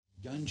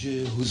گنج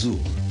حضور،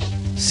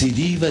 سی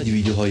دی و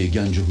دیویدیوهای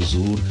گنج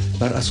حضور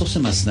بر اساس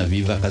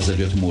مثنوی و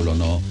غزلیات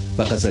مولانا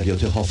و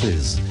غزلیات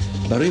حافظ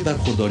برای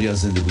برخورداری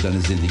از زنده بودن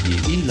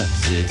زندگی این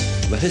لحظه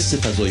و حس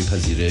فضای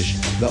پذیرش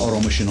و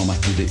آرامش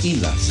نامحدود این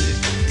لحظه،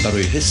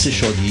 برای حس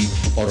شادی،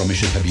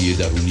 آرامش طبیعی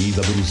درونی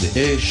و بروز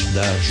عشق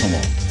در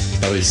شما،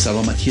 برای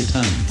سلامتی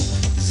تن،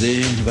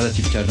 ذهن و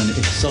لطیف کردن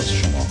احساس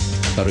شما،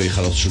 برای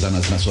خلاص شدن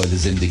از مسائل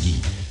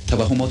زندگی،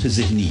 توهمات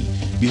ذهنی،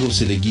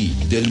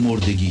 بی‌حوصلگی،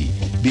 دلمردگی،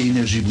 بی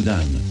انرژی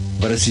بودن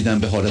و رسیدن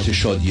به حالت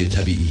شادی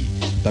طبیعی،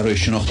 برای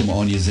شناخت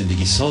معانی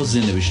زندگی ساز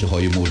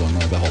نوشته‌های مولانا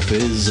و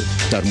حافظ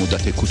در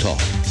مدت کوتاه.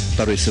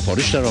 برای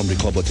سفارش در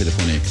آمریکا با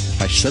تلفن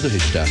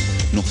 818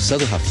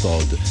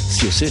 970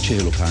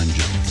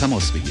 3345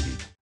 تماس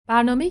بگیرید.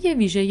 برنامه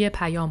ویژه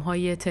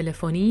پیام‌های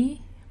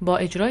تلفنی با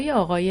اجرای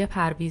آقای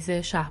پرویز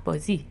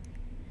شهبازی.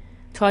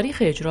 تاریخ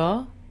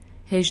اجرا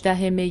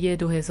 18 می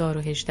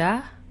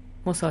 2018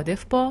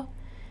 مصادف با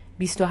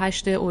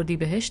 28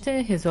 اردیبهشت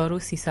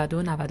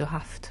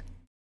 1397.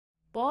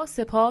 با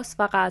سپاس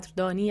و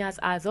قدردانی از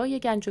اعضای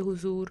گنج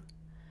حضور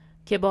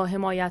که با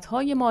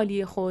حمایت‌های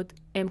مالی خود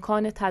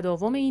امکان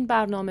تداوم این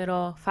برنامه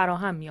را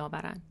فراهم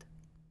می‌آورند.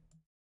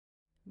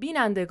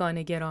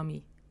 بینندگان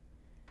گرامی،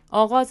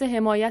 آغاز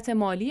حمایت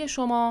مالی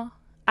شما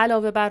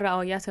علاوه بر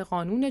رعایت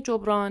قانون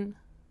جبران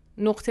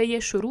نقطه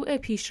شروع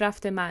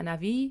پیشرفت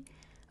معنوی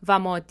و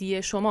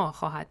مادی شما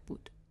خواهد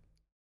بود.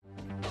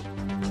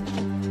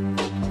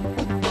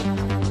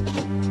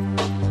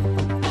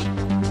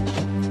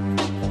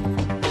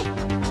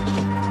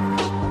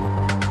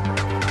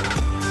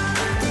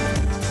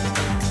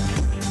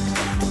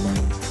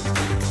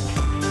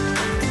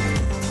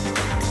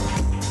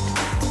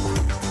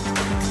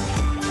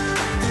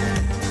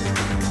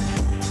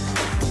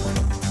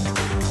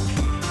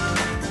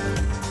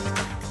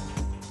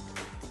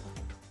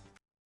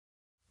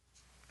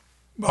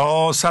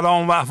 با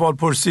سلام و احوال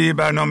پرسی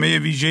برنامه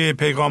ویژه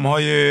پیغام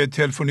های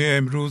تلفنی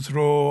امروز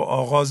رو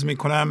آغاز می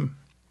کنم.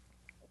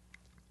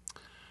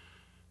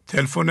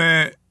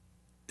 تلفن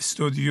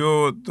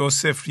استودیو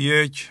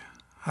 201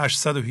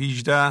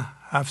 818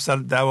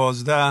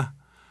 712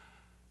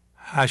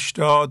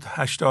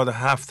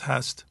 8087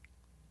 هست.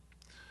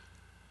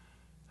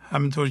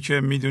 همونطور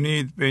که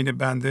میدونید بین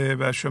بنده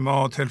و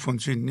شما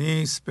تلفنچی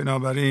نیست،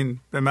 بنابراین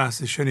به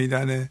محض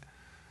شنیدن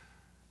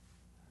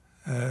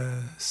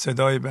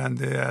صدای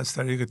بنده از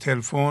طریق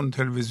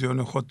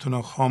تلویزیون خودتون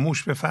رو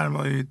خاموش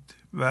بفرمایید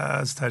و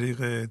از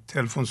طریق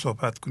تلفن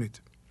صحبت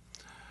کنید.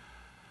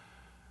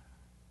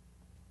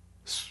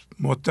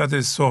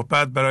 مدت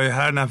صحبت برای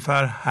هر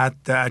نفر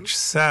حد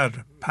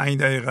اکثر 5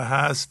 دقیقه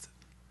هست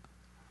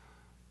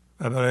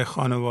و برای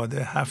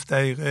خانواده 7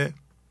 دقیقه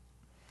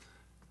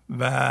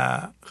و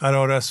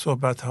قرار است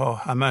صحبت ها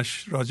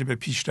همش راجع به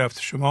پیشرفت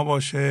شما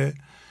باشه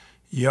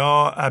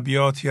یا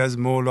ابیاتی از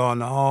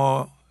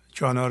مولانا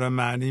که آنها را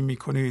معنی می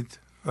کنید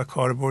و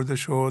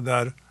کاربردش رو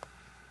در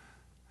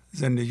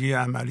زندگی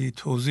عملی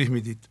توضیح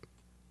میدید.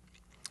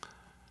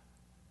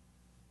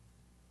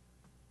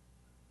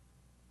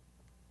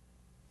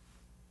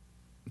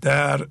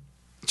 در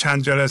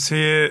چند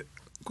جلسه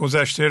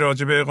گذشته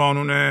راجع به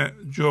قانون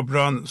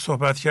جبران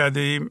صحبت کرده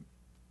ایم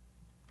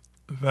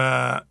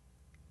و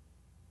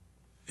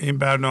این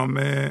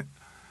برنامه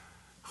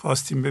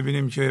خواستیم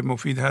ببینیم که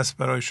مفید هست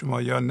برای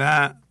شما یا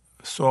نه.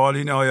 سوال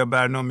اینه آیا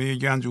برنامه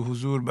گنج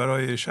حضور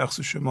برای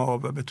شخص شما و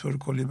به طور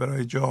کلی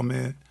برای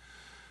جامعه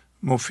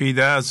مفید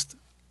است؟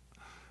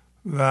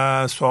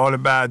 و سوال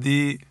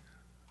بعدی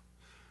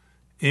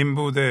این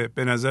بوده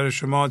به نظر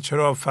شما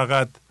چرا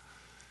فقط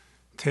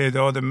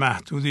تعداد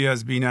محدودی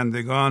از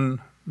بینندگان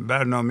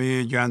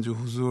برنامه گنج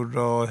حضور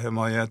را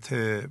حمایت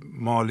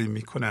مالی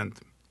می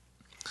کنند؟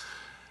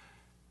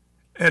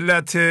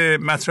 علت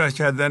مطرح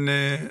کردن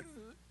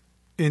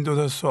این دو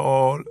تا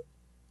سوال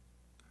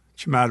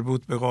که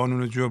مربوط به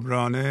قانون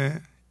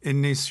جبرانه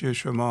این نیست که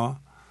شما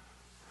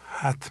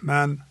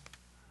حتما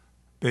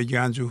به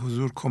گنج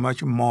حضور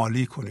کمک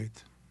مالی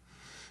کنید.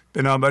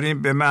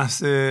 بنابراین به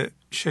محض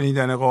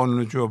شنیدن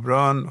قانون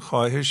جبران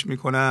خواهش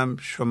میکنم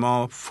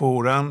شما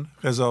فوراً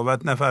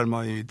قضاوت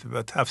نفرمایید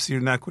و تفسیر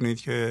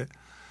نکنید که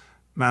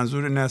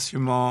منظور این است که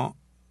ما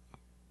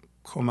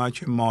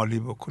کمک مالی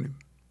بکنیم.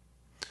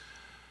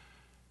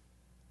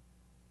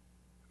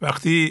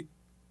 وقتی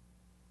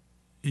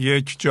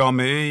یک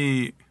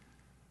جامعه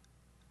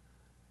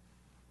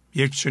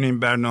یک چنین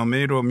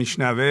برنامه رو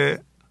میشنوه،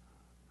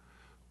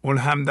 اون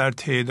هم در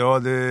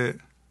تعداد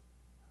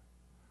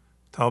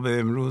تا به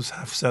امروز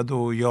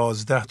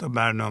 711 تا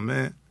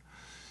برنامه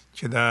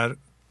که در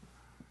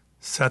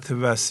سطح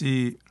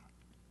وسیع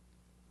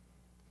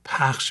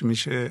پخش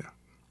میشه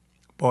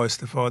با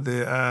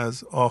استفاده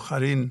از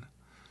آخرین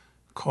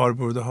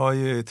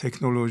کاربردهای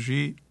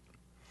تکنولوژی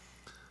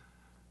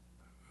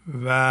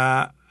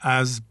و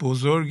از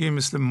بزرگی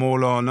مثل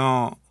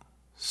مولانا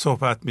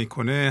صحبت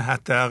میکنه،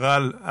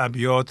 حداقل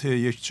ابیات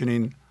یک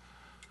چنین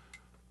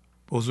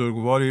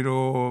بزرگواری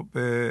رو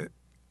به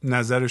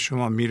نظر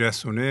شما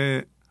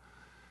میرسونه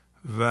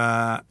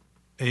و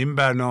این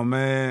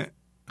برنامه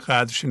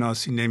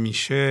قدرشناسی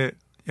نمیشه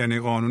یعنی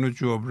قانون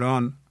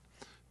جبران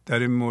در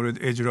این مورد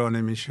اجرا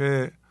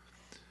نمیشه،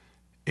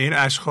 این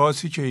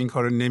اشخاصی که این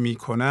کار نمی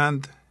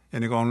کنند،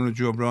 یعنی قانون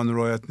جبران رو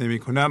رعایت نمی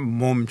کنند،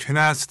 ممکن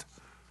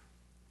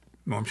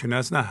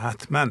است نه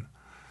حتما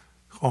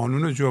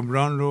قانون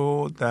جبران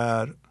رو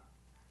در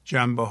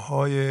جنبه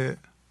های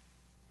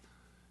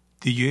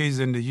دیگه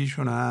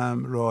زندگیشون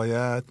هم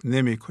رعایت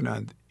نمی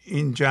کنند.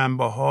 این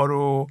جنبه ها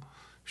رو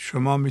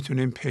شما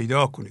میتونید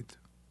پیدا کنید.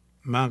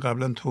 من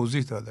قبلا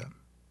توضیح دادم.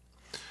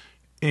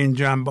 این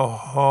جنبه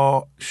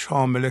ها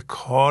شامل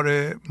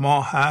کار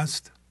ما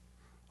هست.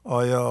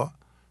 آیا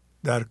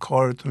در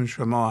کارتون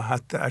شما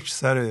حتی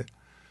اکثر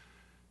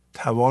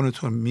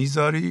توانتون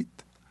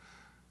میذارید؟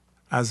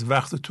 از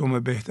وقتتون به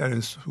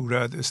بهترین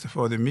صورت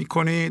استفاده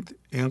میکنید؟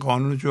 این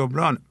قانون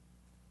جبران.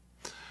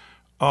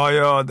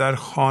 آیا در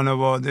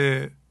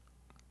خانواده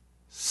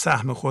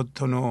سهم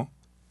خودتون رو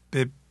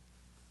به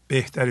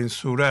بهترین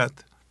صورت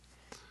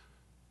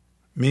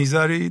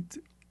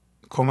میذارید؟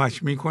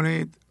 کمک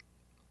میکنید؟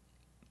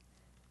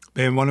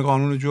 به عنوان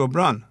قانون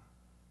جبران.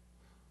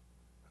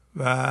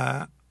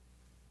 و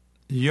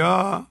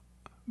یا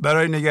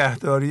برای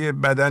نگهداری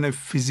بدن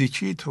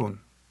فیزیکیتون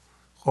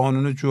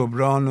قانون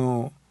جبران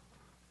رو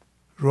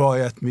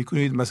رعایت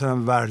میکنید،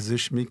 مثلا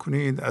ورزش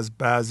میکنید، از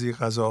بعضی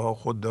غذاها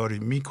خودداری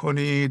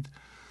میکنید.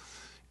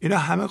 اینا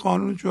همه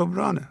قانون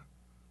جبرانه.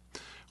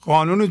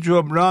 قانون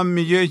جبران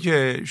میگه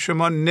که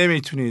شما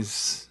نمیتونید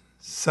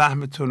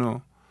سهمتون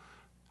رو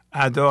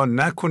ادا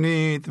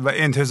نکنید و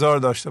انتظار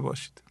داشته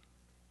باشید.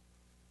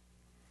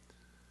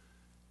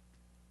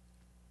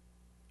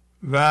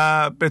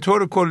 و به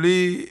طور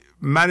کلی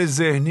من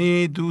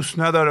ذهنی دوست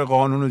نداره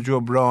قانون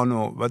جبران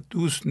و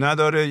دوست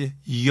نداره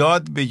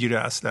یاد بگیره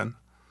اصلا.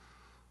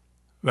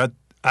 و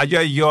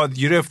اگر یاد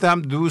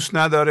گرفتم دوست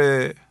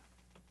نداره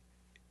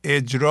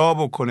اجرا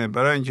بکنه،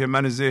 برای اینکه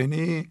من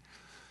ذهنی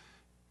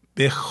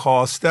به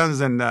خواستن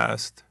زنده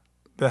است،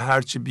 به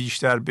هرچی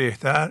بیشتر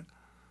بهتر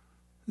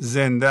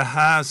زنده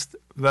هست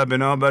و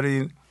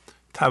بنابراین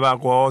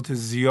توقعات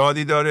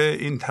زیادی داره.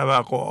 این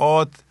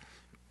توقعات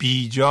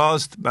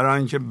بیجاست، برای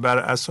اینکه بر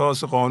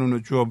اساس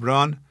قانون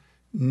جبران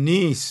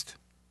نیست.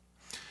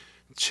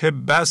 چه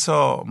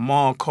بسا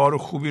ما کار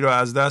خوبی رو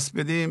از دست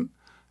بدیم،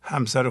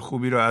 همسر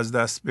خوبی رو از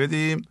دست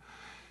بدیم،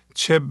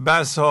 چه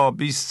بسا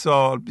 20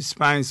 سال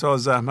 25 سال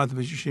زحمت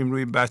بکشیم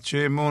روی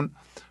بچه‌مون،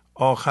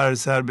 آخر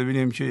سر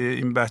ببینیم که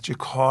این بچه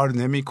کار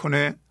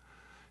نمیکنه،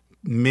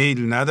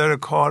 میل نداره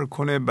کار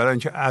کنه، برای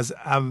اینکه از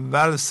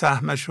اول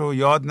سهمش رو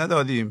یاد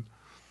ندادیم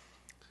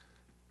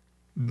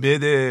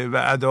بده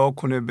و ادا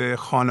کنه به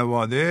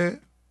خانواده.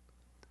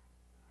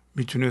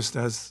 میتونست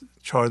از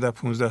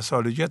 14-15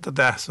 سالگی تا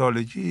 10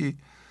 سالگی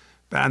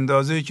به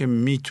اندازه‌ای که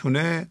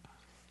میتونه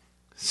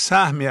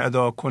سهمی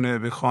ادا کنه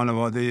به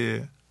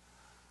خانواده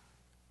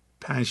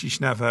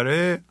 5-6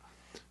 نفره.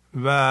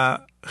 و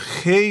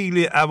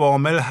خیلی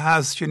عوامل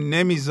هست که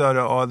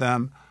نمیذاره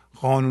آدم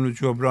قانون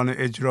جبران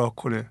اجرا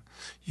کنه.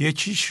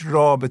 یکیش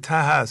رابطه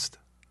هست.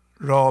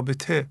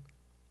 رابطه.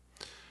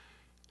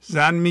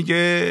 زن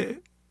میگه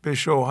به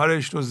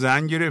شوهرش تو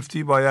زن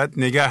گرفتی باید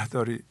نگه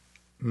داری.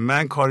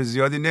 من کار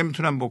زیادی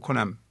نمیتونم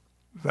بکنم،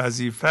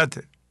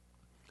 وظیفته.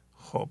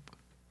 خب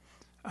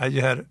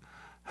اگر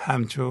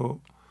همچو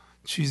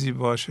چیزی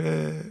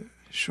باشه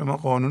شما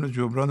قانون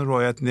جبران رو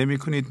رعایت نمی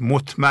کنید،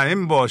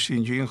 مطمئن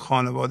باشین که این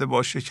خانواده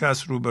با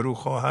شکست روبرو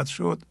خواهد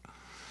شد.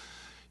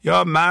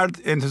 یا مرد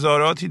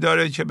انتظاراتی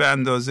داره که به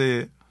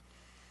اندازه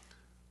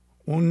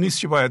اون نیست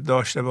که باید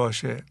داشته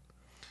باشه.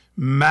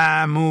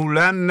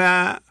 معمولا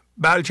نه،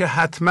 بلکه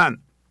حتما.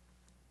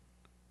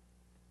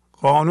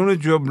 قانون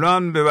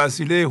جبران به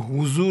وسیله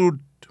حضور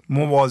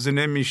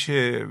موازنه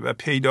میشه و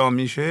پیدا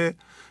میشه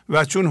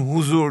و چون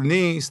حضور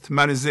نیست،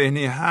 من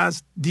ذهنی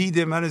هست، دید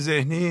من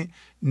ذهنی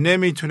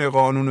نمیتونه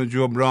قانون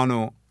جبران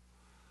رو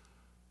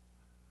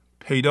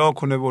پیدا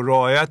کنه و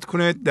رعایت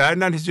کنه. در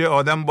نتیجه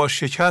آدم با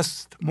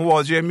شکست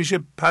مواجه میشه.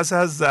 پس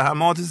از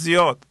زحمات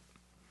زیاد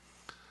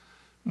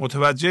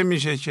متوجه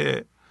میشه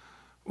که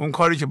اون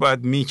کاری که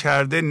باید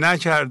میکرده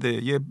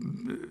نکرده. یه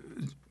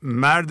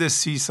مرد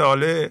 30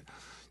 ساله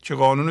که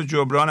قانون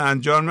جبران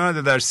انجام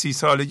نده در 30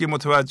 سالگی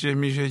متوجه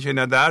میشه که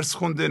نه درس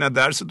خونده، نه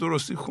درس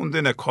درستی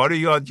خونده، نه کاری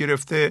یاد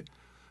گرفته.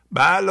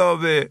 به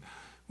علاوه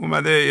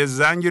اومده یه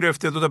زن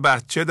گرفته، 2 تا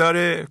بچه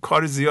داره،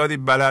 کار زیادی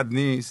بلد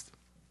نیست.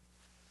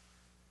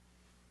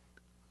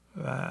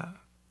 و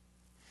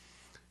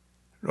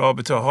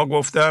رابطه ها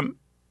گفتم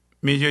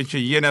میگه که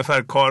 1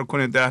 نفر کار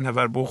کنه 10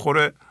 نفر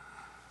بخوره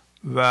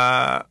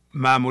و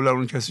معمولا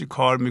اون کسی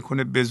کار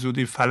میکنه به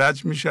زودی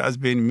فلج میشه، از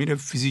بین میره،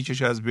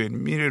 فیزیکش از بین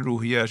میره،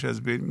 روحیش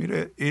از بین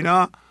میره.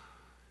 اینا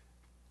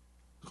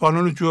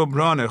قانون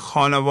جبرانه.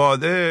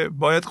 خانواده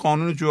باید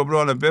قانون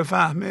جبران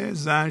بفهمه،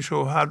 زن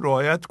شوهر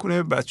رعایت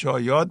کنه، بچه ها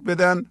یاد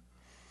بدن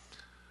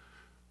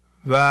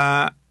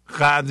و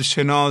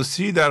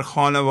قدرشناسی در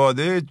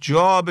خانواده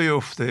جا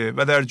بیفته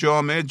و در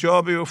جامعه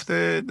جا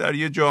بیفته. در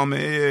یه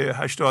جامعه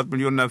 80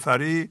 میلیون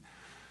نفری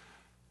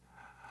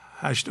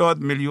 80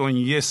 میلیون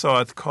 1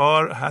 ساعت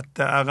کار،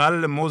 حتی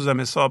اقل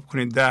مزدم حساب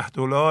کنید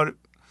 $10،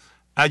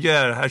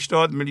 اگر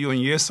 80 میلیون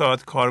یه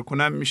ساعت کار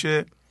کنم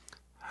میشه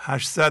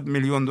 800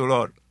 میلیون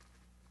دلار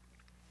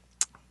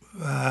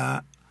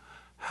و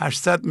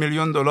 800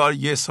 میلیون دلار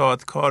یه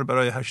ساعت کار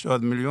برای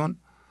 80 میلیون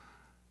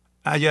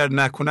اگر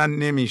نکنن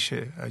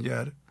نمیشه.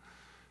 اگر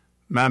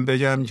من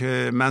بگم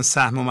که من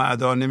سهمم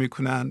ادا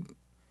نمیکنن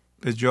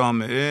به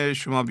جامعه،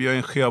 شما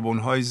بیاین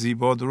خیابون‌های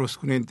زیبا درست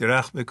کنین،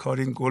 درخت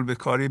بکارین، گل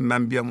بکارین،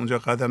 من بیام اونجا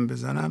قدم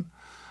بزنم،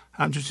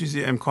 همچون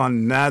چیزی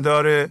امکان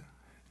نداره،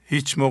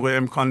 هیچ موقع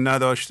امکان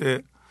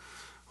نداشته.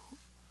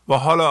 و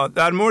حالا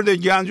در مورد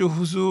گنج و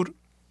حضور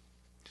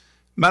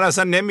من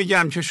اصلا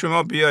نمیگم که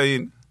شما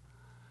بیاین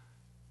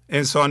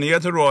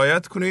انسانیت رو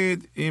رعایت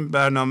کنید، این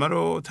برنامه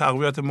رو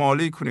تقویت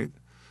مالی کنید.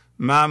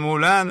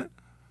 معمولا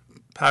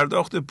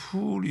پرداخت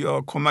پول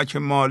یا کمک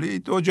مالی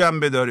دو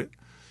جنبه داره،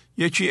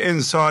 یکی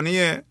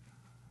انسانیه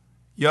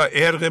یا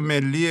ارق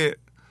ملیه.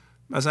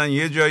 مثلا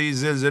یه جایی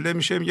زلزله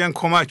میشه میگن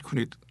کمک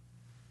کنید،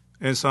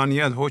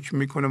 انسانیت حکم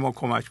میکنه ما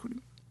کمک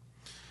کنیم.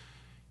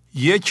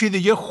 یکی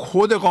دیگه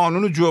خود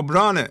قانون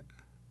جبرانه،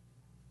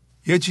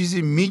 یه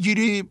چیزی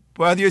میگیری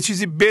باید یه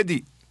چیزی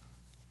بدی،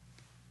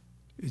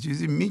 یه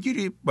چیزی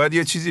میگیری باید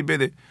یه چیزی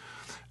بده.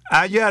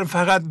 اگر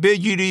فقط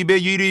بگیری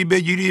بگیری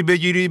بگیری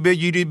بگیری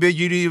بگیری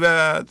بگیری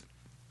و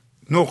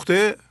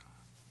نقطه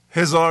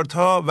هزار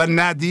تا و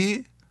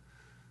ندی،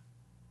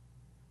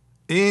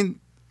 این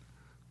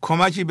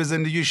کمکی به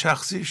زندگی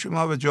شخصی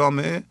شما و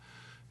جامعه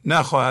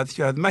نخواهد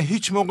کرد. من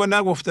هیچ موقع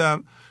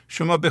نگفتم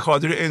شما به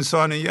خاطر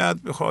انسانیت،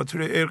 به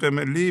خاطر ارق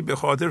ملی، به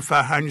خاطر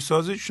فرهنگ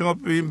سازی شما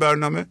به این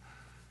برنامه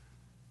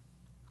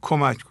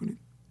کمک کنید.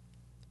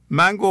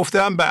 من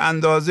گفتم به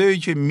اندازه‌ای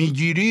که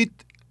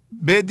میگیرید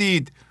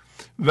بدید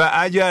و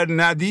اگر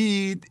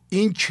ندید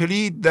این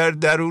کلید در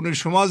درون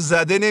شما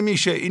زده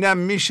نمیشه. اینم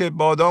میشه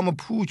بادام و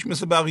پوچ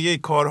مثل بقیه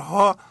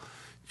کارها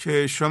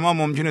که شما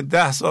ممکنه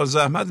 10 سال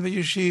زحمت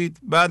بکشید،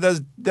 بعد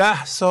از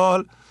 10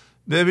 سال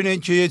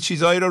ببینید که یه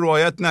چیزایی رو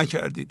رعایت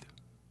نکردید.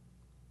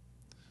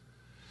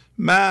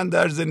 من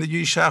در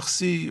زندگی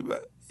شخصی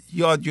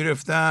یاد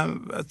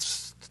گرفتم،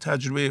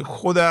 تجربه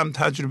خودم،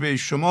 تجربه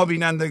شما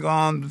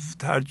بینندگان،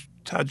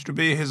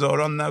 تجربه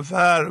هزاران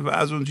نفر و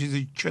از اون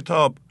چیزی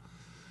کتاب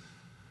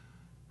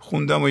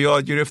خوندم و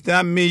یاد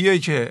گرفتم، میگه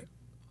که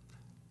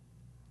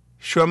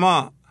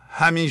شما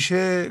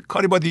همیشه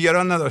کاری با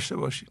دیگران نداشته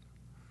باشید.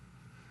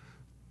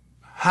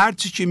 هر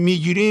چی که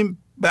میگیریم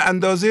به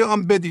اندازه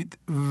آن بدید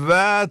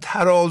و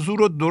ترازو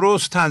رو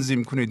درست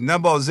تنظیم کنید، نه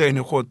با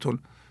ذهن خودتون.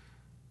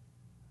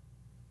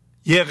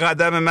 یه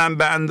قدم من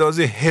به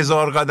اندازه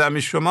 1000 قدم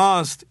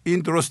شماست، این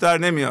درست در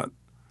نمیاد.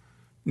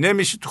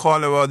 نمیشه تو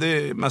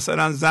خانواده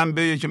مثلا زن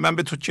بگه که من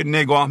به تو که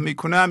نگاه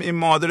میکنم این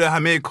معادل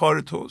همه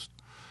کار توست،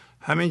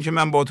 همین که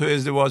من با تو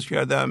ازدواج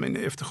کردم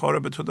این افتخار رو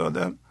به تو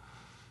دادم،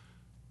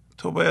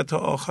 تو باید تا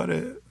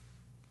آخر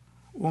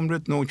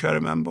عمرت نوکر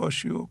من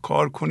باشی و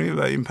کار کنی و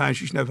این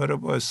 5-6 نفر رو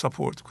باید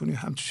ساپورت کنی.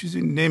 همچون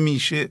چیزی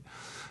نمیشه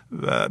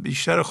و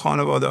بیشتر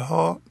خانواده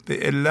ها به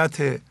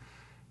علت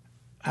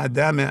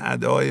عدم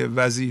ادای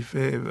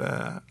وظیفه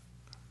و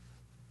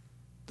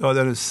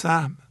دادن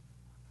سهم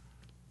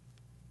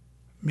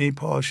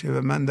میپاشه.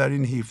 و من در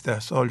این 17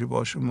 سال که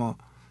با شما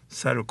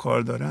سر و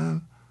کار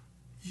دارم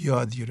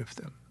یاد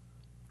گرفتم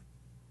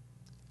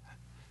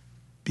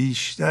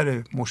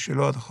بیشتر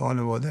مشکلات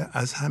خانواده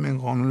از همین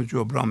قانون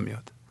جبران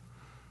میاد.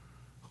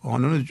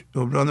 قانون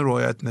جبران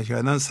رعایت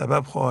نکردن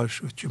سبب خواهد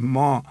شد که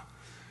ما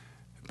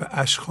به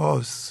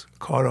اشخاص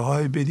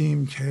کارهایی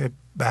بدیم که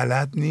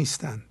بلد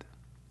نیستند.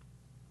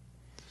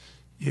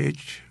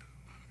 یک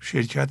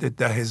شرکت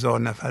 10,000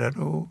 نفره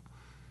رو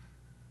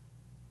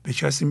به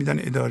کسی میدن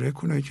اداره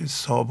کنه که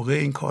سابقه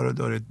این کار رو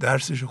داره،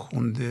 درسش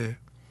خونده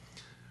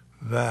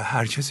و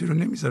هر کسی رو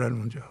نمیذارن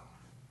اونجا.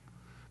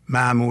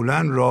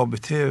 معمولا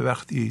رابطه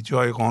وقتی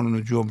جای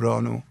قانون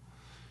جبران رو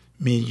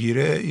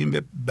میگیره این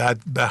به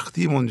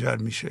بدبختی منجر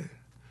میشه.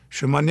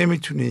 شما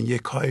نمیتونین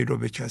یک کاری رو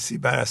به کسی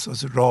بر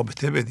اساس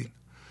رابطه بدین.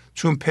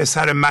 چون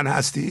پسر من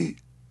هستی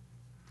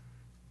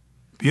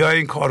بیا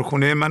این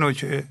کارخونه منو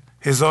که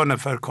 1000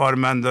 نفر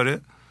کارمند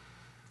داره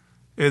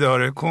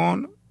اداره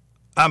کن،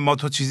 اما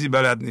تو چیزی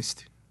بلد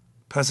نیستی.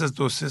 پس از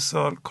 2-3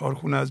 سال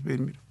کارخونه از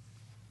بین میره.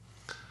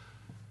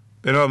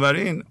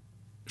 بنابراین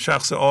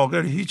شخص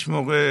عاقل هیچ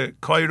موقع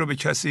کاری رو به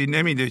کسی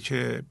نمیده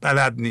که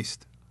بلد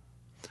نیست.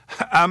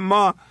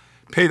 اما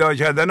پیدا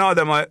کردن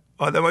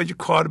آدمایی که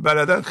کار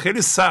بلدن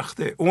خیلی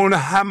سخته. اون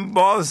هم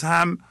باز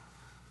هم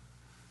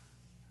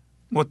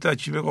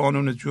متکی به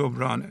قانون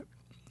جبرانه.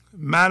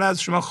 من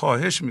از شما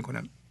خواهش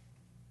میکنم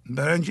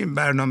برای اینکه این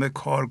برنامه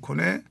کار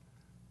کنه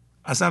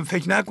اصلا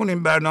فکر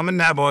نکنیم برنامه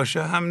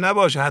نباشه، هم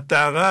نباشه.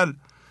 حداقل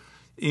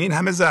این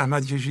همه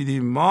زحمت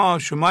کشیدیم ما،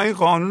 شما این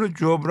قانون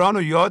جبران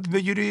رو یاد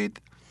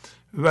بگیرید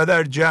و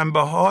در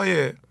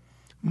جنبه‌های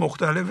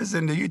مختلف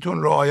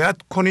زندگیتون رعایت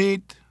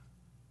کنید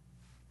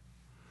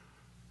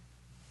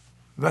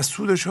و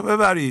سودش رو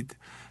ببرید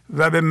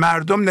و به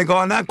مردم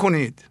نگاه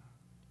نکنید.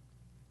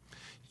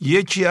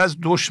 یکی از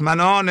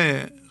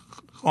دشمنان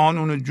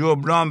قانون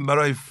جبران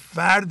برای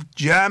فرد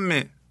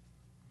جمعه.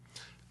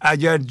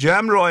 اگر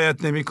جمع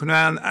رعایت نمی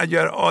کنن،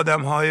 اگر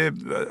آدم های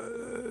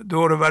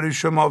دور و بر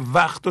شما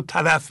وقت رو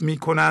تلف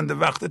میکنند،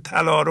 وقت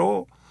طلا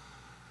رو،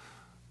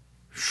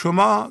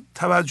 شما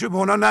توجه به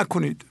اونا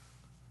نکنید،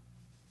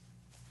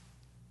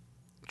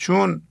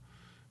 چون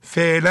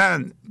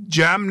فعلا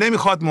جمع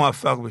نمیخواد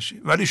موفق بشی،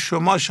 ولی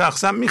شما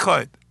شخصا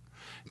میخواید.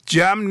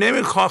 جمع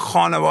نمیخواد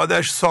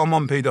خانوادهش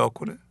سامان پیدا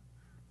کنه،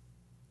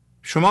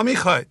 شما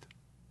میخواید.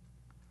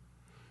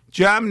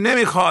 جمع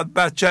نمیخواد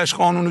بچهش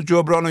قانون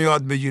جبران رو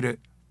یاد بگیره،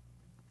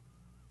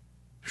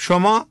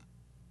 شما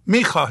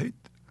میخواهید.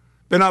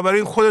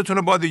 بنابراین خودتون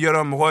رو با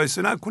دیگران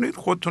مقایسه نکنید،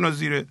 خودتون رو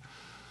زیر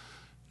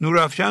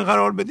نورافکن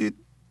قرار بدید،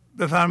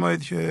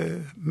 بفرمایید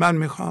که من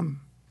میخوام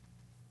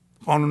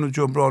قانون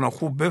جبران رو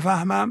خوب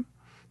بفهمم،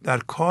 در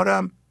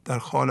کارم، در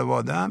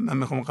خانواده‌ام. من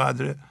میخوام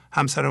قدر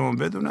همسرمو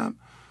بدونم،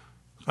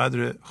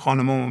 قدر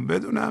خانممو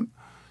بدونم،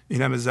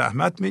 این همه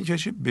زحمت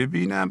میکشه،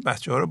 ببینم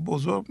بچه ها رو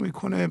بزرگ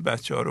میکنه،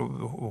 بچه ها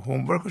رو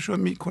هومورکش رو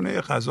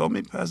میکنه، غذا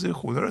میپزه،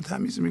 خونه رو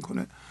تمیز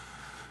میکنه،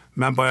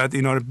 من باید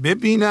اینا رو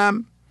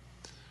ببینم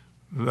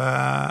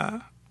و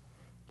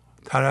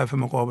طرف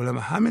مقابلم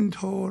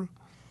همینطور.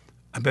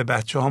 به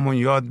بچه هامون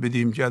یاد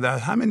بدیم که در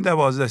همین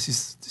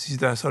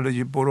 12-13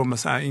 سالگی برو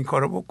مثلا این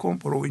کارو بکن،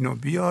 برو اینو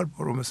بیار،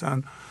 برو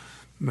مثلا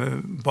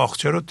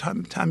باغچه رو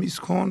تمیز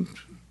کن،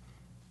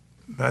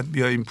 بعد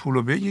بیا این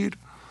پولو بگیر،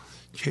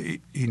 که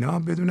اینا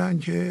بدونن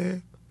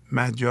که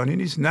مجانی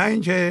نیست. نه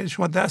اینکه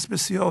شما دست به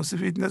سیاه و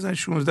سفید نزن،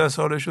 16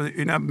 ساله شده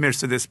اینم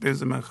مرسدس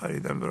بنز من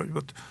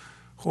خریدم،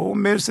 خب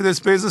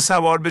مرسدس بنز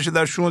سوار بشه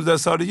در 16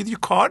 سالگی دیگه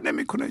کار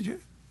نمیکنه که.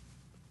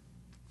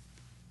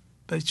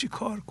 برای چی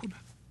کار کنه؟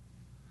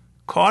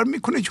 کار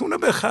میکنه که اونو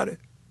بخره.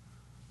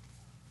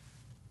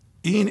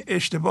 این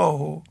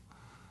اشتباهو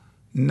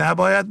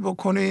نباید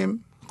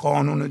بکنیم.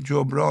 قانون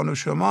جبران و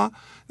شما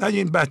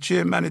نگین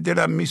بچه من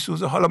دلم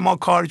میسوزه، حالا ما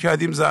کار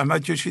کردیم،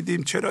 زحمت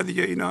کشیدیم، چرا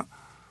دیگه اینا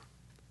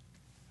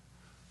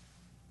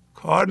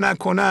کار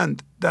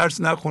نکنند،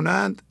 درس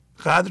نخونند،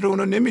 قدر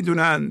اونو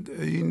نمیدونند.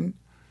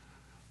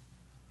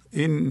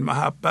 این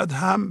محبت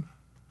هم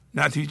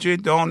نتیجه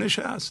دانش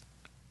است.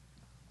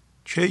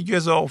 چه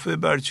گزافه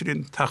بر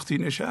چنین تختی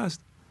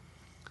نشست.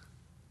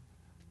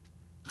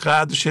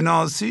 قدر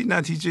شناسی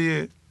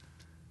نتیجه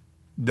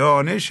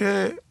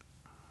دانشه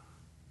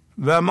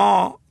و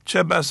ما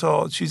چه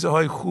بسا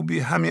چیزهای خوبی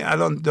همین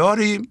الان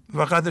داریم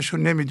و قدرشو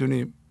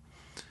نمیدونیم.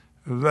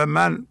 و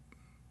من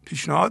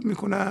پیشنهاد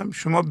میکنم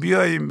شما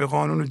بیاییم به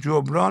قانون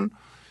جبران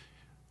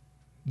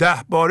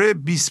 10 باره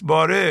 20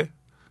 باره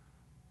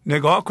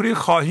نگاه کنید،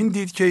 خواهید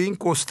دید که این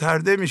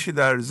گسترده میشه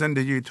در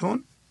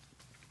زندگیتون.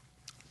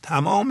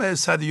 تمام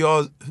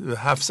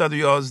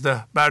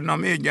 711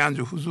 برنامه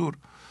گنج حضور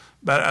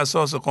بر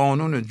اساس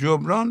قانون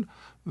جبران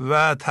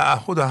و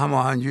تعهد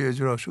هماهنگی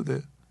اجرا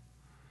شده.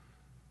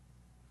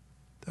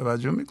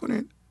 توجه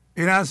میکنید؟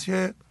 این است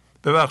که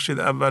ببخشید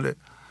اول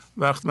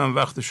من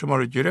وقت شما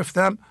رو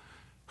گرفتم.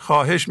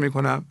 خواهش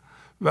میکنم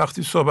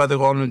وقتی صحبت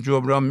قانون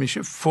جبران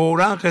میشه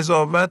فوراً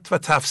قضاوت و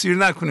تفسیر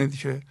نکنید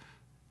که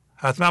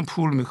حتما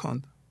پول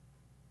میخواند.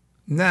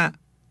 نه،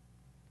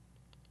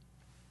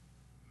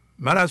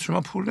 من از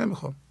شما پول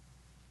نمیخوام.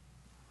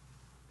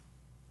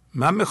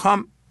 من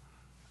میخوام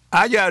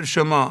اگر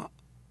شما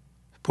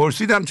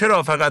پرسیدم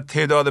چرا فقط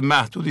تعداد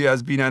محدودی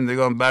از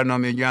بینندگان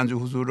برنامه گنج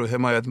حضور رو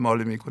حمایت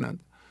مالی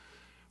میکنند.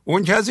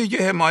 اون کسی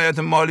که حمایت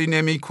مالی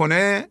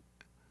نمیکنه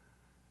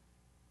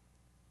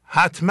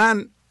حتما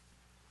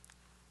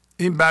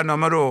این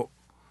برنامه رو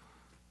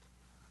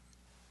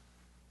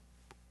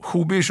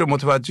خوبیش رو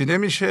متوجه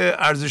نمیشه،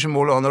 ارزش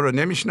مولانا رو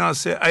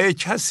نمیشناسه. اگه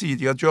کسی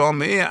یا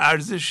جامعه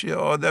ارزش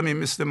آدمی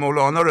مثل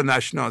مولانا رو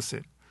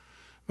نشناسه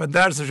و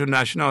درسش رو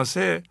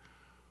نشناسه،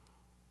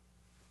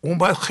 اون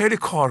باید خیلی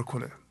کار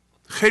کنه،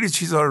 خیلی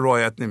چیزها رو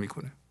رعایت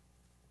نمیکنه.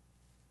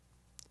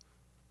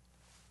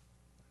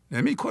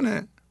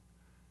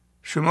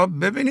 شما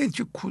ببینید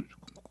که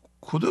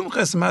کدوم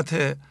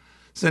قسمت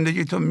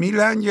زندگیتون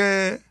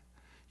میلنگه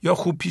یا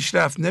خوب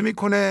پیشرفت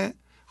نمیکنه.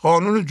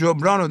 قانون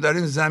جبران رو در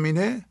این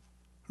زمینه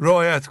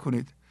رعایت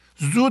کنید.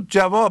 زود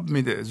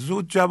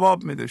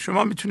جواب میده.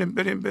 شما میتونید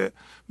بریم به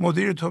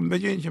مدیرتون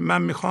بگین که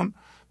من میخوام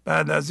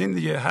بعد از این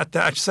دیگه حتی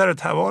اکثر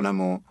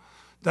توانمو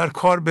در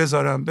کار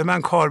بذارم، به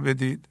من کار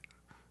بدید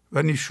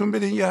و نشون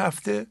بدین. یه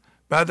هفته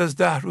بعد از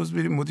 10 روز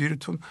بریم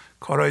مدیرتون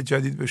کارهای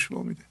جدید به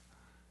شما میده.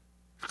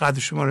 قدر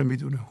شما رو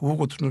میدونه،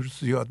 حقوقتون رو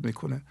زیاد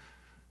میکنه،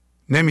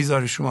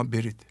 نمیذاره شما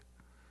برید.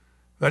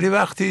 ولی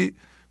وقتی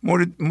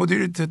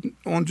مدیرت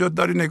اونجا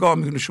داری نگاه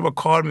میکنه، شما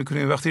کار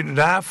میکنید، وقتی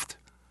رفت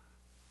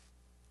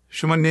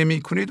شما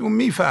نمیکنید، اون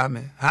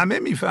میفهمه.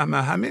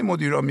 همه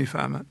مدیرا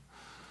میفهمن.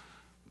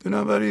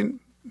 بنابراین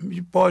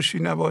باشی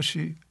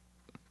نباشی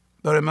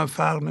برای من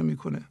فرق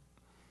نمیکنه.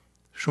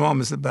 شما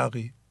مثل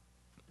بقیه.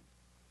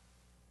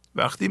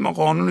 وقتی ما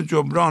قانون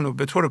جبران رو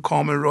به طور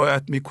کامل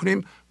رعایت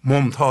میکنیم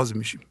ممتاز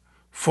میشیم،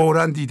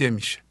 فوراً دیده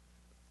میشه.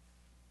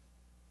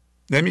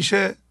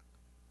 نمیشه؟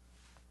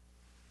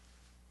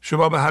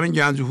 شما به همین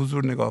گنج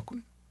حضور نگاه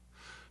کنید.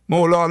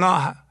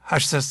 مولانا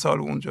 800 سال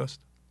اونجاست.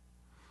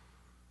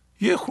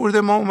 یه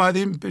خورده ما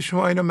اومدیم به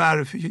شما اینو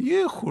معرفی کنیم.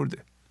 یه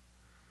خورده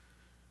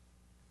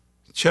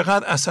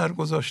چقدر اثر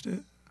گذاشته.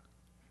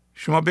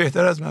 شما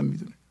بهتر از من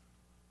میدونید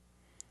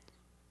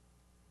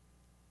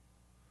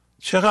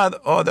چقدر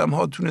آدم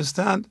ها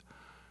تونستند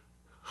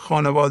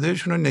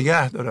خانوادهشون رو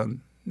نگه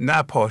دارن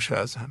نپاشه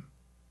از هم.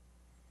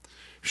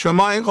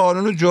 شما این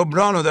قانون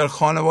جبران رو در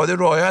خانواده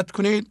رعایت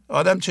کنید،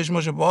 آدم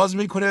چشماشو باز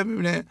میکنه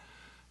ببینه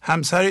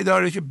همسری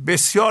داره که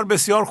بسیار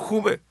بسیار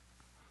خوبه،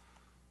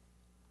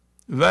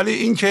 ولی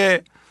این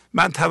که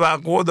من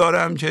توقع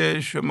دارم که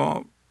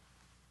شما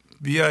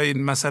بیایید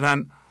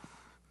مثلا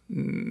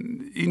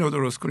اینو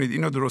درست کنید،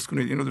 اینو درست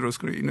کنید، اینو درست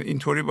کنید،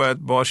 اینطوری باید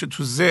باشه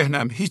تو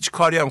ذهنم، هیچ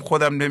کاری هم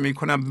خودم نمی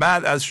کنم،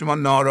 بعد از شما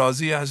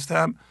ناراضی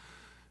هستم،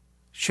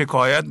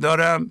 شکایت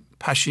دارم،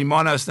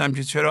 پشیمان هستم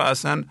که چرا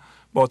اصلا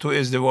با تو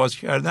ازدواج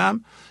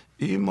کردم،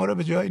 این ما رو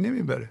به جایی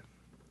نمیبره.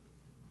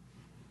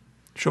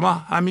 شما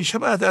همیشه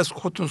باید از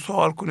خودتون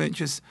سوال کنید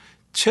که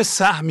چه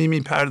سهمی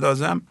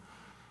میپردازم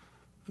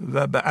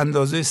و به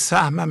اندازه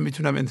سهمم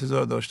میتونم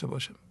انتظار داشته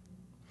باشم.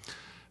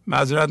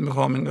 معذرت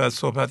میخوام اینقدر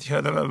صحبت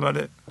کردم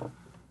اول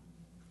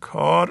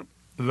کار،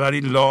 ولی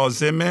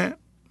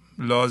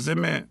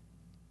لازمه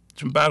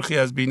چون برخی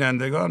از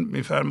بینندگان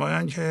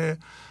میفرمایند که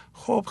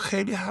خب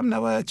خیلی هم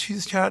نباید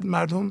چیز کرد،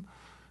 مردم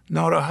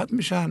ناراحت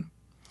میشن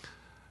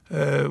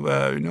و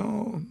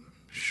اینو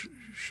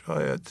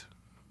شاید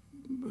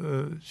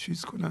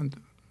چیز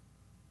کنند،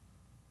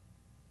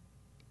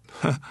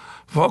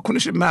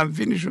 واکنش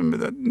منفی نشون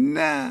بدن.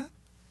 نه،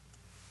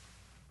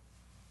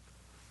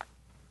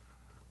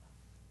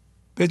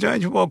 به جای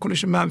اینکه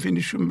واکنش منفی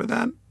نشون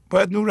بدن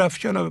باید نور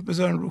افکن رو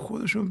بذارن رو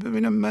خودشون،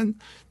 ببینم من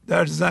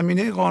در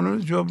زمینه قانون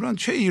جبران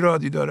چه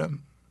ایرادی دارم.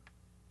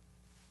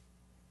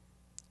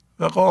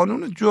 و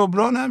قانون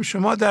جبران هم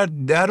شما در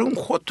درون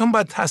خودتون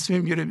باید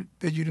تصمیم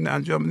بگیرین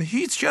انجام بدین.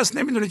 هیچ کس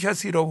نمیدونه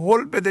کسی رو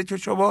هول بده که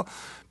شما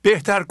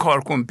بهتر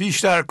کار کن،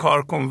 بیشتر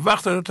کار کن،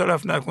 وقت رو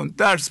تلف نکن،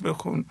 درس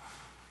بخون.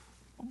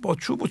 با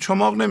چوب و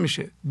چماق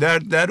نمیشه. در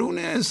درون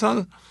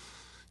انسان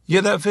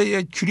یه دفعه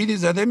یک کلیدی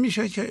زده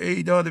میشه که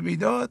ایداد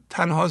بیداد،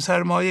 تنها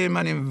سرمایه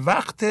من این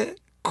وقت،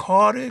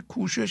 کار،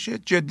 کوشش،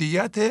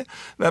 جدیت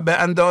و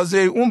به اندازه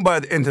اون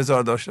باید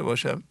انتظار داشته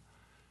باشم.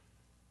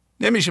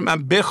 نمیشه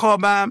من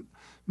بخوابم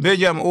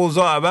بگم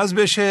اوضاع عوض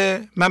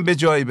بشه من به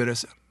جایی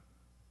برسم.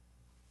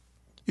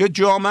 یا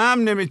جامعه هم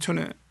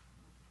نمیتونه،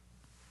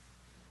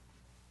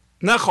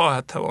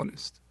 نخواهد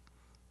توانست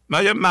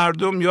مگر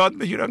مردم یاد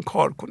بگیرن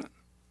کار کنن.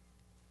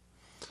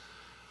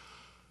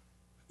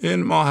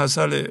 این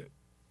ماحصل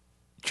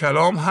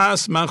کلام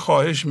هست. من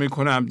خواهش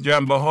میکنم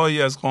جنبه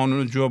هایی از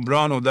قانون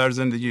جبران و در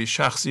زندگی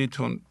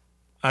شخصیتون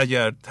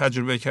اگر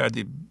تجربه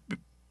کردید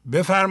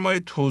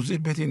بفرمایید، توضیح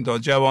بدین تا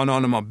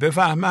جوانان ما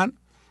بفهمن،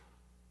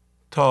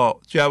 تا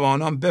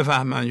جوانان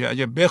بفهمن یا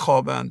اگر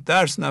بخوابند،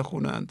 درس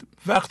نخونند،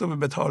 وقت رو به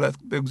بطالت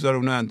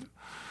بگذارونند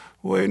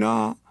و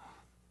اینا،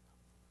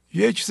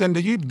 یک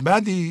زندگی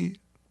بدی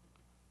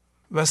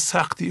و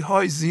سختی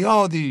های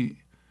زیادی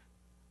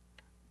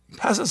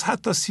پس از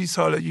حتی 30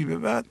 سالگی به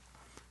بعد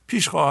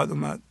پیش خواهد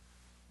اومد.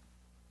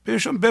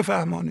 بهشون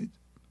بفهمانید.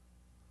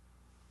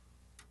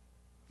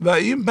 و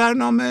این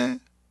برنامه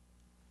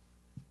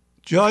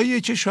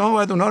جاییه که شما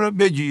باید اونا رو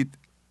بگید.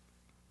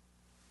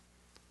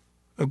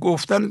 و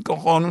گفتن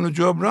قانون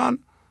جبران،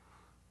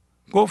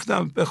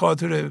 گفتم به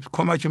خاطر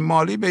کمک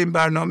مالی به این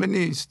برنامه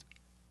نیست،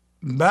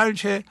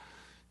 بلکه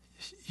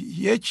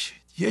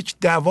یک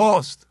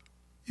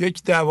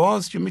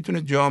دواست که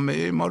میتونه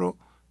جامعه ما رو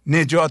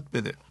نجات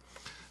بده.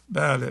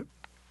 بله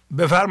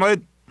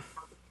بفرمایید.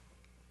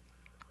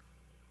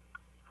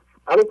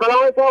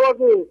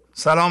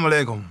 سلام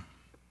علیکم.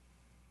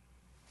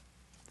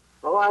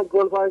 آقا از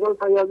گلپایگان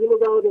فیاضی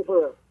مجاهده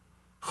شدم.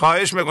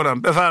 خواهش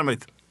میکنم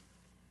بفرمایید.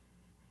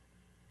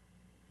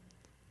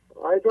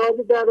 آقای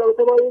شهادی در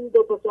رابطه با این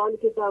دو تا سوالی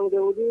که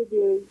فرموده بودید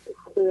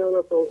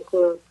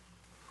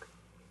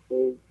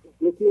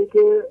یکی این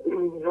که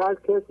هر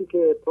کسی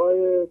که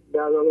پای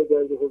برنامه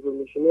گنج حضور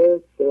میشینه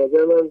به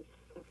نظر من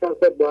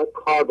باید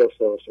کار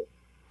داشته باشه،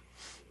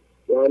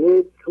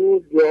 یعنی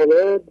تو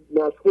جامعه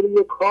مسئول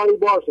یه کاری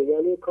باشه،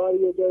 یعنی کاری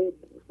یه جای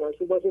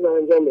مسئول باشه و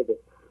انجام بده.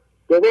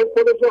 دوم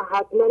خودش رو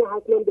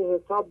حتما به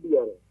حساب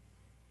بیاره،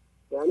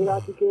 یعنی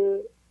وقتی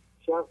که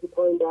شخصی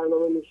پای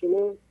برنامه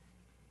میشینه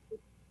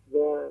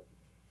و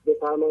به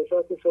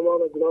فرمایشات شما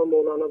و جناب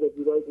مولانا به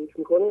زیبایی گوش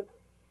میکنه،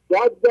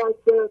 باید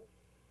دست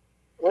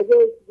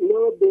اگر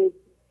اینا به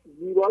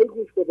زیبایی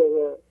گوش بده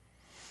و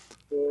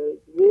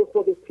روی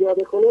خودش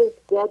پیاده کنه،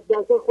 باید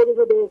دست خودش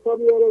رو به حساب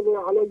میاره و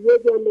حالا یه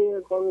جنبه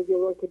قانون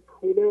جبران که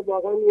پوله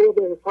واقعا اینو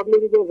به حساب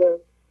میریزه و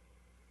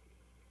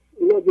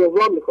اینو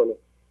جبران میکنه.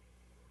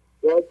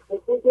 باید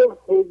خصوص که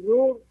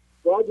حضور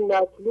باید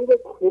مطلوب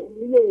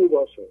کلی این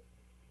باشه،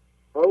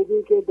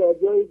 همونجوری که در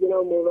جای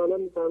جناب مولانا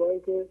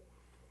میفرمایند که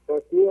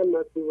تصمیم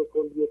مطلوب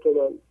کلیه که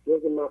من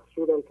جز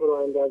مخصودم تو رو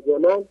اندازه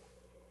من،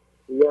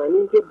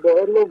 یعنی که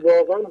باید ما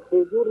واقعا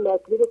حضور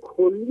مطلوب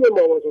کلی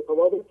ما باشه تا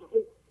ما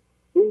بتونیم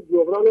این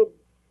جبران رو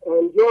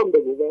انجام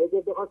بدیم. و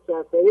اگه بخواد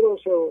سرسری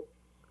باشه و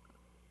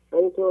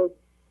همینطور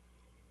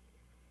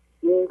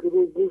یه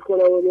روز گوش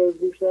کنم و یه روز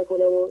گوش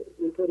نکنم و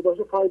اینطور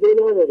باشه فایده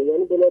نداره،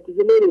 یعنی به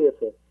نتیجه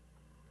نمیرسه.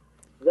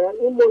 و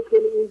این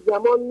مشکل این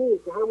زمان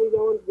نیست. همون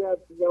زمان در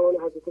زمان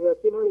حضرت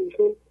رسول هم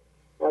ایشون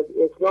از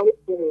اسلام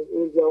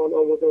این زمان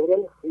آموزه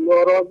بودن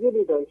ناراضی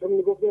بودن، چون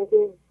میگفتن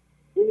که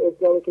این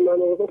اسلامی که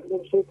من آموزم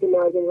میشه که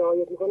مردم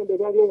رعایت میکنه به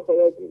درد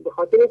نمیخوره، به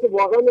خاطر اینکه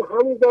واقعا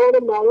همین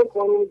زمان مردم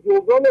قانون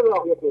جبران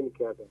رعایت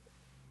نمیکردن.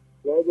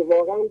 یعنی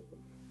واقعا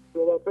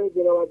صحبت‌های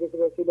جناب حضرت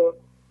رسول را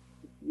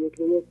یک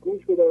به یک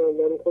گوش بدارن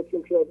و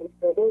خودشون پیاده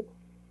میکردن،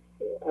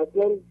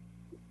 اصلا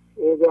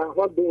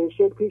احوال به این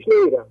شکل پیش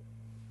نمیرن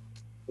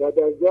و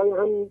در جای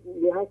هم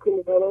یه حق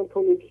میتونن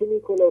تو نیکی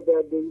میکنه و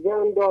در دیگه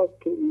انداز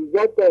که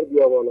ایزد در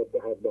بیاماند به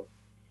حد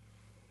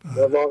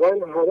و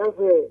واقعا هدف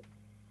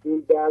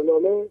این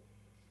برنامه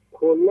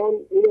کلن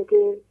اینه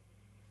که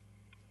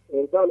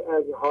انسان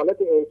از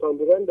حالت انسان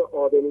بودن به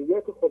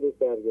آدمیت خودش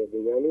برگرده.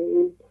 یعنی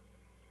این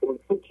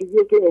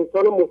چیزیه که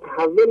انسان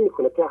متحول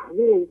میکنه،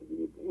 تحویل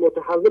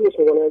متحولش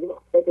میکنه از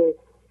حالت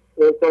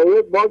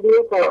انسانیت باز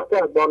میره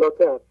فراتر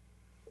بالاتر.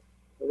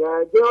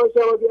 و جناب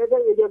شهبازی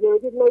اگر اجازه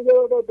بدید من یه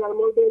رو در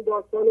مورد این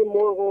داستان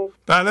مرغ و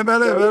بله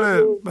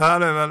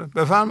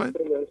بفرمایید.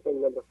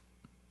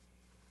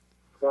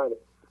 بله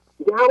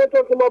دیگه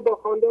همونطور که ما با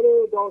خواندن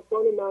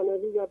داستان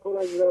معنوی و پر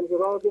از رمز و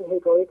راز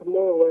حکایت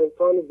مرغ و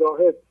انسان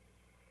زاهد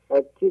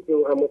از چیزی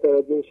هم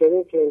متوجه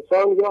شدیم که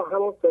انسان یا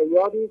همون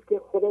صیادی است که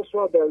خودش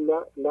را در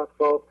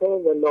لفافه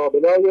و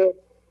لابلای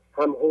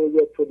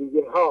همهویت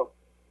شدگی ها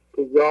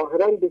که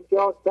ظاهرا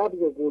بسیار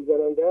سبز و گول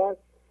زننده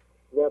است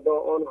و با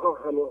آنها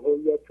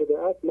همهویت شده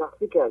است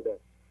مخفی کرده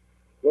است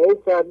و این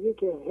سبزی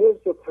که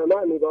حرص و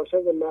طمع می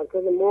باشد و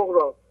مرکز مرغ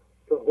را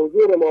که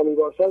حضور ما می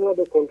باشد را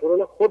به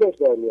کنترل خودش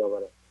در می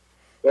آورد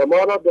و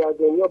ما را در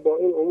دنیا با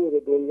این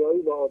امور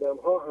دنیایی و آدم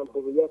ها هم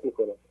هویت می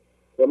کند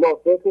و ما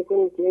فکر می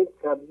کنیم که این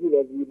سبزی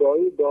و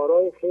زیبایی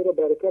دارای خیر و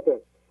برکت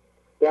است،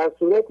 در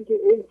صورتی که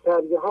این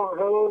سبزی ها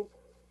همان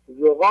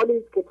زغالی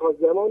است که تا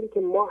زمانی که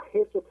ما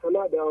حرص و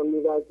طمع به آن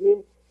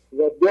می‌ورزیم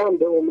و دم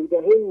به امید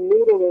دهیم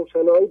نور و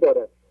روشنایی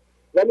دارد،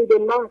 ولی به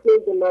محض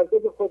اینکه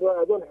مرکز خود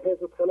را از آن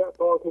حرص و طمع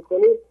پاک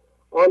می‌کنیم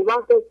آن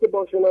وقت است که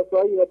با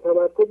شناسایی و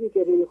تمرکزی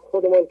که روی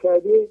خودمان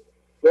کردیم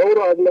و او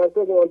را از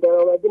مرکز آن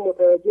درآوردیم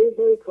متوجه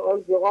می‌شویم که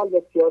آن زغال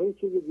و سیاهی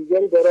چیز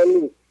دیگری در آن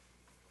نیست.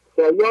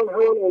 صیاد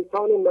همان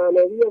انسان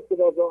معنوی است که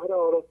با ظاهر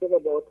آراسته و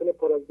باطن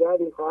پر از درد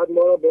می‌خواهد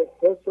ما را به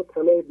حرص و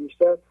طمع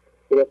بیشتر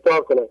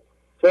گرفتار کند،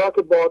 چرا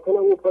که باطن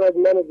او پر از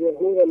من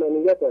ذهنی و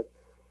منیت است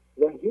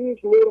و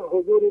هیچ نور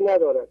حضوری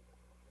ندارد.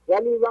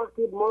 ولی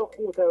وقتی ما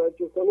خوب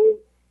توجه کنیم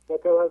و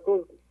تمرکز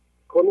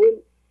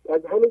کنیم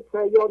از همین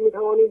صیاد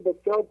می‌توانیم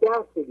بسیار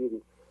درس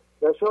بگیریم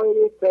و شاید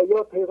این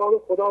صیاد پیغام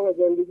خدا و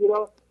زندگی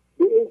را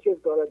به این شکل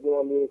دارد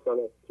ما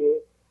می‌رساند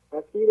که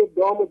اسیر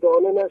دام و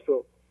دانه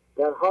نشو،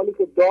 در حالی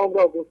که دام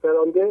را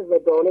گسترانده و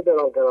دانه در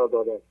آن قرار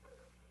داده است.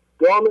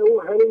 دام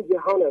او همین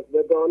جهان است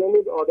و دانه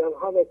نیز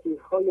آدم‌ها و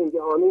چیزهای این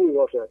جهانی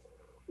میباشد.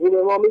 او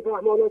به ما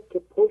میفهماند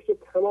که پشت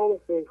تمام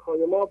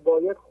فکرهای ما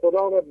باید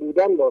خدا و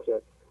بودن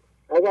باشد.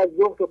 اگر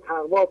زهد و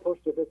تقوا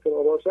پشت فکر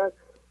ما باشد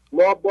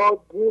ما باز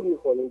گول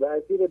میخوریم و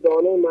اسیر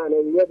دانه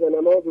معنویت و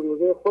نماز و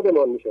روزه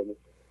خودمان میشویم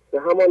و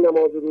همان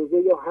نماز و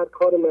روزه یا هر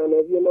کار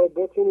معنوی ما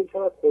بطی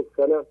میشود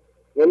خودکنم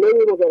و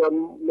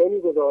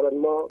نمیگذارد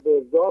ما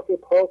به ذات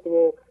پاک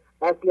و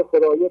اصل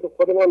خداییت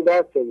خودمان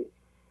دست شویم.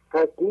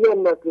 پس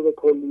نیم مطلوب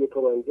کلی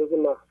تو من جز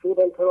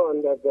مخصوبم تو را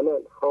اندر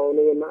زمان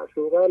خانه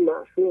معشوقم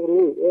معشوق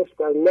نی عشق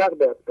در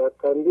نقد است در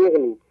صندوق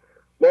نی.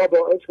 ما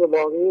با عشق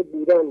واقعی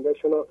بودن و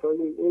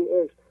شناسایی این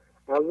عشق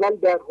اول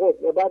در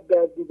خود و بعد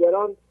در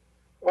دیگران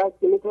است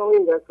که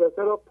میتوانیم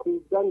وسوسه را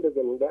پوزدن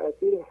بزنیم و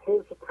اسیر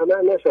حرص و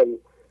طمع نشویم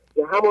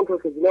و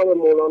همانطور که جناب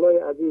مولانای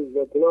عزیز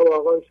و جناب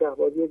آقای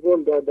شهبازی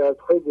گل در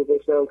درس‌های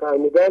گذشته هم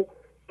فرمودند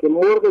که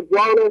مرغ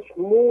جانش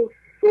موش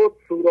شد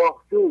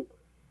سوراخجو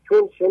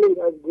چون شنید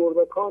از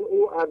گربکان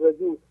او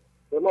ارزجو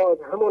و ما از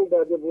همان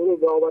درد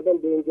ورود و آمدن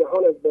به این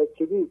جهان از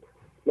بچگی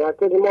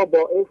مرکز ما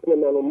با اسم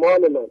من و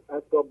مال من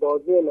اسباب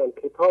بازی من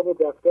کتاب و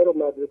دفتر و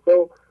مدرسه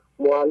و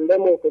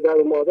معلم و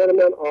پدر و مادر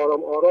من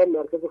آرام آرام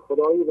مرکز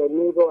خدایی و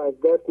نور را از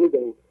دست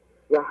می‌دهیم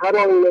و هر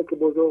آنی که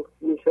بزرگ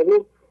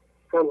می‌شویم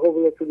هم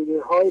هویت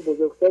شدگی‌های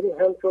بزرگتری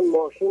همچون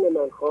ماشین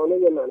من،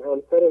 خانه من،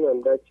 همسر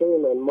من، بچه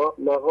من،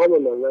 مقام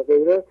من و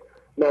غیره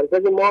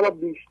مرکز ما را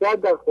بیشتر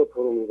در خود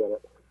فرو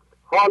می‌برد.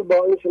 حال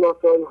با این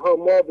شناسایی‌ها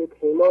ما به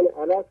پیمان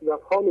الست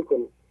وفا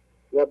می‌کنیم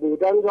و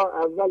بودن را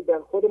اول در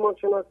خودمان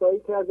شناسایی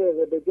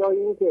کرده و به جای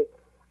اینکه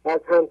از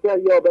همسر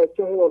یا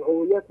بچه همان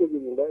هویت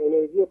بگیریم و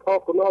انرژی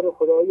پاک و ناب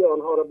خدایی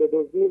آنها را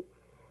بدزدیم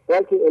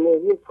بلکه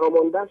انرژی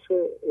سامانبخش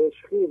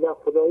عشقی و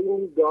خدایی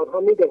نیز به آنها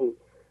می‌دهیم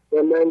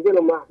و منزل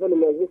و محفل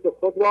مجلس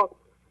خود را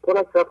پر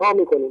از صفا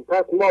می‌کنیم.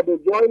 پس ما به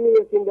جای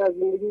می‌رسیم در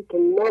زندگی که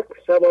نک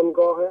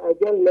شبانگاه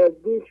اجل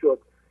نزدیک شد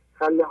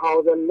خلی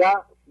حاضر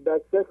الله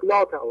دستک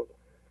لا تعود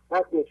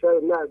حق شر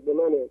مرد به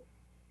من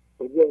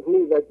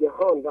ذهنی و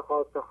جهان و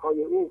خواسته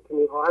های او که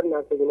می‌خواهد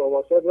مرکز ما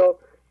باشد را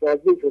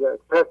نزدیک شده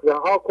است. پس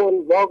رها کن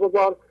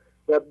واگذار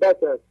و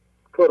بس است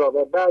تو را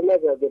و بر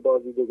نگرده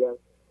بازی دیگر.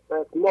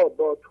 پس ما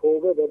با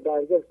توبه و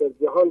برگشت از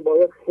جهان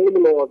باید خیلی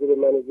مواظب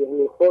من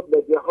ذهنی خود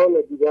و جهان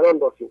و دیگران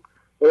باشیم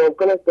و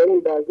ممکن است در این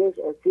برگشت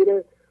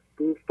اسیر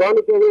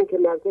دوستانی داریم که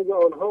مرکز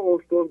آنها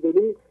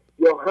اشتردلی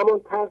یا همان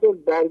ترس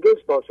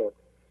برگشت باشد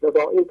و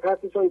با این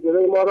ترسشان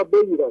جلوی ما را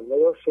بگیرند و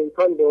یا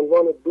شیطان به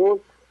عنوان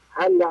دوست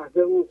هر لحظه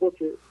او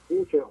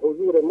که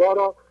حضور ما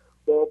را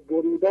با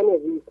بریدن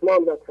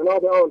ریسمان و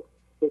تناب آن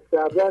به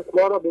سربرست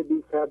ما را به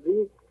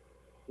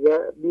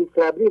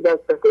بی‌صبری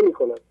دسترسی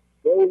می‌کند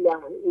و این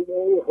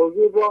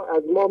حضور را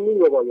از ما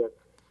می‌باید.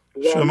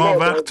 شما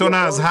وقتتون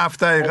از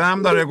 7 دقیقه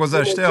هم داره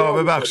گذشته ها،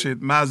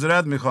 ببخشید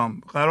معذرت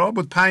میخوام، قرار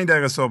بود 5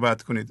 دقیقه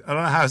صحبت کنید،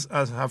 الان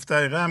از 7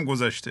 دقیقه هم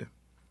گذشته.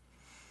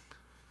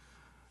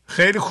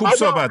 خیلی خوب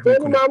صحبت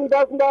میکنید.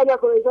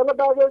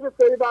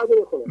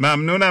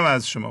 ممنونم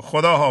از شما،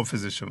 خدا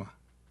حافظ شما.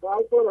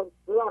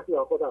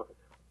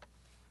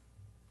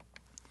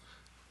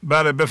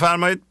 بله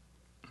بفرمایید.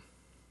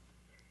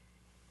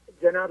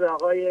 جناب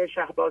آقای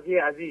شهبازی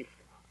عزیز.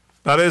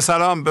 بله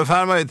سلام،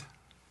 بفرمایید.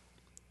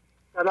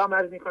 سلام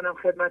عرض میکنم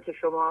خدمت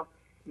شما.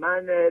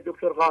 من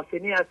دکتر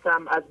قاسمی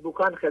هستم، از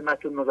بوکان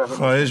خدمتتون مزاحم.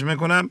 خواهش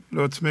میکنم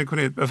لطف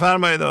میکنید،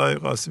 بفرمایید آقای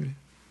قاسمی.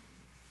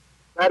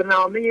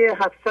 برنامه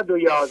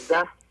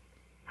 711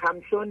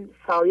 همچون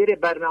سایر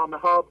برنامه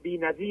ها بی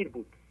نظیر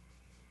بود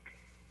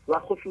و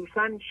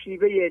خصوصا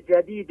شیوه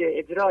جدید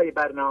اجرای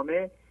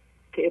برنامه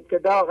که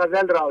ابتدا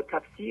غزل را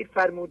تفسیر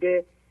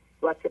فرموده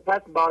و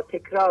سپس با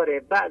تکرار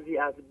بعضی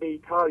از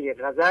بیت‌های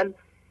غزل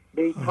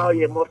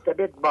بیت‌های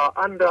مرتبط با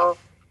آن را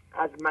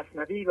از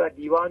مثنوی و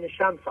دیوان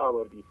شمس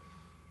آوردید.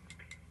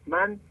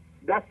 من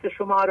دست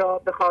شما را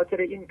به خاطر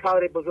این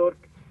کار بزرگ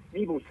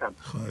میبوسم.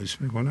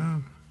 خواهش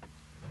میکنم.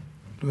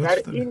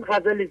 در این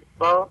غزل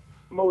زیبا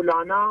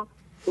مولانا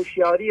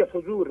هوشیاری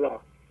حضور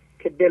را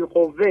که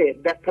بالقوه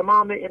در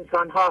تمام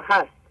انسانها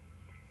هست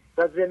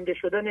و زنده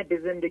شدن به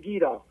زندگی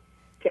را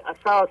که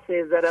اساس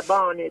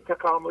ضربان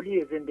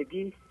تکاملی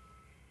زندگی است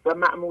و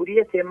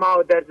مأموریت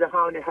ما در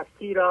جهان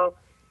هستی را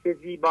به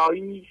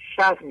زیبایی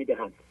شرح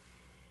می‌دهند.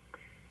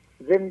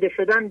 زنده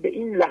شدن به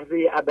این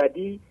لحظه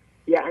ابدی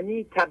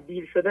یعنی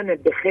تبدیل شدن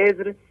به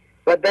خضر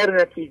و در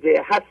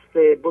نتیجه حذف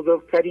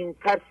بزرگترین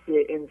ترس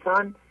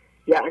انسان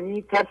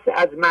یعنی ترس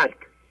از مرگ.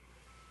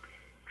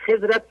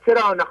 خضرت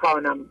چرا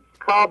نخوانم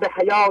کآب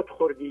حیات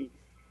خوردی،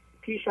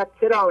 پیشت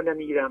چرا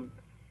نمیرم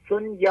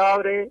چون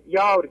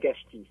یار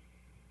گشتی.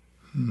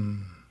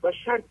 و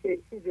شرط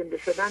این زنده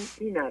شدن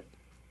این است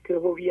که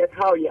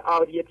هویت‌های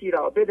عاریتی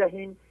را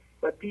بدهیم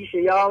و پیش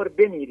یار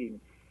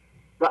بمیریم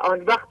و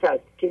آن وقت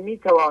است که می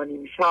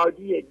توانیم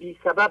شادی بی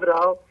سبب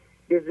را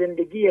به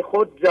زندگی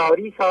خود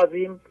جاری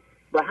سازیم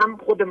و هم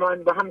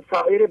خودمان و هم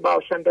سایر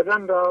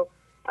باشندگان را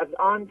از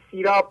آن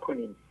سیراب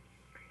کنیم.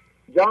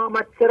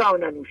 جامت چرا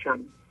ننوشم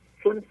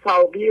چون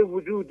ساقی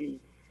وجودی،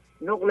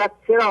 نقلت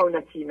چرا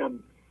نچینم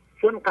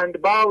چون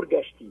قندبار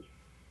گشتی.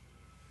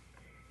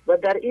 و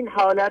در این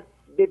حالت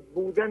به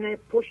بودن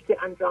پشت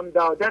انجام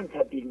دادن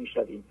تبدیل می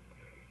شویم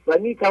و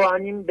می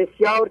توانیم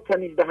بسیار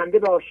تمیز دهنده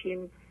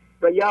باشیم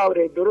و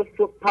یار درست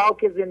و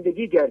پاک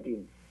زندگی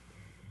گردیم.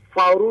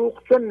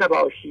 فاروق چون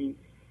نباشی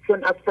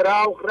چون از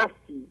فراق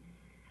رفتی،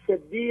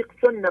 صدیق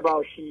چون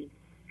نباشی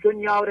چون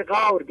یار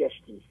غار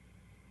گشتی.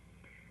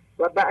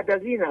 و بعد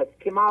از این است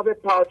که ما به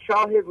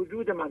پادشاه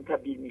وجود من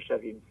تبدیل می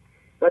شویم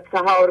و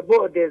 4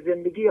 بعد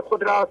زندگی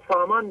خود را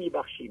سامان می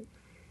بخشیم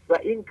و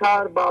این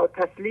کار با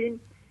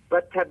تسلیم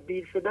و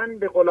تبدیل شدن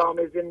به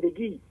غلام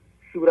زندگی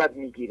صورت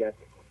می گیرد.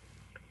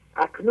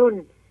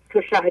 اکنون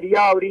تو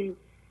شهریاری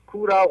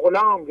کو را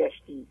غلام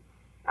گشتی،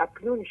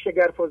 اکنون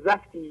شگرف و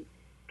زفتی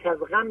که از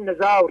غم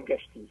نزار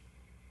گشتی.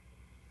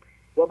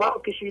 و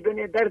با کشیدن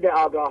درد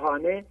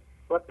آگاهانه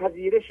و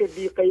پذیرش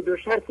بی قید و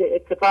شرط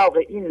اتفاق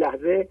این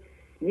لحظه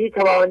می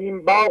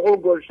توانیم باغ و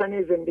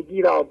گلشن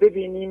زندگی را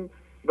ببینیم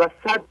و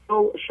 100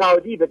 نوع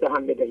شادی به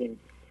دهان بدهیم.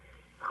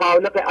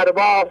 خالق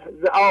ارواح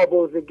ز آب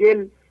و ز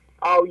گل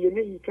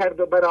آینه ای کرد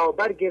و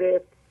برابر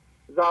گرفت،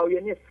 ز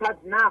آینه 100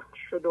 نقش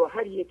شد و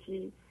هر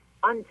یکی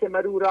آنچه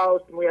مرو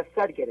راست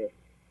میسر گرفت.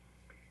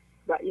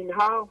 و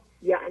اینها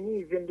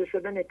یعنی زنده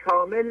شدن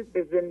کامل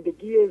به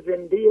زندگی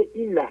زنده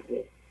این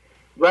لحظه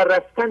و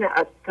رستن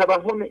از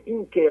توهم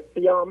این که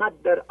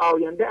قیامت در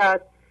آینده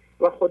است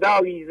و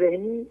خدایی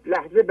ذهنی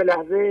لحظه به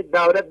لحظه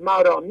دارد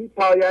ما را می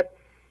پاید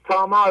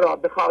تا ما را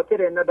به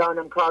خاطر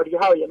ندانمکاری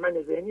های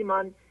من ذهنی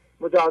من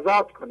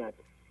مجازات کند.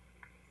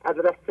 از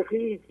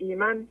رستخیز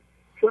ایمن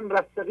چون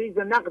رستخیز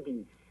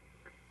نقدی،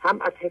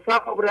 هم از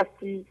حساب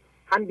رستی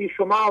هم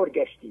بیشمار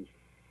گشتی.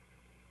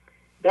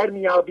 در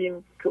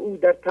میابیم که او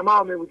در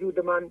تمام وجود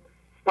من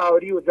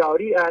ساری و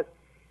جاری است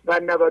و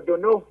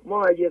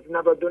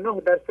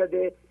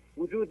 99.99%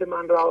 وجود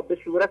من را به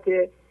صورت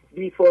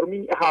بی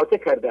فرمی احاطه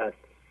کرده است.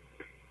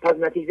 پس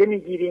نتیجه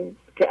میگیریم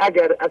که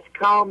اگر از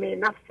کام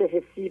نفس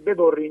حسی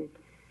ببریم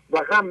و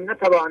غم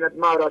نتواند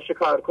ما را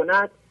شکار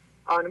کند،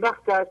 آن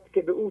وقت است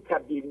که به او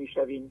تبدیل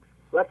میشویم.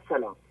 و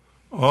سلام.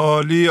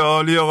 عالی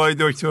عالی آقای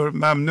دکتر،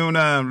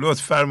 ممنونم،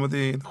 لطف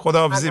فرمودین.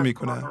 خداحافظی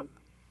میکنم.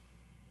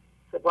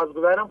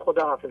 سپاسگزارم.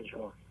 خدا حافظ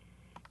شما.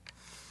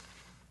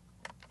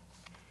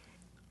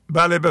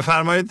 بله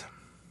بفرمایید.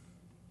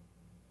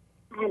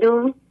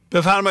 الو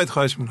بفرمایید.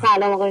 خواهش میکنم.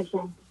 سلام آقای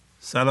شما.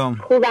 سلام.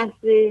 خوب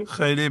هستی؟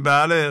 خیلی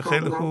بله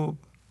خیلی خوب.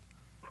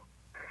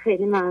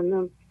 خیلی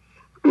ممنون.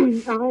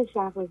 آقای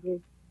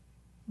شهبازی،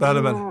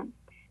 بله بله.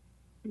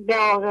 به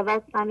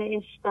عاقبت غم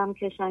عشقم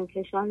کشان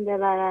کشان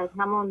ببرد،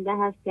 همان ده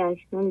هست که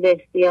اکنون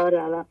بسیار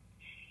رود.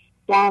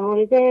 در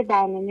مورد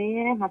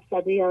برنامه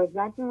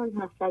 711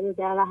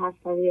 710 و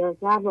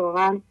 711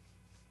 واقعا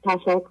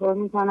تشکر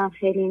میکنم.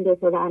 خیلی این دو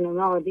تا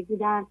برنامه عالی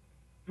بودن.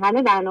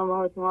 همه برنامه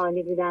هاتون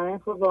عالی بودن.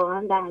 خب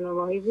واقعا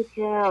برنامه هایی بود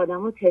که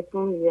آدم رو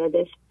تکون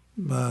زیادش.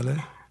 بله.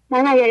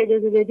 من اگر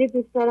اجازه بدید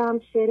دوست دارم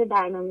شعر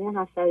برنامه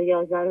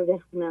 711 رو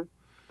بخونم.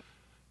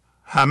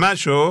 همه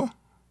شو؟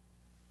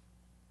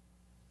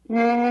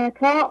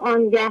 تا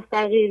آنگه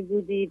فقیر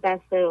بودی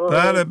بسته.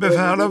 بله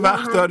حالا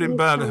وقت داریم.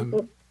 بله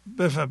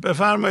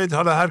بفرمایید،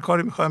 حالا هر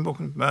کاری میخوایم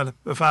بکنیم. بله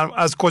بفرمایید.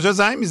 از کجا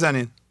زنگ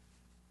میزنید؟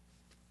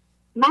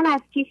 من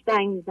از کیش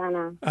زنگ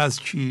میزنم. از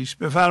کیش.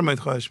 بفرمایید،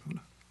 خواهش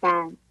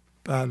میکنم.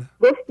 بله.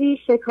 گفتی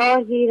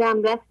شکار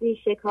گیرم رفتی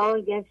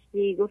شکار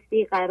گشتی،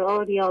 گفتی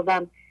قرار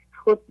یابم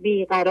خود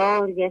بی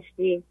قرار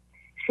گشتی.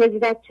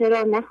 خجلت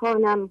چرا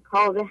نخوانم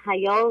کاب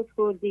حیات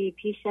خوردی،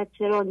 پیشت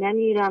چرا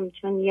نمیرم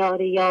چون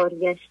یار یار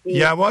گشتی.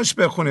 یواش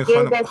بخونی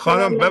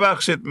خانم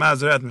ببخشید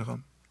معذرت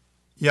میخوام.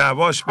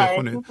 یواش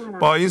بخونید.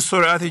 با این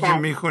سرعتی که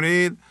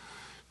میخونید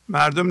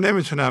مردم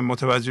نمیتونن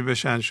متوجه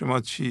بشن شما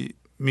چی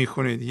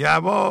میخونید.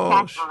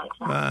 یواش.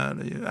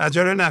 بله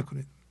عجله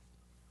نکنید.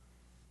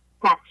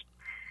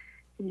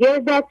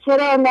 گردت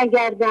چرا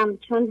نگردم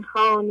چون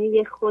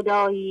خانه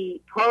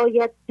خدایی،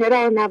 پایت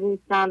چرا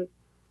نبوسم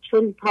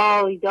چون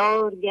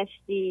پایدار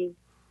گشتی.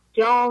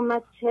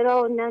 جامت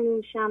چرا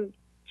ننوشم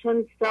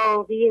چون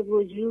ساقی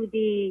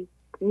وجودی،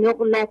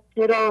 نقلت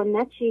چرا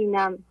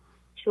نچینم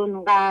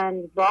چون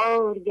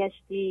قندبار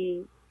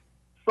گشتی.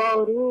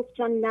 فاروق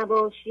چون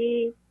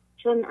نباشی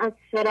چون از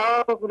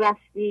فراق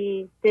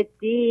رفتی،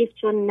 صدیق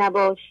چون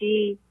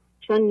نباشی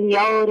چون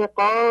یار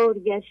غار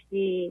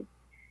گشتی.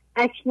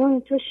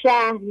 اکنون تو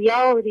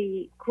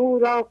شهریاری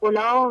کورا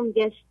غلام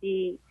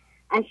گشتی،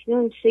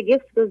 اکنون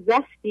شگفت و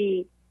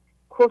زفتی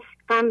کفت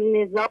غم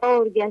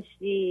نزار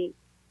گشتی.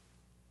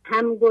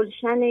 هم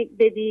گلشن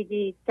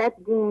بدیدی صد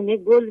گونه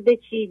گل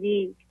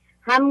بچیدی،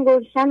 هم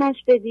گلشنش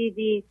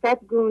بدیدی صد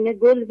گونه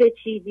گل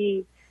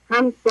بچیدی.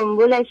 هم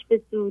سنبلش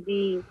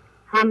بسودی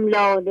هم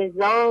لاله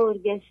زار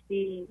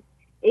گشتی.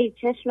 ای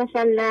چشمش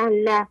الله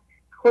الله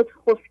خود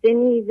خفته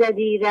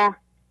میزدی ره،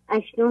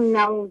 اکنون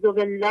نعوذ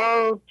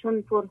بالله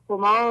چون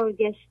پرخمار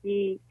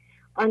گشتی.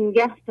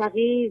 آنگه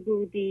فقیر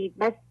بودی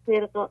بس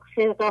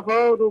خرقه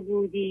ها رو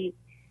بودی،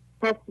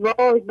 پس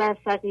وای بر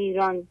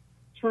فقیران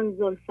چون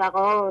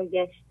ذوالفقار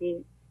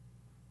گشتی.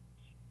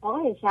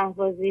 آقای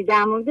شهبازی،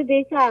 در مورد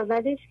بیت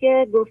اولش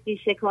که گفتی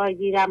شکار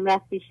گیرم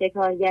رفتی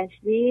شکار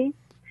گشتی،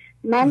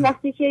 من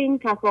وقتی که این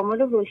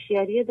تکامل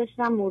هوشیاری رو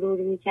داشتم مرور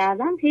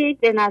میکردم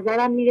به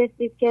نظرم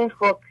میرسید که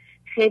خب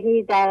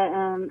خیلی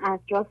در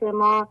اطراف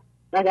ما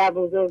و در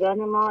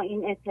بزرگان ما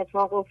این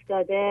اتفاق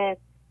افتاده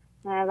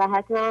و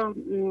حتی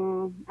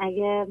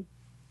اگه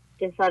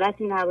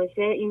جسارتی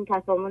نباشه این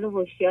تکامل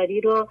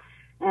هوشیاری رو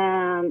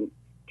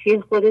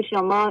توی خود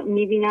شما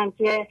میبینم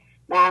که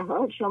به هر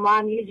حال شما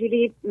هم یه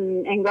جوری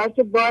انگار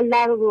که بال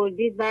در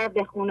بردید و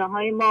به خونه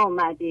های ما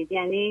اومدید.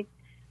 یعنی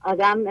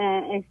آدم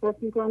احساس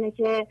میکنه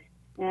که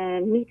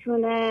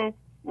میتونه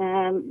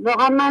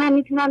واقعا منم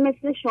میتونم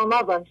مثل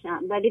شما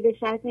باشم، ولی به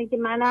شرط اینکه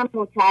منم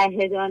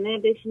متعهدانه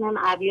بشینم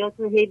ابیات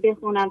رو هی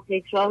بخونم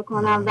تکرار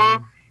کنم و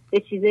به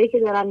چیزایی که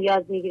دارم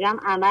یاد میگیرم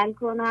عمل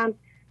کنم.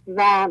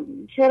 و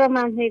چرا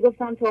من هی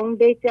گفتم تا اون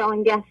بیت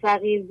آنگه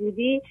فقیر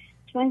بودی،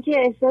 چون که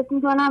احساس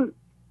میکنم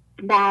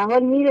به هر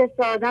حال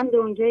میرسه آدم به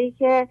اونجایی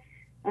که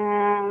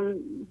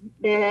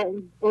به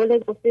قول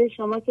گفته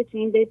شما که تو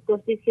این بیت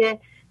گفتید که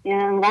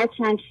انقدر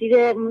شمشیر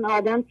اون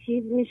آدم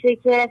تیز میشه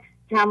که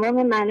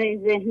تمام منای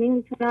ذهنی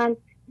میتونن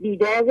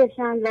بیدار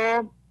بشن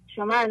و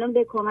شما الان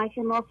به کمک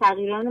ما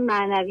فقیران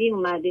معنوی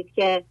اومدید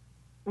که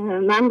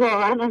من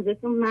واقعا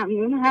ازتون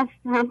ممنون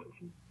هستم.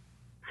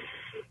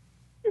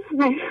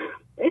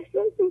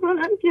 احساس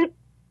میکنم که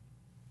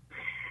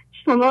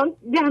شما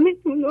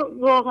دمتون رو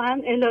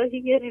واقعا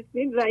الهی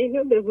گرفتید و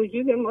اینو به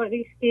وجود ما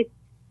ریختید.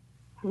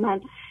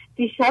 من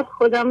دیشب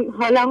خودم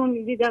حالمو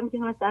میدیدم که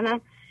مثلا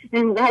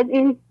انقدر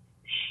این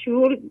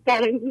شور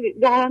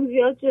درم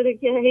زیاد شده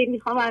که هی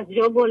میخوام از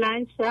جا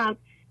بلند شم،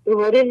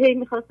 دوباره هی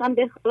میخواستم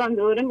بخوابم،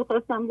 دوباره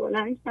میخواستم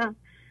بلند شم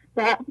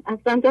و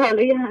اصلا تا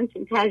حالا یه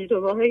همچین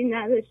تجربه هایی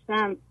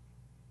نداشتم.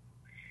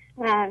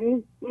 و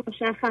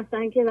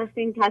مشخصا که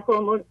وقتی این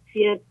تکامل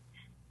توی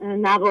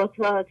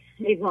نباتات،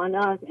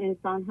 حیوانات،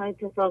 انسان ها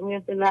اتفاق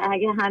میفته و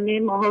اگه همه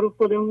ماها رو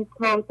خودمون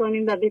کار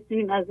کنیم و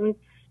بتونیم از اون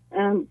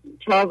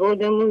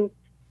چاربردمون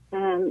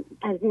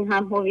از این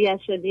هم هویت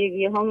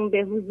شدگی هامون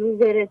به حضور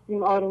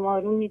برسیم، آروم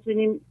آروم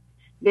میتونیم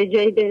به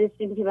جایی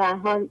برسیم که به هر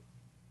حال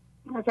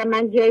مثلا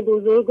من جای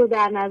بزرگ رو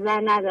در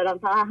نظر ندارم،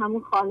 فقط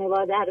همون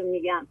خانواده رو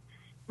میگم،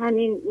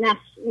 همین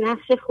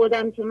نقش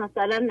خودم که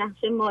مثلا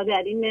نقش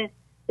مادرین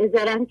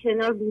بذارم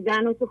کنار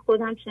بودن و تو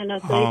خودم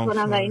شناسایی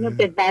کنم و اینو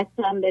به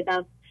بچم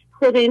بدم.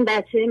 خود این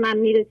بچه من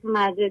میره تو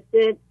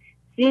مدرسه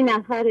 30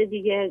 نفر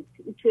دیگه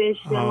تو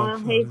اجتماع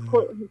هی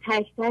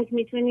تک تک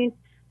میتونین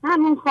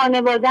همون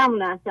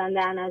خانواده‌مون اصلا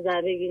در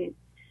نظر بگیریم.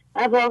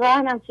 و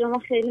واقعا از شما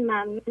خیلی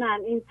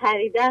ممنونم. این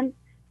پریدن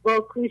با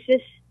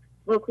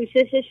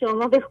کوشش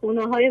شما به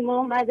خونه های ما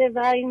اومده و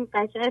این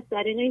قشنگ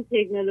طریق این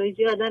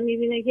تکنولوژی آدم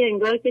میبینه که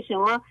انگار که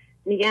شما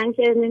میگن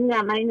که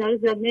نمیدونم، من اینا رو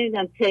زیاد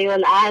نمیدونم،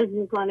 تیال عرض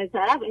میکنه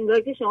طرف،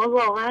 انگار که شما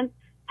واقعا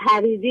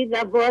پریدید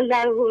و بال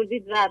در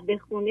آوردید و به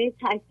خونه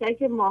تک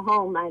تک ماها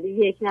اومدید.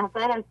 یک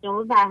نفر از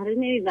شما بهره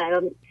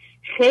نمیبره.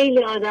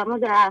 خیلی آدما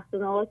در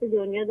اقصانقاط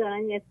دنیا دارن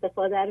این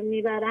استفاده رو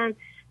میبرن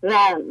و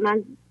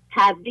من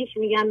تبریک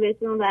میگم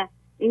بهتون و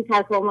این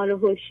تکامل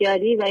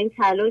هوشیاری و این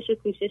تلاش و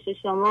کوشش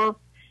شما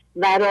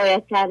و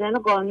رعایت کردن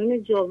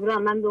قانون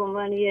جبران، من به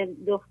عنوان یه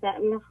دختر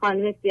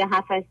خانم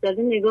 37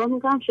 ساله نگاه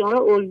میکنم شما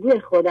رو الگوی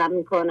خودم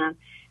میکنم.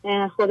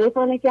 خدا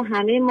کنه که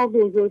همه ما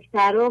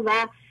بزرگترها و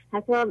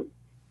حتی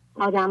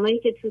آدمایی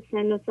که تو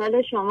سن و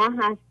سال شما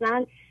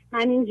هستن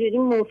همینجوری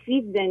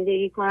مفید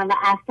زندگی کنن و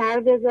اثر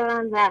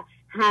بذارن و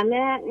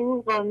همه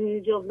این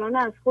قانون جبران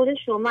از خود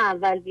شما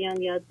اول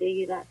بیان یاد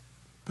بگیرن.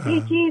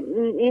 یکی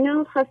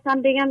اینو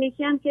خواستم بگم،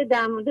 یکی هم که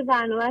در مورد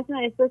برنامه‌تون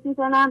احساس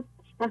میکنم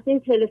وقتی این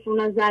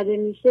تلفن زده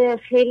میشه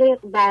خیلی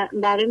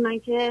برای من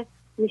که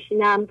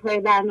میشینم پای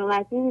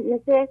برنامه‌تون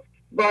مثل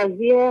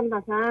بازی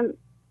مثلا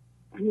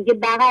میگه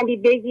بغلی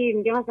بگیر،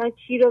 میگه مثلا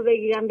چی رو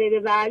بگیرم بده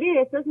بغلی.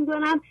 احساس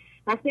میکنم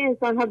وقتی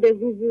انسان ها به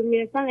حضور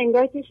میرسن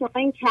انگار که شما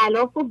این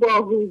کلاف رو با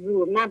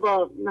حضور، نه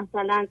با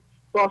مثلا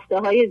بافته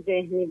های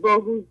ذهنی، با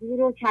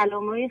حضور و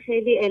کلام های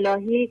خیلی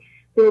الهی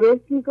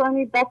درست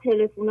میکنید و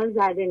تلفن ها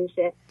زده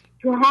میشه.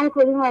 تو هر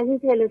کدوم از این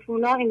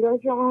تلفن ها انگار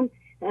که اون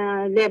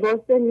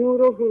لباس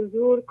نور و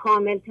حضور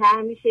کامل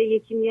تر میشه.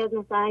 یکی میاد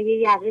مثلا یه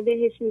یقه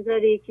بهش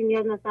میذاره، یکی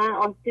میاد مثلا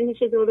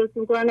آستینش درست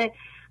میکنه.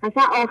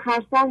 مثلا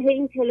آخر سر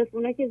این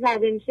تلفن که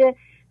زده میشه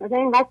مثلا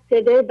اینقدر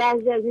صدای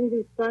بعضی از این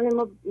دوستان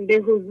ما به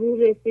حضور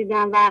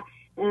رسیدن و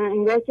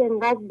انگار که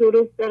اینقدر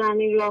درست دارن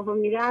این راهو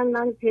میرن.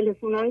 من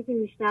تلفن‌هایی که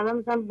میشنوم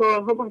مثلا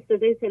بارها با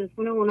صدای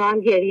تلفن اونا هم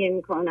گریه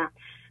میکنم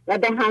و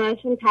به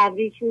همه‌شون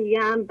تبریک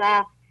میگم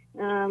و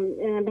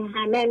به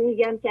همه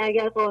میگم که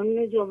اگر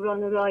قانون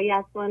جبران رو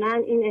رعایت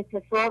کنن این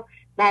اتفاق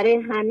برای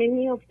همه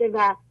میفته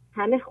و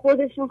همه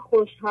خودشون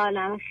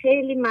خوشحالن.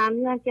 خیلی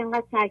ممنونم که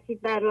اینقدر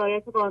تاکید بر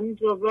رعایت قانون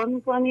جبران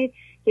میکنید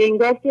که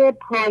انگار که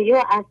پایه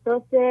و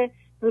اساس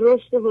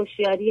رشد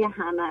هوشیاری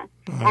همه.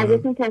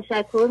 ازتون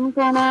تشکر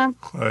میکنم.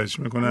 خواهش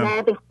میکنم.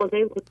 و به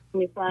خدای بود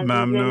میکنم.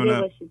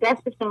 ممنونم.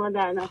 دست شما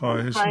در نکنم.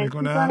 خواهش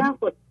میکنم.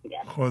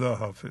 خدا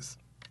حافظ.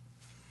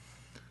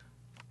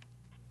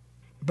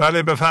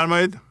 بله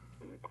بفرمایید.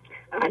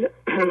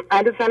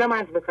 الو سلام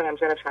عرض میکنم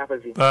جناب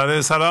شهبازی.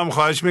 بله سلام،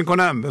 خواهش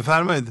میکنم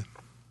بفرمایید.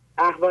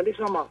 احوال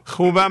شما؟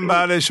 خوبم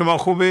بله، شما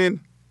خوبین؟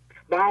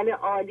 بله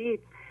عالی.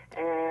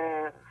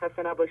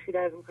 خسته نباشید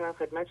عرض میکنم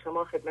خدمت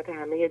شما، خدمت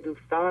همه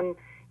دوستان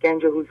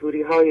گنج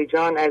حضوری های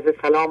جان. عرض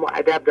سلام و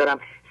ادب دارم.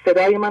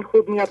 صدای من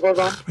خوب میاد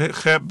قربان؟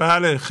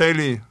 بله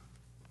خیلی.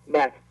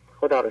 بله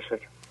خدا رو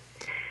شکر.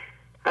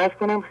 عرض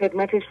کنم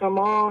خدمت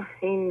شما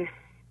این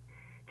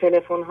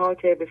تلفن ها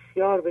که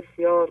بسیار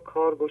بسیار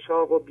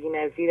کارگشا و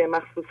بی‌نظیر،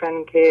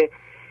 مخصوصا که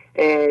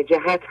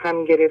جهت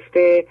هم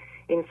گرفته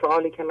این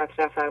سوالی که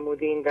مطرح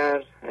فرمودین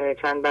در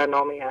چند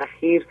برنامه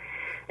اخیر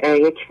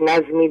یک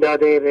نظمی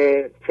داده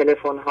به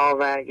تلفن ها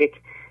و یک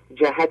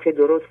جهت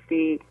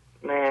درستی،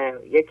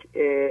 یک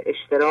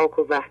اشتراک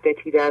و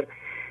وحدتی در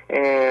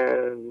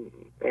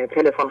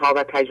تلفن ها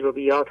و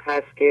تجربیات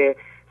هست که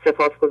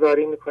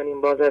سپاسگزاری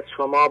میکنیم باز از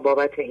شما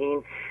بابت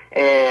این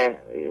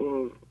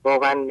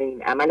واقعا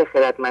این عمل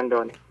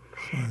خردمندانه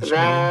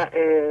و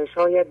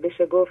شاید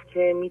بشه گفت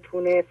که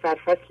میتونه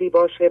سرفصلی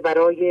باشه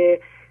برای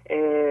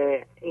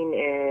این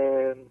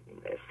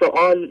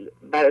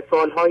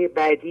سوالهای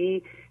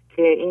بعدی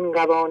که این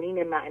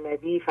قوانین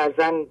معنوی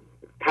فرضاً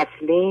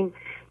تسلیم،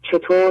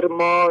 چطور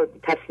ما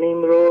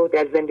تسلیم رو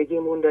در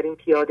زندگیمون داریم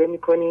پیاده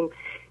میکنیم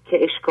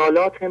که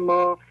اشکالات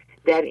ما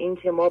در این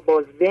که ما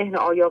با ذهن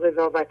آیا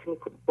قضاوت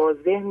با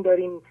ذهن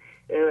داریم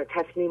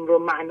تسلیم رو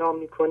معنا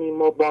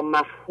میکنیم و با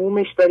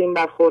مفهومش داریم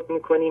برخورد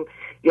میکنیم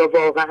یا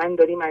واقعا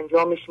داریم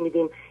انجامش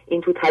میدیم.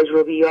 این تو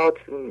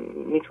تجربیات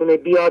میتونه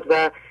بیاد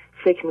و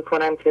فکر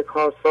میکنم که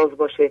کارساز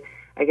باشه.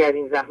 اگر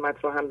این زحمت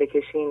رو هم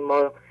بکشین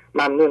ما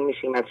ممنون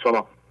میشیم از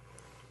شما.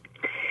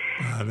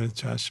 بله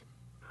چشم.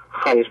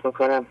 خواهش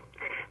میکنم.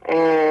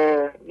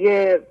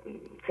 یه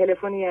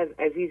تلفنی از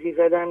عزیزی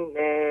زدن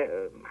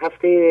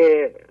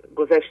هفته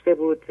گذشته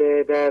بود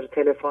در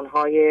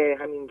تلفن‌های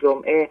همین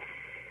جمعه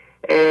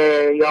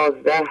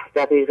 11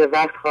 دقیقه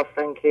وقت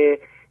خواستن که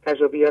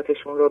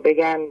تجربیاتشون رو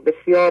بگن.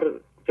 بسیار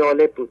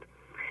جالب بود.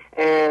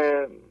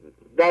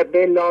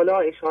 به لالا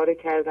اشاره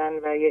کردن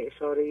و یه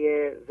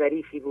اشاره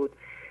ظریفی بود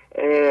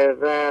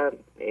و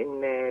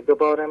این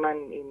دوباره من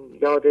این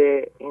یاد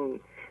این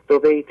دو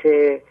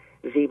بیت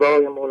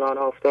زیبای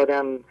مولانا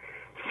افتادم.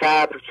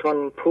 صبر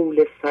چون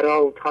پول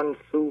سراتان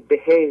سو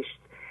بهشت،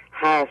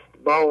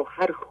 هست با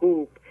هر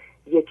خوب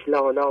یک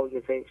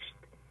لالای زشت.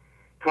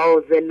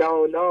 تازه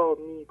لالا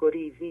می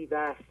گریزی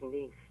وصل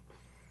نیست،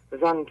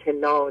 زان که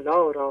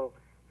لالا را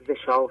ز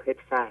شاهد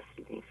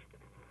فصل نیست.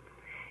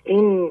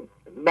 این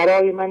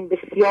برای من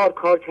بسیار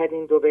کار کرد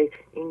این دو بیت،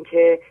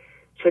 اینکه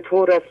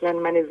چطور اصلا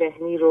من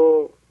ذهنی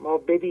رو ما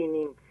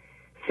ببینیم،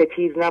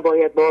 ستیز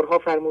نباید، بارها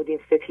فرمودیم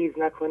ستیز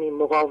نکنیم،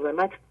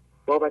 مقاومت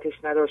بابتش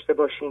نداشته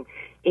باشیم.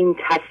 این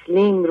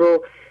تسلیم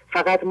رو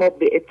فقط ما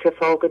به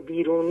اتفاق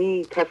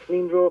بیرونی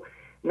تسلیم رو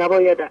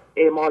نباید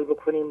اعمال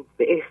بکنیم،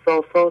 به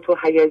احساسات و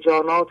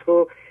هیجانات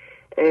و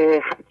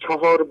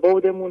چهار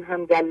بعدمون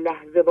هم در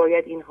لحظه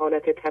باید این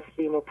حالت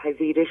تسلیم و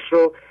پذیرش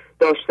رو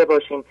داشته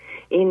باشیم.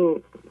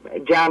 این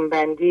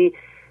جمع‌بندی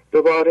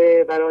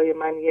دوباره برای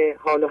من یه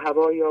حال و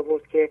هوایی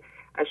آورد که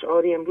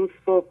اشعاری امروز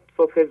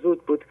صبح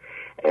زود بود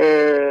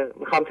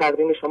میخوام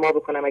تقدیم شما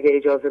بکنم اگه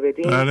اجازه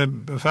بدین. بله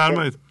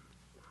بفرمایید.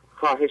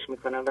 خواهش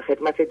میکنم و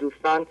خدمت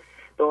دوستان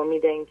به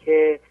امید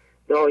اینکه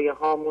دایه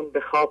هامون به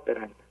خواب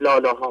برن،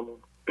 لالا هامون.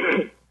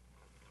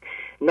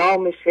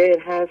 نام شعر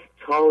هست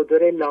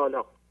چادر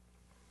لالا.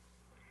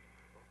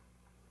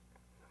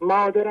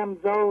 مادرم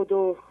زاد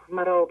و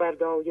مرا بر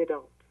دایه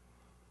داد،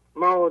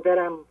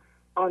 مادرم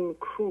آن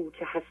کو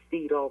که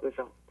هستی را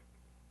بزاد.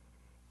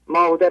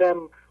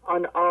 مادرم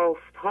آن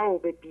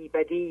آفتاب بی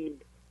بدیل،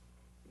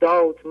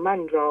 داد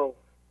من را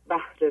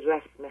بهر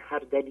رسم هر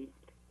دلیل.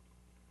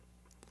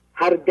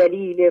 هر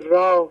دلیل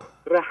راه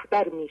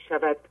رهبر می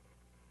شود،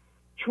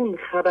 چون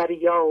خبر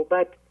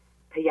یابد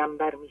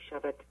پیمبر می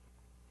شود.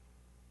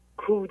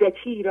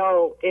 کودکی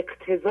را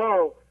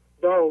اقتضا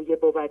دایه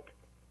بود،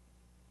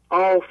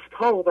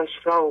 آفتابش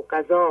را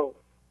قضا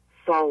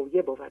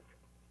سایه بود.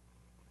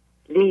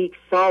 لیک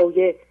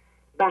سایه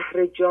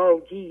بهر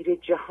جاگیر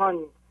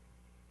جهان،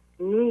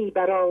 نی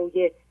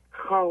برای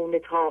خانه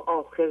تا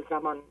آخر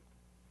زمان.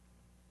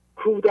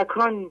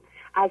 کودکان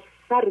از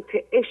فرط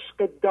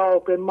عشق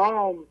داغ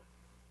مام،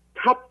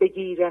 تب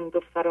بگیرند و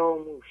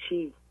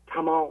فراموشی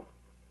تمام.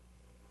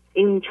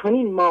 این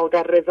چنین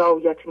مادر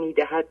رضایت می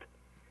دهد،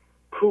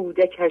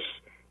 کودکش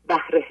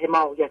بهر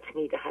حمایت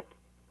می دهد.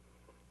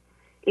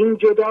 این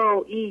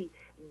جدایی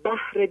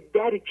بهر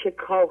درک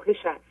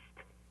کاهش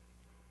است،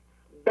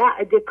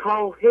 بعد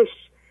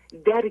کاهش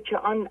درک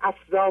آن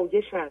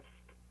افزایش است.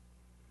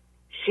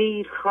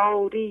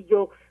 شیرخواری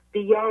و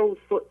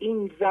قیاس و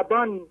این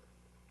زبان،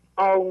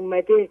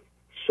 آمده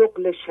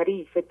شغل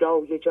شریف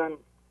دایه جان.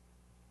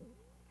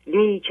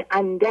 لیک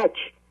اندک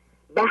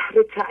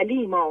بهر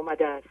تعلیم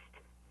آمده است،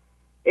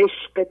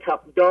 عشق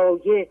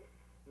دایه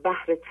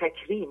بهر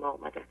تکریم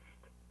آمده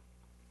است.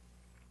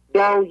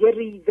 دایه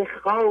ریز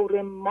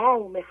خار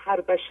مام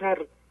هر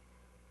بشر،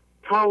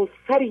 تا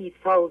سری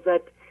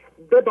سازد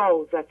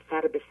ببازد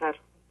سر به سر.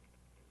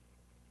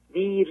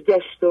 دیر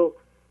گشت و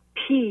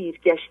پیر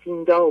گشت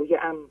این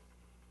دایه ام،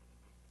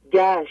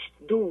 گشت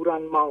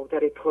دوران مادر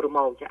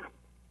پرمایه ام.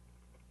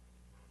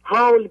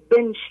 حال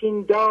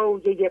بنشین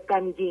دایه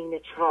غمگین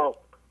چاق،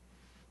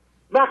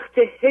 وقت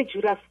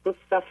هجر است و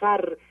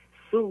سفر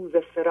سوز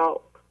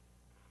فراق.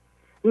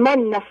 من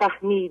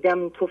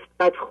نفهمیدم تو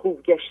بدخو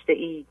گشته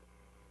ای،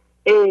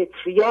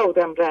 عطر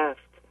یادم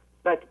رفت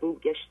بدبو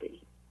گشته ای.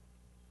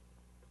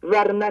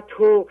 ورنه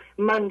تو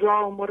من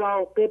را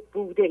مراقب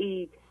بوده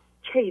ای،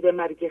 کی به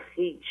مرگ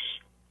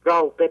خیش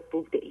راقب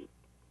بوده ای.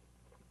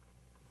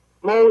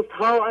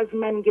 مزدها از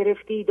من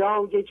گرفتی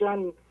دایه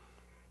جان،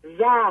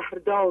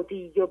 زهر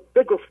دادی و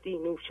بگفتی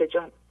نوش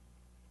جان.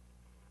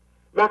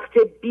 وقت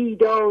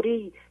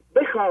بیداری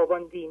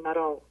بخواباندی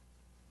مرا،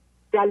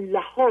 در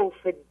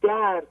لحاف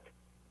درد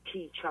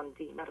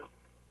پیچاندی مرا.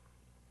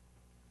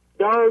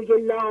 دایه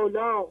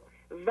لالا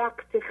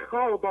وقت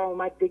خواب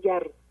آمد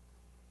دگر،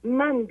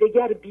 من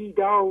دگر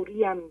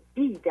بیداریم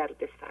بی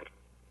درد سر.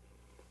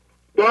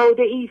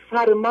 داده ای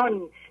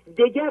فرمان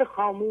دگر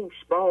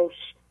خاموش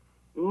باش،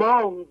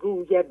 مام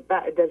گوید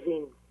بعد از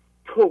این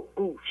تو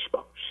گوش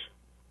باش.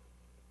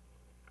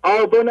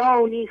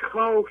 آبنانی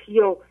خواهی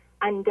و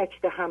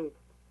اندک دهم،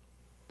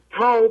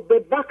 تا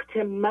به وقت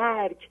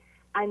مرگ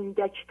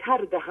اندکتر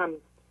دهم.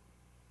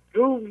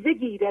 روزه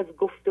گیر از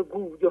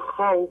گفتگوی و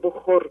خواب و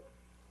خور،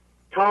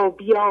 تا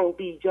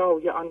بیابی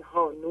جای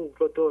آنها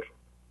نور و در.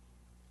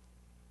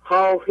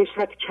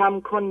 خواهشت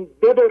کم کن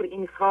ببر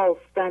این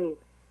خواستن،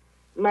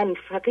 من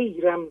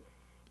فقیرم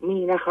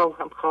می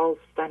نخواهم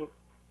خواستن.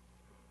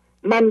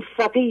 من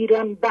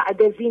فقیرم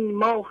بعد از این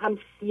ماهم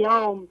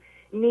صیام،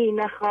 می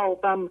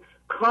نخوابم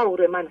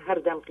کار من هر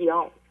دم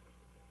قیام.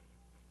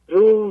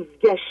 روز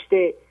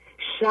گشته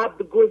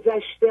شب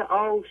گذشته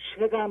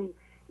عاشقم،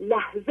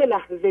 لحظه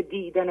لحظه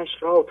دیدنش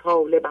را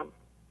طالبم.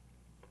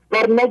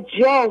 ورنه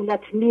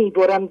جانت می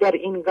برم در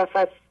این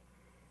قفس،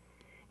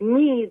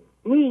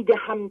 می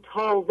دهم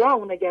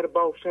تاوان اگر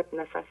باشد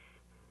نفس.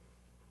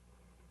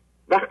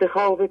 وقت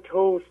خواب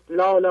توست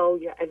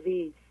لالای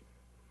عزیز،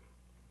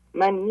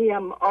 من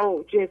نیم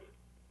عاجز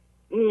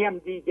نیم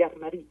دیگر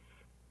مریض.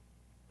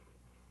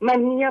 من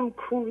نیم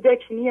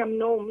کودک نیم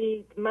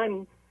نومید،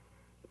 من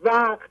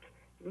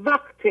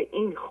وقت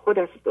این خود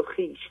است و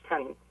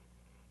خویشتن.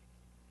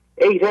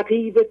 ای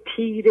رقیب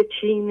پیر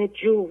کین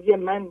جوی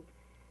من،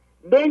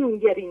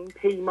 بنگر این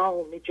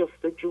پیمان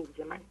جست و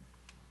جوی من.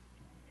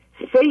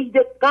 صید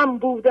غم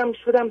بودم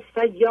شدم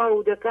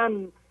صیاد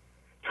غم،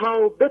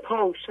 تا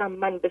بپاشم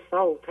من به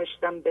ساتش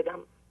دم بدم.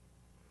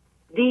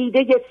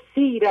 دیده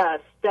سیر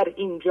است در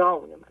این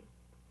جان من.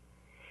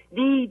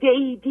 دیده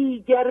ای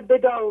دیگر به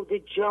داد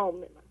جان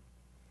من.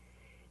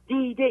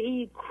 دیده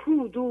ای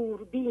کو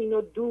دور بین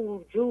و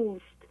دور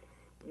جوست.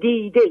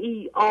 دیده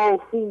ای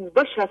آهو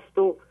بشست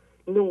و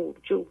نور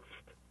جوست.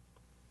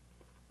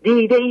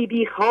 دیده ای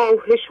بی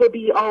خواهش و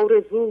بی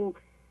آرزو.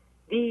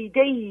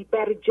 دیده ای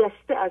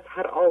برجسته از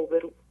هر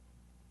آبرو.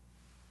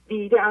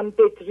 دیده ام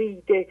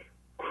بدریده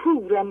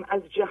کورم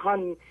از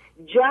جهان.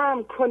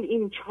 جمع کن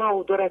این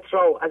چادرت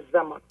را از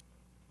زمان.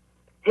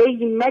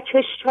 هی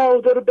مکش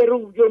چادر به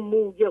روی و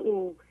موی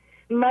او.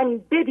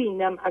 من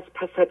ببینم از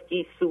پست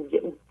گیسوی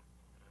او.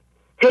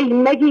 هی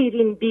مگیر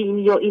این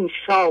بینی و این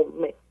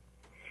شامه.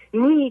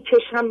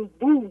 میکشم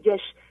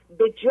بویش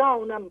به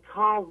جانم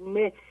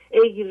تامه.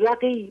 ای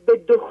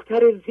رقیب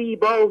دختر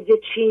زیبای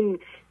چین.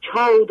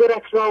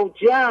 چادرت را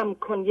جمع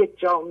کن یک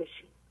جا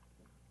نشین.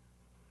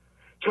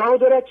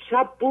 چادرت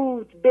شب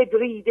بود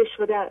بدریده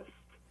شده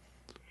است.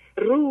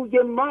 روی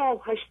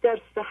ماهش در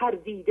سحر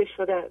دیده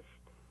شده است.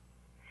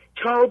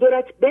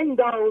 چادرت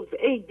بنداز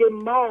عید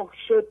ماه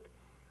شد.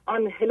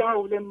 آن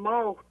هلال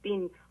ماه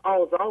بین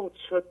آزاد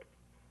شد.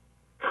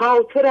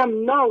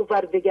 خاطرم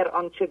ناورد دگر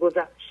آنچه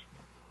گذشت.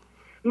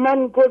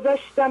 من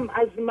گذشتم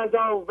از مضی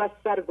و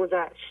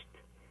سرگذشت.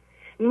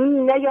 می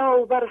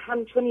نیاور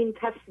همچون این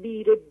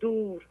تصویر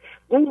دور.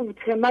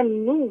 قوت من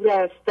نور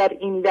است در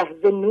این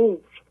لحظه نور.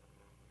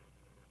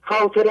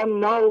 خاطرم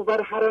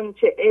ناور هر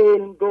آنچه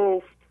علم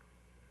گفت.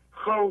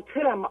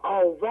 خاطرم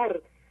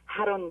آور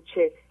هر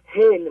آنچه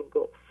حلم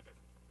گفت.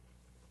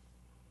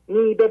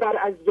 می ببر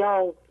از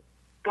یاد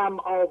غم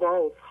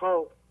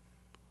آوازها.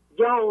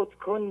 یاد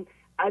کن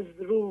از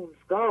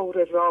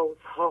روزگار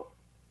رازها.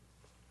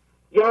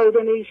 یاد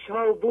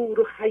نیشابور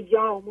و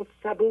خیام و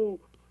سبو.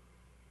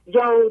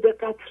 یاد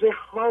قطره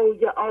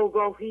های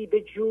آگاهی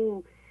به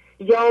جو.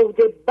 یاد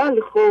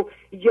بلخ و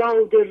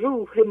یاد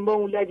روح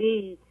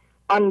مولوی.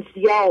 آن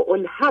ضیاء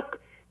الحق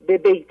به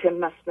بیت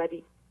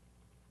مسندی.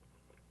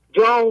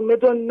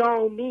 جامد و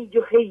نامی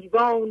و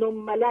حیوان و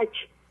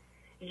ملک.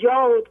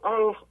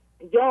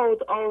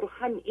 یاد آر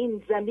هم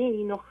این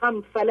زمین و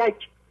هم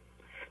فلک.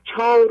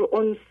 4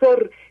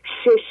 عنصر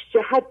 6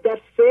 جهت در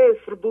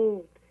صفر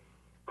بود.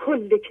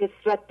 کل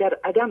کثرت در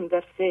عدم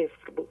در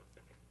صفر بود.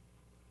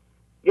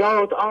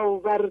 یاد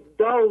آور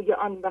دای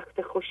آن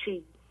وقت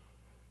خوشی.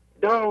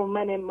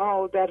 دامن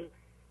ما در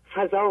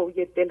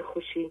فضای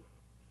دلخوشی.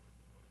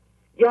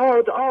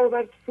 یاد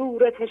آور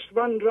صورتش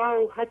وان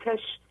راحتش.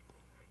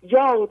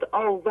 یاد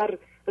آور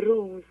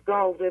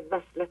روزگار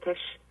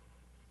وصلتش.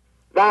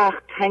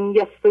 وقت تنگ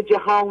است و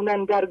جهان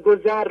اندر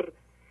گذر.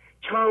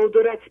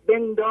 چادرت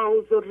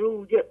بنداز و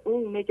روی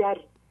او نگر.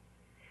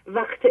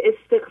 وقت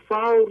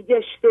استغفار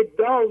گشت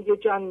دای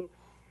جان.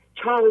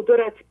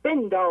 چادرت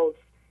بنداز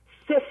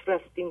صفر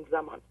است این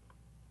زمان.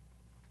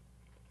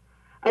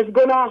 از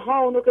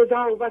گناهان و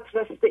قضاوت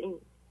رسته ایم.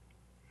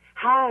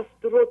 هست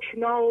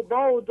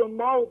رکناباد و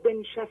ما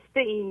بنشسته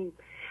ایم.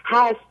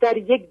 هست در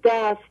یک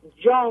دست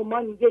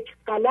جامان یک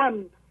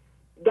قلم.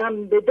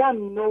 دم به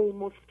دم نو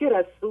مسکر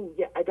از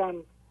سوی عدم.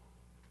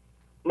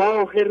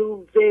 ماه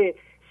روزه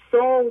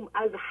صوم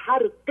از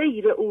هر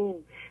غیر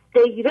او.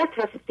 غیرت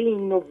است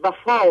این و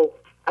وفا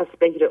از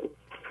غیر او.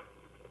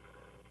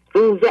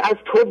 روزه از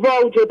تو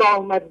واجب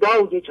آمد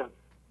دای جان.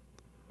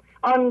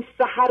 آن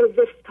سحر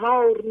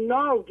افطار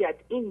ناید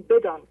این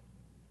بدان.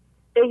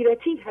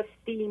 غیرتی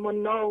هستیم و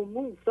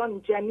ناموس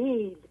آن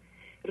جمیل.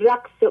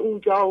 رقص او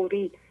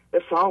جاری به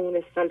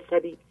فان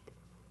سلسبیل.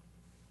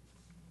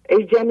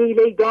 ای جمیل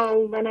ای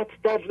دامنت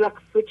در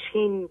رقص و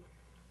چین.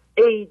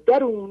 ای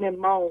درون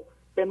ما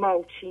به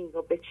ما چین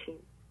و بچین.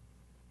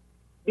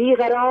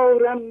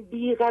 بیقرارم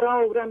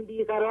بیقرارم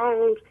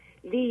بیقرار.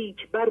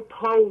 لیک بر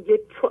پای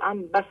تو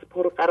ام بس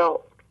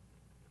پرقرار.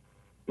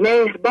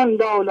 مهربان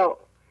لالا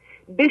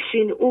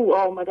بشین او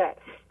آمده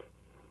است.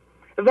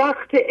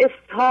 وقت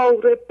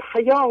افطار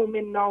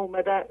پیام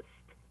نامده است.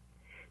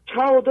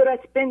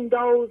 چادرت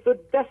بنداز و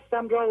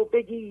دستم را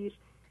بگیر.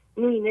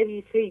 می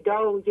نویسی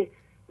دای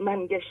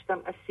من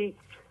گشتم اسیر.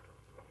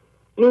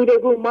 می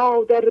بگو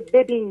مادر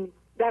ببین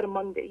در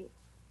مانده ایم.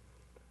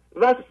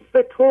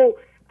 وصف تو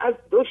از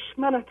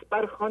دشمنت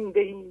برخوانده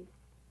ایم.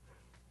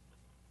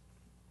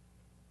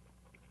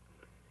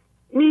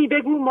 می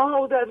بگو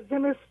مادر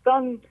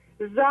زمستان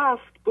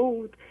زفت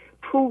بود.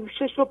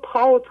 پوشش و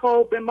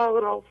پاتاب ما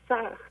را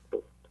سخت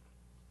بود.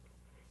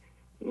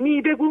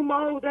 می بگو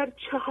مادر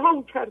چه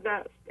ها کرده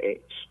است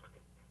عشق.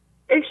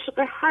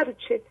 عشق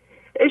هرچه،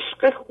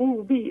 عشق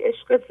خوبی،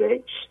 عشق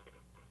زشت.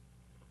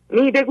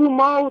 می بگو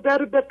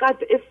مادر به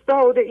قد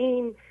استاده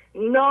ایم.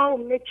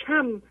 نام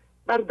کم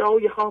بر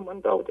دایه هامان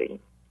داده ایم.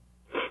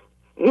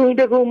 می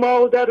بگو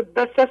مادر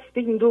بس است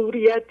این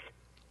دوریت.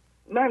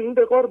 من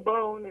به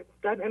قربان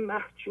دم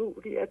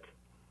مهجوریت.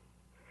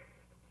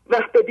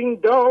 وه ببین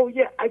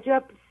دای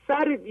عجب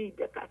سروی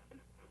به قد.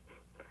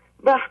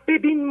 وه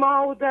ببین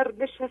مادر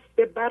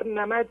نشسته بر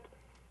نمد.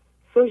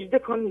 سجده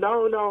کن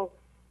لالا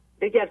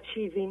دگر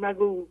چیزی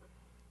مگو.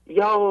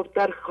 یار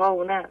در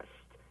خانه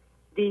است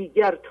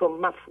دیگر تو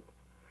مفو.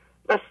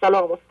 و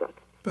سلام استاد.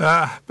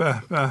 به به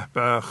به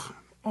به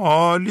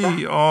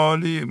عالی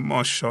عالی،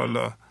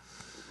 ماشاءالله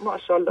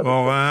ماشاءالله.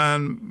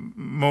 واقعا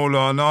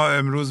مولانا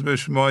امروز به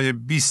شما یه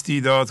 20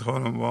 داد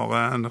خانم،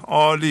 واقعا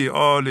عالی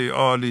عالی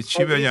عالی.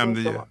 چی بگم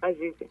دیگه؟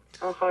 عزیزی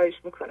خواهش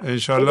میکنم.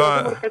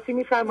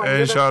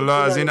 انشالله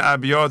از این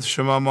ابیات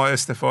شما ما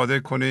استفاده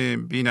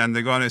کنیم،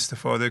 بینندگان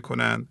استفاده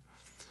کنند.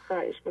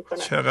 خواهش میکنم.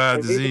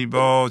 چقدر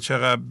زیبا،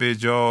 چقدر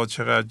بجا،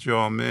 چقدر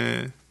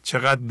جامع،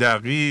 چقدر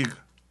دقیق.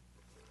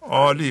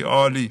 عالی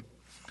عالی.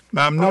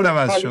 ممنونم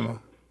از شما.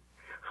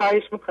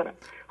 خواهش میکنم.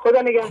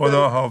 خدا نگهدار.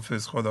 خدا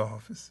حافظ. خدا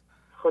حافظ.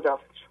 خدا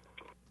حافظ.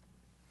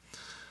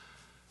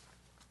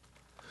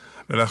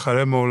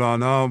 بالاخره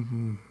مولانا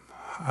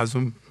از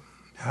اون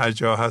هر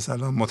جا هست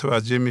الان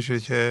متوجه میشه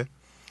که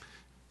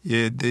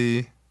یه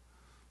عده‌ای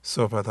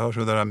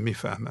صحبت‌هاشو دارن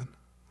میفهمن،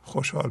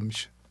 خوشحال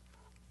میشه.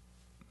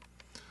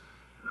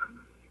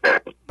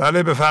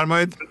 بله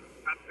بفرمایید.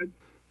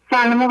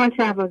 سلام آقای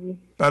شهبازی.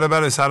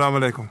 بله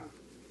سلام علیکم.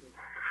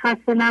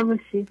 خسته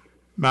نباشید.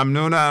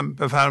 ممنونم،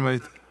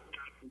 بفرمایید.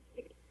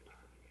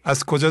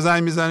 از کجا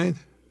زنگ میزنید؟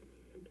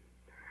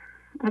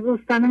 از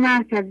استان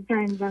مرکزی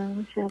زنگ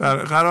میزنم.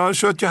 قرار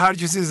شد که هر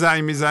کسی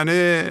زنگ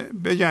میزنه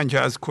بگن که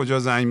از کجا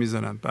زنگ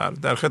میزنن. بله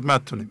در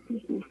خدمتتونیم.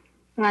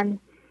 بله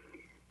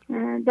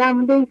در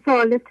مورد این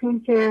سوالتون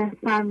که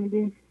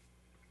فرمودین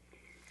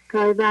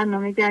که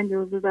برنامه گنج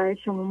حضور برای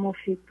شما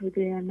مفید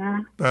بوده یا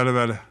نه.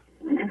 بله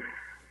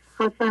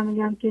خواستم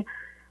میگم که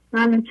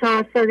من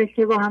 4 ساله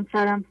که با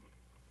همسرم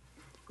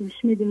گوش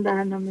میدیم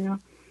برنامه ها.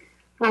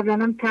 قبلا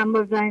هم چند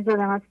بار زنگ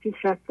زدم، از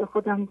پیشرفت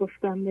خودم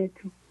گفتم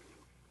بهتون.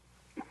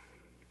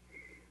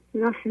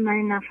 راستی من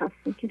این نفس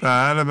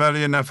بکشم. بله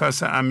یه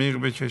نفس عمیق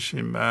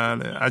بکشیم.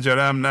 بله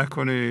عجله هم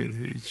نکنید،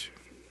 هیچ،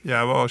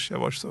 یواش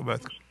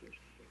صحبت کن.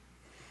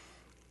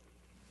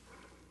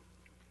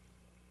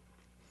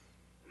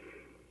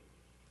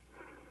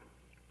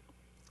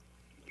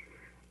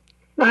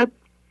 بعد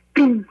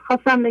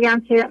خواستم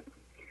بگم که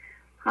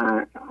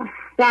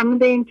در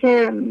مورد این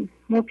که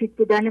مفید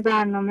بودن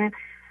برنامه،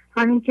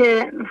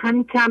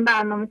 همین چند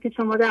برنامه که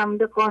شما در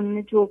مورد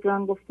قانون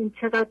جبران گفتیم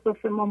چقدر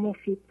واسه ما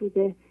مفید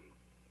بوده،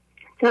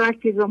 چقدر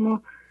چیزا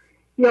ما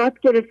یاد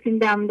گرفتیم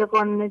در مورد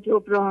قانون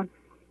جبران،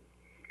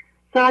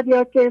 چقدر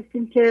یاد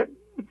گرفتیم که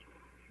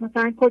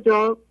مثلا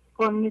کجا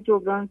قانون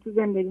جبران تو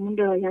زندگیمون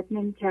رعایت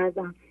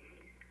نمی‌کردم.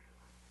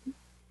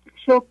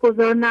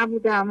 شکرگزار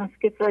نبودم از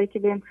کسایی که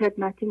بهم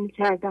خدمتی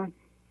می‌کردن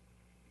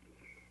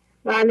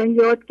و الان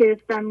یاد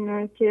گرفتم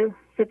اینه که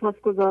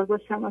سپاسگزار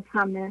باشم از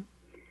همه،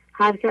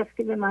 هر کس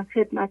که به من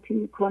خدمتی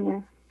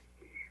میکنه،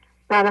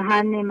 برای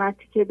هر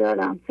نعمتی که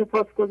دارم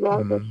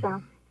سپاسگزار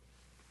باشم.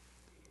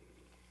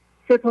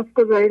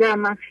 سپاسگزاری در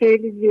من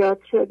خیلی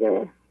زیاد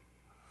شده.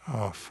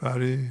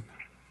 آفرین.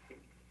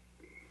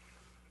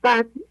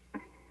 بعد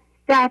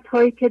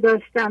دردهایی که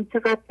داشتم،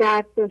 چقدر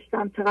درد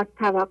داشتم، چقدر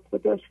توقع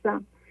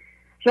داشتم،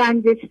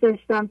 رنجش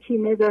داشتم،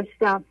 کینه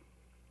داشتم،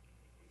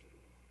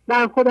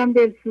 برای خودم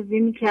دلسوزی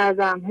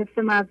میکردم، حس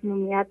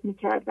مظلومیت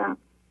میکردم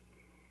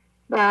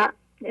و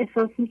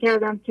احساس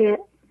میکردم که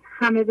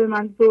همه به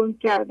من ظلم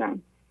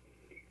کردن.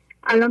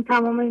 الان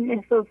تمام این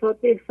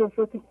احساسات به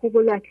احساسات خوب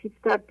و لطیف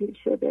تبدیل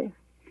شده.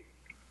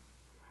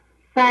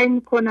 سعی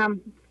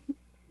میکنم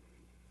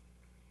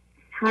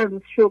هر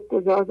روز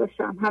شکرگزار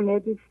باشم، همه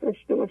دوست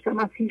داشته باشم،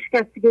 از هیچ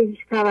کس دیگه هیچ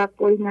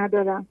توقعی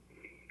ندارم،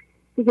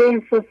 دیگه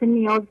احساس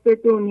نیاز به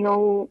دنیا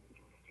و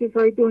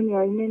چیزهای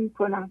دنیایی نمی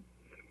کنم.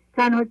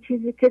 تنها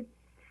چیزی که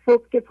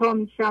صبح که پا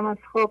میشم از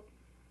خواب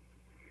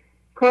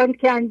کاری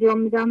که انجام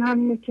میدم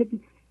همینه که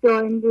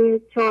دائم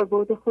روی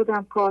چاربعد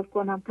خودم کار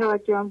کنم،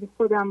 توجهم به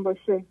خودم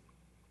باشه.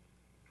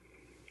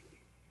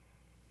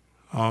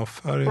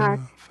 آفرین.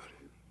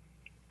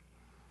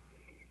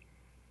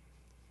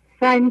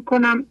 سعی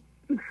میکنم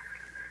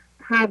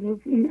هر روز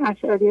این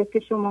اشعاریه که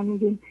شما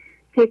میگین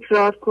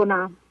تکرار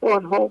کنم،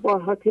 بارها و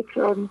بارها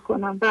تکرار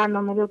میکنم،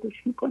 برنامه رو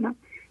گوش میکنم.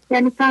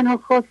 یعنی تنها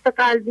خواست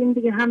قلبیم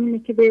دیگه همینه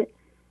که به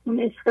اون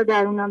عشق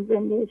درونم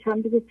زنده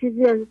بشم، دیگه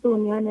چیزی از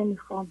دنیا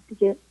نمیخوام،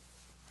 دیگه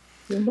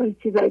با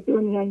چیزای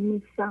دنیایی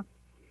نیستم.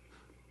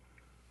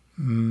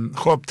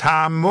 خب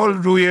تأمل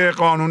روی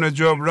قانون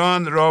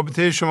جبران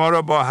رابطه شما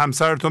را با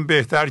همسرتون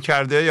بهتر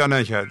کرده یا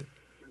نکرده؟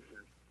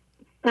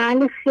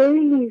 بله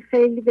خیلی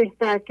خیلی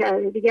بهتر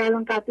کرده. دیگه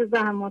الان قدر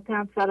زحمات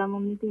همسرمو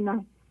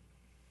میدونم.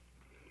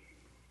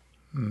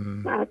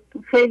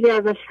 خیلی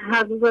ازش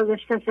هر روز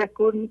ازش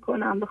تشکر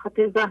میکنم به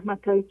خاطر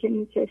زحمتایی که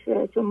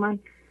میکشه، چون من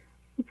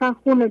مثلا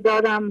خونه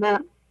دارم و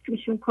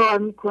ایشون کار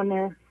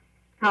میکنه،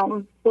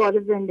 تمام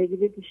بار زندگی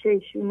به دوش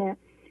ایشونه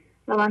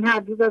و من هر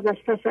روز ازش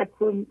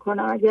تشکر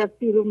میکنم. اگر از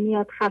بیرون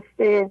میاد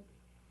خسته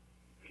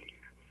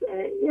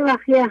یه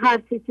وقتی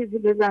حرفی چیزی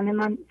بزنه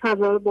من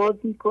فضا رو باز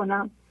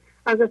میکنم.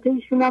 البته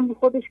ایشون هم به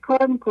خودش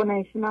کار میکنه،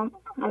 ایشون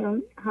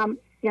هم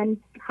یعنی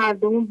هر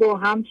دومون با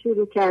هم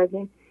شروع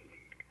کردیم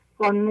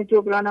قانون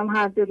جبران، هم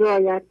هر دو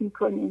رعایت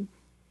میکنیم.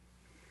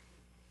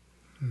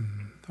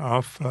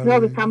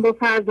 رابطم با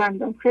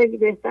فرزندم خیلی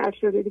بهتر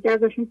شده، دیگه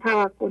ازشون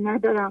توقع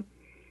ندارم،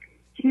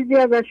 چیزی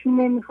ازشون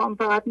نمیخوام،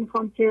 فقط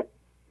میخوام که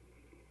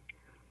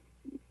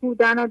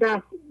بودن رو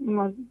در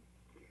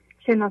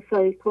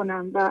شناسایی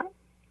کنم و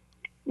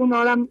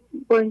اونا رو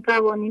با این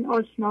قوانین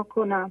آشنا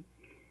کنم.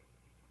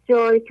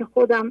 جایی که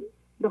خودم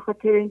به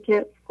خاطر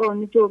اینکه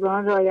قانون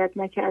جبران رعایت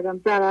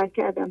نکردم ضرر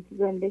کردم تو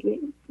زندگی،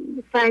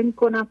 سعی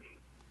میکنم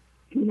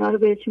اینا رو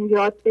بهشون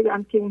یاد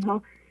بدم که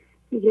اینها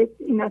دیگه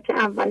اینا که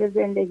اول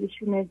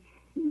زندگیشونه،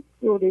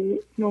 دوره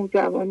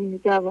نوجوانی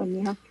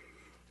جوانی هم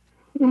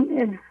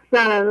این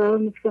ضرر رو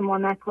مثل ما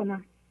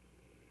نکنم.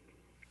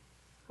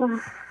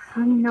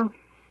 همینا.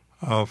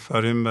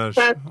 آفرین بر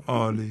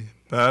عالی.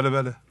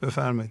 بله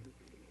بفرمایید.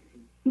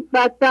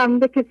 بعد در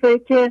مورد کسایی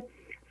که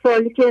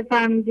سوالی که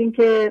فهمیدین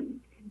که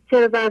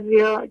چرا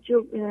بعضیا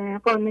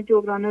قانون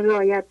جبران رو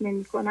رعایت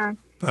نمی کنن،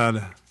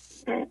 بله،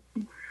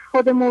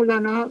 خود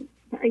مولانا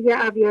یه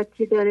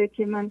ابیاتی داره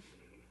که من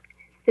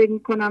فکر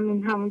میکنم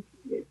این همون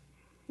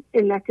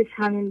علتش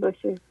همین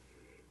باشه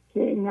که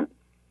این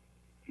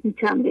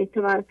چند بیت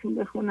براتون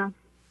بخونم.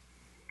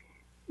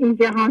 این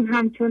جهان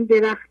همچون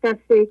درخت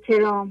است ای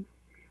کرام،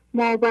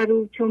 ما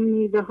برو چون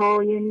میوه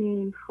های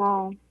نیم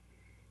خام.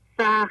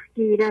 سخت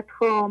گیرد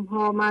خام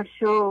ها مر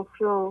شاخ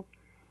را،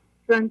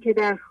 زن که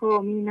در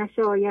خامی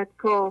نشاید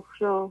کاخ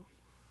را.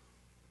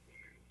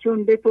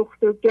 چون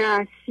بپخت و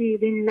گشت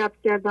شیرین لب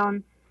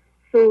گزان،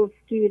 سوز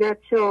گیرد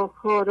شاخ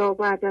ها را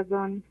بعد از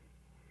آن.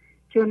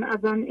 چون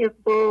از آن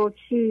اقبال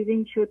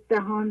شیرین شد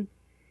دهان،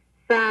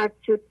 سرد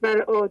شد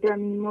بر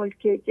آدمی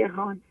ملک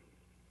جهان.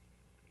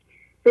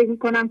 فکر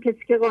میکنم کسی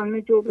که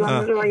قانون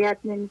جبران رعایت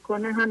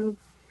نمیکنه هنوز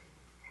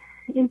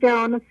این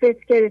جهان رو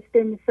فت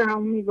گرفته، مثل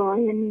همون میوه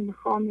های نیم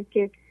خامی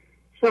که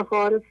شاخه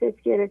ها رو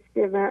فت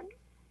گرفته و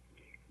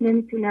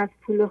نمیتونه از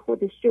پول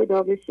خودش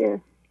جدا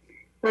بشه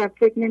و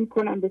فکر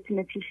نمیکنم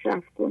بتونه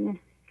پیشرفت کنه.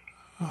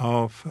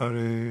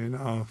 آفرین.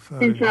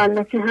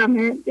 انشاءالله که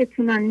همه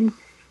بتونن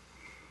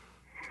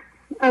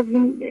از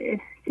این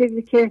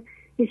چیزی که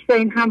بیشتر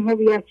این هم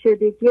هویت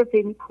شدگی رو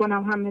فکر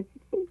میکنم همه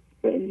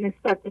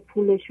نسبت به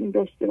پولشون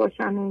داشته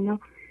باشن و اینا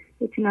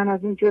بتونن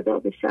از اون جدا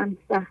بشن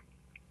و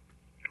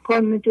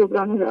قانون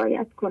جبران رو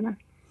رعایت کنن.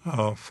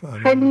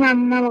 آفرین. خیلی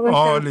ممنونم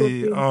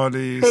آقای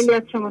عالی. خیلی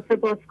از شما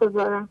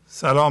سپاسگزارم.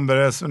 سلام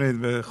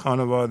برسونید به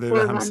خانواده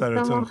و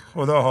همسرتون.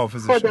 خدا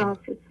حافظ شما.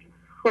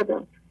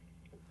 خدا.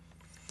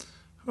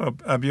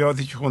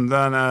 ابیاتی که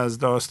خوندن از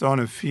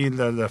داستان فیل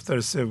در دفتر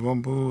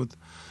سوم بود.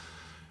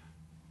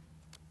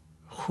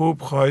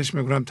 خوب خواهش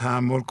میکنم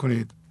تحمل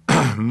کنید.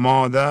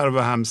 مادر و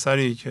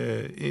همسری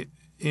که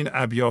این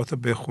ابیات رو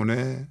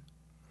بخونه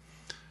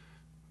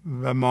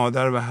و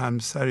مادر و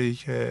همسری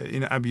که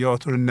این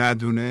ابیات رو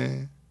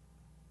ندونه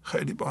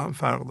خیلی با هم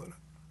فرق داره.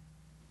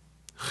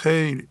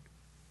 خیلی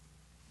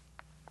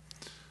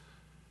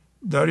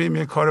داریم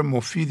یه کار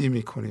مفیدی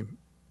میکنیم.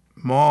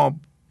 ما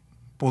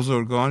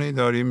بزرگانی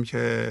داریم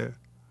که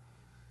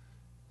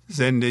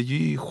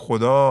زندگی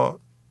خدا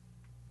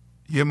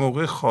یه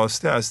موقع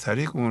خواسته از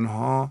طریق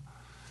اونها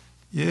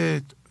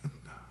یه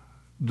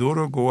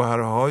دور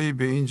گوهرهایی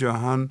به این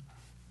جهان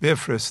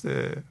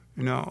بفرسته.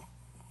 اینا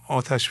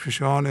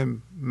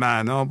آتشفشان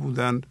معنا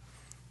بودن،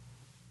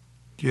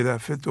 یه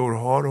دفعه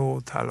دورها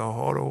رو،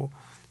 طلاها رو،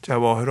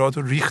 جواهرات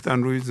رو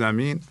ریختن روی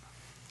زمین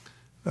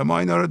و ما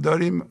اینا رو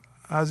داریم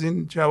از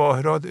این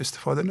جواهرات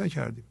استفاده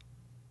نکردیم.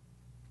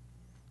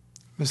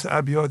 مثل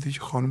ابیاتی که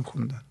خانم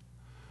خوندن،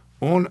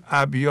 اون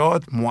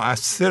ابیات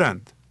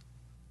مؤثرند.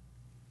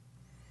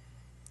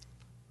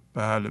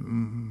 بله،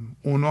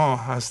 اونا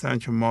هستن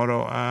که ما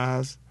را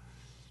از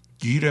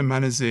گیر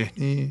من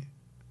ذهنی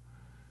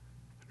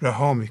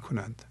رها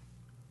میکنند،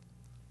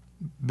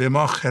 به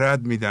ما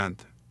خرد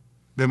میدند،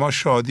 به ما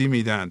شادی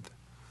میدند،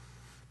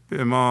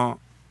 به ما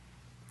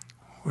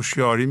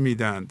هوشیاری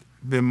میدند،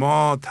 به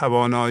ما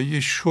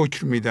توانایی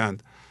شکر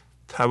میدند،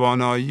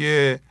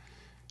 توانایی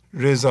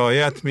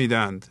رضایت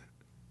میدند،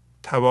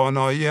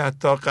 توانایی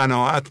حتی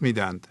قناعت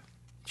میدند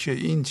که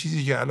این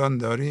چیزی که الان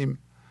داریم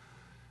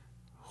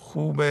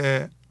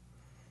خوبه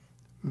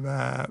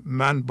و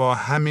من با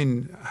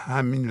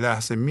همین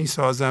لحظه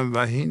میسازم و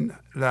این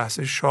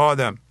لحظه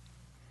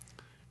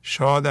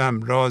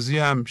شادم،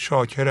 راضیم،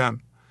 شاکرم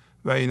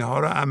و اینها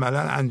رو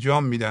عملا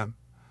انجام میدم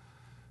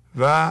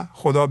و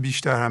خدا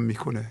بیشتر هم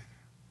میکنه.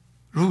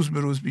 روز به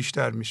روز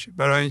بیشتر میشه،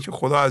 برای اینکه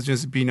خدا از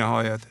جنس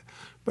بی‌نهایته،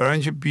 برای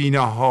اینکه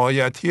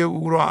بی‌نهایتی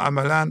او را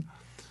عملا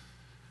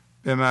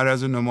به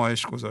معرض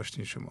نمایش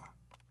گذاشتین شما.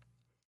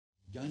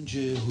 گنج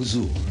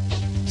حضور،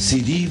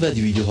 CD و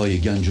دیویدیوهای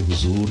گنج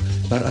حضور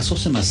بر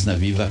اساس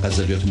مثنوی و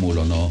غزلیات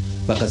مولانا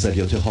و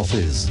غزلیات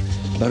حافظ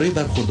برای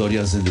برخورداری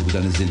از زنده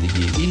بودن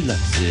زندگی این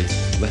لحظه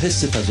و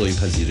حس فضای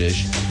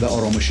پذیرش و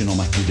آرامش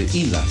نامحدود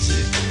این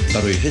لحظه،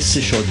 برای حس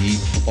شادی،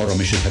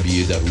 آرامش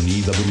طبیعی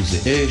درونی و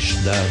بروز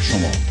عشق در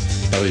شما،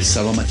 برای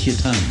سلامتی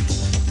تن،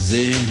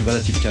 ذهن و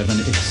لطیف کردن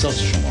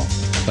احساس شما،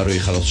 برای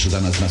خلاص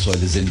شدن از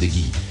مسائل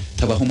زندگی،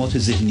 توهمات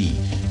ذهنی،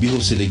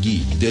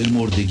 بی‌حوصلگی،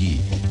 دلمردگی،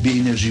 بی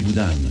انرژی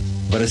بودن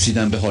و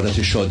رسیدن به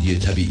حالت شادی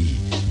طبیعی،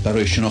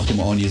 برای شناخت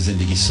معانی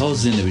زندگی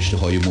ساز نوشته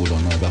های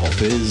مولانا و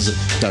حافظ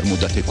در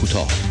مدت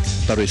کوتاه.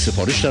 برای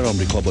سفارش در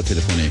آمریکا با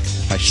تلفن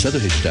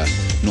 818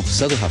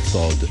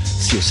 970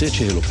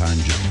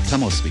 3345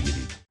 تماس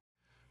بگیرید.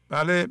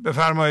 بله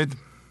بفرمایید.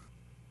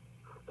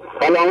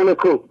 سلام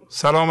علیکم.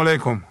 سلام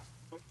علیکم.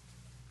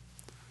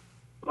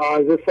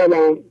 عرض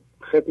سلام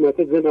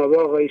خدمت جناب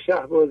آقای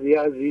شهبازی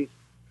عزیز.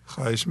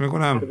 خواهش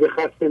میکنم. عرض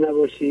خسته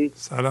نباشید.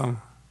 سلام.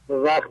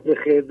 وقت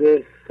بخیر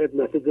به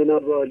خدمت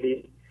جناب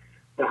عالی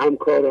و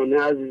همکاران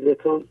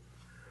عزیزتان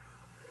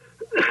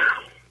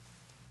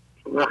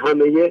و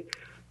همه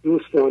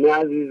دوستان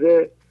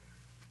عزیز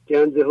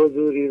گنج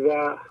حضوری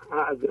و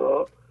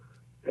اعضا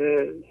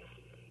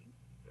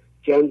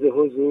گنج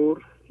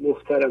حضور،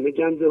 محترم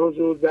گنج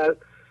حضور در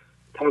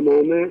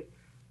تمام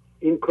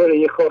این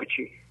کره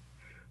خاکی.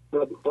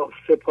 و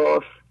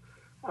سپاس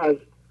از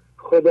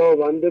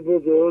خداوند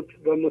بزرگ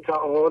و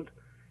متعال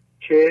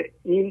که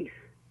این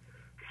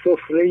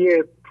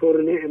سفره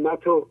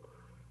پرنعمت و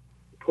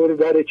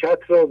پربرکت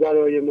را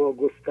برای ما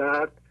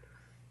گسترد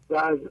و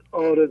از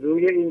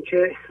آرزوی این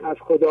که از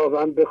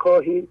خداوند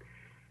بخواهیم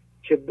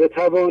که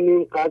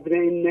بتوانیم قدر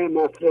این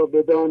نعمت را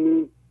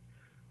بدانیم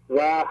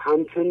و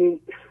همچنین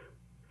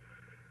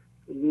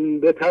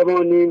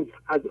بتوانیم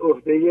از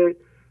عهده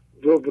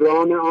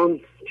جبران آن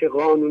که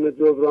قانون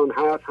جبران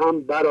هست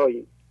هم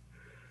براییم.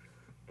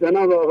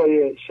 جناب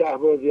آقای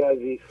شهبازی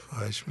عزیز،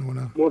 خواهش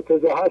میکنم.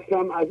 مرتضی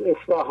هستم از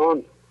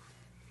اصفهان.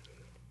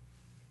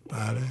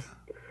 بله.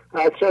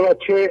 از شود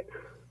که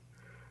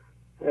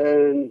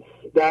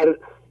در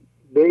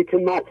بیت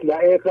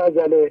مطلع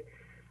غزل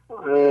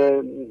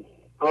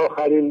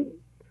آخرین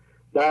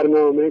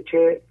برنامه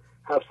که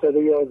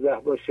 711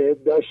 باشه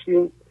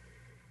داشتیم،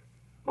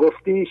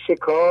 گفتی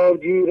شکار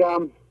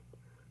گیرم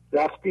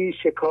رفتی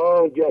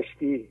شکار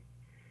گشتی،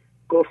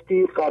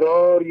 گفتی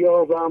قرار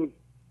یابم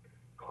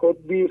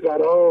خود بی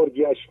قرار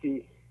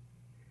گشتی.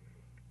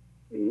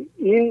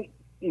 این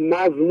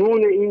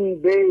مضمون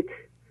این بیت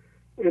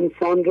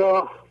انسان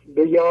را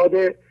به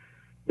یاد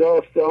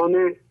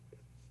داستان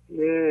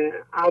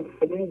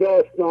اولین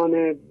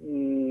داستان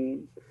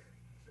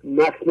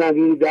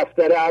مثنوی،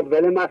 دفتر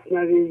اول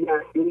مثنوی،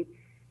 یعنی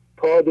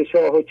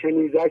پادشاه و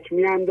کنیزک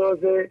می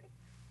اندازه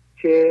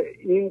که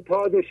این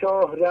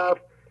پادشاه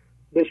رفت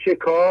به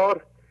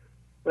شکار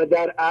و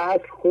در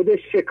اصل خودش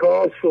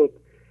شکار شد،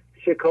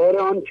 شکار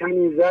آن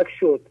کنیزک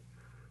شد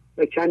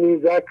و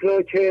کنیزک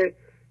را که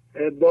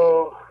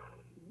با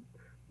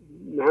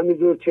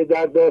همینجور که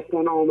در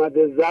داستان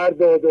آمده زر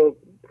داد و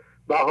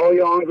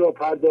بهای آن را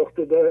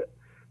پرداخته به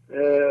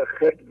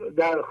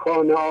در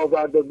خانه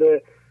آورد و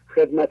به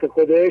خدمت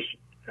خودش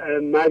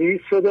مریض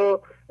شد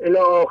و الی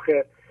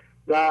آخر.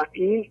 و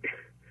این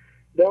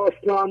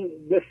داستان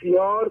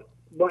بسیار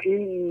با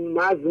این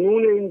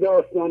مضمون این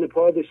داستان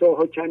پادشاه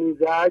و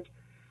کنیزک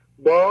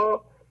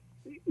با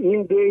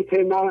این بیت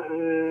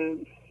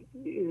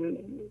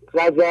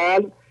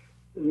غزل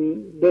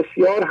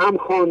بسیار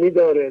همخوانی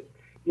داره.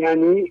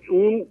 یعنی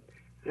اون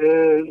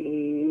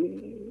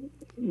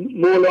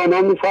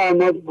مولانا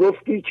میفرماد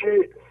گفتی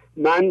که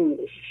من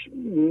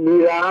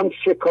میرم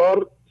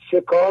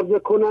شکار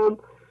بکنم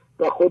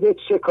و خودت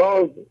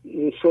شکار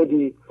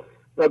شدی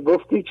و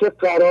گفتی که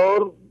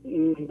قرار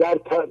در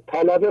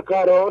طلب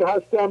قرار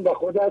هستم و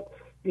خودت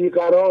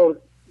بیقرار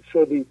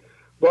شدی.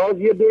 باز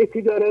یه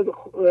بیتی داره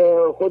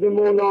خود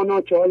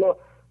مولانا که حالا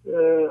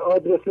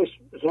آدرسش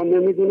رو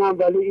نمیدونم،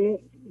 ولی این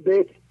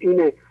بیت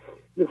اینه،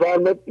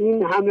 میفرماد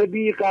این همه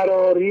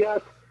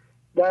بیقراریت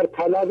در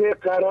طلب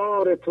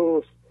قرار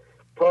توست،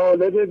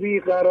 طالب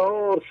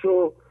بیقرار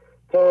شو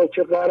تا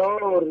که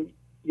قرار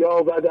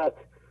یابدت.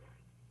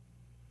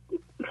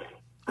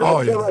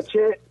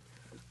 بچه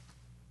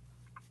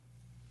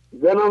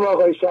جناب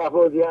آقای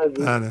شهبازی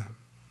عزیز،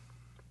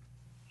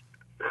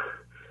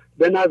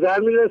 به نظر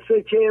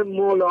میرسه که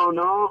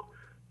مولانا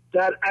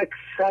در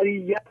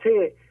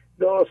اکثریت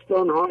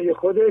داستانهای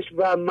خودش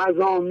و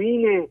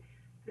مضامین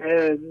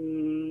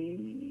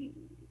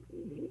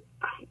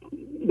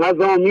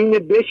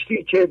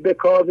بشتی که به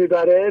کار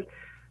میبره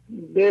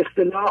به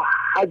اصطلاح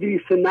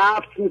حدیث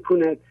نفس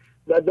میکنه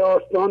و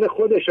داستان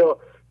خودشو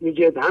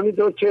میگه.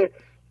 همینطور که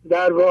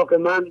در واقع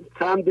من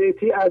چند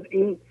بیتی از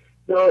این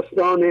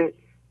داستان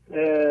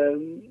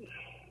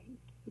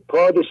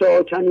پادشاه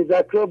و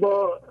کنیزک را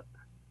با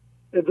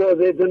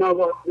اجازه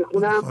جناب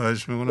بخونم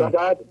و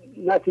بعد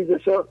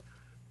نتیجهشو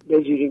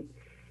بگیریم.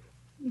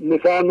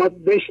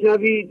 میفرماد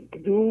بشنوید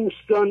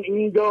دوستان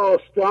این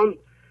داستان،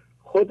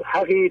 خود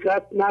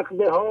حقیقت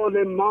نقد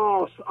حال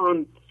ماست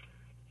آن.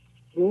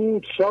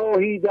 بود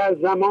شاهی در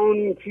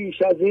زمانی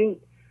پیش از این،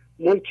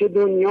 ملک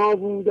دنیا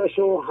بودش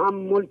و هم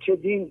ملک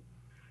دین.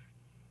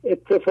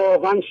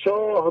 اتفاقا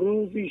شاه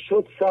روزی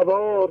شد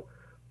سوار،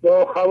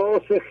 با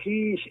خواص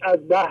خیش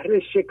از بحر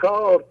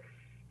شکار.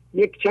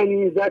 یک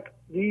کنیزک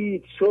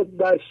دید شد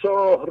بر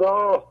شاه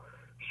راه،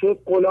 شد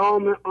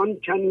غلام آن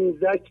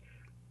کنیزک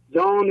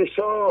جان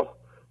شاه.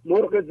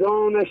 مرغ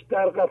جانش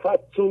در قفس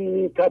چون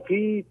می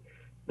تپید،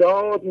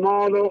 داد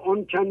مال و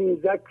آن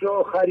کنیزک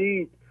را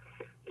خرید.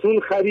 چون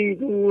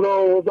خرید او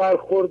را و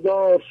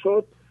برخوردار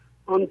شد،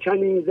 آن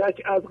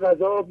کنیزک از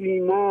قضا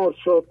بیمار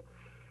شد.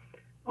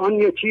 آن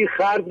یکی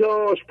خر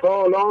داشت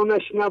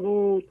پالانش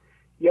نبود،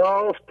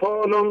 یافت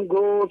پالان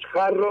گرگ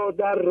خر را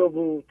در رو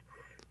بود.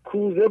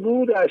 کوزه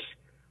بودش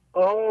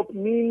آب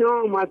می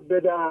نامد به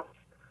دست،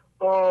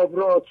 آب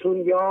را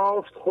چون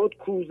یافت خود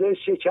کوزه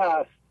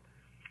شکست.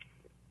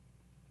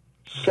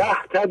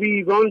 شه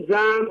طبیبان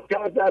زن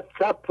کرد از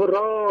چپ و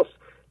راست،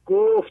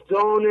 گفت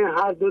جان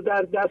هر دو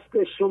در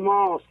دست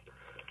شماست.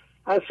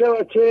 از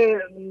شود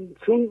که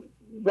چون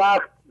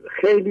وقت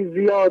خیلی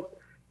زیاد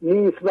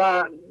نیست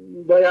و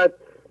باید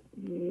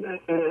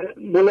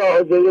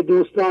ملاحظه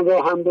دوستان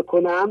را هم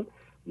بکنم،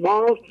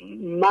 ما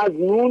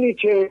مضمونی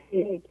که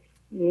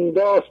این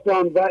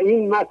داستان و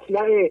این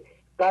مطلع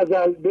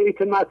غزل،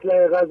 بیت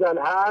مطلع غزل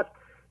هست،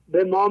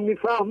 به ما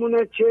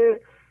میفهمونه که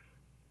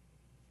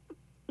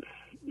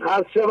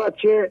هر شود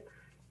که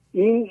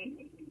این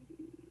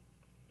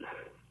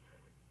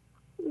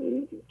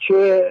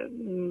که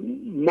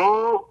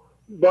ما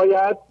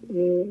باید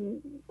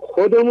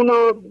خودمون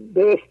رو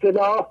به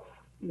اصطلاح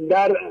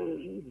در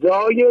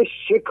جای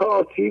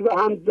شکارچی و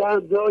هم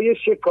جای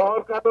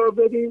شکار قرار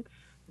بدیم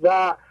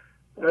و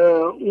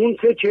اون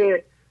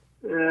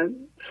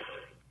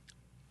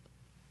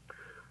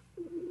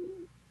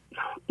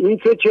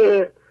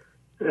که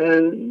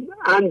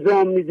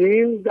انجام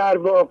میدیم در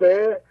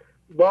واقع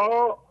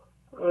با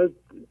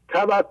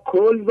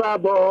توکل و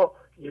با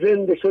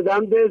زنده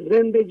شدن به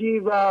زندگی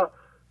و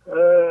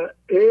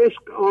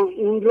عشق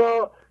اون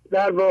را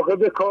در واقع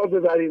به کار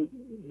ببریم،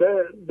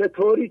 به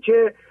طوری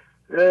که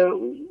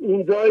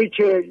اون جایی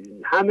که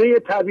همه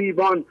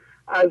طبیبان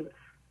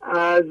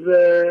از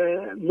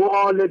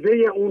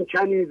معالجه اون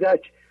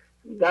کنیزک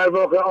در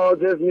واقع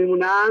عاجز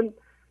میمونن،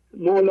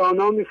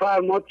 مولانا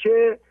میفرماد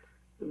که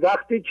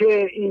وقتی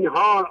که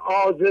اینها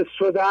عاجز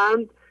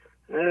شدند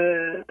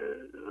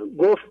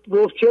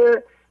گفت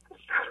که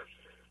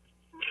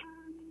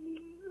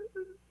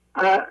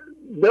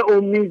به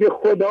امید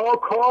خدا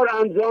کار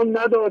انجام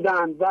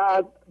ندادند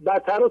و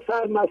بدتر و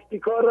سرمستی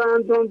کار را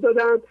انجام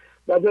دادند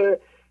و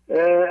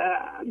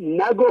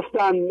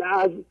نگفتن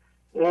از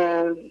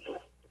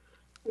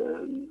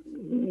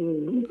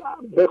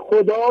به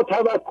خدا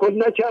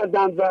توکل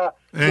نکردند و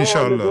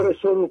معالجه را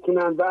شروع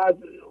کنند و از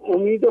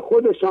امید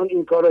خودشان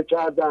این کار را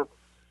کردند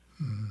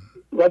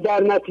و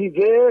در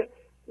نتیجه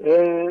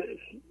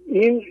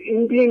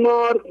این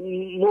بیمار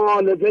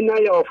معالجه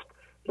نیافت.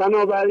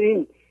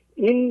 بنابراین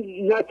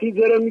این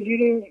نتیجه رو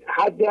میگیریم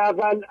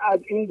حداقل از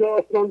این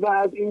داستان و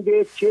از این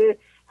بیت که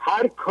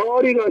هر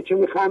کاری را که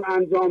میخوایم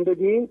انجام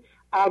بدیم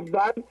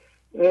اول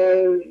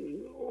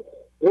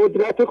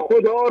قدرت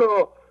خدا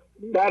را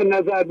در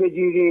نظر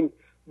بگیریم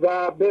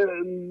و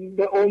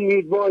به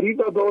امیدواری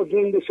و با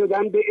زنده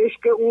شدن به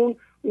عشق اون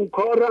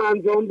کار را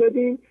انجام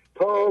بدیم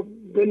تا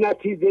به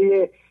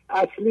نتیجه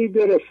اصلی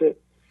برسه.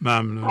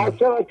 ممنون.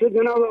 اصلا که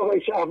جناب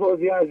آقای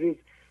شهبازی عزیز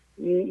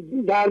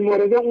در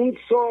مورد اون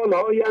سوال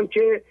هایی هم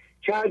که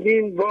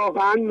کردین،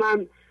 واقعا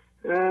من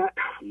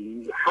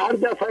هر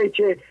دفعه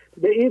که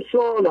به این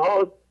سوال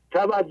ها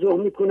توجه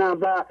میکنم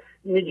و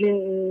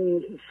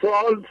میگین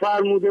سوال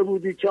فرموده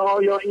بودی که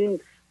آیا این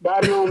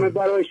برنامه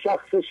برای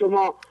شخص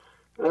شما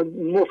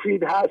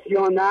مفید هست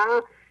یا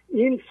نه،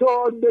 این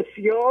سوال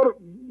بسیار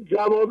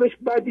جوابش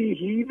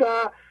بدیهی و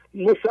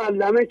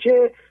مسلمه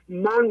که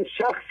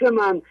شخص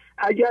من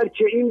اگر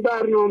که این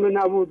برنامه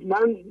نبود،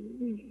 من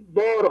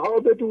بارها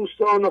به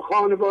دوستان و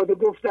خانواده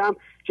گفتم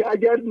که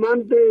اگر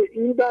من به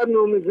این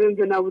برنامه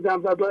زنده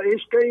نبودم و با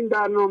عشق این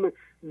برنامه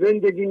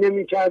زندگی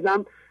نمی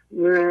کردم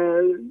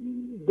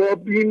با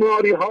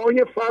بیماری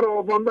های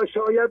فراوان و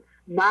شاید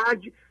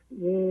مرگ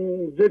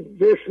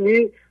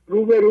جسمی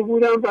روبرو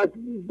بودم و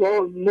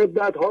با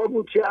مدت ها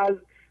بود که از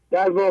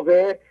در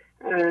واقع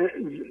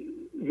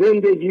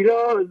زندگی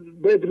را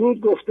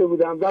بدرود گفته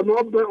بودم و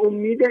ما به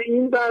امید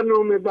این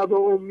برنامه و به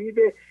امید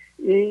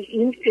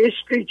این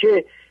عشقی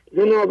که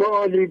جناب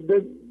عالی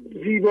به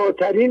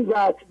زیباترین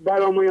وقت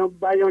برامون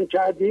بیان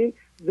کردین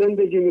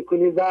زندگی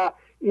میکنیم و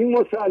این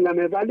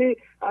مسلمه. ولی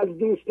از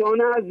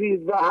دوستان عزیز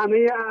و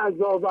همه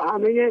اعضا و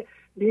همه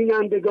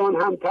بینندگان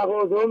هم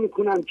تقاضا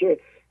میکنم که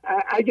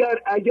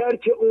اگر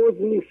که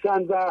عضو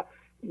نیستن و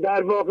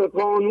در واقع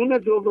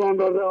قانون جبران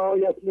را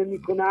رعایت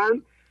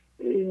نمیکنن،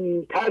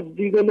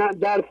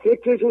 در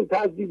فکرشون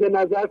تجدید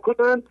نظر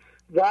کنن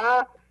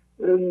و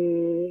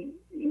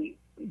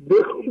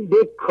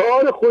به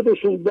کار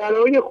خودشون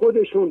برای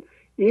خودشون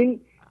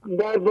این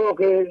در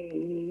واقع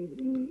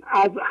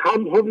از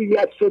هم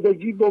هویت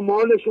شدگی با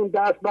مالشون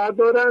دست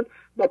بردارن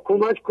و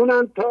کمک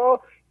کنن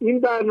تا این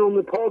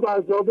برنامه پا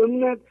بر جا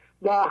بمونه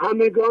و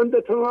همگان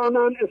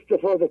بتوانن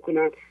استفاده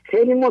کنن.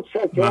 خیلی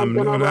متشکرم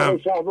جناب آقای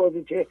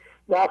شهبازی که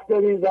وقت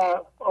دارین و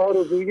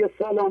آرزوی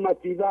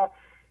سلامتی و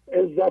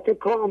عزت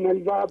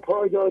کامل و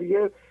پایداری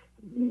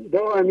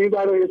دائمی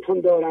برایتون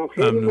دارم.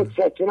 خیلی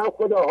متشکرم.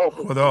 خدا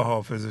حافظ. خدا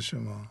حافظ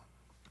شما.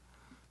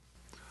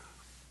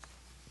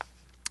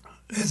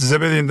 اجازه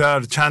بدین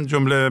در چند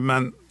جمله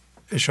من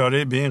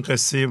اشاره به این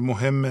قصه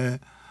مهم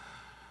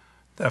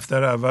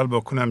دفتر اول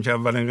بکنم که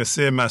اولین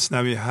قصه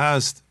مثنوی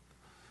هست.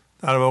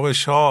 در واقع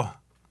شاه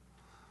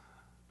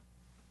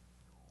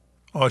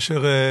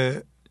عاشق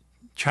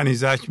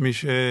کنیزک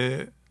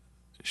میشه.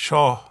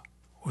 شاه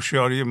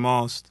هوشیاری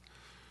ماست،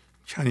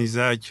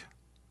 کنیزک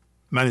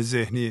من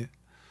ذهنیه.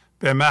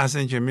 به محض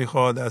اینکه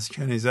میخواد از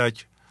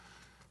کنیزک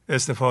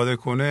استفاده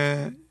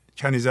کنه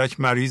کنیزک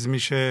مریض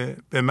میشه.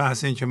 به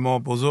محض اینکه ما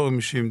بزرگ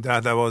میشیم 10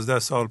 12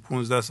 سال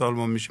 15 سال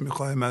ما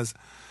میخوایم از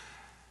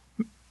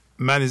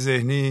من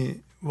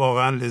ذهنی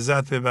واقعا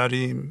لذت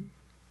ببریم،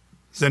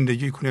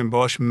 زندگی کنیم،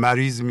 باش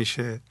مریض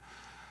میشه.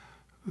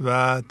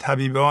 و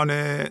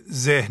طبیبان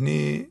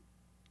ذهنی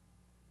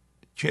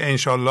که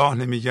انشالله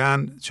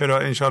نمیگن. چرا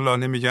انشالله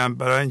نمیگن؟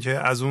 برای اینکه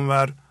از اون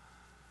ور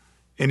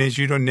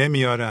انرژی رو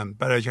نمیارن،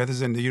 برکت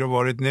زندگی رو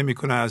وارد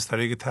نمیکنن، از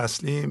طریق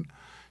تسلیم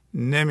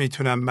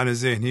نمیتونن من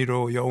ذهنی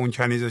رو یا اون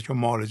کنیزک رو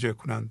معالجه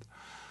کنند.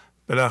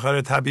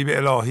 بالاخره طبیب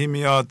الهی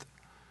میاد،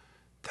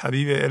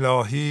 طبیب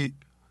الهی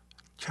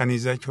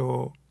کنیزک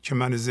رو که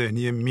من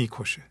ذهنی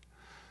میکشه.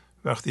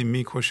 وقتی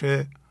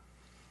میکشه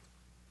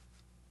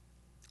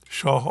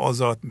شاه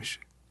آزاد میشه.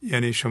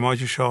 یعنی شما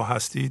که شاه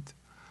هستید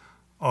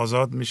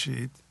آزاد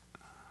میشید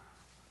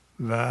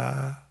و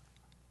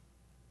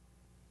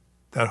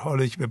در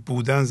حالی که به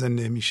بودن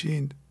زنده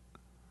میشین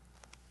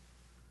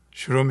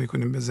شروع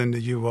میکنیم به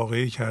زندگی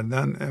واقعی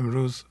کردن.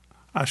 امروز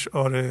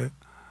اشعار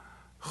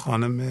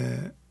خانم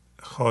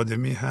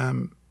خادمی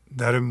هم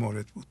در این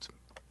مورد بود.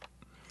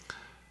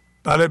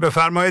 بله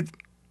بفرمایید.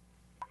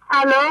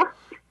 الو.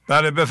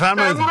 بله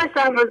بفرمایید.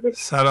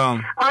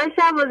 سلام. آقای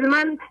شهبازی،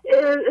 من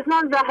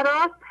اسمم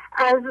زهراست،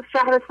 از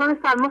شهرستان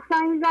سلموس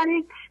زنگ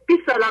میزنید.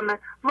 20 سالمه.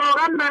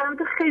 واقعا برنامه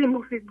خیلی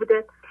مفید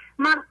بوده،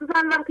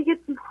 مخصوصا وقتی که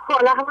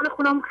احوال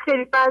خونم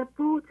خیلی بد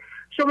بود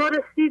شما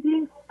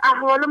رسیدین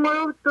احوال ما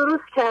رو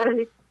درست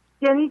کردید.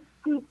 یعنی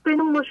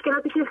بین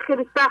مشکلاتی که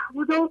خیلی سخت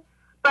بود و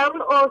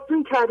برامون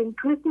آسون کردیم،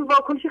 تونستیم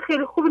واکنش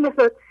خیلی خوبی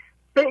نسبت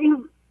به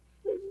این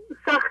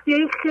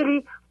سختی‌های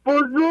خیلی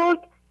بزرگ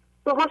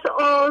باهاش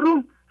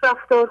آروم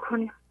رفتار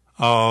کنیم.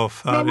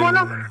 آفرین.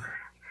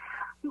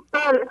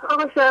 بله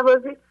آقا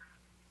شهبازی،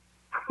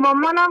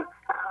 مامانم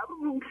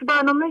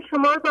برنامه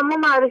شما رو به ما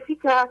معرفی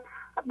کرد.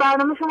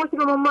 برنامه شما که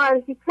به ما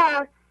معرفی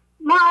کرد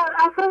ما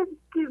اصلا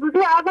روزه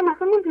اول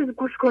اصلا نمیتونید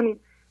گوش کنیم.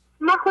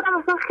 من خودم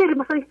اصلا خیلی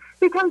مثلا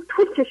یکم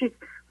طول کشید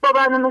با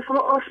برنامه شما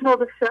آشنا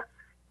بشه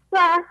و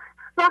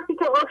وقتی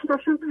که آشنا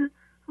شد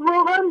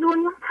واقعا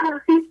دنیا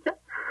تغییر کرد.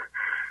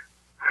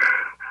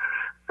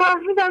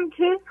 فهمیدم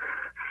که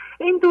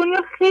این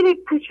دنیا خیلی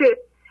کوچه،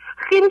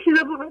 خیلی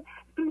چیزا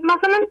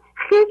مثلا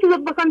خیلی چیزا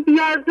مثلا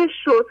بیارزش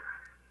شد.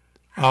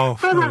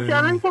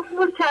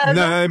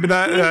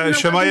 نه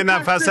شما یه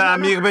نفس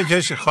عمیق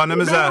بکشید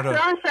خانم زهرا.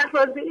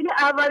 این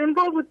اولین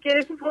بار بود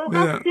گرفتیم،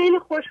 واقعا خیلی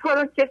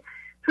خوشحالم که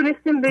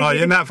تونستیم بگیریم.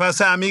 یه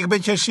نفس عمیق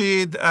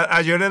بکشید،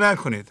 عجله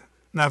نکنید،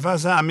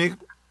 نفس عمیق.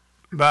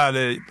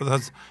 بله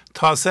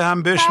تا 3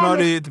 هم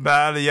بشمارید.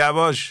 بله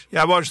یواش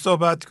یواش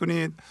صحبت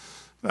کنید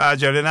و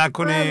عجله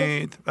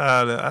نکنید.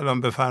 بله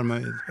الان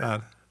بفرمایید.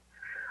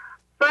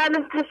 بله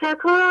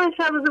تشکر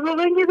شهبازی،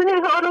 واقعا یه دونه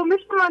آرامش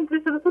من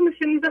صداتون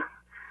نشونیدم.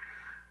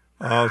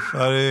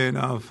 آفرین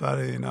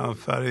آفرین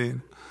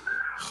آفرین.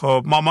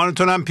 خب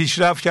مامانتون هم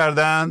پیشرفت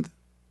کردند؟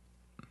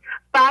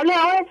 بله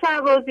آقای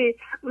شهبازی.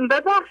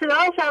 ببخشید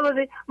آقای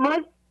شهبازی، ما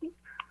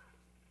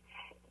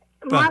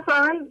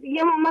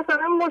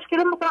مثلا مشکل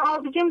مثلا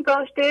آبجیم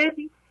داشته،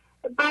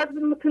 بعد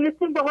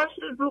تونستیم باهاش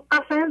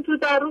قشنگ رو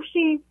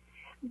دروشیم،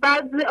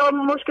 بعد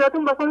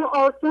مشکلاتون مثلا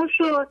آسون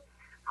شد.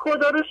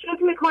 خدا رو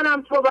شکر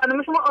میکنم تا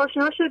برنامه شما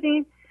آشنا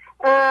شدیم.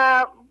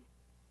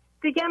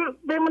 دیگه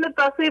بمونه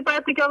دستای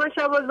بعد دیگه آقای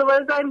شهباز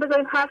دوباره زنگ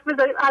بزنیم حرف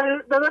بزنیم.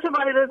 داداش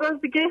علیرضا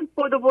دیگه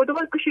بودو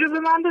باید گوشی رو به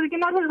من ده، دیگه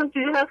ندارم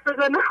چیزی حرف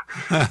بزنم.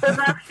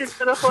 ببخشید.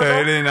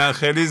 خیلی نه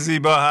خیلی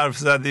زیبا حرف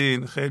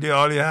زدین، خیلی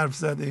عالی حرف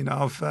زدین.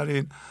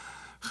 آفرین.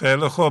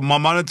 خیلی خوب.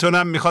 مامانتون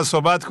هم میخواد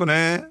صحبت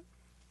کنه؟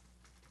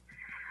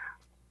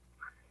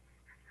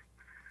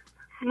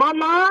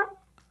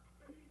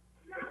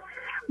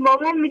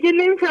 مامان میگه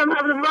نمیتونم.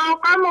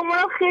 واقعا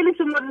مامانم خیلی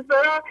شما دوست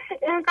داره،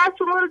 اینقدر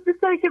شما رو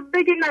دوست داره که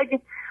بگی نگی.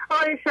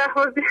 آقای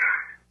شهبازی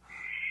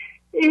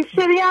این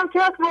شعری هم که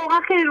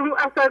واقعا خیلی رو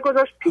اثر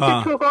گذاشت. پیش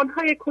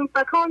چوگان‌های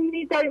کنفکان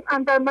می‌داریم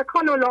اندر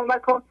مکان و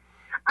لامکان،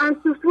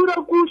 انسوسو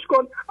را گوش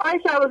کن. آقای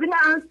شهبازی این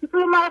انسوسو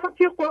رو من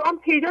توی قرآن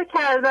پیدا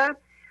کردم،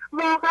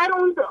 واقعا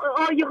اون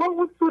آیه ها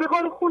اون سوره ها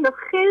رو خوندم،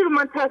 خیلی رو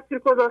من تاثیر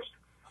گذاشت.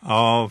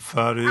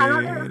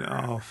 آفرین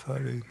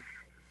آفرین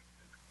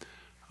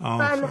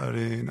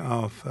آفرین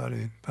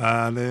آفرین.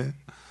 بله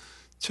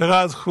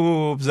چقدر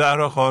خوب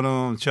زهرا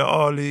خانم، چه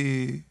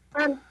عالی.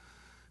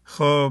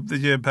 خب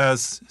دیگه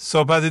پس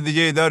صحبت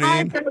دیگه ای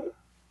دارین؟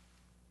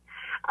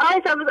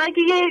 آقای شهباز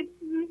اگه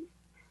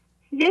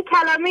یه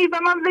کلمه ای به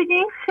من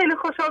بگین خیلی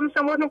خوشحال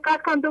میشم. بازم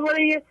قطع کنم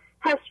دوباره یه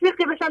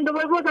تشویقی بشم،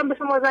 دوباره بازم به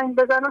شما زنگ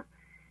بزنم.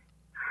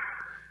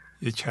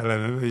 یه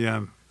کلمه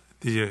بگم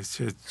دیگه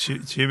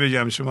چی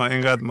بگم؟ شما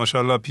اینقدر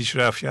ماشاءالله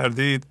پیشرفت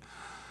کردید،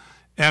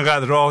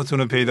 اینقدر راهتون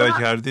رو پیدا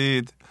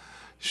کردید.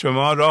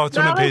 شما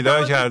راهتون رو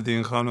پیدا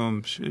کردین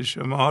خانم.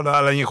 شما حالا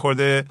الان یه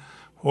خورده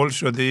هول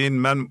شدین،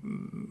 من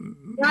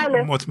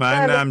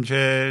مطمئنم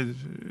که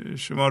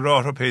شما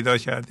راه رو پیدا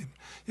کردین.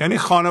 یعنی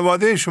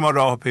خانواده شما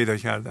راه رو پیدا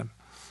کردن.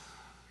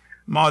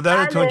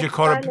 مادرتون که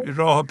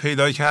راه رو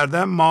پیدا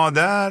کردن،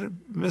 مادر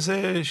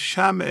مثل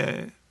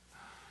شمع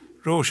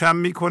روشن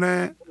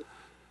میکنه،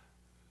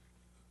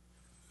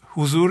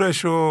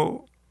 حضورش و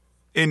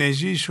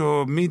انرژیش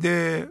رو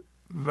میده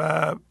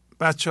و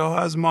بچه ها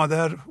از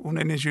مادر اون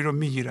انرژی رو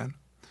میگیرن.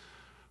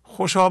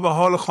 خوشا به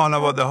حال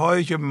خانواده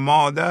هایی که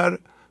مادر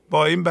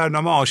با این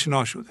برنامه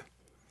آشنا شده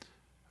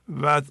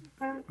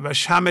و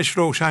شمعش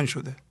روشن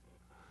شده،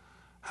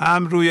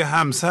 هم روی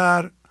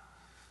همسر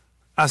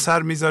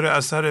اثر میذاره،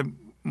 اثر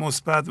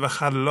مثبت و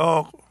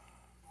خلاق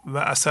و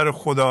اثر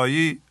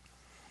خدایی،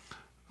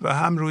 و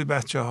هم روی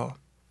بچه ها.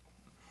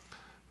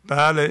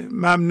 بله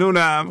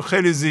ممنونم،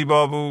 خیلی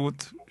زیبا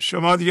بود.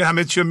 شما دیگه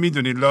همه چی رو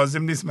میدونید،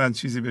 لازم نیست من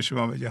چیزی به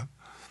شما بگم.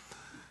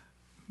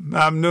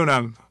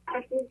 ممنونم،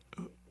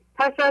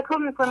 تشکر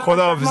میکنم.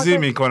 خداحافظی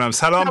میکنم.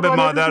 سلام به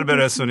مادر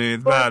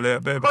برسونید. بله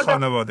به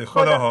خانواده.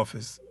 خدا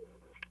حافظ.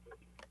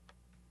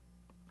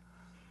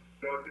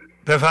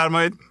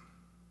 بفرمایید.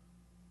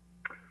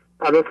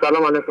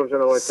 سلام علیکم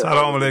جناب.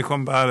 سلام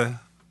علیکم. بله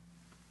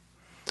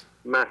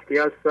مهدی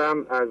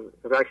هستم، از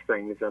رشت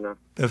زنگ میزنم.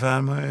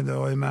 بفرمایید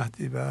آقای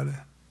مهدی. بله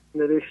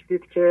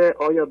نوشتید که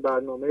آیا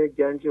برنامه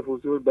گنج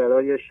حضور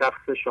برای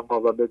شخص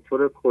شما و به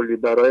طور کلی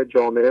برای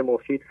جامعه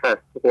مفید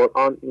هست؟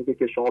 قرآن میگه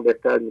که شما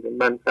بهتر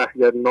میدونید من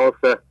احیا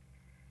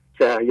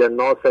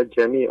الناس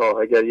جمیعا،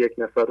 اگر یک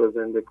نفر رو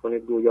زنده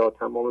کنید گویا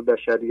تمام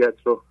بشریت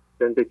رو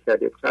زنده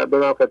کردید.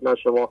 برام خدمت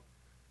شما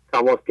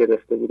تماس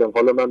گرفته بودم.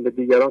 حالا من به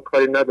دیگران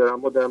کاری ندارم،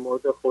 اما در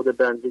مورد خود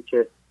بنده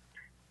که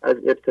از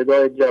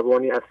ابتدای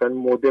جوانی اصلا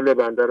مدل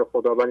بنده رو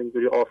خداوند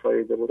اینجوری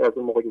آفریده بود، از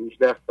اون موقع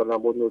 18 سالم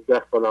بود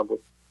 19 سالم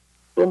بود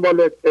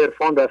دنبال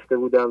عرفان رفته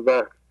بودم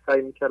و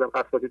سعی میکردم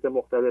اساتید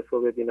مختلف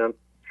رو ببینم،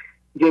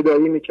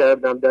 گدایی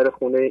میکردم در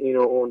خونه این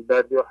و اون،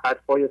 در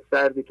حرفای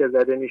سردی که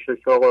زده میشد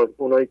که آقا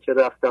اونایی که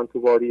رفتن تو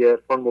وادی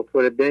عرفان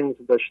موتور بنز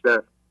داشتن.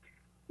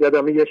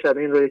 یادم یه شب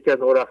این رو یکی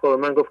از عرفا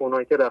به من گفت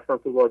اونایی که رفتن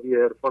تو وادی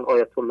عرفان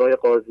آیت الله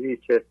قاضی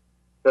که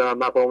به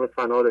مقام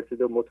فنا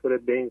رسید و موتور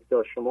بنز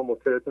داشت، شما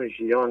موتورتون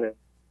ژیانه.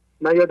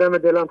 من یادم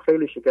دلم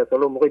خیلی شکست.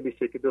 حالا موقع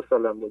 21-22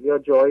 سالم بود. یا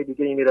جای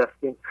دیگه این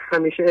میرفتیم،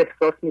 همیشه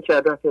احساس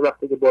میکردم که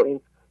وقتی که با این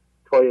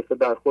طایفه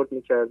برخورد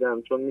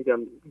میکردم، چون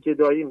میگم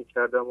گدایی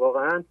میکردم،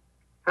 واقعا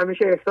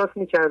همیشه احساس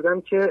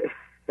میکردم که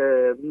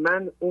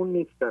من اون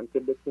نیستم که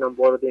بتونم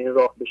وارد این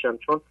راه بشم،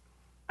 چون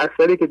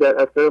اثری که در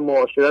اثر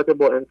معاشرت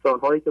با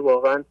انسانهایی که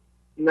واقعا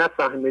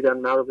نفهمیدن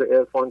مغز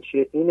عرفان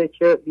چیه اینه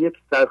که یک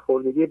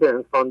سرخوردگی به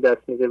انسان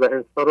دست میده و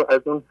انسان رو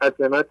از اون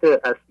عظمت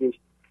اصلیش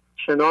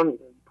چنان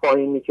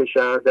پایین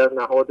میکشن در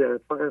نهاد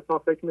انسان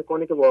فکر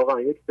میکنه که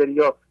واقعا یک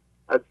سریا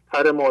از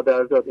پر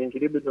مادرزاد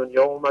اینجوری به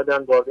دنیا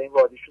اومدن، وارد این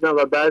وادی شدن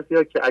و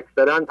بعضیا که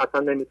اکثرا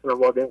اصلا نمیتونن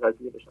وارد این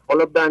قضیه بشن.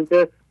 حالا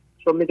بنده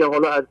چون میگم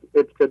حالا از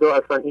ابتدا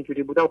اصلا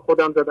اینجوری بودم،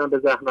 خودم زدم به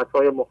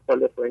زحمت‌های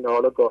مختلف و اینا،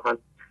 حالا گاهن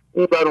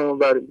این برام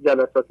بر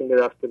جلساتی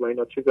میرفته و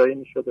اینا چیزایی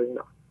میشد و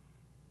اینا.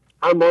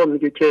 اما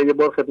میگه که یه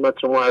بار خدمت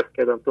شما عرض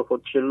کردم تو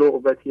خود چه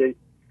لعبتی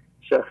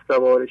شخص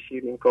سوار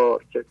شیرین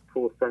کار که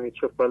توستنی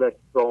چه فلک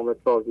رام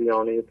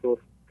تازیانه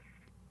توست.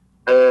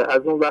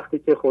 از اون وقتی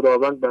که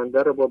خداوند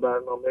بنده رو با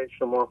برنامه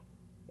شما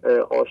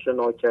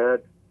آشنا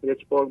کرد،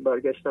 یک بار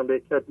برگشتم به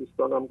یک از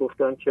دوستانم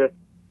گفتم که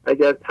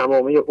اگر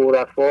تمامی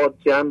عرفا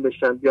جمع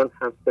بشن بیان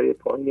همسایه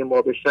پایین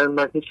ما بشن،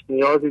 من هیچ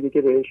نیازی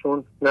دیگه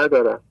بهشون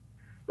ندارم.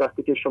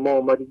 وقتی که شما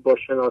اومدید با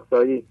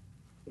شناسایی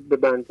به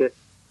بنده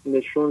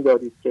نشون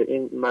دادید که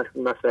این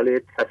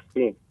مسئله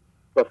تسلیم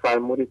و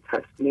فرمودید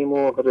تسلیم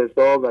و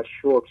رضا و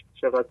شکر،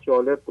 چقدر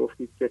جالب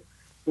گفتید که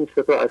این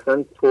سه تا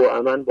اصلا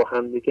توأمن با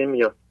هم دیگه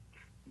میاد.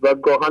 و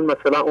گاهن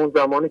مثلا اون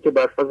زمانی که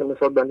بر فرض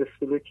مثال بنده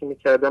سلوکی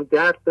میکردم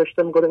درد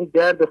داشتم، میگفتم این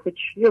درد اصلا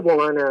چیه با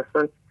من،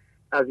 اصلا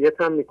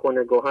اذیتم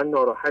میکنه، گاهن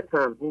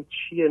ناراحتم، این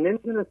چیه،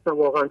 نمیدونستم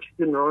واقعا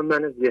چیزی نام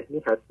من ذهنی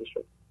هسته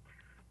شد.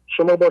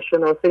 شما با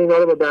شناسه اینا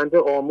رو به بنده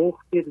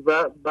آموختید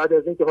و بعد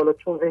از اینکه حالا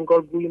چون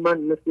انگار گویی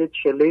من مثل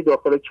چله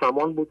داخل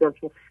کمان بودم،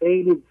 چون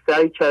خیلی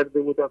سعی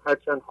کرده بودم،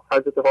 هرچند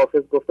حضرت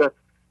حافظ گفتن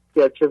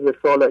گرچه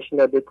وصالش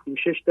نه به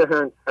کوشش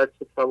دهند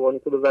هرچه توانی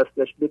تو به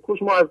وصلش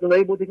بکوش. ما از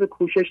اونایی بودیم که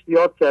کوشش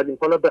زیاد کردیم،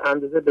 حالا به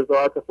اندازه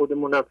بضاعت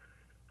خودمونم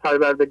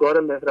پروردگار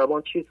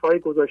مهربان چیزهایی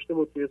گذاشته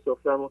بود توی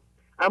سفره‌مون،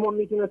 اما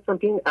میدونستم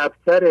که این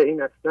ابتره،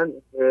 این اصلا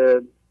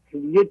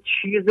یه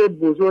چیز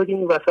بزرگ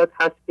این وسط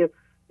هست که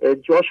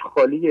جاش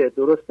خالیه،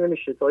 درست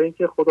نمیشه، تا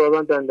اینکه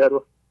خداوند بنده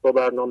رو با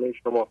برنامه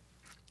شما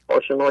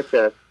آشنا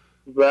کرد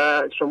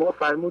و شما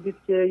فرمودید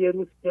که یه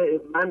روز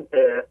که من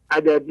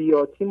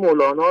ادبیاتی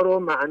مولانا رو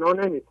معنا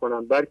نمی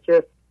کنم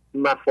بلکه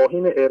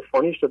مفاهیم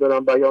عرفانیش رو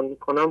دارم بیان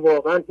میکنم.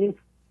 واقعا این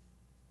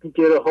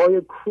گره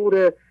های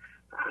کور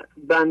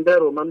بنده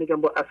رو من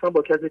میگم با اصلا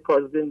با کسی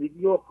کار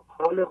زندگی و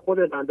حال خود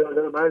بنده رو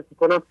دارم عرض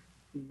میکنم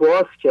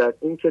باز کرد.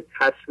 این که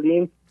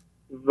تسلیم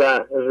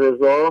و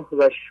رضا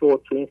و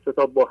شکر این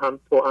ستا با هم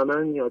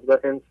توأمن میاد و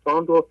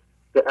انسان رو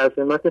به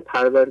عظمت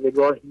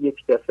پروردگار یک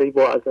دفعه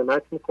با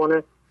عظمت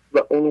میکنه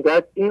و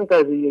اونقدر این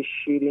قضیه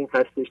شیرین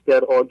هستش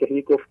در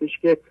آگهی گفتش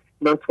که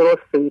من تو را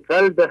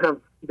صیقل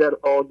دهم در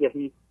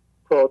آگهی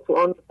تا تو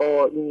آن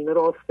آینه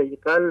را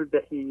صیقل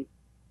دهی.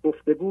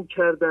 گفتگو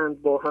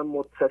کردند با هم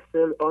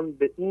متصل آن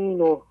به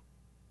این و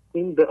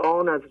این به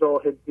آن از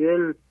راه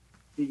دل،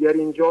 دیگر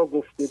اینجا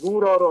گفتگو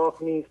را راه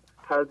نیست،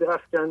 پرده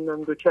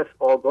افکندند و کس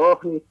آگاه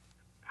نیست.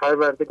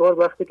 پروردگار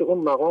وقتی که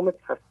اون مقام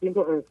تسلیم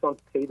رو انسان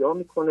پیدا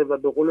میکنه و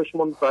به قول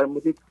شما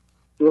میفرمودید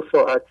 2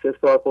 ساعت 3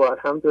 ساعت و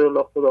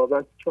الحمدلله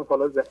خداوند چون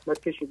حالا زحمت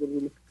کشیده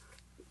بود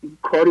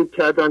کاری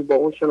کردن با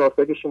اون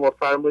شناسایی که شما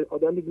فرمودید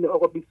آدم میبینه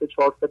آقا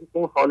 24 ساعت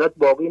اون حالت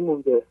باقی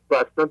مونده و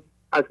اصلا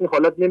از این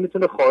حالت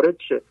نمیتونه خارج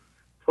شه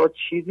تا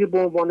چیزی به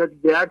عنوان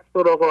درد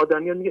سراغ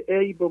آدمی میگه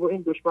ای بابا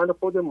این دشمن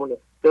خودمونه،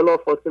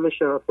 بلافاصله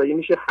شناسایی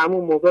میشه،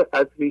 همون موقع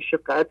از ریشه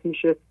قطع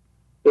میشه،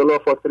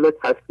 بلافاصله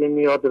تسلیم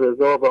میاد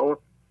رضا و اون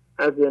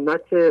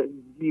عظمت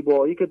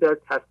زیبایی که در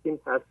تسلیم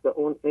هست و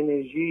اون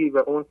انرژی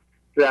و اون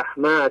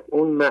رحمت،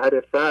 اون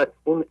معرفت،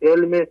 اون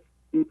علم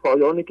بی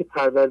پایانی که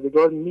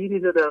پروردگار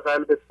میریزه در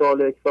قلب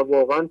سالک. و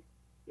واقعا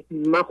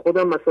من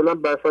خودم مثلا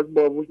برفض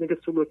با وجودی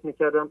که سلوک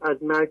میکردم از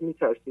مرگ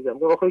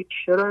میترسیدم. آخه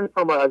چرا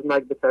انسان باید از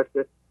مرگ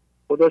بترسه؟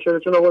 خدا شده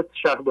چون آقا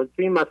شهبازی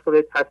توی این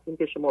مسئله تسلیم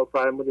که شما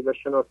فرمودید و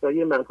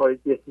شناسایی منهای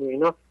ذهنی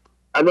اینا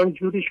الان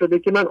جوری شده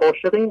که من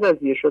عاشق این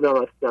قضیه شدم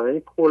اصلا.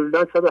 یعنی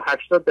کلا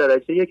 180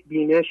 درجه یک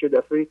بینش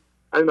دفعه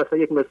مثلا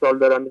یک مثال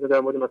دارم میزنم در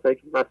مورد مثلا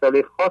یک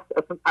مسئله خاص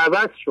اصلا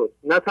عوض شد.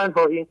 نه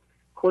تنها این،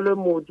 کل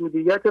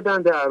موجودیت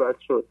بنده عوض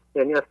شد.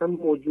 یعنی اصلا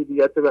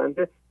موجودیت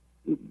بنده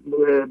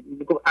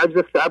میگم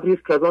عجز صبری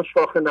است که از آن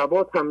شاخ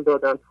نبات هم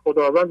دادن.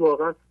 خداوند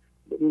واقعا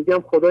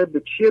میگم خدای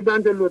به چیه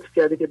بنده لطف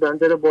کرده که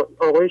بنده رو با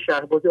آقای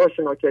شهبازی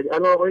آشنا کردی.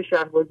 الان آقای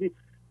شهبازی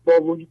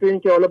با وجود این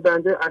که حالا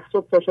بنده از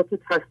صبح تا شب تو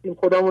تسلیم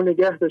خودم رو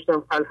نگه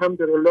داشتم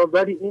الحمدلله،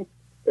 ولی این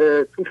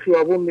تو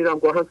خیابون میرم،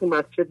 گاهن تو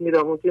مسجد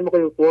میرم، اون توی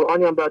موقع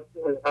قرآنی هم بعد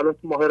الان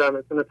تو ماه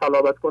رمضان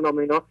تلاوت کنم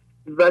اینا،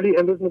 ولی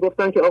امروز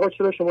میگفتن که آقا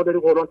چرا شما داری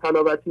قرآن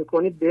تلاوت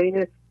میکنید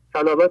بین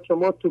تلاوت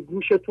شما تو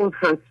گوشتون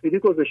هندزفری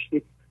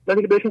گذاشتید؟ من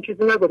دیگه بهشون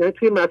چیزی نگفتم. یعنی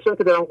توی مسجد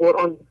که دارم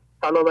قرآن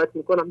تلاوت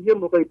میکنم یه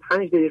موقعی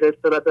 5 دقیقه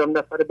استراحت دارم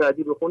نفر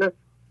بعدی بخونه،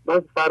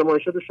 من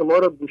فرمایشات شما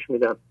رو گوش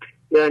میدم.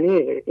 یعنی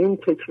این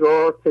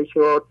تکرار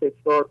تکرار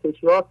تکرار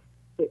تکرار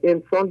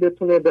انسان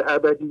بتونه به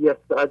ابدیت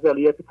و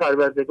ازلیت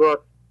پروردگار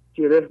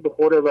گره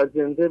بخوره و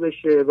زنده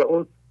بشه و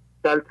اون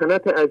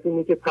سلطنت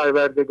عظیمی که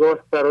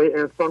پروردگار برای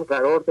انسان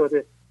قرار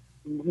داده،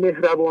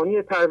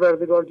 مهربانی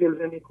پروردگار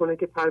جلوه میکنه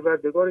که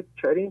پروردگار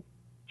کریم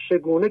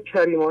چگونه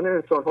کریمانه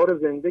انسانها رو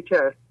زنده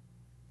کرد.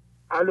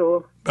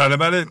 الو بله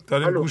بله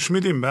داریم گوش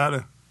میدیم. بله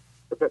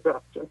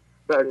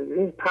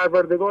این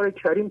پروردگار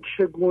کریم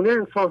چگونه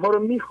انسانها رو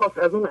میخواست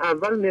از اون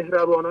اول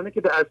مهربانانه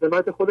که به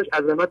عظمت خودش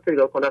عظمت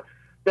پیدا کنه.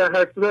 در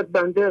هر صورت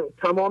بنده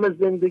تمام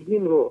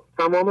زندگیم رو،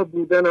 تمام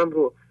بودنم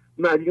رو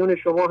مدیون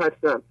شما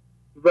هستم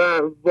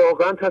و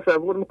واقعا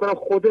تصور میکنم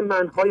خود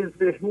منهای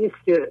ذهنی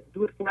است که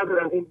دوست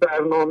ندارم این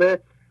برنامه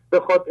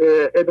بخواد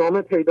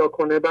ادامه پیدا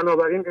کنه.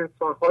 بنابراین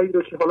انسانهایی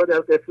رو که حالا در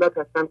غفلت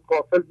هستن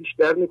غافل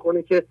بیشتر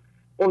میکنه که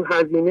اون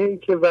هزینه ای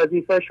که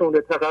وظیفه‌شون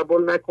رو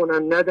تقبل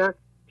نکنن ندن،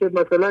 که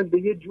مثلا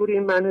به یه جوری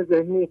این من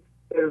ذهنی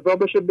ارضا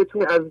بشه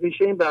بتونه از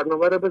ریشه این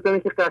برنامه رو بزنه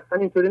که قطعا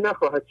اینطوری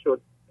نخواهد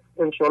شد.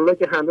 انشالله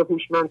که همه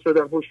هوشمند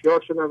شدن،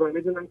 هوشیار شدن و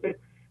میدونن که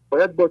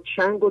باید با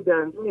چنگ و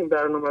دندون این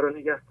برنامه رو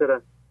نگه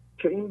دارن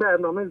که این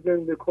برنامه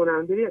زنده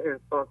کننده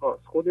انسان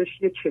هاست. خودش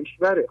یه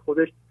کشوره،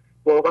 خودش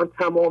واقعا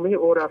تمامی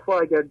عرفا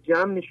اگر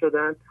جمع می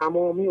شدن،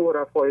 تمامی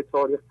عرفای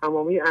تاریخ،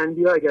 تمامی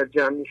انبیا اگر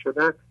جمع می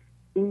شدن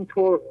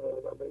اینطور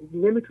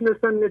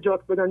نمیتونستن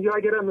نجات بدن، یا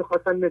اگر هم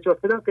میخواستن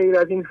نجات بدن غیر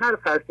از این هر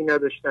حرفی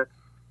نداشتن.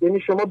 یعنی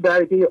شما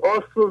برگه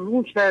آس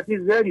رو کردی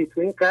زدی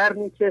تو این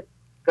قرنی که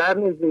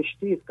قرن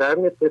زشتی،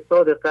 قرن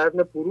فساد،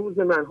 قرن بروز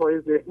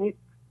منهای ذهنی،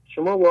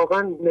 شما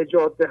واقعا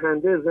نجات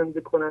دهنده،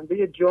 زنده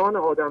کننده جان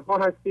آدم ها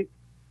هستید.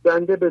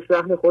 بنده به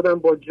صحن خودم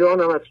با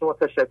جانم از شما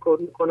تشکر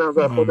میکنم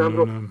و خودم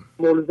رو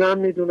ملزم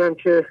میدونم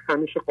که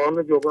همیشه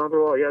قانون جبران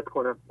رو رعایت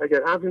کنم.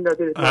 اگر امری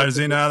ندارید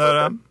عرضی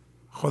ندارم.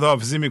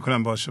 خداحافظی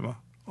میکنم با شما.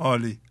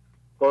 عالی.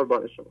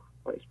 قربان شما.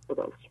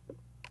 خداحافظ.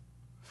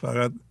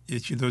 فقط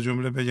یکی دو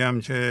جمله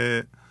بگم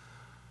که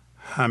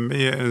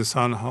همه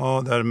انسان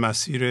ها در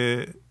مسیر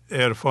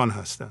عرفان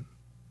هستند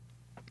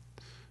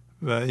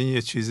و این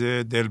یه چیز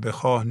دل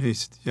بخواه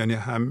نیست. یعنی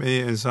همه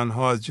انسان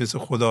ها از جنس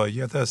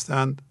خداییت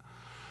هستند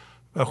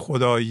و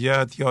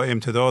خداییت یا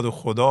امتداد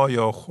خدا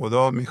یا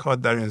خدا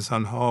میخواد در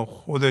انسان ها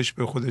خودش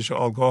به خودش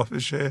آگاه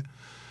بشه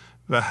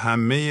و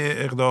همه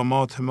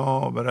اقدامات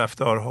ما و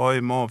رفتارهای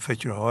ما،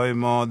 فکرهای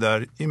ما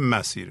در این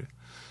مسیره.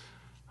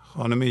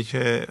 خانمی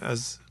که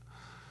از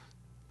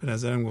به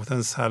نظرم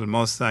گفتن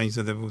سلماس زنگ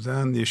زده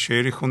بودند، یه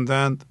شعری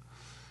خوندند،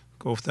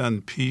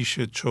 گفتند پیش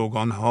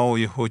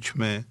چوگانهای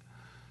حکم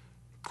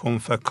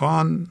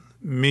کنفکان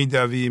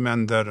میدوی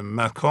من در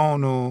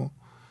مکان و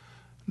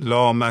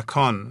لا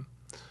مکان.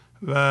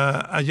 و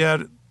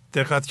اگر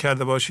دقت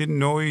کرده باشید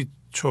نوعی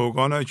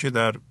چوگان که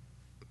در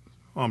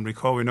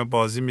آمریکا و اینا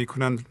بازی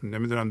میکنن،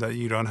 نمیدونم در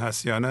ایران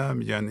هست یا نه،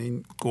 میگن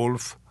این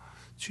گلف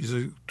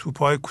چیز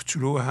توپای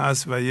کوچولو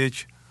هست و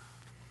یک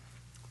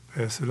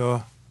به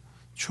اصطلاح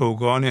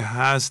چوگانی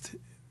هست،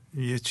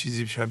 یه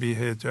چیزی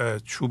شبیه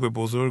چوب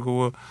بزرگ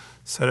و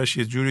سرش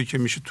یه جوری که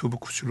میشه توپ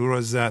کوچولو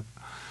رو زد.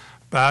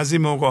 بعضی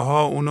موقع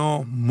ها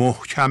اونو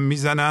محکم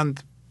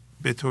میزنند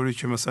به طوری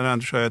که مثلا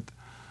شاید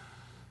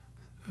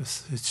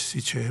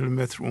 30-40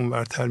 متر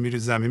اونورتر میره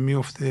زمین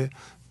میفته.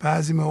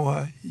 بعضی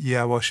موقع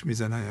یواش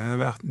میزنن،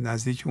 یعنی وقت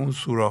نزدیک اون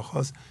سوراخ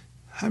هاست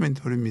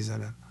همینطوری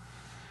میزنن.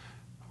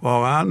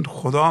 واقعا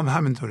خدا هم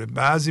همینطوره.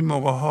 بعضی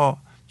موقع ها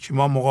که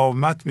ما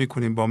مقاومت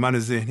میکنیم با من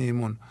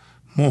ذهنیمون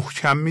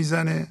محکم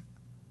میزنه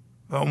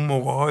و اون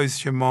موقع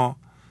هاییست که ما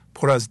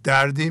پر از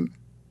دردیم.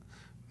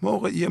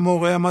 یه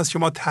موقع هم هست که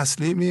ما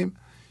تسلیمیم،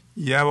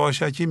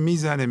 یواشکی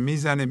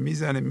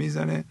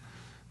میزنه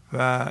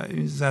و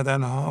این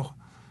زدن ها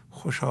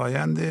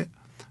خوشاینده.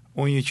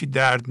 اون یکی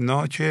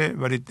دردناکه،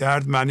 ولی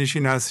درد معنیش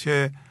این است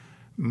که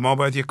ما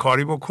باید یه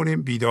کاری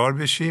بکنیم، بیدار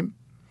بشیم.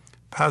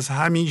 پس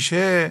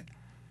همیشه،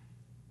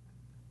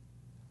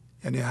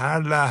 یعنی هر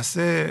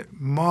لحظه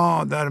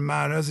ما در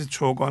معرض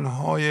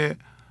چوگانهای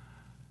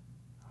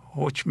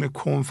حکم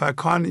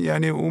کنفکان،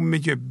 یعنی اون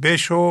میگه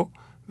بشو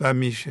و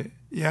میشه.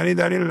 یعنی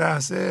در این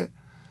لحظه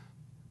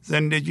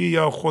زندگی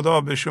یا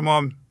خدا به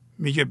شما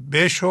میگه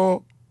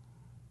بشو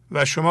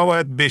و شما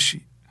باید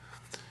بشی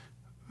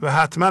و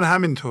حتما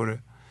همینطوره.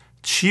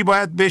 چی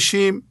باید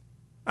بشیم؟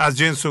 از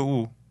جنس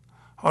او.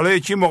 حالا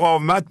یکی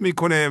مقاومت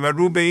میکنه و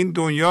رو به این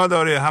دنیا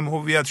داره، هم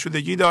هویت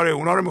شدگی داره،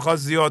 اونا رو میخواد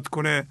زیاد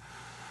کنه،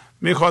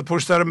 میخواد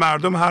پشت سر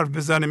مردم حرف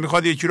بزنه،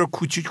 میخواد یکی رو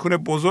کوچیک کنه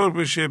بزرگ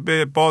بشه،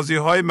 به بازی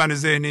های من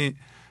ذهنی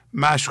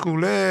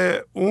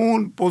مشغوله.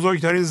 اون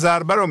بزرگترین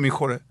ضربه رو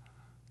میخوره.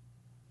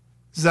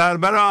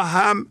 ضربه را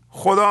هم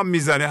خدا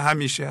میزنه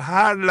همیشه،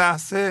 هر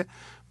لحظه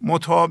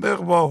مطابق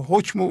با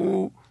حکم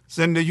او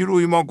زندگی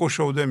روی ما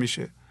گشوده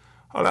میشه.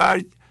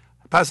 حالا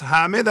پس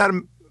همه در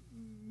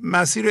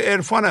مسیر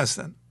عرفان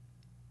هستن.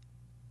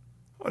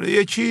 حالا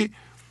یکی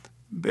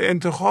به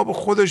انتخاب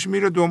خودش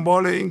میره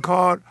دنبال این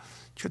کار،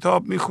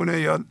 کتاب میخونه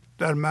یا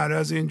در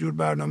معرض اینجور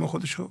برنامه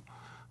خودشو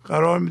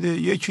قرار میده.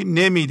 یکی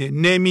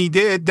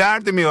نمیده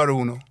درد میاره،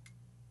 اونو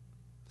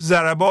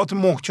ضربات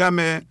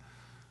محکمه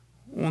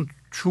اون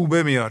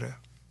چوبه میاره.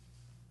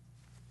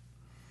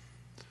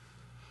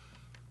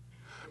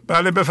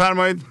 بله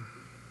بفرمایید.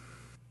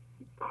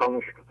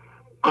 خاموش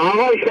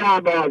آقای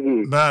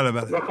شهبازی. بله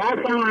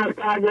میخواستم از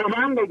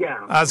تجربه‌ام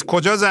بگم. از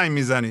کجا زنگ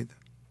میزنید؟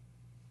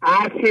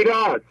 از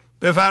شیراز.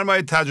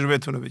 بفرمایید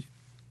تجربه‌تون رو بگید.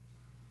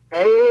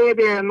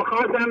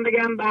 میخواستم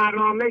بگم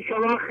برنامه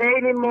شما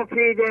خیلی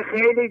مفیده،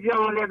 خیلی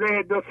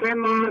جالبه. 2-3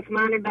 ماه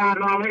من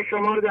برنامه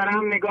شما رو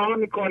دارم نگاه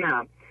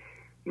میکنم.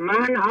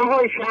 من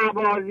آقای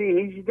شهبازی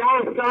 18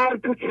 سال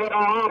تو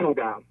چراها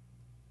بودم.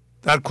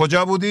 در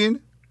کجا بودین؟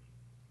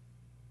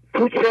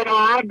 تو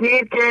چراها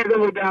گیر کرده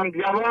بودم.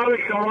 جواب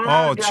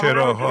شما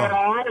چراها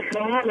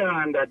شما به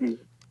من دادی.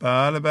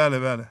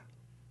 بله.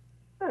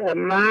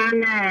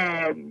 من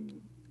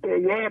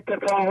یه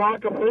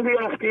اتفاقات خوبی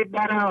افتید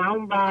برام.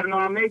 همون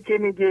برنامه که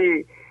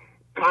میگی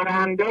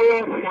پرنده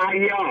و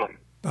سیار.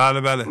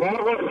 بله.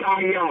 مرغ و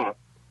سیار.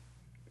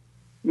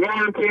 یه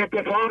همچه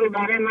اتفاقی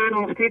برای من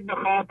افتید، به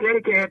خاطر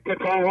که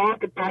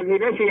اتفاقات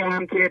پذیرشی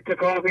همچه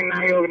اتفاقی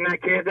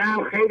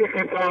نکردم خیلی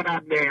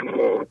خسارت بهم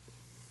خورد.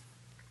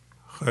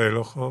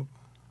 خیلی خوب.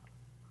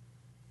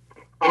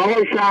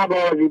 آقای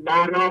شهبازی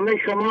برنامه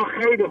شما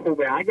خیلی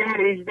خوبه.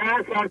 اگر 18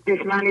 سال پیش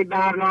من این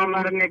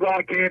برنامه رو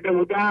نگاه کرده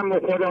بودم و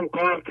خودم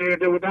کار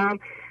کرده بودم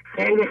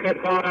خیلی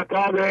خسارت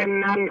ها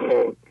بهم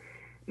نمیخورد.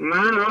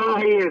 من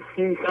راهی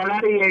 30 ساله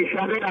رو یه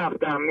شبه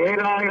رفتم، یه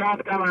راهی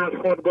رفتم از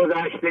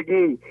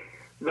خودگذشتگی،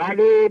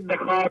 ولی به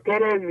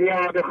خاطر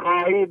زیاده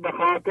خواهی، به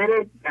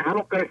خاطر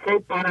همون قصه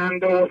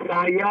پرنده و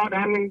صیاد،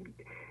 همین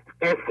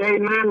قصه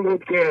من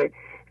بود که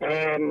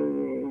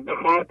به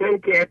خاطر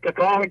که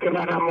اتفاقی که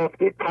برام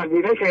افتید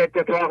پذیرش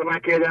اتفاق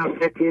نکردم،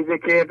 ستیزه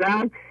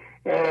کردم،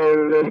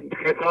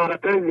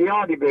 خسارت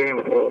زیادی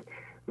بهم خورد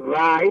و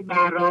این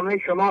برنامه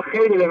شما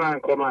خیلی به من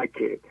کمک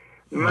کرد.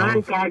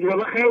 من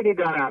تجربه خیلی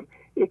دارم.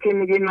 این که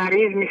میگی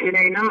مریض میشینه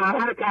اینا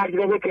همه رو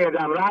تجربه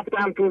کردم.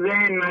 رفتم تو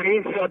ذهن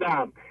مریض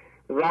شدم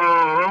و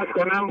عرض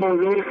کنم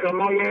بزرگ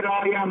شما یه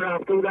راهی هم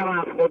رفته بودم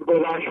از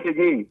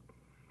خودگذشتگی.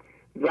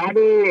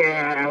 ولی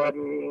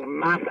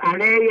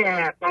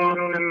مسئله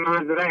قانون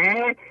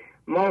مزرعه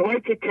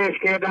موقعی که کش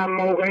کردم،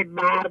 موقع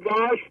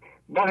برداشت،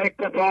 با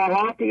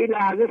اتفاقات این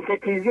لحظه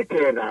ستیزی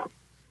کردم.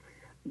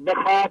 به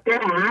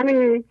خاطر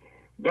همین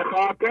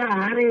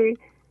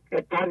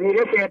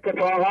پذیرش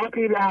اتفاقات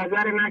این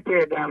لحظه رو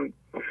نکردم.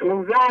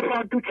 16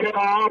 سال تو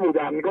چراها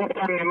بودم،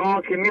 میگفتم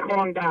نماز که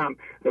میخوندم،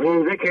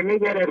 روزه که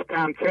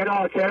میگرفتم،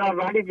 چرا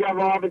ولی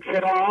جواب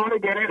چراها رو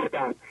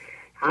گرفتم.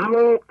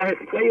 همون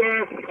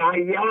قصه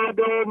صیاد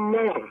و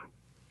مرغ،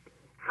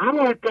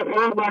 همون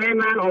اتفاق برای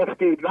من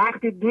افتید.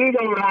 وقتی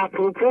دیدم رفت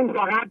روپون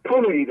فقط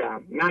پول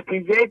دیدم،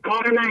 نتیجه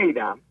کار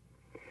ندیدم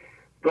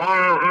و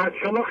از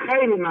شما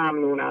خیلی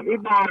ممنونم.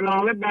 این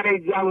برنامه برای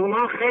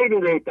جوونا خیلی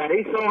بهتره.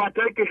 این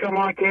صحبتایی که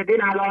شما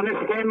کردین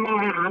الان 3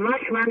 ماه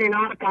همش من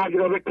اینا رو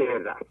تجربه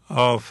کردم.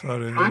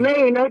 آفرین. همه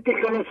اینا که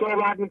شما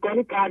صحبت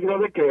میکنی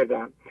تجربه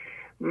کردم.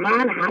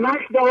 من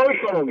همش دعای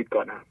شما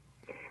میکنم.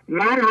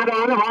 من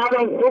الان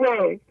حالم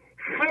خوبه،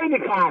 خیلی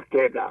فرق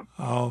کردم.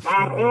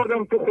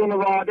 برخوردم تو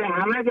خانواده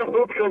همه جا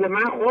خوب شده.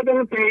 من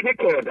خودم پیدا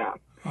کردم.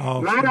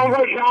 من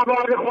آقای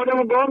شهبازی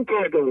خودم گم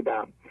کرده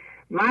بودم.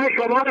 من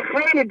شما رو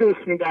خیلی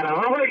دوست میدارم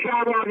آقای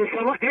شهبازی.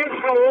 شما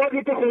عشق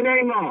آوردی تو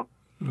خونه ما.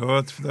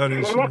 لطف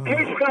دارین شما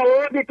عشق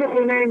آوردی تو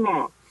خونه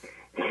ما.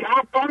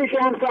 شب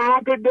پایشم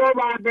ساعت 2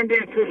 بعد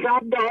نصف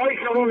شب دعای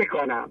شما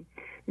میکنم،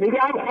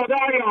 میگم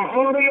خدایا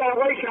عمری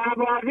آقای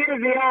شهبازی رو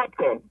زیاد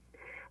کن،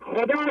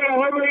 خدایا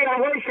عمری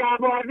آقای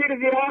شهبازی رو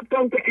زیاد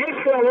کن که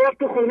عشق آورد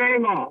تو خونه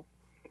ما.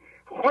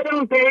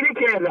 خودم پیری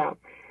کردم،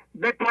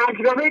 به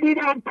تجربه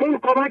دیدم پول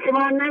کمک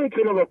من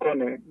نمیتونه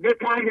بکنه، به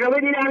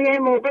تجربه دیدم یه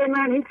موقع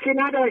من هیچی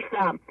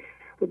نداشتم،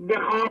 به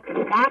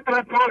خاطر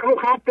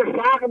خط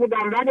فقر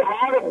بودم ولی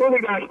حال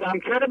خوبی داشتم.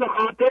 چرا؟ به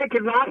خاطر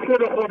که وصل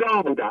به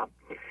خدا بودم.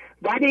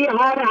 ولی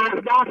حال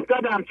از دست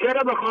دادم.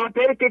 چرا؟ به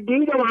خاطر که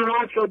دیدم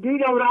عوض شد،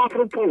 دیدم رفت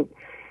رو پول.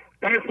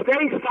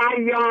 قصه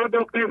صیاد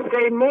و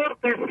قصه مرغ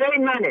قصه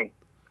منه.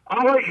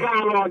 آقای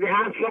شهبازی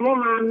از شما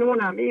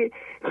ممنونم.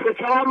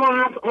 3-4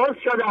 ماه از عضو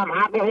شدم،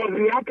 حق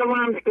حضوریت رو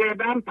هم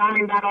کردم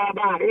 5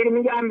 برابر. این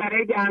میگم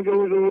برای گنج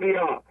حضوری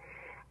ها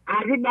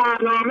از این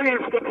برنامه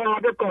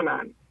استفاده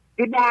کنن.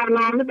 این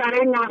برنامه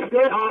برای نسل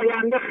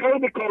آینده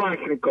خیلی کمک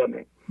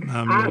میکنه.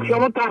 از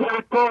شما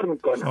تشکر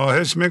میکنم.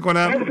 خواهش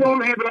میکنم.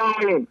 اسم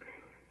ابراهیم.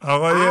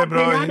 آقای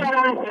ابراهیم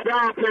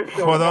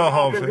خدا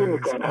حافظ.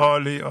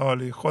 عالی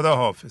عالی، خدا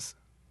حافظ.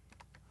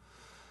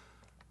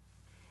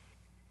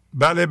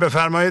 بله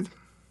بفرمایید.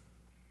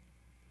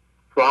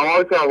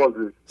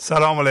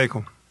 سلام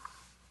علیکم.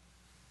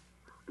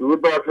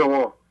 درود بر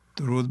شما.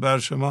 درود بر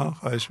شما.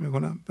 خواهش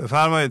میکنم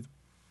بفرمایید.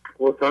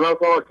 حسین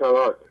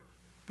آقا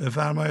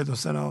بفرمایید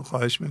حسین آقا،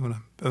 خواهش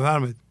میکنم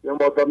بفرمایید. یه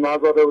مدت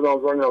نزاده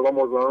بودم زنگ، الان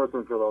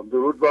مزاحمتون شدم.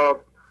 درود بر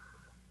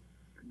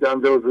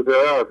گنج حضور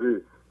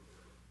عزیز،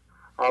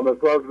 همه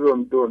از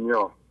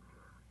دنیا.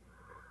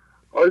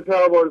 آقای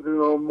شهبازی،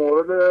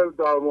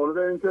 در مورد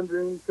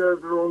اینکه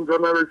اونجا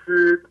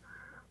نوشید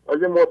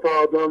اگه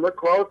متعادلانه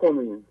کار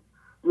کنیم،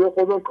 روی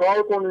خودمون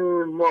کار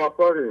کنیم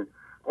موفقیم.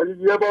 اگه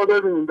یه بار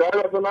ببینیم 10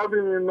 دفعه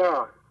نبینیم نه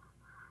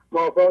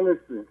موفق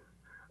نیستیم.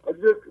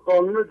 اگه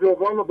قانون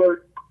جبران رو به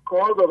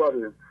کار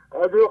ببریم،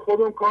 اگه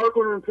خودمون کار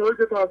کنیم چرا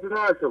که تاثیر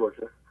نشه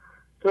باشه،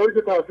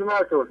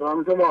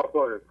 همیشه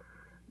موفقیم.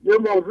 یه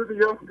موضوع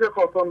دیگه هم که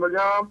خواستم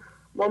بگم،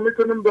 ما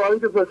میتونیم برای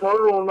اینکه فشار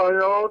رو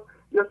نیاد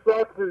یه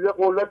سطحی یه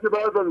قلتی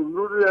برداریم،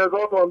 روزی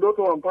 1000 تومان 2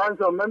 تومان 5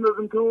 تومان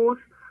بندازیم توش،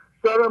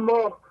 سر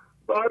ما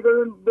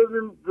برداریم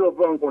بدیم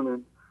جبران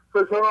کنیم،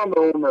 فشار هم به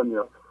اون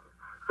نمیاد.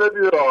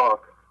 خیلی راحت.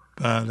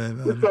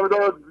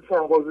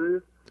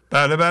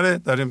 بله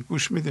داریم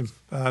گوش میدیم.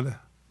 بله.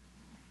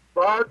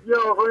 بعد یه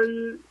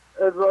آقای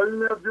اجرایی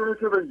میاد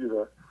جونشو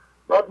بگیره،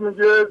 بعد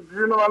میگه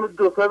جون منو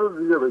 2 روز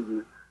دیگه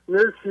بگیر. یه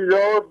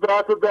شیراز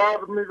 10 تا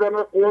درد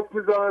میزنه، قرص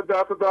میزنه،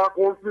 10 تا درد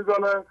قرص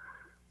میزنه.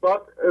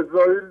 بعد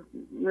اسرائیل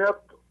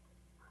میاد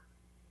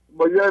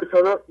با یه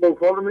اشاره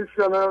قفال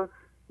میشکنه،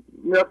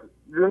 میاد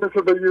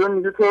جونشو بگیره،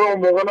 میگه چرا اون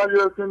موقع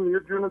نگرفتیم؟ میگه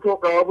جون تو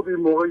قرار بود این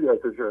موقع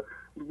گرفتشه.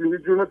 میگه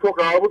جون تو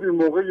قرار بود این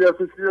موقع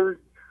گرفتشه،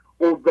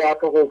 اون 10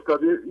 تا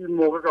قفل این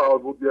موقع قرار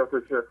بود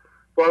گرفتشه.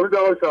 فهمید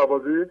آقای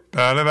شهبازی؟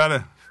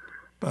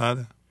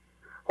 بله.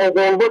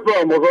 قربت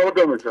برم، مزاحمت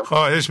نمیشم.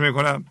 خواهش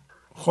میکنم.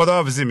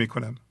 خداحافظی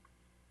میکنم.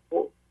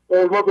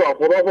 قربت برم،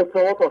 خداحافظ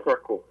شما،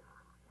 تشکر.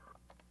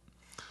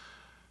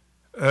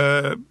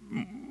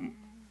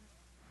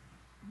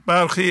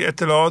 برخی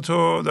اطلاعات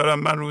رو دارم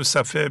من روی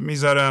صفحه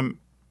میذارم،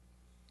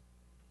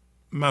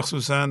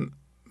 مخصوصا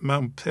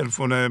من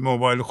تلفن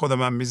موبایل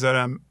خودم هم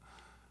میذارم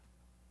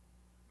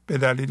به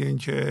دلیل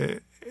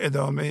اینکه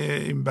ادامه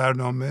این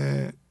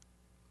برنامه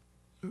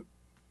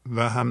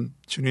و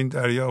همچنین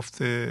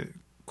دریافت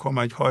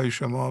کمک های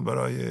شما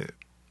برای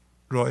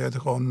رعایت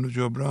قانون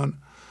جبران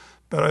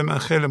برای من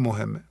خیلی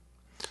مهمه.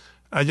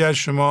 اگر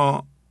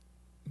شما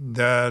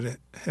در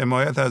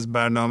حمایت از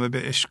برنامه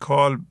به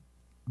اشکال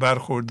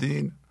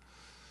برخوردین،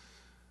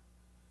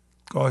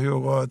 گاهی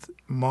اوقات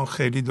ما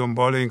خیلی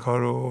دنبال این کار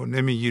رو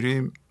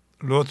نمیگیریم،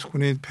 لطف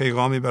کنید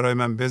پیغامی برای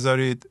من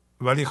بذارید،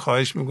 ولی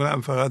خواهش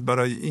میکنم فقط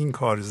برای این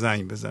کار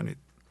زنگ بزنید.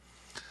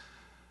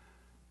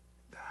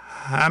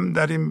 هم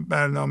در این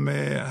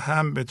برنامه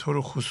هم به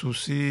طور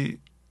خصوصی،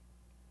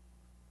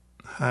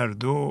 هر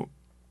دو،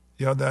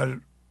 یا در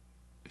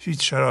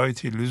هیچ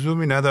شرایطی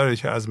لزومی نداره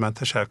که از من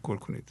تشکر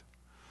کنید.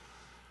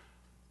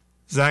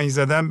 زنگ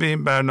زدن به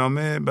این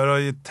برنامه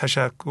برای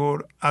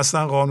تشکر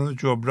اصلا قانون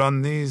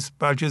جبران نیست،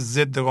 بلکه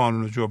ضد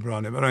قانون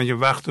جبرانه. برای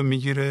اینکه وقت رو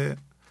میگیره.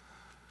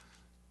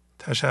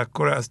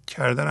 تشکر از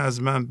کردن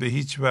از من به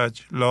هیچ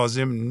وجه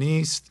لازم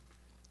نیست.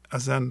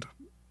 اصلا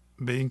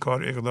به این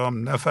کار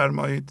اقدام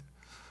نفرمایید.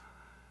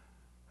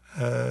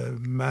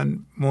 من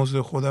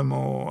موضوع خودم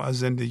رو از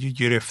زندگی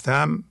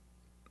گرفتم،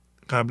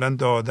 قبلا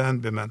دادن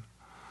به من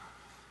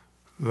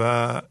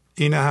و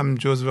این هم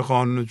جزو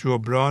قانون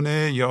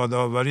جبرانه.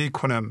 یادآوری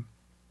کنم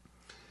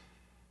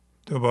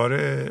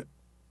دوباره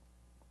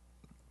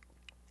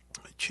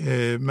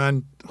که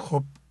من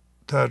خب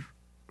در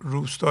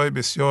روستای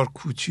بسیار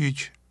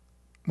کوچیک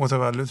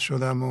متولد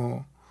شدم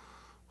و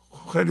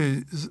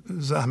خیلی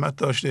زحمت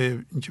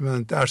داشته اینکه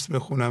من درس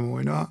بخونم و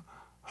اینا.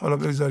 حالا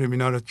بگذاریم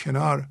اینا رو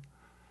کنار.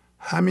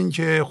 همین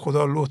که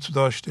خدا لطف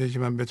داشته که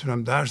من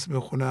بتونم درس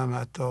بخونم،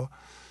 حتی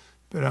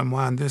برم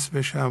مهندس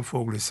بشم،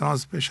 فوق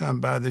لیسانس بشم،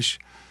 بعدش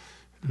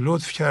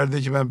لطف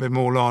کرده که من به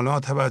مولانا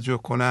توجه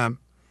کنم.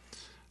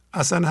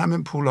 اصلا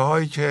همین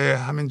پولهایی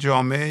که همین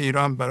جامعه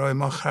ایران برای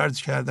ما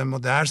خرج کردن ما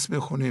درس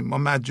بخونیم، ما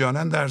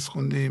مجانا درس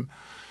خوندیم،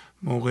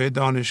 موقع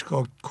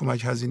دانشگاه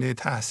کمک هزینه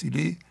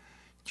تحصیلی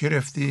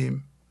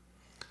گرفتیم،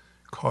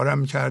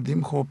 کارم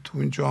کردیم، خب تو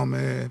این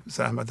جامعه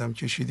زحمتم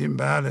کشیدیم،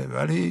 بله،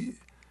 ولی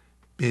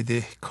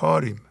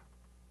بدهکاریم.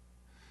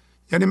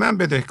 یعنی من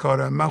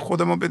بدهکارم، من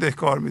خودمو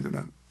بدهکار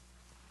میدونم.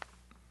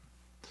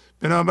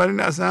 بنابراین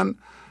اصلا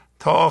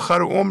تا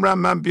آخر عمرم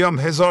من بیام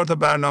 1000 تا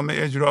برنامه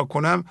اجرا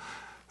کنم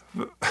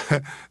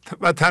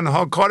و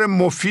تنها کار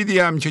مفیدی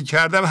هم که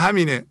کردم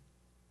همینه،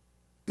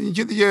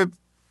 اینکه دیگه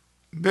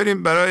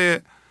بریم برای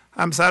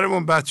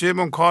همسرمون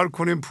بچه‌مون کار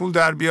کنیم، پول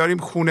در بیاریم،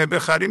 خونه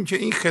بخریم، که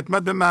این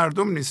خدمت به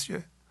مردم نیست.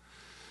 که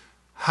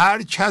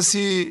هر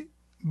کسی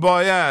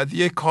باید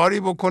یک کاری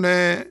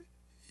بکنه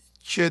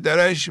که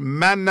درش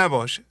من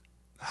نباشه.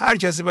 هر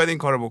کسی باید این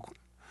کارو بکنه.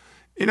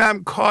 این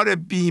هم کار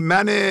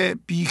بیمن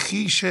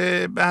بیخیش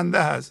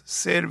بنده هست،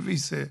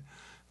 سرویس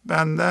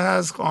بنده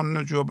هست،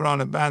 قانون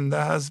جبران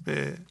بنده هست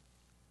به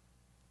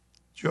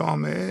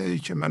جامعه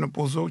که منو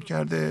بزرگ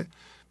کرده،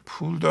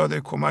 پول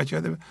داده، کمک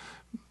کرده.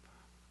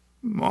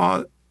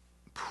 ما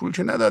پول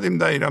که ندادیم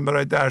در ایران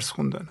برای درس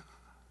خوندن،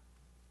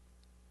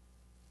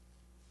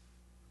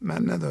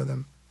 من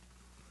ندادم.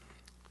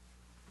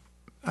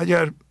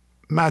 اگر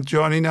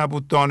مجانی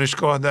نبود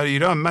دانشگاه در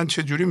ایران، من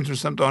چجوری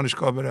میتونستم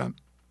دانشگاه برم؟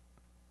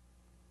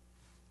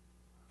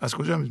 از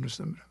کجا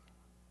میتونستم برم؟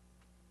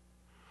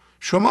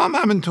 شما هم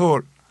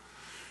همینطور.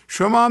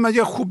 شما هم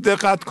اگه خوب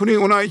دقت کنی،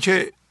 اونایی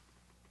که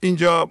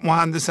اینجا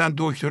مهندسن،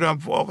 دکترن،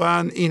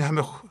 واقعا این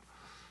همه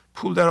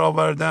پول در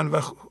آوردن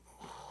و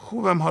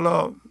خوبم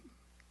حالا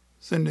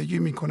زندگی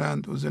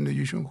میکنند و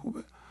زندگیشون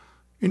خوبه،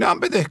 اینا هم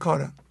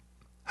بدهکارن.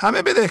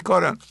 همه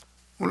بدهکارن.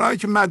 اونایی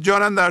که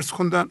مجانا درس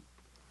خوندن،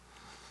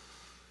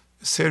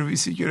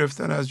 سرویسی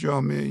گرفتن از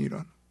جامعه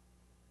ایران،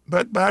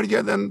 باید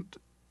برگردن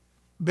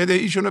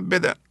بدهیشونو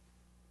بدن.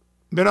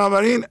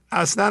 بنابراین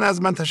اصلا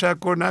از من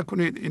تشکر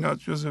نکنید، اینا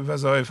جزء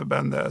وظایف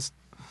بنده است.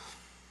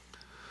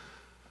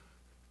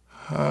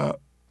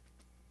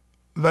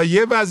 و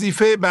یه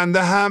وظیفه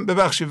بنده هم،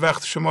 ببخشید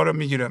وقت شما رو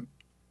میگیرم،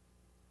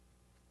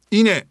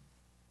 اینه.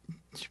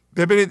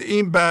 ببینید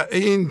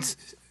این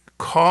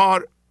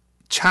کار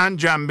چند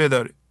جنبه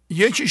داره.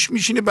 یکیش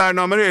میشینی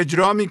برنامه رو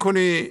اجرا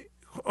میکنی،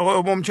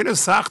 ممکنه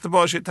سخت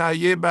باشه،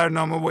 تهیه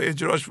برنامه و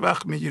اجراش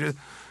وقت میگیره،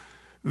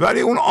 ولی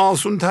اون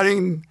آسون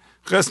ترین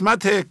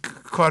قسمت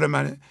کار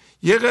منه.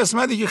 یه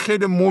قسمتی که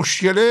خیلی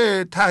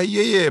مشکله،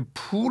 تهیه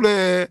پول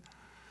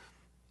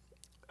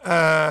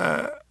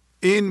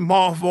این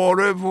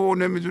ماهواره و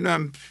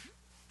نمیدونم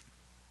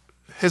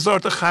 1000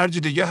 تا خرج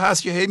دیگه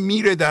هست که هی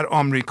میره در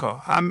آمریکا.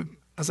 هم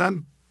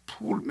اصلا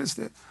پول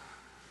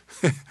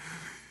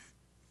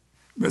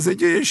مثل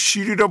که یه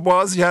شیری رو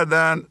باز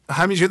کردن،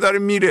 همیشه داره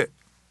میره.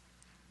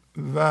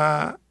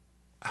 و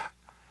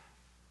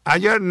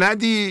اگر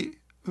ندی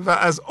و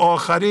از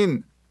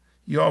آخرین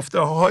یافته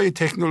های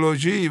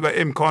تکنولوژی و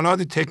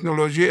امکانات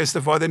تکنولوژی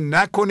استفاده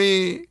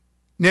نکنی،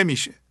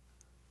 نمیشه.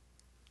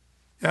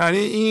 یعنی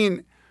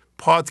این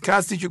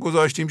پادکستی که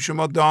گذاشتیم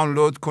شما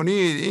دانلود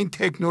کنید، این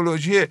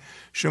تکنولوژی،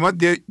 شما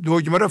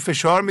دکمه رو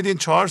فشار میدین،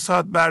 4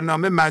 ساعت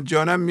برنامه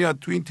مجانا میاد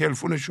تو این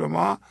تلفن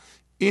شما.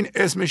 این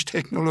اسمش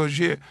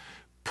تکنولوژی.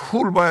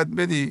 پول باید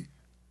بدی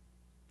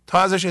تا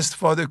ازش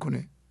استفاده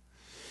کنی.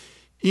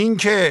 این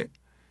که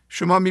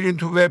شما میرین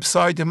تو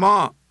وبسایت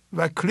ما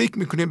و کلیک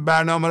میکنین،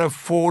 برنامه رو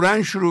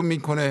فوراً شروع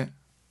میکنه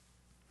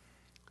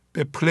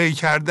به پلی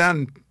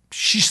کردن.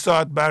 6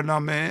 ساعت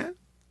برنامه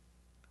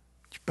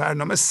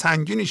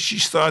سنگینه،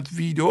 6 ساعت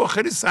ویدیو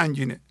خیلی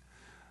سنگینه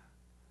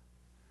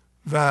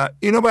و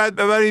اینو باید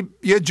ببری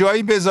یه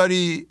جایی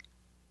بذاری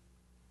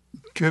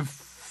که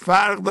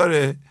فرق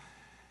داره،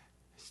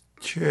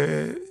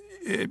 که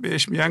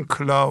بهش میگن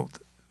کلاود،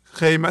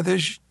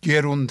 قیمتش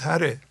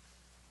گرونتره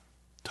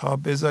تا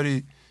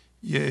بذاری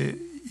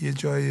یه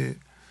جای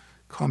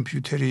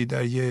کامپیوتری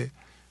در یه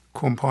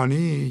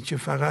کمپانی که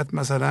فقط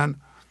مثلا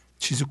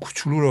چیز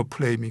کوچولو رو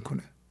پلی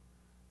میکنه.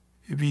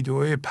 یه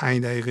ویدیو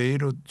 5 دقیقه‌ای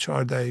رو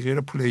 4 دقیقه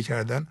رو پلی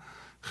کردن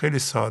خیلی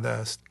ساده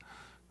است.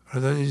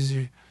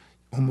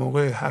 اون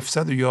موقع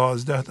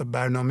 711 تا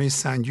برنامه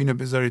سنگین رو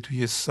بذاری توی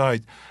یه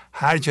سایت،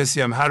 هر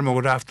کسی هم هر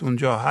موقع رفت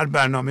اونجا هر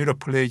برنامه رو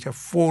پلی که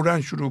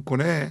فوراً شروع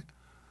کنه،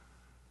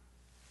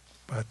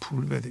 باید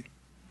پول بدی.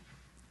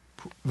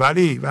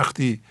 ولی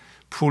وقتی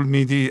پول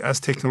میدی،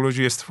 از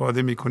تکنولوژی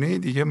استفاده میکنی،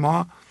 دیگه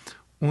ما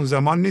اون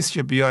زمان نیست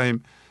که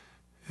بیایم،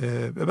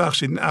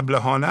 ببخشید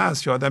ابلهانه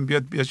است که آدم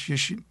بیاد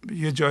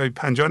یه جای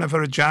 50 نفر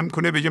رو جمع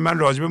کنه بگه من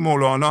راجب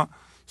مولانا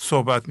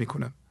صحبت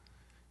میکنم.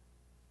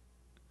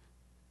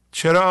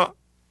 چرا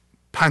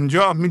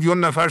 50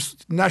 میلیون نفر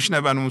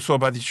نشنون اون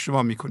صحبتی که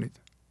شما میکنید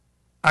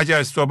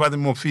اگر صحبت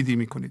مفیدی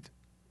میکنید؟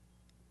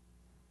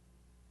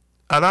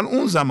 الان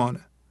اون زمانه،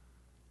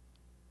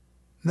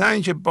 نه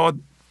اینکه با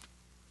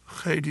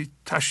خیلی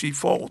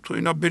تشریفات و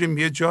اینا بریم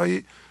یه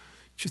جایی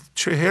که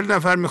 40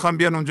 نفر میخوام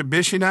بیان اونجا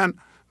بشینن،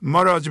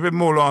 ما راجب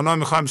مولانا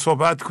میخوایم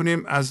صحبت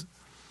کنیم. از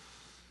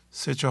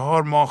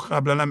 3-4 ماه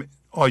قبلا هم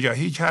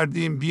آگهی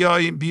کردیم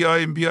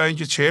بیایم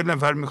که 40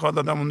 نفر میخواد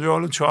آدم اونجا،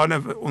 حالا 4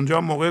 نفر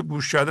اونجا موقع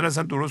گوش کردن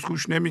اصلا درست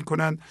گوش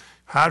نمیکنن،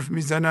 حرف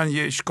میزنن،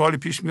 یه اشکالی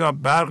پیش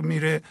میاد، برق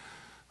میره،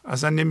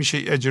 اصلا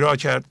نمیشه اجرا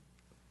کرد،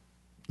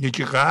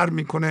 یکی قهر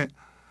میکنه.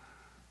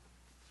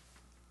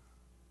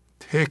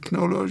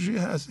 تکنولوژی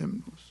هست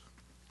امروز.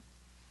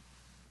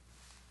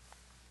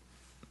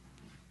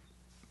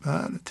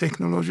 بله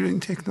تکنولوژی، این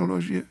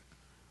تکنولوژی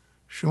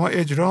شما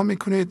اجرا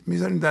میکنید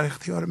میذارید در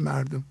اختیار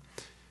مردم،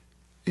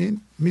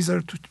 این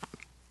میذاره تو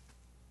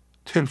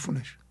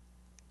تلفنش.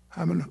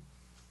 همین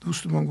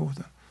دوستمون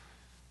گفتن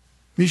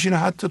میشینه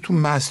حتی تو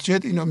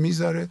مسجد اینو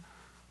میذاره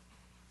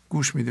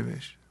گوش میده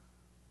بهش.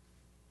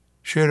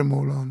 شعر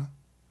مولانا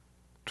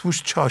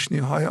توش چاشنی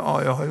های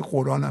آیه های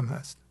قرآن هم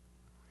هست،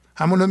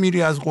 همونو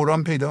میری از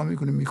قرآن پیدا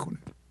میکنی میخونی.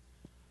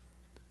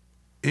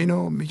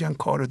 اینو میگن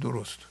کار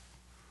درست.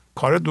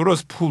 کار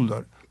درست پول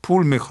داره،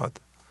 پول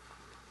میخواد.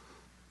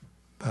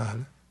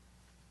 بله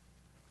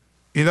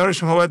اینا رو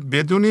شما باید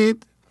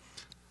بدونید.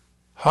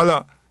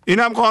 حالا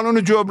اینم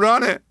قانون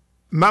جبرانه.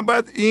 من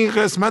باید این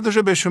قسمتش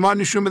رو به شما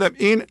نشون بدم.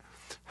 این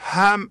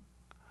هم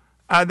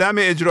عدم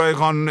اجرای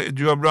قانون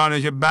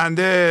جبرانه که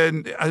بنده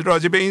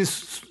راجع به این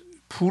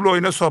پول و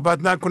اینا صحبت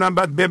نکنم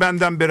بعد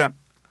ببندم برم.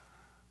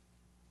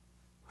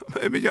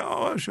 میگه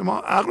آقا شما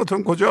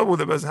عقلتون کجا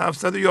بوده؟ بس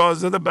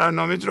 711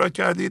 برنامه اجرا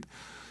کردید،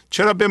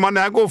 چرا به ما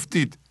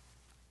نگفتید؟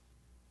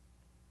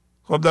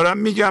 خب دارم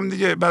میگم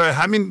دیگه. برای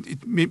همین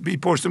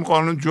میپرسیم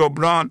قانون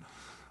جبران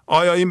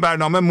آیا این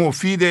برنامه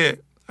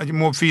مفیده؟ اگه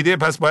مفیده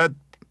پس باید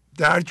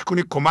درک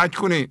کنی، کمک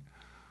کنی.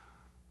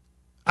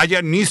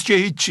 اگر نیست که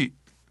هیچی،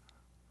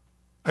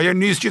 اگر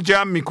نیست که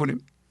جمع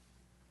میکنیم.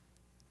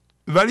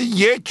 ولی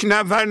یک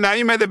نفر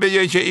نیومده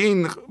بگه که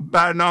این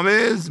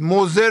برنامه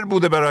مضر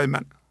بوده برای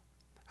من.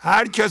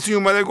 هر کسی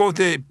اومده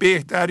گفته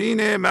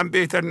بهترینه، من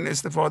بهترین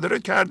استفاده رو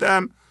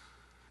کردم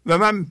و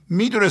من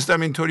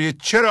میدونستم اینطوریه.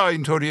 چرا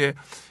اینطوریه؟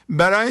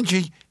 برای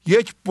اینکه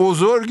یک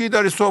بزرگی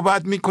داره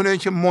صحبت میکنه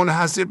که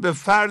منحصر به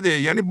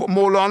فرده، یعنی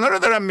مولانا رو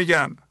دارم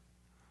میگم.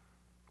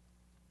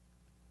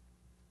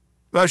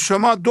 و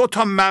شما 2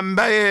 تا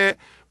منبع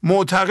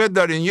معتقد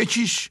دارین،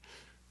 یکیش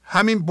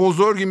همین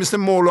بزرگی مثل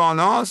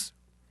مولاناست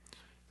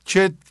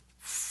که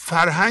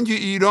فرهنگ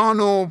ایران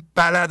و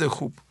بلد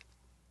خوب،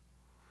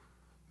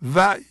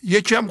 و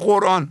یکی هم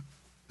قرآن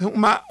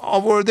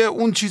آورده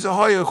اون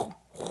چیزهای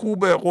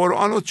خوب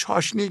قرآن رو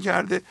چاشنی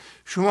کرده.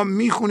 شما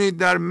میخونید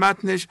در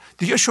متنش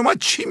دیگه شما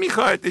چی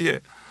میخواید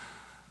دیگه؟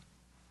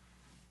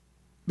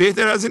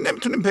 بهتر از این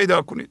نمیتونید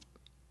پیدا کنید.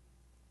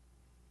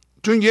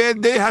 چون یه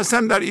عده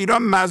هستن در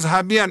ایران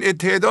مذهبی هن،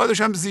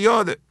 تعدادش هم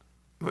زیاده.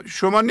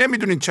 شما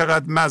نمیدونید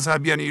چقدر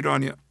مذهبی هن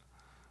ایرانی هن.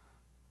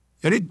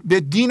 یعنی به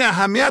دین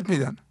اهمیت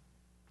میدن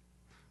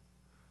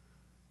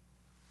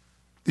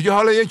دیگه.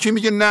 حالا یکی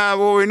میگه نه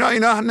و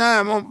اینا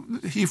نه، ما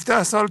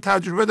 17 سال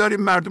تجربه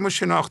داریم، مردم رو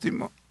شناختیم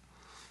ما.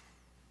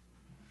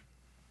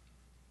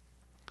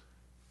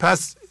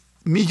 پس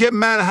میگه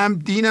من هم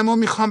دینمو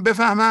میخوام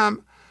بفهمم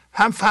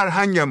هم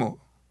فرهنگمو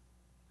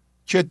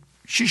که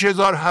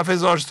 6000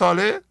 7000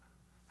 ساله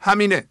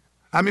همینه،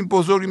 همین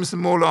بزرگی مثل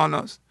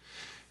مولاناست.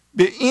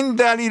 به این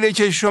دلیله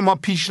که شما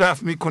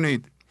پیشرفت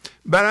میکنید،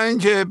 برای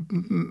اینکه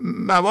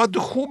مواد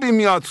خوبی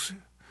میاد،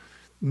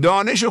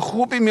 دانش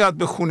خوبی میاد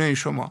به خونه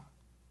شما.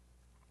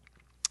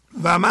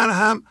 و من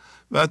هم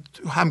و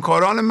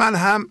همکاران من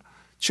هم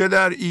چه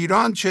در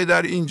ایران چه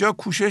در اینجا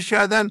کوشش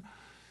کردن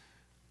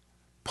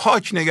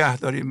پاک نگه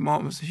داریم.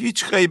 ما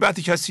هیچ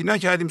غیبتی کسی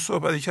نکردیم،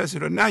 صحبت کسی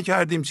رو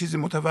نکردیم، چیزی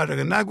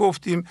متفرقه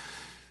نگفتیم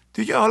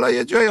دیگه. حالا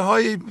یه جای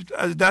های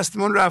از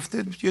دستمون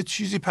رفته، یه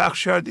چیزی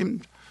پخش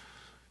کردیم،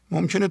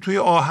 ممکنه توی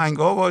آهنگ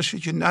ها باشه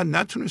که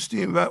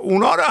نتونستیم و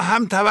اونا رو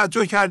هم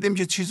توجه کردیم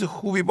که چیز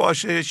خوبی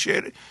باشه،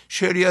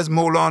 شعری از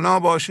مولانا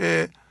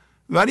باشه.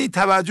 ولی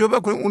توجه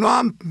بکنیم اونا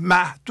هم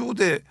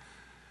محدوده.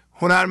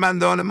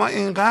 هنرمندان ما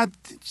اینقدر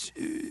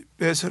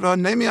به اصطلاح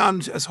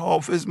نمیان از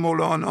حافظ،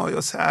 مولانا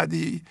یا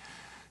سعدی،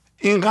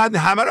 اینقدر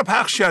همه رو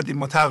پخش کردیم.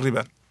 ما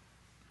تقریبا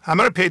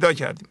همه رو پیدا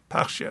کردیم،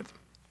 پخش کردیم.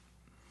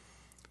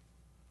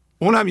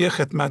 اون هم یه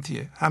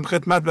خدمتیه، هم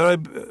خدمت برای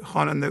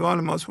خوانندگان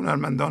ماست،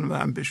 هنرمندان، و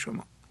هم به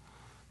شما.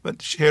 و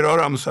شعرها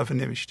رو هم صفحه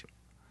نوشتیم.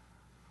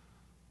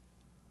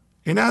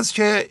 این است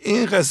که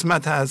این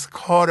قسمت از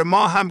کار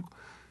ما هم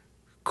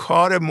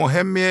کار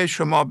مهمیه.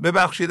 شما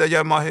ببخشید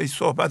اگر ما هی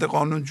صحبت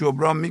قانون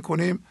جبران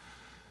میکنیم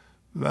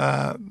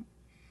و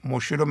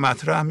مشکل رو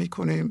مطرح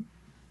میکنیم.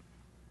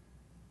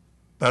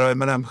 برای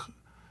منم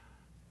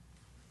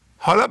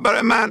حالا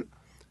برای من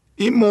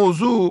این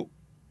موضوع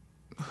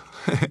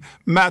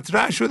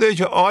مطرح شده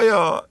که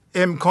آیا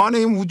امکان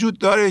این وجود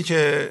داره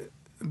که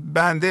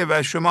بنده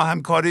و شما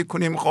همکاری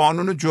کنیم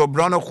قانون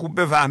جبران رو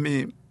خوب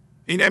بفهمیم؟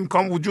 این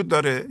امکان وجود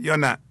داره یا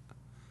نه؟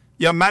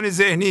 یا من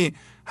ذهنی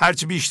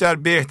هرچی بیشتر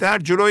بهتر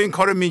جلو این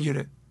کار رو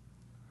میگیره؟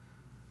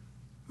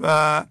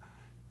 و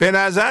به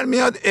نظر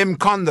میاد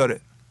امکان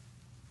داره.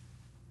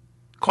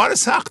 کار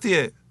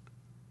سختیه،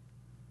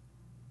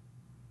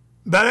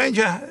 برای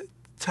اینکه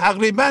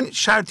تقریبا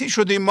شرطی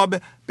شدیم ما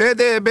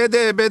بده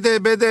بده بده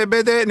بده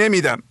بده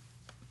نمیدم.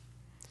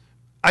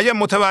 اگه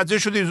متوجه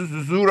شدی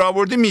زور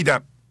آوردی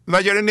میدم،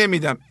 وگرنه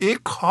نمیدم. این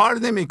کار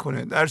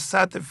نمیکنه، در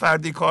سطح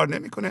فردی کار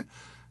نمیکنه،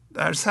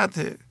 در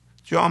سطح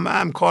جامعه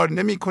هم کار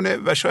نمیکنه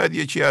و شاید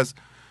یکی از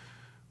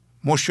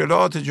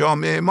مشکلات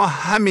جامعه ما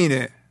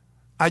همینه.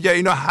 اگر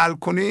اینا حل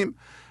کنیم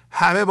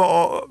همه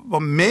با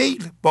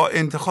میل، با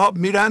انتخاب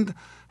میرند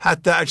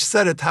حتی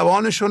اکثر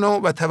توانشونو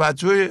و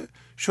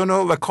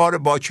توجهشونو و کار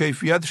با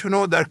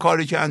کیفیتشونو در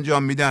کاری که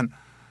انجام میدن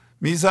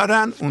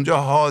میذارن، اونجا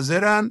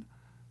حاضرن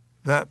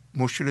و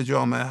مشکل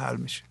جامعه حل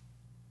میشه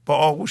با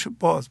آغوش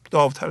باز،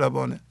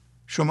 داوطلبانه.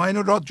 شما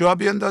اینو را جا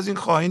بیندازین،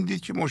 خواهید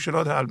دید که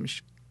مشکلات حل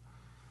میشه.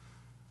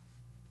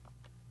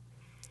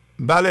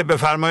 بله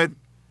بفرمایید.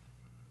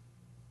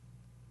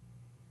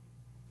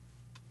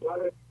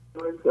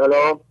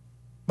 سلام.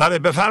 بله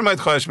بفرمایید،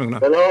 خواهش میکنم.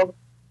 سلام.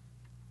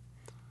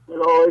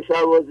 آقای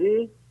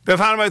شهبازی.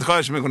 بفرمایید،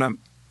 خواهش میکنم.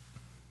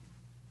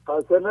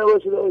 خسته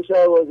نباشید آقای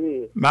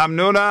شهبازی.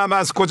 ممنونم.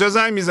 از کجا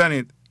زنگ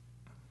میزنید؟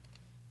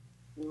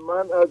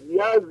 من از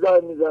یزد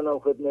زنگ میزنم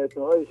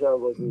خدمتتون آقای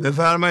شهبازی.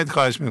 بفرمایید،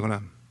 خواهش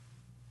میکنم.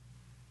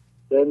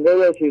 زنده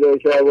باشید آقای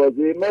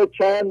شهبازی. من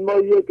چند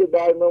ماهیه که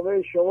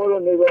برنامه شما رو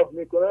نگاه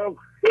میکنم،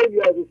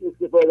 خیلی ازش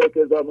استفاده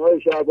کردم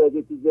آقای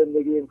شهبازی. تو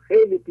زندگیم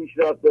خیلی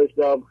پیشرفت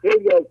داشتم.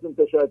 خیلی ازتون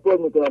تشکر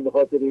میکنم به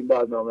خاطر این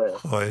برنامه.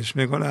 خواهش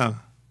میکنم.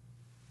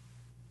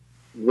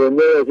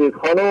 زنده باشید.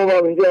 خانم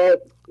هم اینجا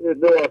هست،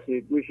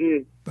 ببخشید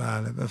گوشی.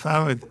 بله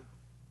بفرمایید.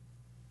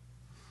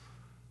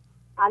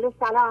 الو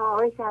سلام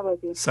آقای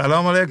شهبازی.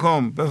 سلام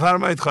علیکم،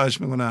 بفرمایید،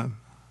 خواهش میکنم.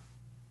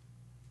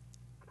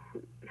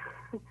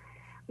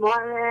 ما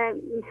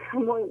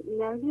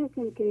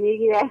نمیدونستیم که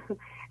میگیره،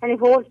 یعنی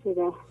هول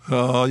شده.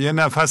 یه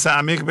نفس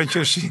عمیق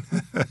بکشین.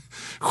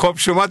 خب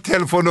شما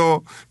تلفنو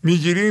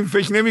میگیرین،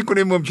 فکر نمی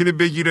کنیم ممکنه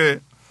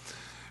بگیره.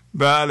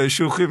 بله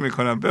شوخی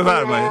میکنم،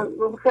 بفرمایید.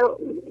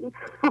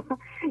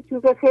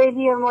 چون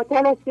خیلی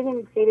معطل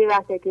شدیم، خیلی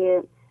وقته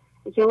که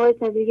شما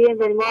اسم بگیریم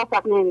ولی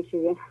موفق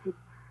نمیشید.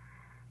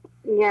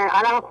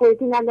 الان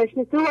خودتی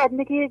نداشتیم تو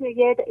باید که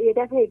یه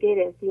دفعه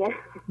گرفتیه.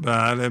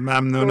 بله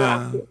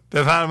ممنونم.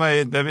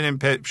 بفرمایید. ببینیم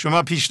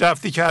شما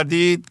پیشرفتی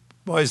کردید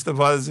با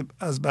استفاده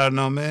از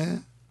برنامه؟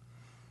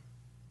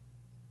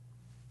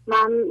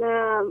 من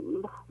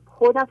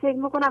خودم فکر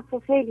میکنم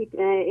خیلی،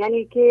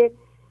 یعنی که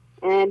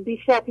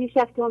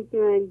پیشرفتم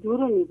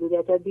دورونی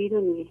بوده تا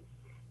بیرونی.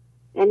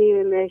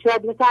 یعنی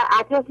شاید مثلا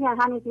اطرافی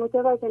هنوز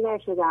متوجه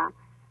نشدم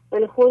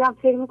ولی خودم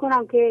فکر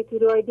میکنم که تو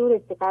راه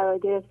درستی قرار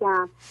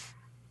گرفتم.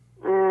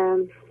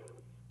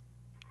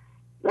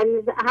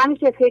 ولی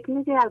همیشه فکر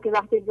میکنم که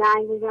وقتی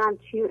زنگ بزنم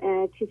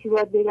چی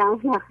باید بگم،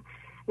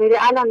 ولی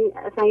الان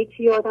اصلا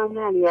هیچی یادم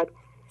نمیاد.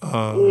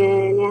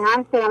 یعنی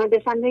همسرم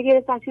داشتم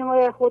بگیرستم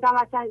شماره خودم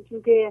اصلا،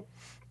 چون که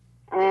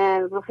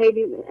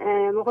خیلی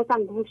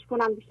مخواستم گوش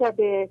کنم بیشتر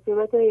به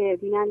صحبت های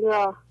بیننده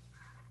ها،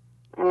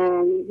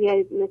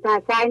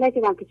 مثلا سعی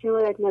نکردم که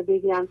شماره اتنا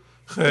بگیرم.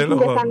 خیلی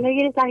خوب. داشتم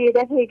بگیرستم یه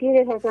دفعه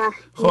گیرستم.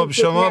 خب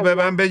شما به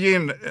من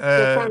بگین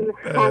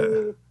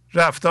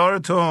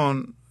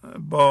رفتارتون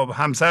با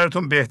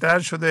همسرتون بهتر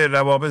شده؟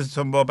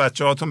 روابطتون با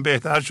بچه هاتون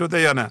بهتر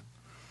شده یا نه؟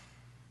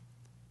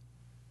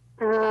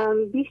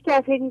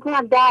 بیشتر فکر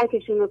میکنم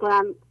درکشون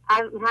میکنم.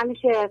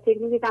 همیشه فکر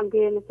میکنم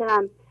که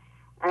مثلا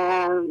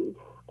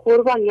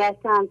قربانی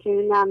هستم که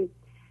میدونم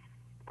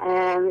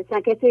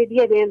مثلا کسی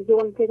دیگه بهم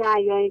ظلم کردن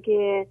یا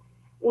اینکه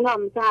اونا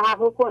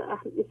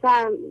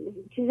مثلا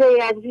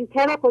چیزایی از این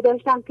طرف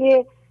داشتم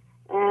که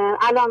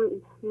الان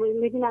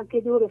میدونم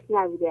که درست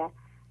نبوده.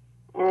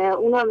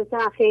 اونا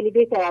مثلا خیلی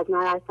بهتر از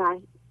من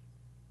هستن.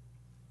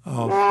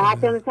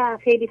 حتی مثلا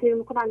خیلی فکر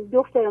میکنم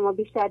دختر ما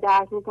بیشتر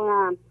درک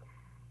میکنم،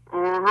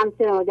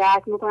 همسر ما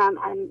درک میکنم.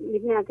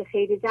 میدونم که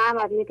خیلی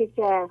زحمت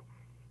میکشه.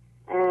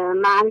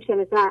 من همیشه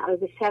مثلا از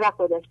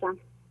شرق داشتم.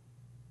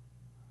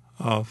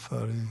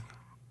 آفرین.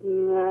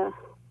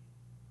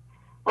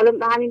 حالا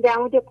همین در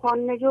مورد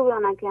قانون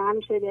جبرانم که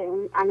همیشه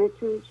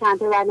چند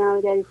تا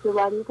برنامه داری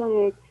صحبت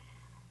میکنید،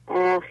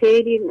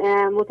 خیلی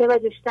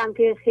متوجه شدم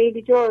که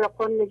خیلی جا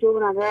قانون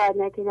جبران رعایت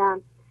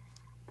نکردم،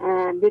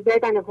 به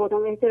بدن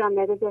خودم احترام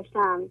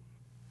نگذاشتم.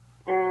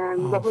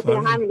 به خاطر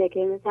همینه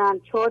که مثلا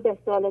 14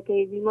 ساله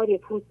که بیماری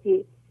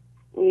پوستی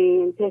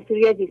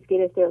پرسوریازیس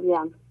گرفته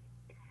بودم.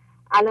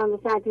 الان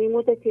مثلا توی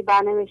مدتی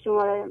برنامه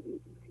شما رو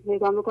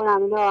نگاه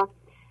میکنم، اینا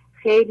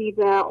خیلی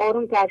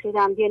آروم تر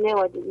شدم. دیگه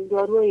نه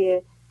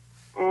داروی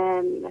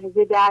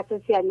ضد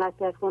حساسیت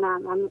مصرف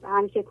کنم،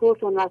 همیشه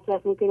کورتون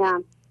مصرف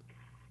میکنم.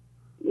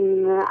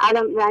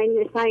 الان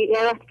مثلا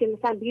یه وقتی که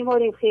مثلا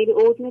بیماریم خیلی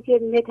عود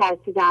میکرد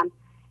نترسیدم،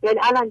 ولی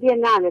الان دیگه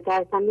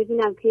نترسم.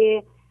 میدونم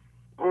که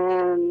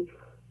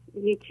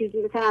یه چیز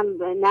مثلا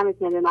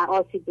نمیتونه به من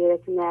آسیب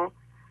برسونه.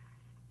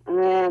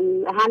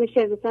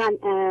 همیشه مثلا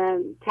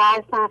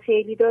ترسم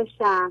خیلی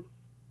داشتم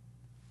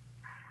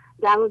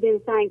در مورد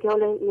مثلا که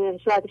حالا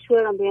شاید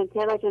شوهرم بهم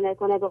توجه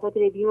نکنه به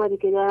خاطر بیماری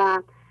که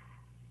دارم،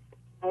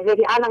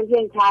 ولی الان دیگه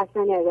این ترس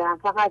ندارم.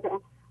 فقط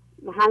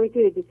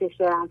همینطوری دوستش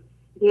دارم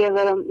دیگه.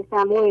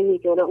 مثلا مهمی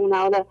که اون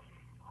حالا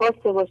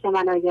خواسته باشه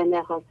من یا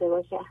نخواسته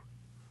باشه.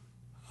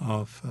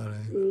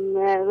 آفرین.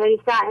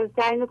 ولی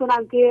سعی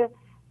میکنم که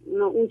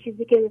اون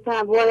چیزی که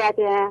مثلا باید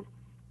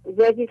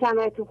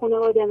وظیفه‌م تو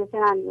خانواده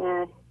مثلا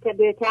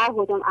بهتر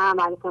خودم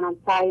عمل کنم،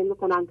 سعی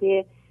میکنم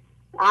که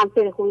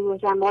همسر خوبی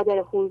باشم،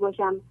 مادر خوبی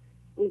باشم،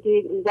 اون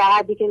در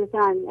حدی که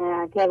مثلا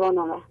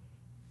توانمه.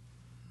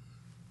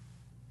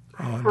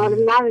 حالا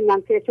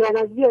نمیدونم که چون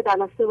از زیاد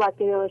از صحبت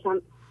کرده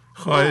باشم.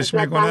 خواهش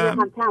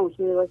میکنم.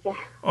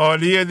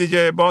 عالیه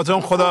دیگه.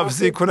 باتون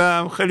خداحافظی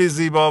کنم. خیلی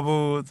زیبا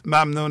بود.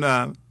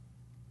 ممنونم.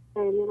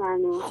 خیلی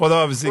ممنون.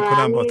 خداحافظی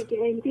کنم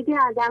باتون. دیگه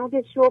در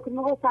مورد شکر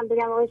میخواستم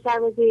بگم آقای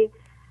شهبازی،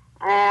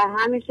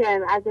 همیشه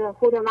از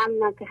خدا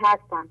ممنونم که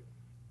هستم،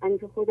 یعنی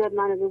که خدا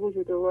منو به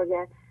وجود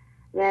آورده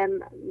و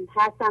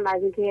هستم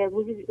از اینکه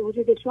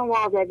وجود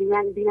شما و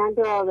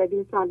بیننده و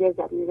دوستان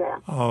لذت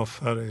میبرم.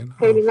 آفرین.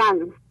 خیلی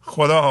ممنون.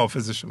 خدا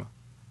حافظ شما.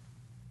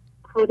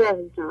 خدا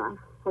حافظ شما.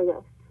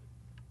 خدا.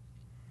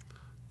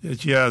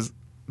 یکی از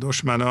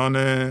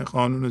دشمنان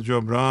قانون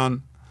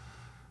جبران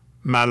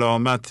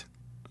ملامت.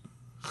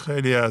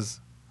 خیلی از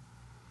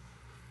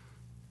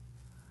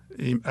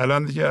این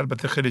الان دیگه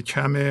البته خیلی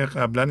کمه،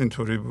 قبلا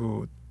اینطوری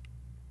بود.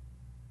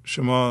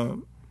 شما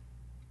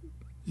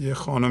یه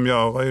خانم یا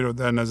آقایی رو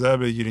در نظر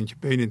بگیرین که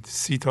بین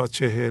 30 تا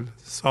 40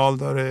 سال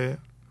داره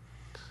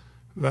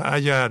و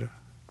اگر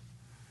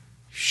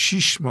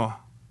 6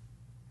 ماه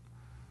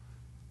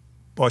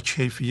با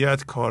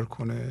کیفیت کار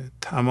کنه،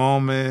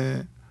 تمام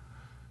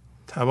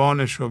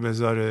توانش رو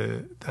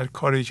بذاره در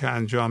کاری که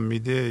انجام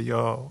میده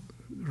یا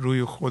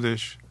روی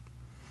خودش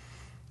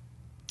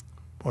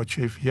با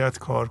کیفیت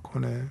کار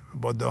کنه،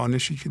 با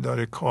دانشی که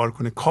داره کار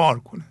کنه،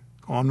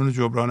 قانون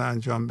جبران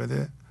انجام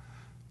بده،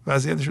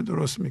 وضعیتش رو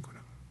درست میکنه.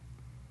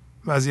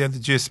 وضعیت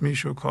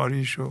جسمیش و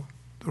کاریش رو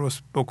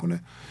درست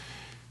بکنه.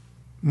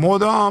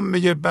 مدام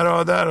میگه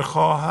برادر،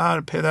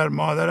 خواهر، پدر،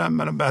 مادرم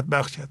منو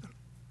بدبخت کردن.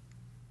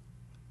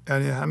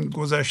 یعنی هم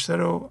گذشته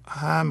رو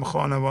هم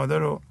خانواده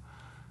رو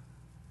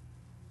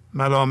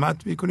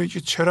ملامت میکنه که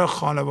چرا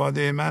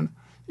خانواده من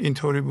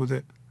اینطوری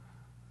بوده.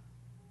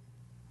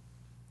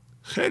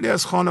 خیلی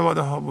از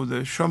خانواده ها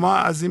بوده. شما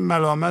از این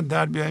ملامت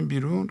در بیاین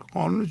بیرون،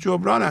 قانون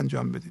جبران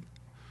انجام بدید.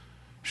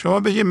 شما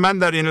بگید من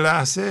در این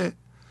لحظه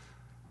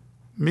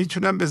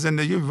میتونم به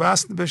زندگی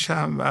وصل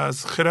بشم و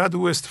از خرد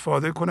او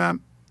استفاده کنم.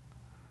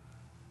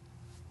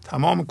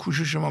 تمام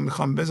کوششمو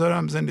میخوام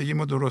بذارم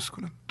زندگیمو درست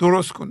کنم.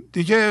 درست کن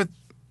دیگه.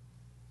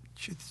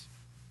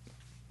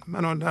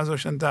 منو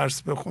نذاشتن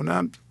درس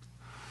بخونم،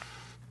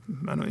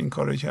 منو این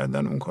کارو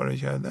کردن اون کارو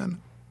کردن.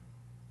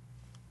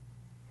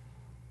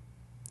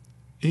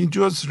 این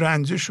جز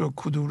رنجش و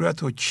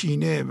کدورت و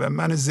کینه و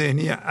من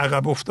ذهنی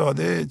عقب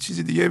افتاده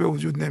چیزی دیگه به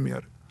وجود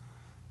نمیاره.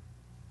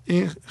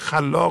 این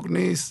خلاق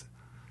نیست.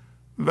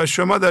 و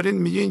شما دارین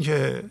میگین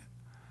که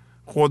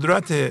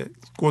قدرت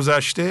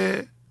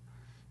گذشته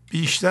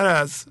بیشتر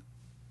از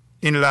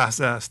این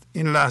لحظه است.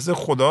 این لحظه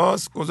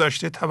خداست،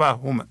 گذشته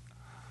توهمه.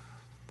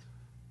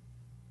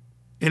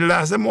 این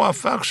لحظه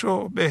موفق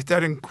شو،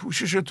 بهترین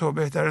کوشش تو،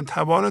 بهترین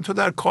توان تو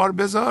در کار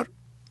بذار.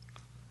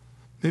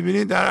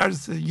 ببینید در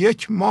عرض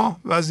 1 ماه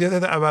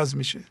وضعیتت عوض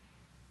میشه.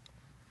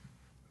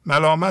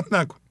 ملامت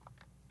نکن.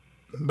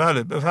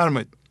 بله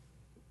بفرمایید.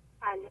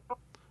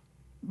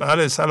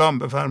 بله سلام،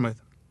 بفرمایید.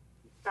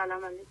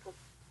 سلام علیکم.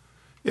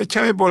 یه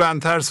کمی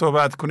بلندتر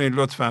صحبت کنید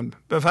لطفاً.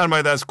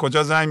 بفرمایید از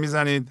کجا زنگ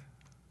میزنید؟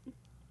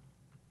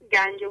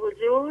 گنج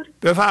حضور.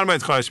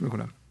 بفرمایید خواهش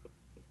میکنم.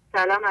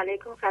 سلام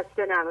علیکم،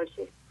 خسته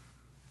نباشید.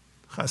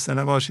 خسته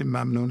نباشید،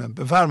 ممنونم.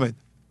 بفرمایید.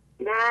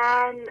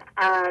 من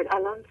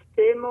الان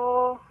 3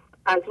 ماه،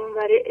 از اون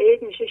وری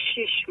عید میشه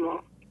 6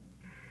 ماه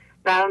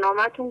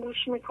برنامه‌تون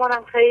گوش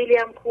میکنم. خیلی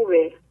هم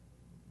خوبه.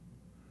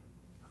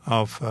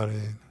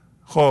 آفرین.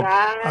 خب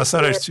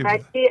اثرش چی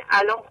بود؟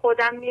 الان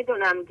خودم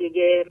میدونم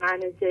دیگه، من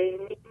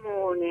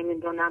ذهنیمو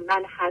نمیدونم،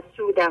 من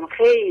حسودم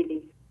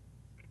خیلی.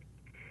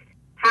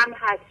 هم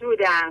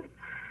حسودم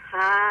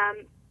هم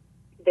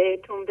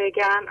بهتون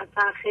بگم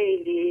اصلا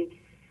خیلی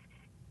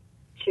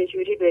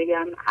چجوری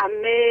بگم،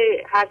 همه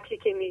هرچی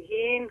که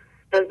میگین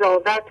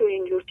قضاوت و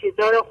اینجور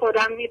چیزا رو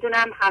خودم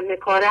میدونم، همه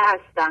کاره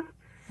هستم.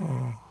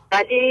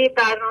 ولی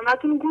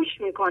برنامه‌تون گوش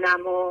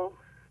میکنم و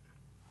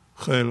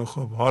خیلی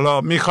خوب.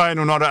 حالا میخواین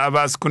اونا رو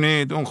عوض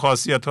کنید، اون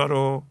خاصیت ها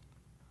رو؟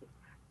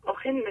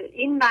 آخه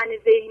این من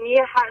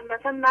ذهنی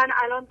مثلا من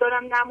الان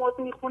دارم نماز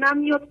میخونم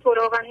میاد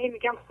سراغم، هی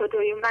میگم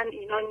خدایا من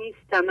اینا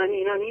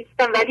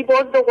نیستم، ولی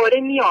باز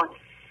دوباره میاد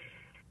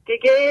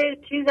دیگه.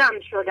 چیزم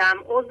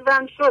شدم،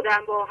 عضوم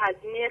شدم با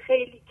هزینه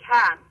خیلی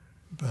کم.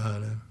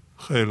 بله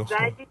خیلی خوب.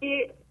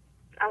 ولی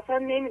اصلا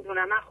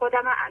نمیدونم، من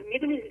خودم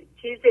میدونی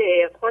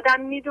چیزه،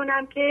 خودم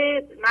میدونم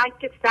که من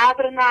که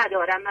صبر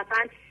ندارم.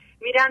 مثلا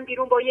میرم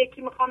بیرون با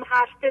یکی میخوام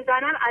حرف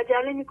بزنم،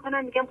 عجله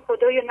میکنم، میگم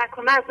خدایا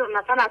نکنه،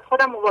 مثلا از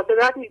خودم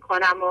مواظبت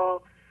میکنم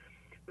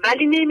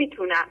ولی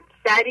نمیتونم.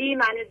 سریع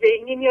من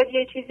ذهنی میاد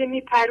یه چیزی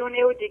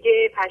میپرونه و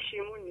دیگه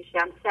پشیمون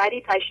میشم.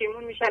 سریع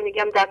پشیمون میشم،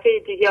 میگم دفعه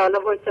دیگه، حالا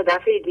وایسا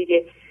دفعه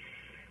دیگه.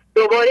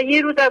 دوباره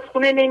یه روز از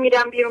خونه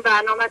نمیرم بیرون،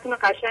 برنامه‌تون رو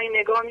قشنگ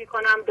نگاه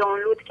میکنم،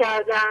 دانلود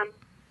کردم،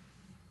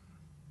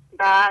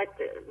 بعد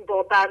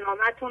با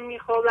برنامه‌تون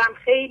میخوابم،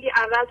 خیلی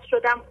عوض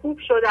شدم، خوب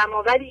شدم.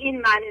 ولی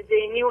این من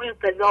ذهنی و این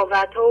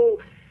قضاوت ها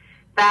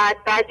و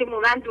بعضی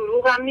موقع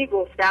دروغم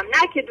میگفتم،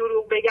 نه که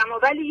دروغ بگم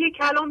ولی یه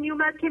کلام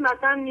میومد که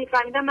مثلا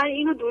میفهمیدم من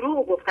اینو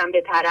دروغ گفتم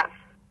به طرف.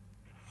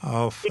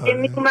 دیگه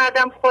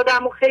میومدم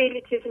خودم و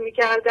خیلی چیز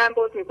میکردم،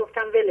 باز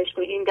میگفتم ولش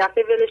کن، این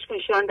دفعه ولش کن،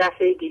 شان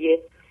دفعه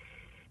دیگه.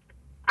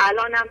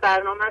 الانم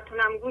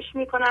برنامه‌تونم گوش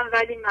میکنم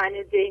ولی من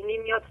ذهنی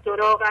میاد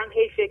سراغم،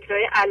 هی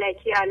فکرای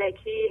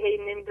الکی، هی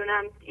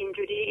نمیدونم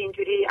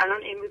اینجوری.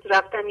 الان امروز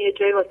رفتم یه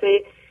جای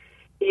واسه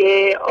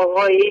یه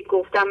آقایی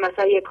گفتم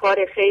مثلا یه کار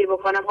خیر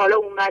بکنم، حالا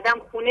اومدم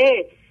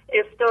خونه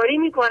افطاری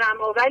میکنم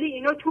ولی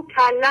اینا تو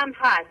کلم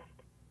هست.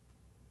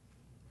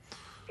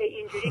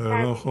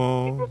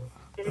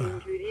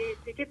 اینجوری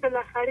دیگه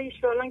بالاخره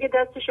ایشالله که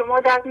دست شما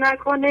درد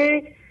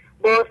نکنه،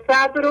 با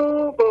صبر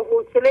و با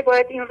حوصله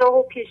باید این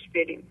راهو پیش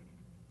بریم.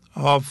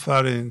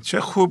 آفرین، چه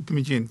خوب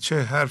میگین،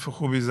 چه حرف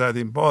خوبی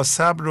زدیم. با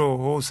صبر و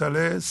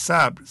حوصله،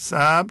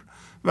 صبر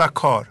و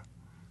کار،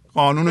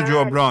 قانون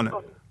جبرانه.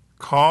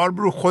 کار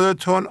رو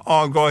خودتون،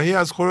 آگاهی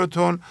از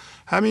خودتون.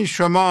 همین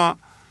شما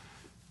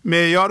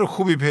معیار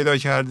خوبی پیدا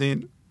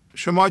کردین.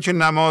 شما که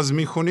نماز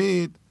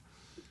میخونید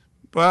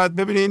باید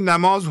ببینید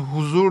نماز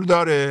حضور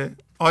داره.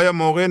 آیا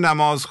موقع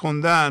نماز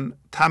خوندن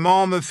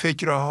تمام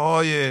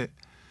فکرهای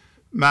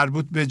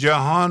مربوط به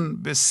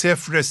جهان به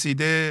صفر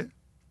رسیده؟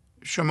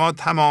 شما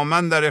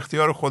تماما در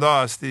اختیار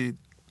خدا هستید.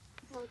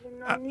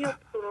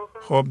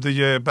 خب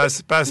دیگه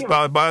بس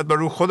باید بر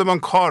روی خودمان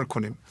کار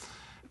کنیم.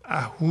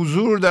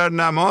 حضور در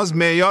نماز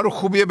معیار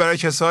خوبیه برای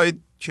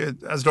کسایی که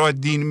از راه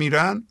دین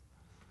میرن.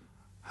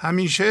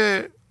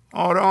 همیشه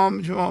آرام،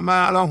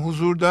 من الان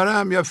حضور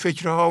دارم یا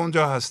فکرها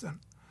اونجا هستن.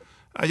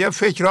 اگر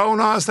فکرها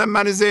اونها هستن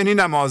من ذهنی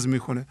نماز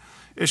میخونه،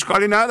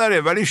 اشکالی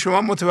نداره، ولی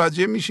شما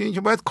متوجه میشین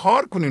که باید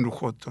کار کنین رو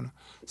خودتون،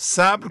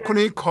 صبر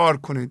کنید، کار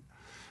کنید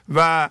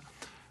و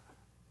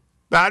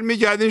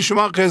برمیگردین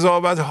شما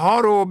قضاوت ها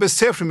رو به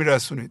صفر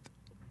میرسونید.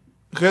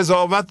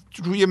 قضاوت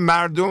روی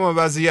مردم و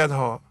وضعیت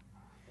ها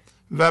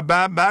و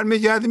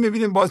برمیگردین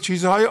میبینید با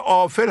چیزهای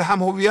آفل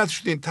هم هویت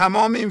شدین.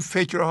 تمام این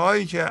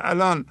فکرهایی که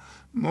الان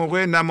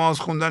موقع نماز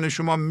خوندن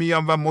شما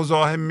میان و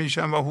مزاحم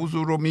میشن و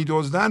حضور رو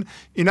میدزدن،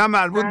 اینا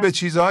مربوط به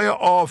چیزهای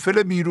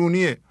آفل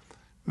بیرونیه،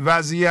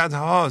 وضعیت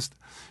هاست.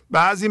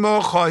 بعضی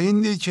ما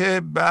خواهیم دید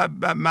که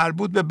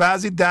مربوط به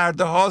بعضی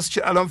درد هاست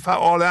که الان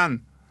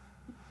فعالن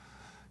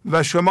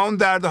و شما اون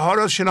درد ها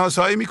رو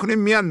شناسایی میکنید،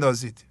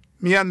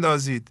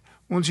 میاندازید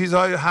اون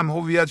چیزهای هم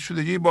هویت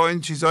شدگی با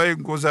این چیزهای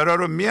گذرا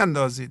رو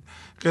میاندازید.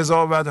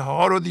 قضاوت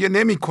ها رو دیگه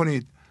نمی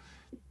کنید،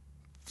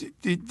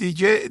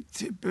 دیگه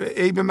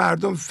عیب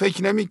مردم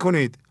فکر نمی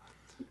کنید،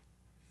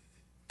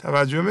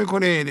 توجه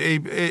میکنید.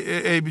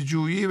 عیب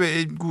جویی و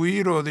عیب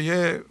گویی رو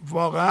دیگه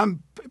واقعا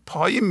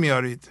پایین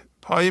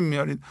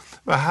میارید.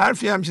 و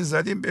حرفی هم که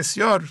زدیم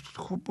بسیار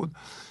خوب بود.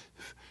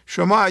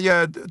 شما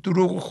اگر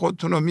دروغ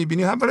خودتون رو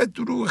میبینید، اولا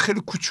دروغ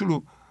خیلی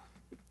کوچولو،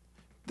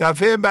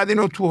 دفعه بعد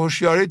اینو تو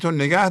هوشیاریتون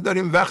نگه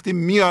داریم، وقتی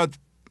میاد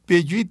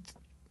بگید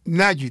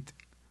نگید.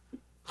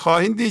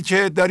 خواهید دید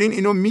که دارین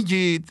اینو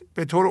میگید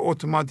به طور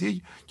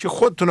اتوماتیک که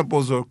خودتون رو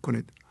بزرگ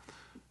کنید.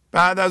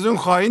 بعد از اون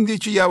خواهید دید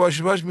که یواش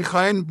یواش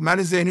میخواین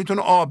من ذهنیتون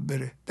آب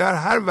بره. در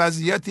هر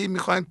وضعیتی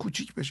میخواین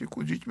کوچیک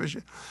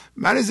بشه.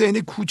 من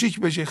ذهنی کوچیک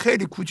بشه،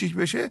 خیلی کوچیک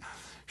بشه،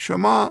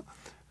 شما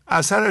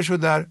اثرش رو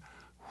در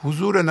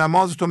حضور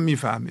نمازتون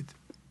میفهمید.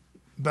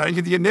 برای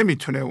اینکه دیگه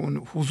نمیتونه،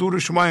 اون حضور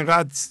شما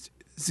اینقدر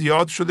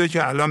زیاد شده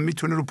که الان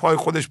میتونه رو پای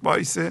خودش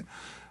بایسه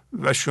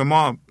و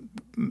شما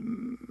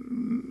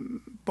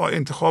با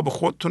انتخاب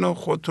خودتون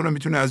رو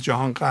میتونه از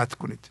جهان قطع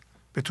کنید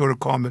به طور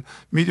کامل.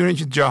 میدونید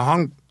که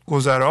جهان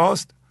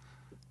گذراست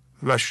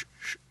و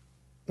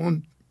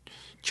اون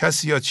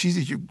کسی یا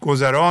چیزی که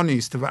گذرا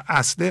نیست و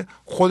اصل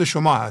خود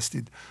شما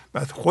هستید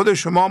و خود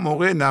شما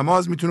موقع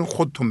نماز میتونید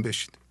خودتون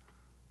بشید.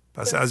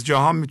 پس از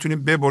جهان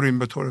میتونید ببریم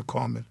به طور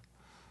کامل.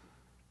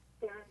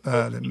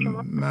 بله،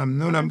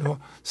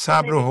 ممنونم.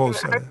 صبر و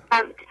حوصله.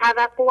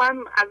 توقعم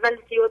اول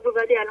زیاد بود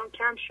ولی الان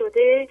کم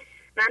شده.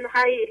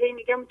 من هی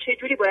میگم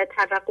چجوری باید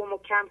توقعمو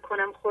کم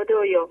کنم؟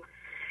 خدایا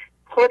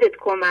خودت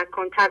کمک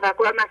کن.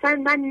 توقع مثلا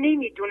من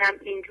نمیدونم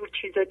اینجور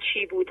چیزا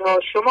چی بود ها،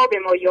 شما به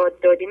ما یاد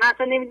دادی. من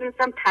اصلا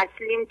نمیدونستم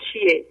تسلیم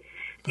چیه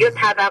یا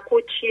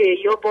توقع چیه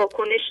یا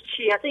واکنش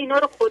چیه. اصلا اینا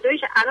رو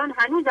خدایش الان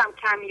هنوزم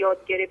کم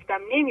یاد گرفتم،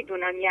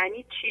 نمیدونم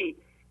یعنی چی.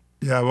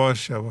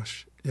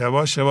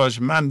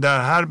 یواش من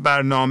در هر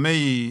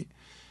برنامه‌ای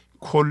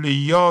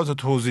کلیات رو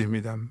توضیح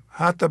میدم.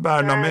 حتی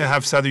برنامه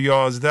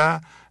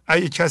 711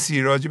 اگه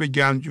کسی راجع به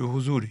گنج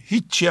حضور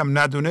هیچی هم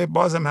ندونه،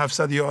 بازم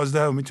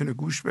 711 رو میتونه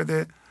گوش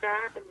بده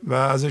و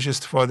ازش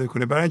استفاده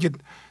کنه. برای اینکه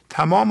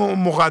تمام اون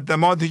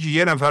مقدماتی که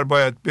یه نفر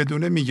باید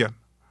بدونه میگم.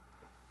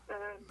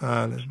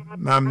 بله،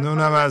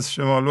 ممنونم از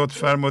شما، لطف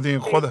فرمودین.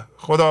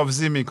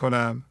 خداحافظی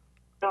میکنم.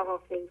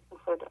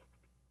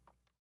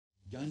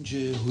 گنج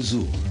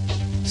حضور،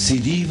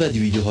 CD و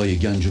دیویدیوهای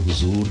گنج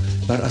حضور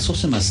بر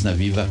اساس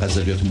مثنوی و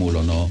غزلیات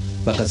مولانا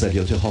و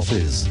غزلیات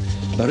حافظ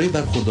برای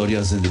برخورداری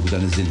از زنده بودن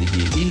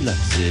زندگی این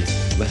لحظه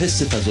و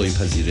حس فضای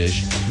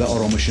پذیرش و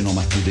آرامش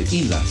نامحدود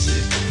این لحظه،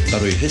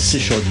 برای حس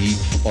شادی،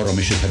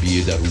 آرامش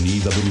طبیعی درونی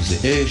و بروز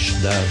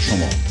عشق در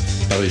شما،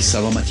 برای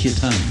سلامتی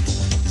تن،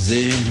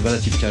 ذهن و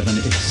لطیف کردن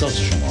احساس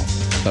شما،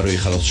 برای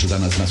خلاص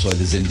شدن از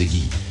مسائل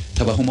زندگی،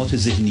 توهمات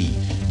ذهنی،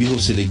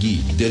 بی‌حوصلگی،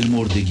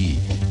 دلمردگی،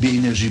 بی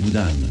انرژی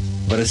بودن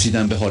و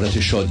رسیدن به حالت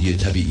شادی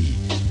طبیعی،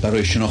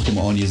 برای شناخت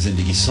معانی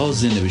زندگی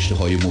ساز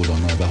نوشته‌های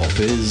مولانا و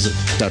حافظ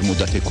در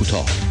مدت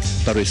کوتاه.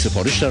 برای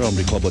سفارش در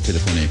آمریکا با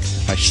تلفن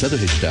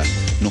 818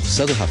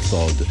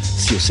 970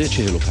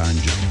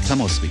 3345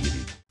 تماس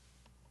بگیرید.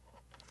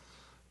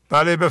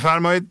 بله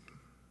بفرمایید.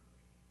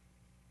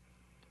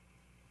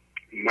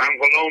 من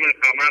غلام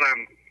قمرم،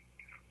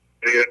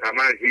 غیر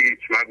قمر هیچ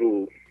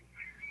مگو،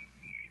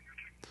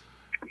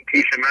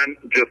 پیش من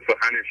جز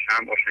سخن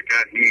شمع و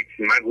شکر هیچ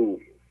مگو،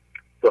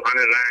 سخن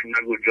رنگ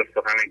مگو جز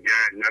سخن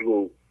گنج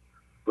مگو،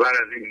 ور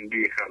از این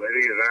بی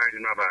خبری رنج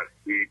مبر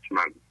هیچ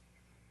مگو.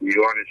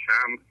 دیوان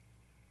شمع،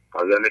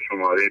 غزل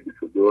شماره 22-19.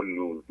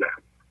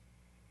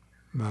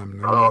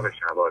 ممنون. آقا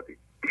شهبازی،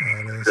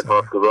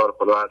 سپاسگزار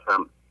خدا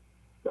هستم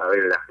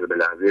برای لحظه به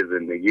لحظه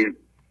زندگی.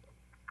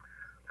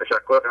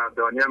 تشکر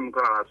قدردانی هم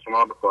میکنم از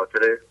شما به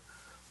خاطر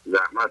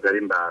زحمت در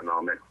این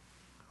برنامه.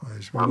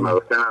 من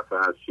حسین هستم،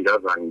 از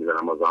شیراز زنگ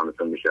میزنم،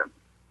 مزاحمتون میشم.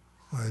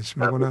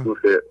 در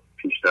خصوص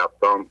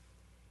پیشرفتام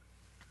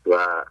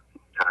و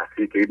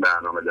تحصیل که این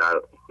برنامه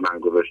در من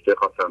گذاشته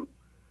خواستم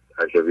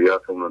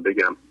تجربیاتمون رو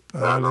بگم.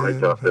 برنامه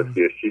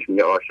 36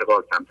 میگه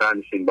عاشقا کمتر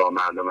نشین با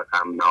مردم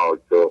غمناک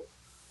تو،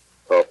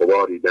 تا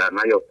غباری در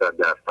نیفتد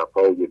در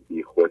صفای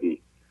بی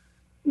خودی.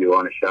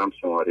 دیوان شمس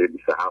شماره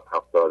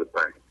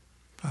 2775.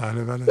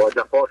 بله. با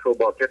جفاش و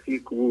با کسی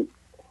کو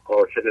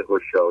عاشق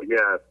هوشیاری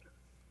است،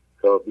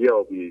 تا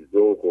بیابی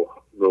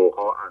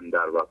ذوقها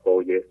اندر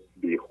وفای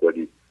بی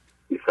خودی.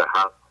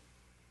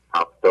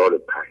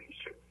 2775.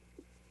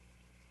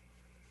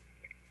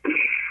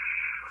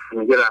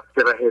 میگه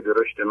رفته ره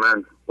درشت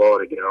من،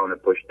 بار گران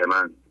پشت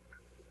من،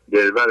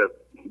 دلبر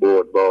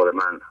برد بار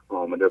من،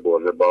 آمده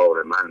برده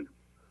بار من.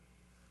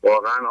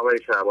 واقعا آقای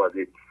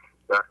شهبازی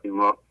وقتی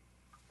ما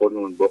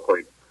خودمون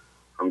بخوایم،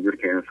 همونجور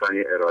که انسان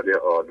یه اراده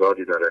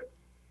آزادی داره،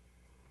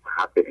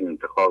 حق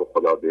انتخاب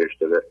خدا بهش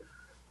داده،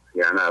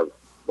 یعنی از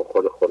با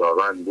خود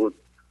خداوند بود،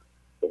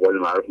 به قول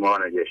معروف ما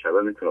نگه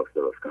شبه میتونست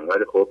درست کنه.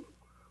 ولی خب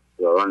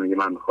خداوند میگه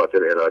من به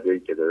خاطر اراده‌ای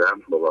که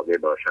دادم با باقی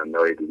باشنده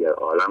های دیگر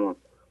عالم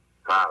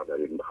فرق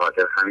داریم، به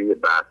خاطر همین یه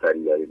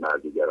برتری داریم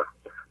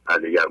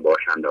از دیگر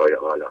باشنده های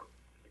عالم.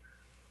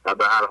 و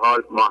به هر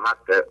حال ما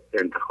حق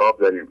انتخاب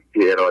داریم،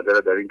 یه اراده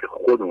رو داریم که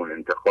خودمون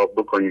انتخاب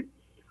بکنیم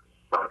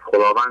و از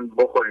خداوند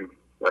بخوریم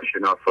و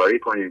شناسایی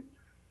کنیم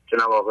چه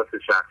نواقص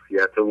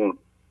شخصیتمون،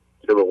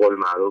 چه به قول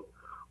معروف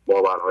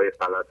باورهای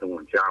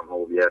غلطمون، چه هم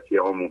هویتی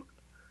همون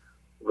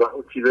و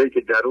اون چیزایی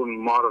که درون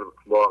ما رو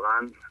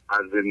واقعا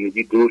از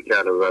زندگی دور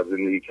کرده و از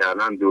زندگی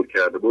کردن دور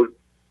کرده بود،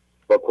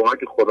 با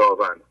کمک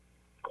خداوند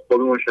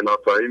خودمون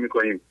شناسایی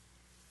میکنیم،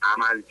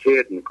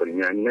 عملکرد میکنیم.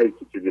 یعنی نه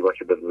که چیزی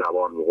باشه به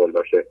زبان به قول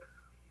باشه.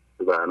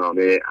 تو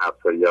برنامه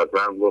 70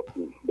 هم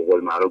گفتیم به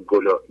قول معروف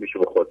گل میشه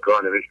به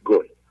خودکار نوشت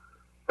گل،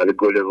 ولی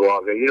گل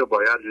واقعی رو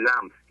باید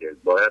لمس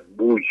کرد، باید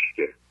بوش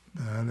کرد.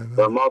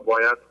 و ما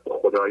باید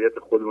خدایت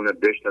خودمون رو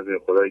بشناسیم،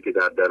 خدایی که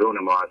در درون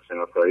ما هست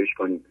شناساییش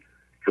کنیم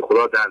که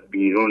خدا در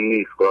بیرون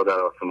نیست، خدا در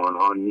آسمان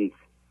ها نیست.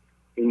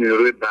 این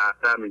نیروی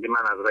برتر میگه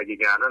من از رگ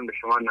گردن به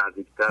شما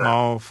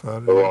نزدیکترم،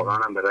 واقعا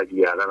هم به رگ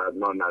گردن از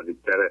ما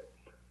نزدیکتره.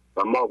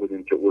 و ما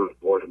بودیم که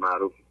قول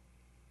معروف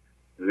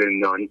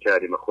زندانی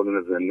کردیم و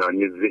خودمون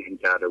زندانی ذهن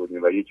کرده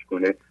بودیم و هیچ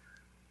گونه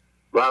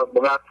و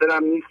مقصر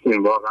هم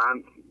نیستیم.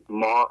 واقعا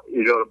ما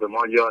اینجا رو به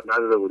ما یاد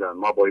نداده بودن،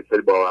 ما با یه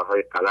سری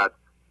باورهای غلط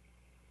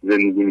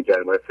زندگی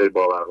میکردیم، با یه سری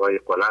باورهای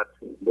غلط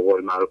به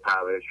قول معروف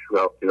پرورش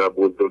یافتیم و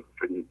بزرگ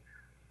شدیم.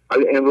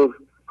 ولی امروز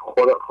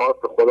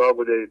خواست خدا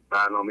بوده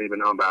برنامه‌ای به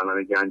نام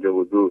برنامه گنج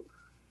حضور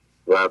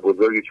و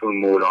بزرگی چون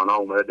مولانا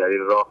اومده در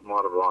این راه ما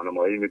رو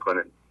راهنمایی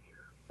میکنه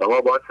و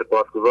ما باید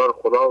سپاسگزار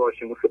خدا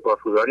باشیم. و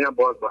سپاسگزاری هم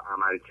باید با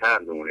عمل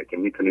کردمونه که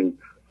میتونیم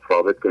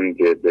ثابت کنیم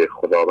که به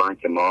خداوند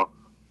که ما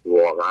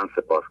واقعا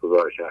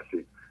سپاسگزارش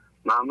هستیم.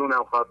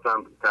 ممنونم.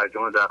 خواستم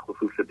ترجمه در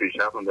خصوص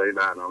پیشرفتم در این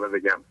برنامه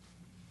بگم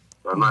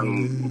و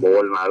من به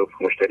قول معروف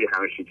مشتری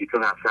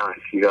همیشگیتون هستم از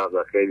شیراز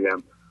و خیلی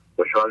هم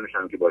خوشحال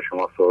میشم که با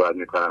شما صحبت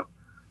میکنم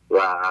و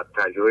از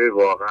تجربه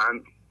واقعا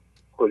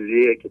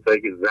کلیه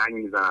کسایی که زنگ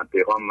میزنن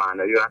پیغام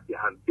معنوی وقتی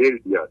از دل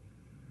بیاد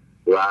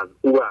و از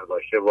او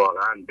باشه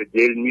واقعا به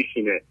دل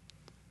میشینه.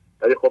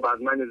 ولی خب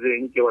از من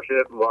ذهنی که باشه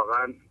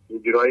واقعا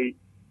اجرایی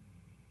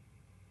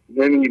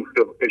نمیگیم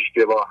که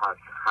اشتباه هست،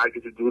 هر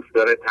کسی دوست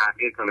داره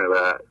تحقیق کنه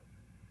و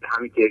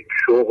همین که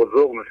شوق و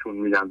ذوق نشون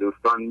میدن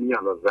دوستان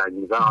میان و زنگ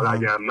میزنن. حالا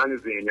اگر من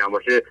ذهنی هم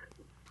باشه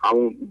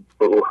همون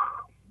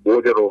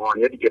بود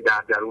روحانیتی که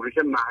در درونش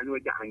معلومه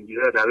که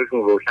انگیزه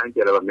درونشون روشن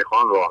کرده و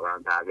میخوان واقعا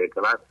تحقیق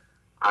کنن،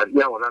 از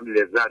این هم آدم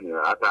لذت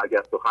میبره. حتی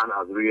اگر سخن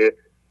از روی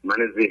من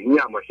ذهنی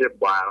هم باشه،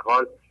 با هر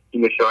حال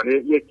این نشانه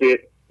ایه که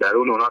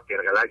درون اونا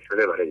قلقلک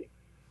شده برای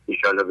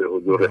ایشالله به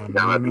حضور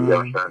رسیدن و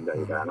بیدار شدن در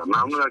این برنامه.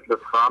 ممنونم که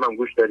بس خواهرم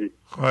گوش دارید.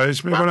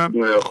 خواهش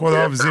میکنم.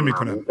 خداحافظی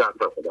میکنم.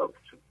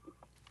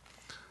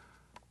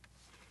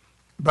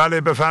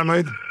 بله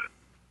بفرمایید.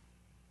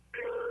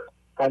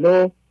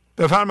 الو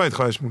بفرمایید.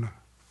 خواهش میکنم.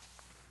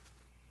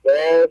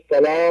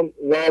 سلام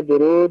و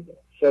درود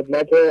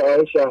خدمت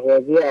آقای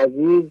شهبازی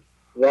عزیز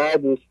و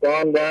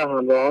دوستان و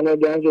همراهان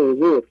گنج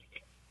حضور.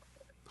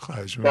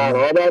 خواهش میکنم.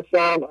 فرهاد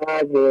هستم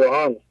از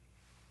روحان.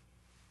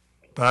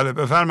 بله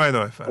بفرمایید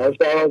آقای فرهاد.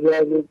 شهبازی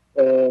عزیز،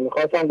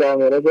 میخواستم در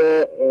مورد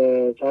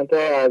چند تا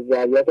از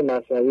ضریات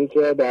مصنوی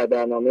که در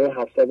برنامه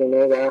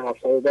 709 و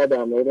 710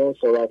 در مورد اون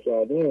صحبت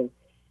کردیم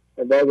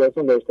باید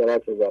ازتون به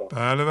اشتراک بذارم.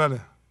 بله بله.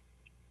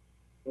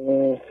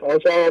 آقای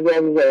شهبازی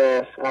عزیز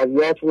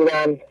ابیات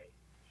بودن: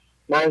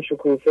 من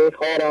شکوفه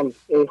خارم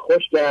ای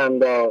خوش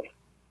گرمدار،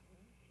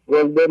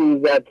 گل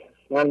بریزد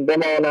من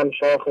بمانم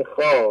شاخ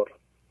خار،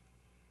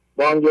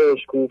 بانگ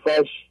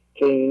اشکوفش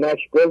که اینک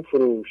گل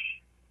فروش،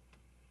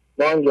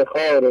 بانگ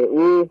خار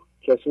او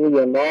که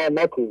سوی ما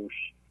مکوش،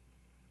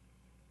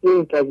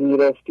 این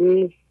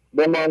پذیرفتی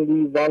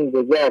بماندی زن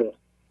دگر،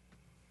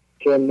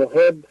 که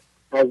محب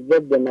از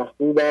ضد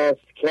محبوب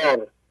است کر،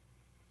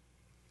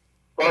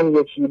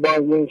 بانگ چی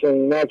بانگ این که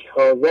اینک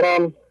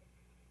حاضرم،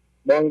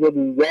 بانگ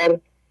دیگر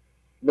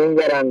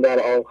بنگرم در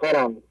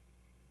آخرم،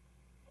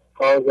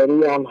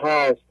 حاضری هم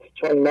هست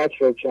چون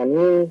مکر و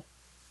کمین،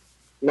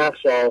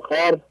 نقش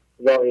آخر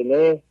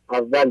زاینه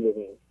اول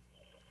ببین.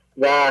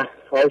 و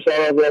آقای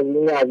شهبازی از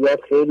این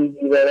ابیات خیلی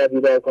زیبا و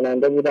بیدار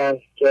کننده بودن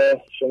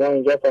که شما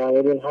اینجا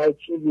فهمیدین هر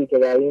چیزی که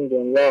در این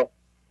دنیا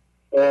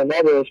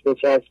ما بهش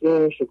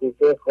بچسبیم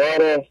شکوفه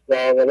خاره و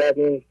عاقبت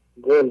این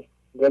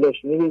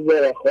گلش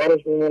میریزه و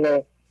خارش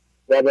میمونه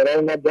و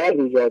برای ما درد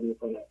ایجاد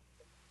میکنه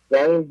و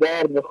این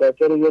درد به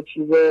خاطر یه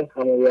چیز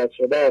حمایت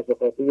شده است، به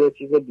خاطر یه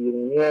چیز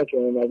بیرونیه که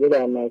اومده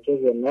در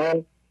مرکز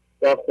من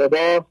و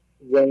خدا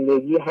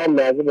زندگی هر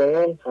لحظه به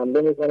من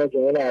حمله میکنه که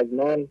اون از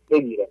من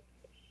بگیره.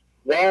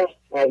 و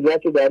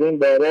ابیاتی در این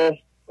باره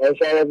آقای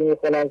شهبازی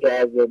میکنم که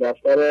از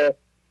دفتر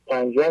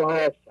 5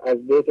 هست،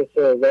 از بیت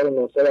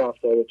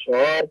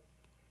 3974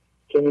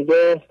 که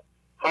میگه: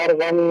 هر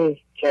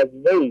غمی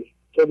کذبی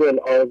که دل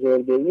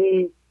آزرده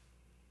ای،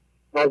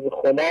 از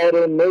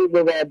خمار می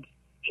بود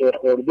که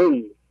خورده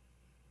ای،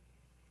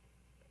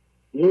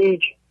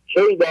 لیک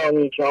کی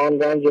دانی که آن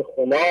رنج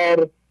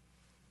خمار،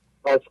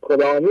 از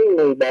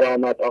کدامین می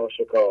برآمد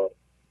آشکار.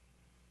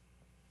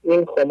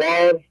 این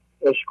خمار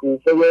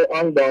اشکوفه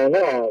آن دانه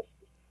است،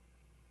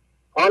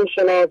 آن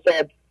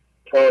شناسد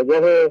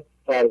تاجه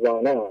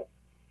فرزانه است.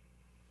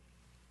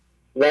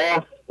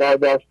 و در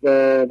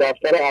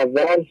دفتر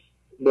اول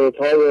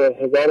بیت‌های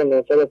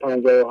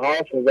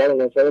 1957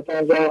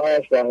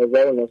 1958 و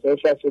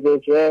 1962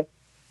 که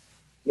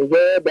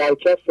میگه: در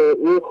کف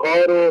او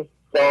خار و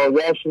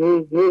سایش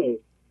نیز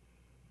نیست،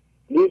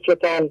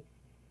 لیکتن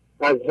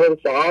از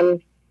حرص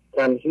آن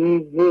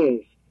تمهیز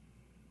نیست،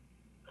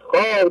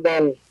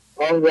 خاردن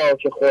آن را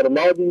که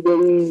خرما دیده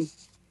ای،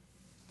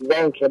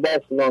 زن که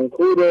بس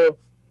نانکور و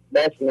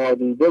بس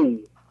نادیده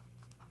ای،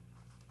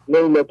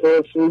 میل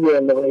تو سوی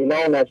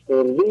مغیلان است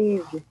و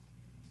ریز،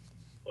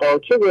 تا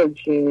چه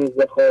گلچینی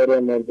ز خار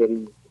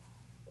مردریز.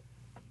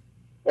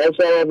 آقای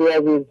شهبازی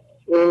عزیز،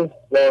 این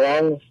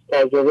واقعا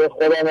تجربه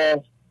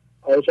خودمه.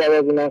 آقای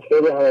شهبازی، من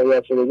خیلی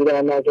حمایت شدگی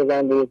در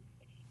مرکزم بود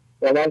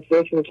و من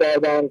فکر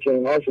میکردم که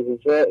اینها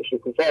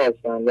شکوفه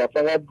هستن و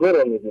فقط گل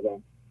رو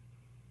میدیدن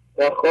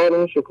و خار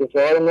این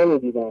شکوفه ها رو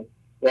نمیدیدن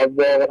و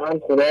واقعا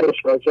خدا رو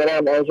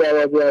شاکرم آقای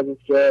شهبازی عزیز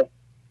که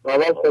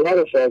اول خدا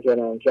رو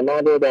شاکرم که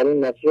من رو در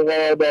این مسیر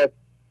قرار داد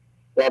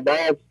و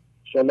بعد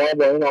شما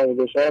با این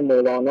آموزش های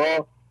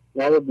مولانا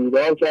من رو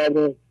بیدار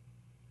کردیم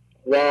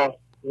و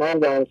من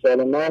به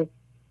امثال من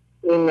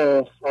این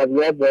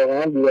ابیات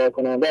واقعا بیدار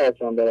کننده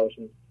هستم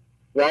براشون.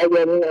 و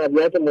اگر این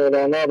ابیات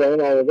مولانا و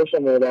این آموزش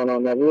مولانا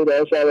نبود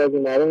آقای شهبازی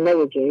معلوم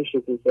نبود که این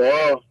شکوفه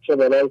ها چه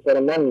بلای سر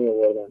من می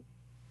آوردن.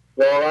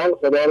 واقعا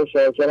خدا رو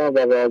شاکرم و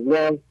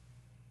راضیم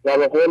و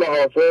به قول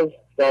حافظ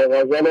در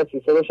غزل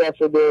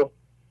 362: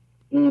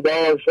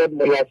 دیدار شد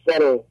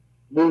میسر و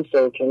بوس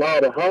و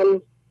کنار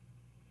هم،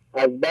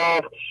 از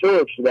بخت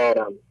شکر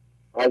دارم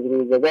از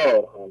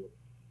روزگار هم.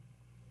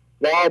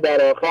 و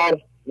در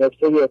آخر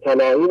نکته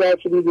طلایی و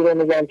کلیدی رو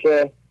میگم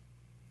که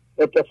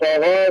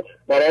اتفاقات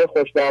برای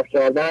خوشبخت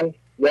کردن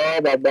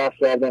یا بدبخت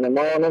کردن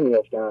ما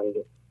نمیافتند،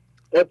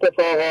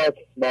 اتفاقات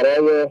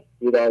برای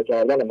بیدار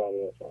کردن ما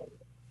میافتند.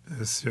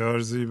 بسیار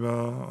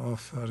زیبا،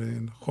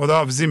 آفرین.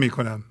 خداحافظی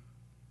میکنم.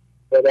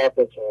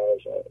 خداحافظ.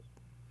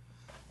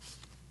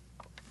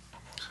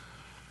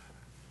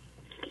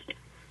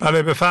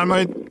 بله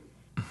بفرمایید.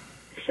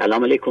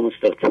 سلام علیکم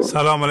استاد.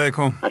 سلام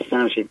علیکم.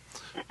 حسن باشید.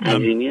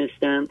 عظیمی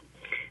هستم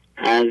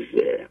از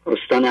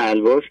استان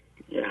البرز،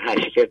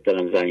 هشکرد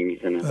دارم زنگ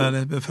میزنم.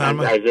 بله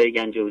بفرمایید. از اعضای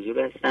گنج حضور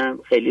هستم.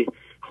 خیلی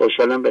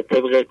خوشحالم. به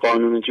طبق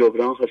قانون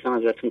جبران خواستم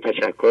ازتون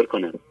تشکر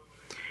کنم.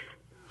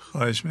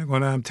 خواهش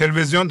میکنم.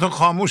 تلویزیونتون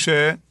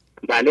خاموشه؟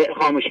 بله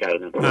خاموش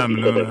کردم.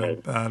 ممنونم.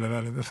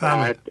 بله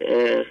بفرمایید.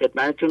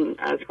 خدمتتون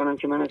عرض کنم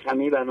که من از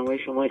همه برنامه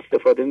شما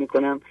استفاده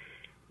میکنم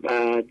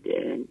و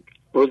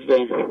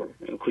عضو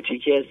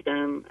کوچیکی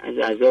هستم از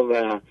اعضا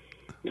و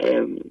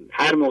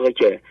هر موقع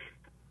که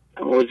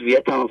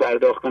عضویتمو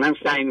پرداخت کنم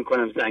سعی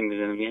میکنم زنگ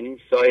بزنم، یعنی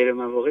سایر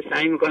مواقع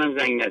سعی میکنم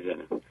زنگ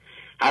نزنم.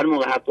 هر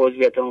موقع حق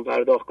عضویتمو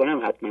پرداخت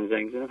کنم حتما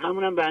زنگ بزنم،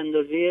 همونم به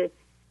اندازه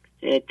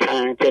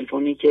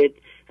تلفنی که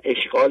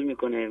اشغال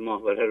میکنه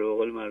ماهواره رو، به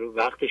قول معروف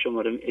وقت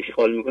شما رو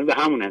اشغال میکنه، به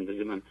همون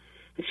اندازه من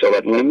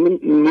صحبت میکنم.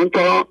 من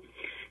تا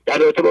در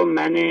رابطه با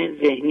من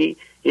ذهنی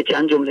یه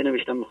چند جمله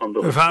نوشتم میخوام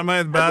بگم.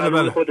 بفرمایید.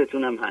 بله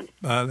خودتونم هست.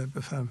 بله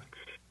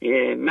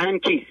بفرمایید. من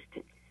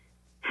کیست؟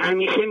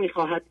 همیشه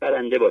میخواهد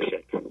برنده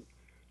باشد.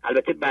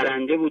 البته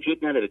برنده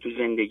وجود نداره تو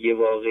زندگی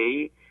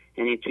واقعی،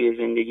 یعنی توی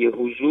زندگی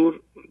حضور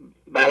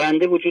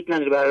برنده وجود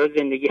نداره، برای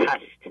زندگی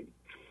هست.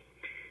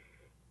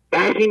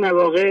 بعضی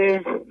مواقع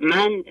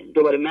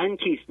من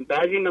کیست؟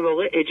 بعضی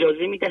مواقع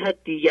اجازه میدهد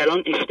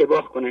دیگران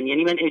اشتباه کنن،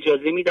 یعنی من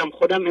اجازه میدم،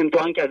 خودم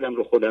امتحان کردم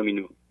رو خودم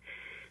اینو،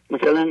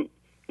 مثلا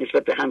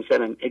نسبت به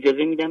همسرم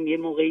اجازه میدم یه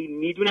موقعی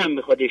میدونم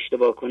میخواد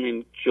اشتباه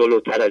کنه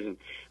جلوتر از اون،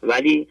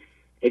 ولی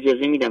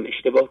اجازه میدم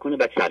اشتباه کنه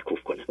بعد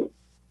سرکوف کنم،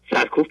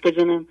 سرکوف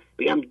بزنم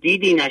بگم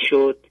دیدی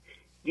نشد،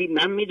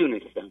 من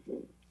میدونستم.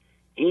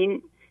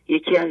 این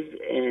یکی از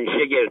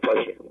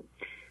شگرتاشه.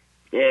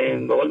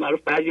 به قول معروف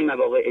بعضی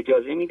مواقع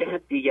اجازه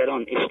میدهد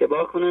دیگران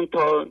اشتباه کنن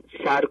تا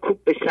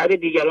سرکوب به سر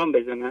دیگران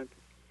بزنند.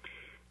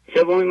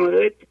 سومین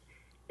مورد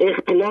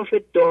اختلاف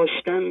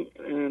داشتن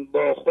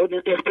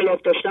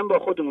با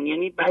خودمون،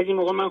 یعنی بعضی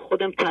موقع من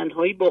خودم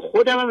تنهایی با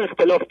خودم هم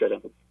اختلاف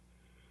دارم،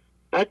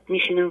 بعد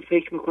میشینم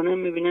فکر میکنم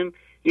میبینم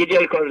یه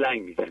جای کار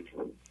لنگ میزنه.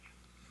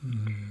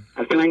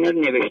 البته من اینو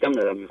نوشتم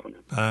دارم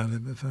میخونم.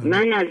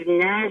 من از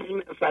نظم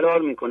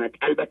فرار میکند،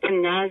 البته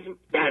نظم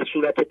در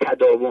صورت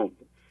تداوم،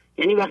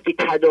 یعنی وقتی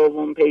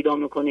تداوم پیدا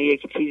میکنه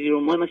یک چیزی رو،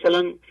 ما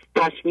مثلا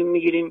تصمیم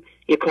میگیریم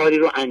یه کاری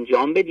رو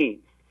انجام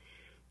بدیم،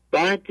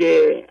 بعد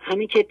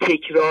همین که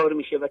تکرار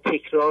میشه و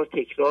تکرار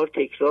تکرار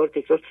تکرار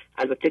تکرار،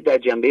 البته در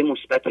جنبه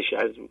مثبتش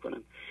عرض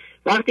میکنم،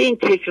 وقتی این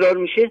تکرار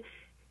میشه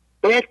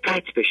باید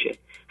قطع بشه.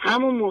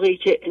 همون موقعی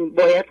که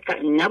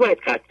نباید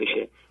قطع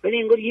بشه، ولی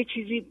انگار یه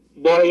چیزی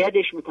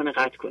بایدش میکنه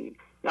قطع کنیم.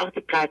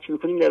 وقتی قطع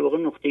میکنیم در واقع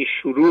نقطه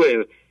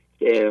شروع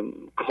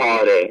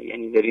کاره،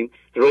 یعنی داریم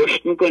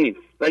رشد میکنیم،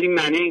 ولی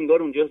معنی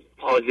انگار اونجا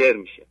حاضر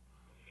میشه.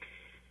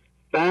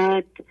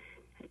 بعد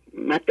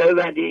مطلب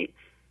بعدی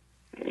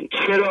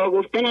چرا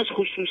گفتن از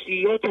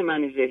خصوصیات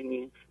من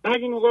ذهنیه.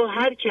 بعضی موقع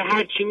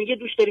هر چی میگه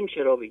دوست داریم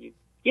چرا بگیم،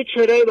 یه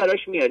چرایی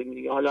براش میاریم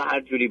دیگه، حالا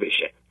هر جوری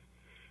بشه،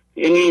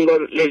 یعنی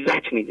انگار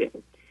لذت میده.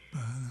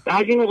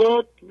 بعضی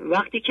موقع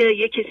وقتی که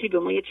یه کسی به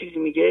ما یه چیزی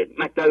میگه،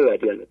 مطلب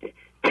بعدی البته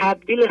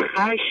تبدیل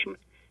خشم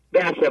به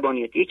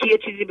عصبانیت. یکی یه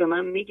چیزی به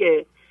من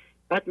میگه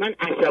بعد من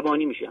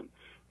عصبانی میشم،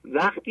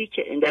 وقتی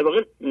که در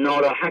واقع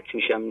ناراحت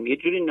میشم، یه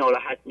جوری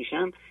ناراحت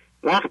میشم.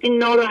 وقتی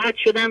ناراحت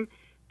شدم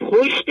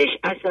پشتش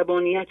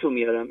عصبانیت رو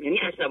میارم، یعنی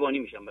عصبانی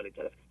میشم برای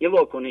طرف، یه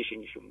واکنشی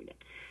نشون میدم.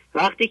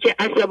 وقتی که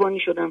عصبانی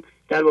شدم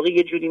در واقع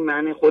یه جوری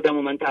من خودم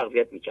رو من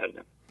تقویت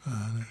میکردم.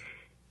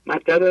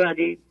 مطلب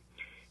بعدی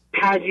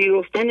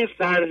پذیرفتن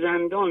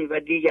فرزندان و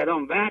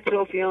دیگران و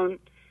اطرافیان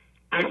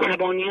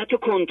عصبانیت رو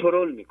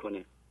کنترل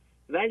میکنه،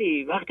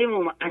 ولی وقتی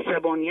ما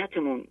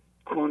عصبانیتمون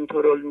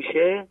کنترل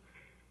میشه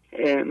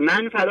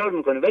من فرار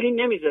میکنه، ولی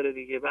نمیذاره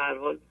دیگه، به هر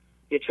حال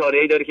یه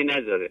چاره‌ای داره که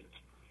نذاره.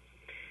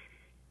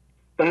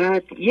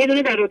 بعد یه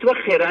دونه در رابطه با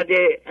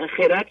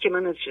خرد که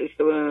من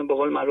به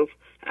قول معروف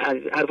از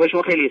حرفای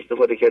شما خیلی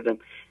استفاده کردم،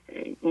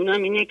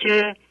 اونم اینه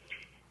که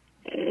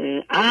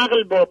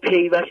عقل با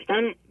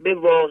پیوستن به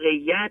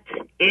واقعیت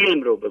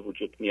علم رو به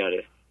وجود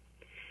میاره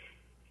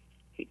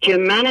که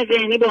من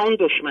ذهنی با اون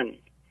دشمنه.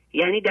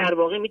 یعنی در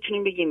واقع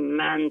میتونیم بگیم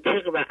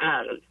منطق و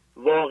عقل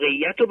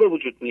واقعیت رو به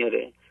وجود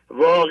میاره،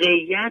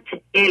 واقعیت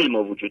علم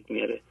رو وجود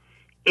میاره،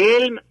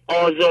 علم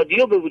آزادی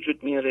رو به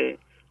وجود میاره،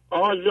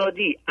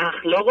 آزادی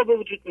اخلاق رو به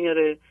وجود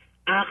میاره،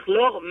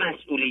 اخلاق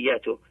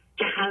مسئولیت رو،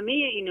 که همه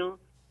اینا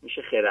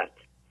میشه خرد،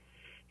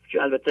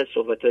 که البته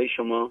صحبتهای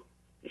شما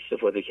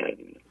استفاده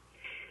کردیم.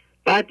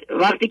 بعد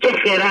وقتی که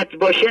خرد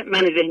باشه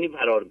من ذهنی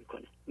فرار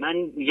میکنه،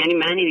 یعنی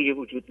معنی دیگه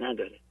وجود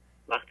نداره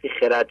وقتی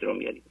خرد رو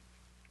میاریم.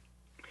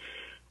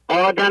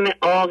 آدم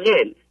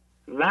عاقل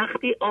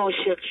وقتی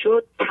عاشق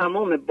شد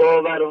تمام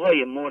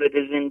باورهای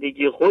مورد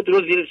زندگی خود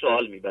رو زیر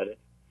سوال میبره،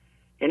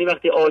 یعنی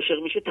وقتی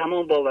عاشق میشه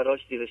تمام باورهاش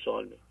زیر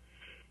سوال میبره.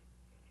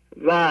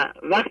 و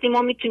وقتی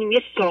ما میتونیم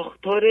یه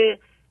ساختار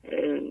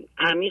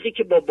عمیقی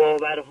که با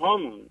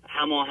باورهامون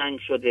هماهنگ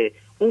شده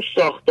اون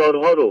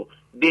ساختارها رو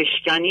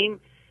بشکنیم،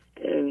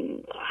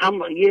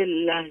 هم یه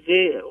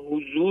لحظه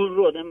حضور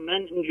رو آدم،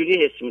 من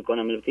اینجوری حس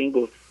میکنم، البته این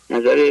گفت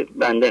نظر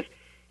بنده است،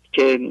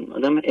 که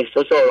آدم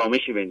احساس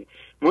آرامشی بینه،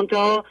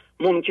 منتها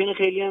ممکنه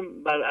خیلی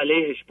هم بر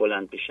علیهش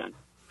بلند بشن،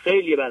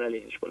 خیلی بر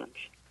علیهش بلند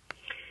بشن.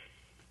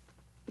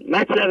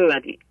 مطلب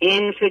بعدی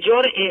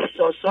انفجار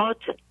احساسات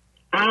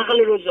عقل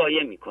رو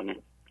ضایع میکنه.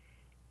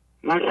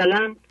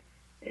 مثلا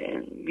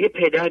یه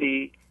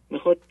پدری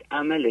میخواد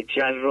عمل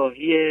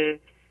جراحی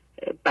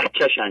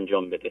بچهش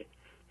انجام بده.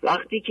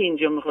 وقتی که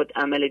اینجا میخواد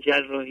عمل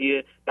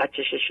جراحی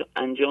بچهش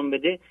انجام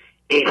بده،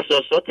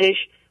 احساساتش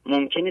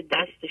ممکنه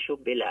دستشو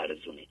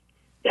بلرزونه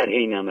در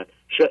این عمل.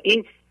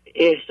 این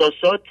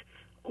احساسات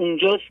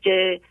اونجاست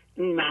که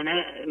این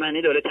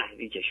معنی داره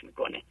تحریکش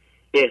میکنه،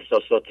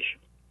 احساساتش.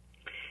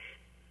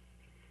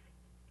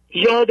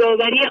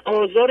 یادآوری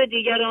آزار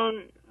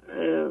دیگران،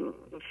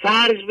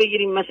 فرض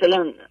بگیریم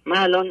مثلا من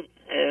الان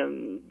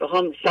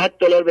بخوام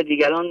 $100 به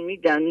دیگران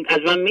میدن، از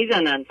من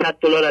میزنن،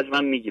 $100 از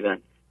من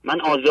میگیرن،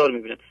 من آزار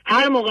میبینم.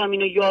 هر موقع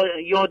اینو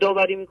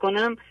یادآوری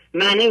میکنم،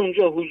 معنی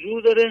اونجا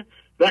حضور داره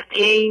و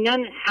عیناً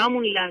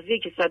همون لحظه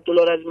که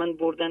 $100 از من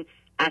بردن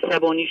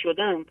عصبانی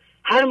شدم،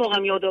 هر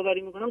موقع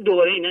یادآوری میکنم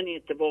دوباره این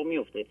اتفاق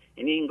میفته.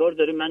 یعنی انگار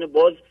داره منو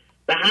باز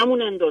به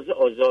همون اندازه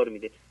آزار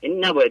میده. یعنی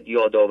نباید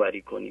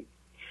یادآوری کنیم،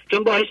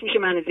 چون باعث میشه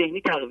من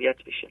ذهنی تقویت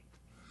بشه.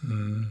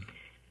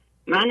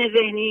 من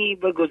ذهنی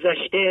به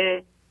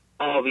گذشته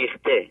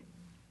آویخته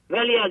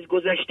ولی از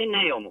گذشته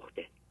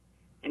نیاموخته.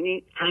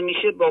 یعنی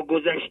همیشه با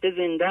گذشته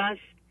زنده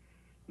است،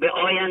 به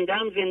آینده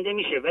هم زنده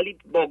میشه ولی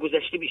با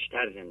گذشته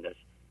بیشتر زنده است.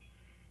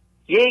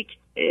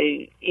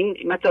 این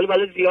مطالب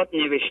الان زیاد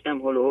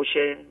نوشتم،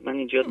 هلوهوشه من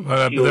اینجا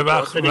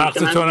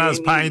وقتتون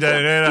از 5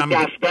 دقیقه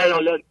دفتر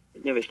حالا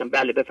نوشتم.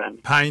 بله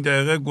بفرمایید. 5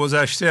 دقیقه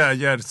گذشته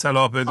اگر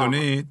صلاح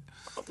بدونید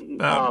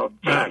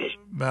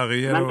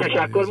بقیه من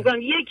تشکر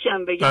میکنم. یکی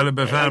هم بگم. بله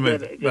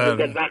بفرمایید.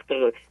 بله. وقت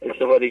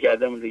استفاده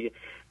کردم دیگه.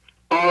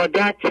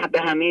 عادت،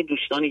 به همه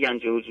دوستان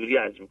گنج حضوری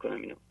عرض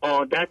میکنم اینو،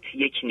 عادت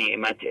یک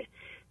نعمته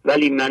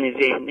ولی من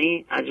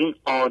ذهنی از اون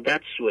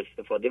عادت سوء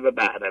استفاده و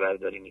بهره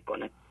برداری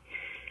میکنه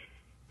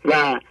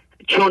و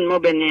چون ما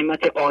به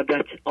نعمت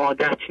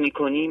عادت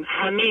میکنیم،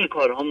 همه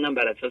کارهامون هم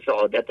بر اساس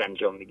عادت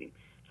انجام میدیم.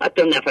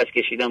 حتی نفس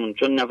کشیدمون،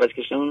 چون نفس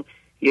کشیدمون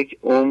یک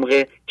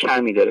عمق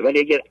کمی داره ولی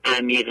اگر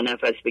عمیق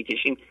نفس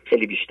بکشیم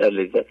خیلی بیشتر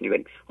لذت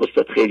میبریم.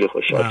 استاد خیلی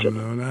خوشحال شدم.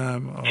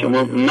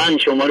 من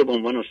شما رو به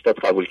عنوان استاد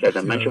قبول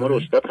کردم. من شما رو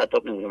استاد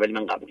خطاب نمیکنم ولی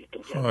من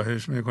قبولتون کردم.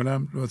 خواهش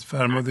میکنم، لطف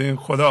فرمودین.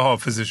 خدا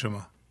حافظ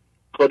شما.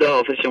 خدا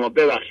حافظ شما.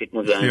 ببخشید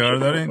مزاحم شدم.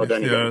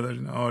 اختیار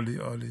دارین. عالی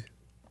عالی.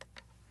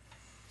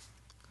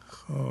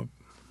 خب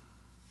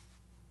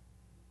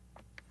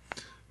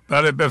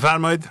بله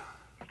بفرمایید.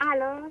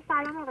 الو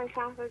سلام آقای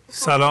شهبازی.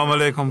 سلام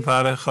علیکم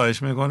فرح،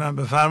 خواهش میکنم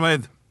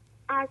بفرمایید.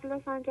 از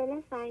لس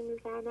آنجلس زنگ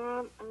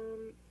میزنم.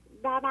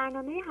 در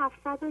برنامه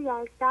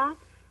 711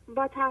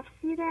 با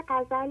تفسیر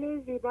غزل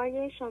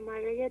زیبای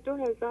شماره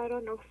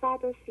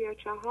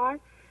 2934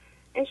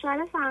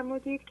 اشاره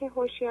فرمودید که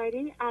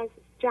هوشیاری از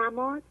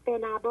جماد به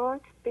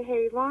نبات به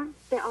حیوان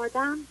به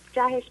آدم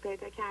جهش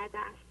پیدا کرده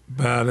است.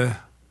 بله.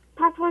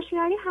 پس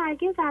هوشیاری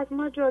هرگز از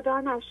ما جدا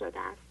نشده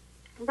است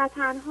و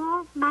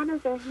تنها من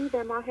ذهنی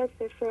به ما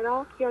حس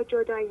فراق یا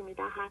جدایی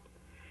می‌دهد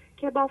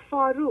که با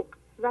فاروق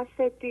و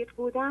صدیق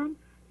بودن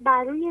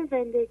بر روی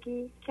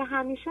زندگی که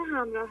همیشه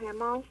همراه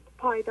ماست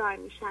پایدار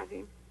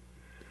می‌شویم.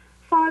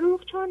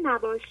 فاروق چون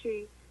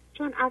نباشی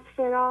چون از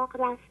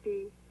فراق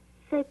رستی،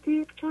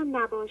 صدیق چون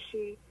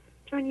نباشی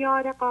چون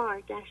یار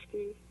غار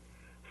گشتی.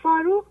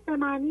 فاروق به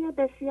معنی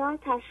بسیار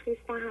تشخیص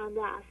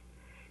دهنده است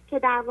که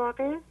در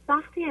واقع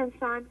وقتی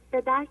انسان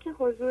به درک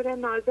حضور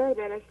ناظر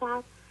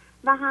برسد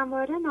و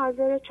همواره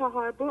ناظر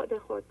 4 بعد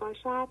خود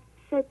باشد،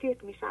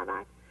 صدیق می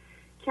شود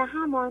که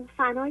همان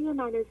فنای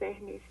من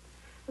ذهنی است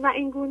و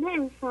اینگونه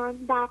انسان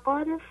در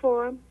غار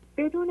فرم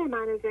بدون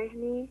من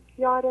ذهنی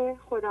یار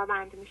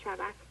خداوند می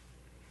شود.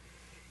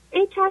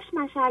 ای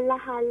چشمش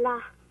الله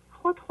الله،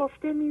 خود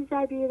خفته می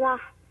زدی ره،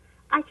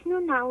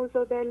 اکنون نعوذ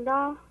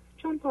بالله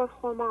چون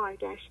پرخمار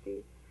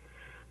گشتی.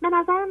 به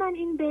نظر من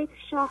این بیت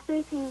شاه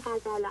بیت این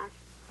غزل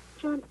است،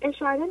 چون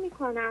اشاره می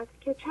کند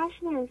که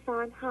چشم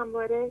انسان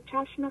همواره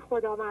چشم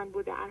خداوند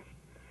بوده است،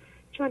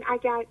 چون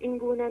اگر این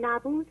گونه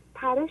نبود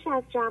پرش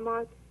از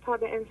جماد تا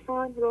به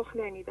انسان رخ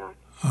نمیداد.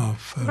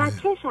 و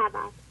چه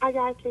شود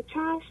اگر که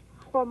چشم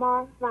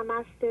خمار و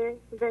مست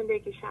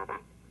زندگی شود؟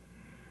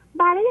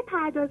 برای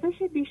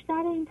پردازش بیشتر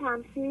این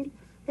تمثیل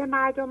به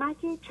مردمک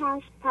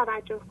چشم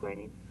توجه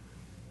کنیم.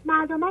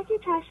 مردمک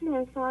چشم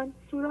انسان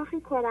سوراخی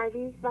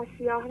کروی و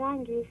سیاه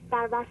رنگی است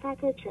در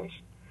وسط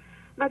چشم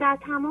و در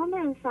تمام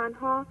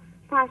انسان‌ها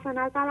صرف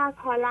نظر از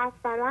حالت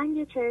و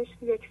رنگ چشم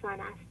یکسان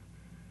است.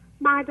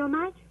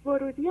 مردمک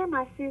ورودی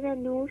مسیر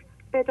نور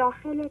به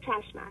داخل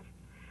چشم است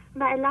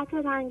و علت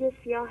رنگ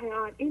سیاه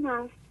آن این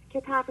است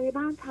که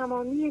تقریباً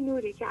تمامی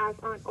نوری که از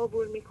آن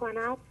عبور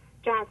می‌کند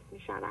جذب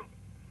می‌شود.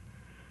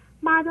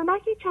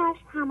 مردمک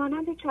چشم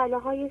همانند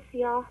چاله‌های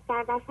سیاه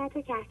در وسط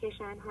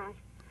کهکشان هست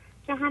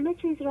که همه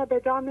چیز را به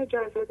دام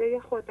جاذبه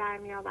خود در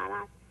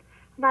می‌آورد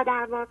و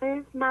در واقع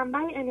منبع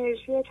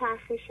انرژی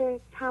چرخش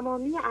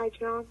تمامی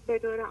اجرام به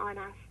دور آن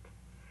است.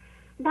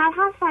 در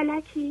هر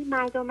فلکی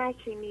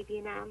مردمکی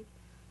می‌بینم،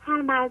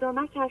 هر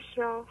مردمکش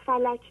را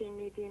فلکی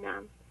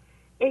می‌بینم.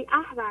 ای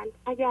احول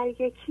اگر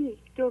یکی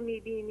دو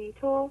می‌بینی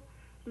تو،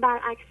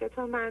 برعکس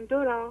تو من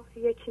دو را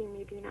یکی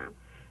می‌بینم.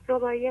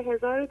 رباعی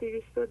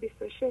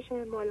 1226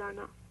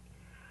 مولانا.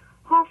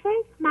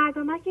 حافظ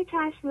مردمک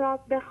چشم را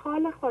به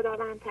خال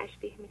خداوند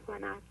تشبیه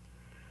می‌کند.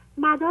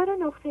 مدار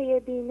نقطه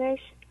بینش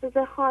ز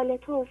خال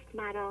توست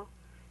مرا،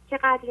 که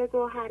قدر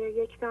گوهر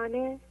یک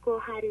دانه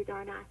گوهری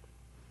داند.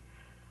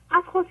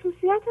 از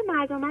خصوصیات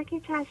مردمک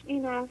چشم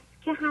این است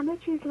که همه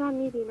چیز را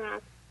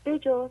می‌بیند به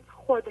جز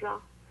خود را،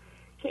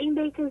 که این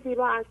بیت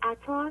زیبا از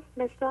عطار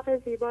مصداق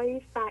زیبایی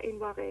است بر این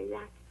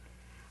واقعیت.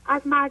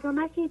 از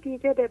مردمک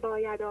دیده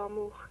بباید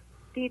آموخت،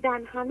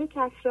 دیدن همه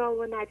کس را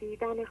و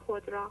ندیدن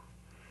خود را.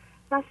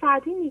 و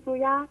سعدی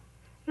میگوید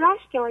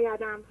رشک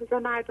آیدم ز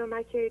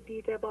مردمک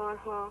دیده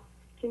بارها،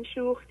 که این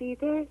شوخ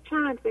دیده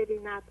چند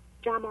ببیند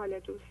جمال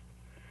دوست.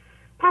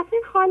 پس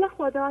این خال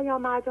خدا یا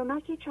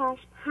مردمک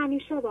چشم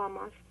همیشه با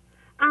ماست،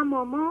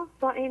 اما ما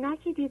با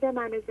عینک دیده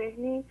من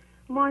ذهنی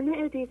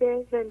مانع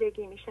دیده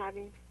زندگی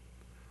میشویم.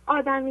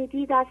 آدمی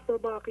دید است و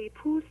باقی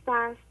پوست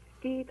است،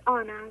 دید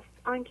آن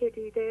است آنکه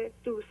دیده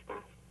دوست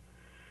است.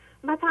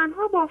 و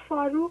تنها با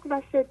فاروق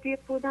و صدیق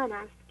بودن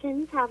است که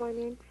می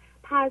توانیم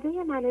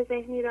پرده من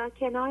ذهنی را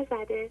کنار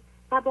زده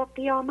و با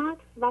قیامت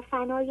و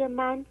فنای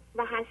من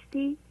و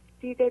هستی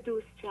دیده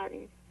دوست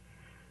شویم.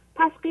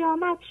 پس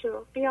قیامت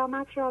شو،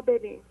 قیامت را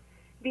ببین،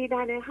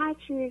 دیدن هر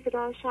چیز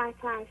را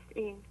شرط است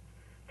این،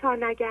 تا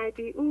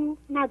نگردی او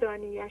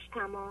ندانیش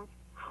تمام،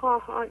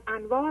 خواه آن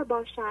انوار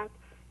باشد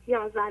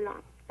یا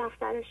ظلام.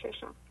 دفتر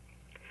ششم.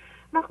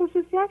 و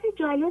خصوصیت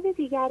جالب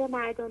دیگر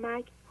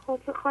مردمک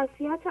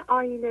خاصیت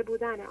آینه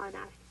بودن آن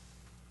است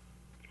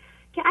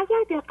که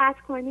اگر دقت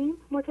کنیم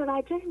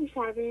متوجه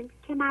می‌شویم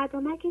که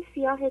مردمک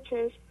سیاه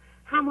چشم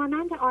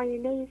همانند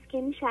آینه است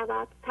که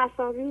می‌شود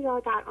تصاویر را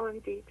در آن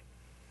دید.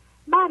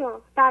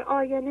 برا در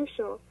آینه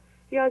شو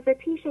یا ز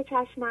پیش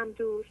چشمم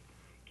دور،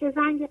 که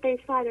زنگ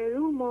قیصر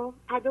روم و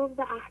عدو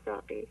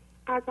احداقی.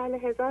 غزل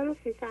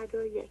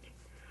 1301.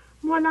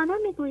 مولانا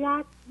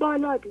میگوید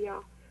بالا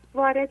بیا،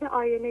 وارد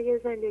آینه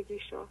زندگی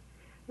شو،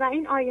 و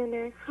این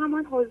آینه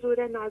همان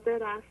حضور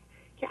ناظر است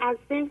که از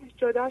ذهن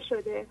جدا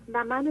شده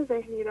و من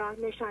ذهنی را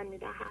نشان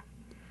می‌دهد.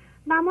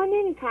 و ما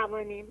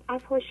نمی‌توانیم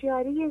از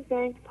هوشیاری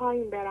ذهن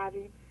پایین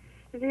برویم،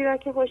 زیرا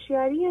که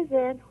هوشیاری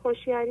ذهن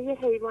هوشیاری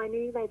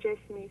حیوانی و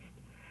جسمی است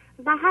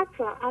و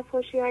حتی از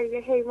هوشیاری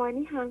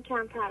حیوانی هم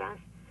کمتر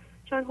است،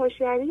 چون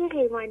هوشیاری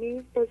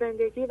حیوانی به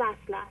زندگی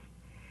وصل است،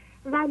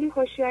 ولی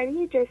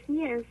هوشیاری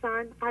جسمی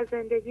انسان از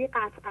زندگی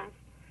قطع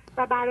است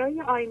و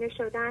برای آینه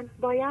شدن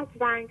باید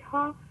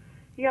زنگ‌ها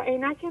یا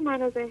عینک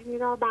من ذهنی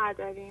را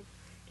برداریم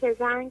که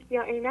زنگ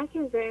یا عینک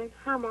ذهن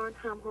همان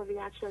هم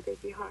هویت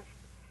شدگی هاست.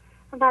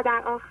 و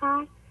در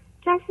آخر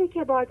کسی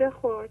که باده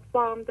خورد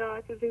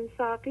بامداد زین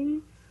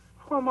ساقی،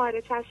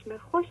 خمار چشم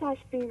خوشش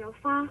بین و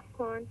فهم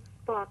کن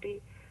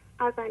باقی.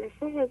 غزل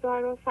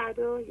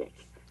 3101.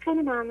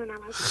 خیلی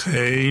ممنونم.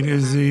 خیلی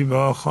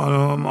زیبا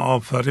خانم،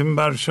 آفرین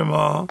بر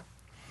شما.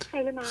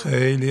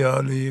 خیلی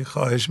عالی.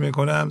 خواهش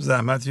میکنم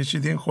زحمت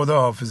کشیدین.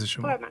 خدا حافظ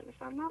شما.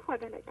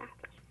 خدا نگهدار.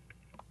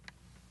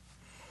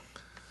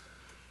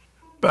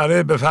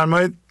 بله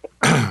بفرمایید.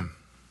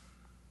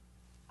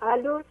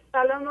 الو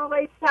سلام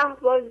آقای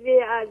شهبازی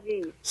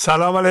عزیز.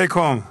 سلام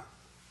علیکم.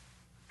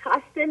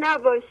 خسته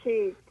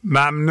نباشید.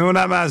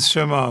 ممنونم از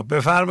شما.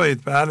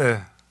 بفرمایید.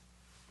 بله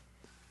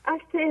از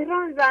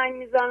تهران زنگ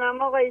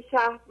میزنم آقای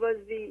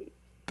شهبازی.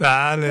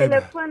 بله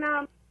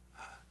تلفنم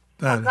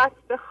فقط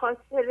به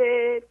خاطر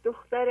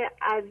دختر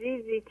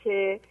عزیزی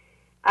که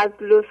از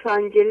لس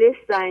آنجلس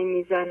زنگ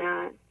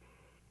میزنن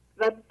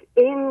و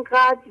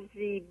اینقدر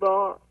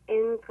زیبا،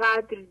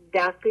 اینقدر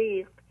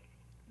دقیق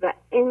و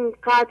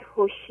اینقدر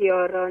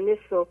هوشیارانه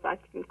صحبت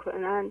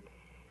میکنن.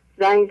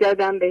 زنگ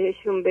زدم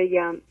بهشون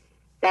بگم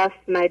دست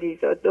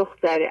مریضا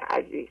دختر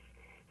عزیز،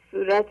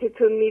 صورت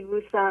تو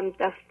میبوسم،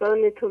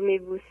 دستان تو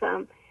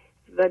میبوسم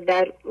و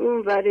در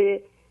اون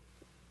وره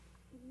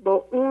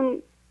با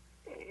اون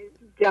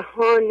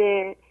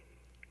جهان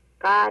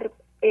غرب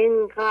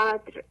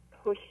اینقدر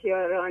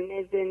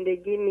هوشیارانه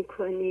زندگی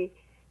میکنی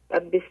و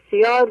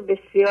بسیار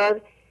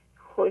بسیار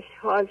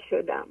خوشحال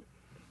شدم.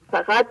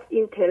 فقط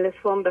این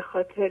تلفن به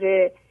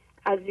خاطر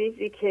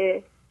عزیزی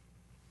که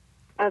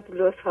از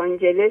لس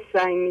آنجلس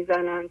زنگ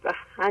میزنن و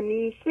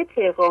همیشه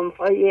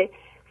پیغام‌های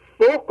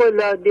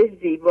فوق‌العاده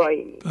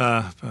زیبایی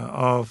میدن.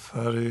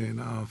 آفرین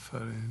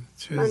آفرین.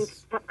 من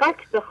فقط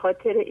به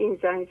خاطر این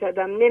زنگ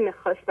زدم،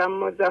 نمیخواستم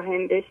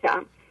مزاحم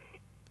بشم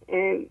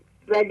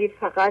ولی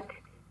فقط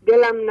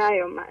دلم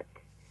نیامد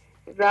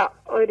و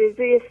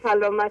آرزوی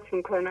سلامت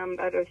میکنم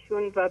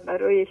براشون و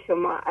برای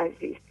شما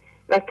عزیز.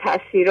 و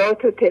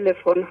تأثیرات و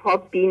تلفن ها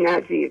بی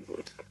نظیر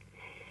بود.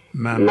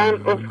 من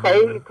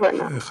عذرخواهی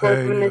میکنم.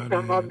 قربون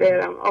شما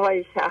برم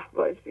آقای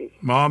شهبازی.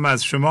 ما هم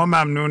از شما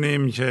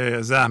ممنونیم که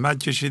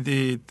زحمت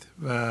کشیدید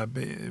و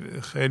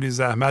خیلی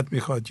زحمت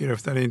میخواد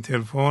گرفتن این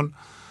تلفن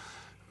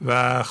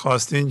و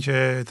خواستین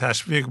که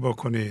تشویق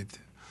بکنید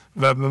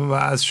و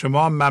از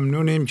شما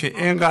ممنونیم که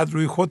اینقدر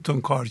روی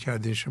خودتون کار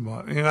کردین.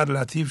 شما اینقدر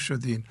لطیف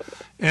شدین،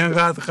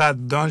 اینقدر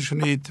قدردان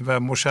شدید و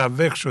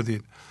مشوق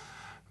شدید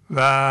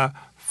و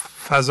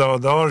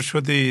فضادار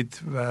شدید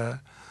و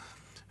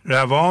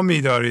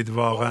روامی دارید.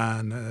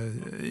 واقعا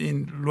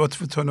این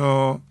لطفتون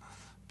رو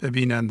به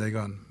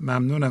بینندگان.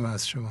 ممنونم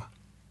از شما.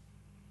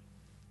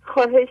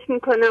 خواهش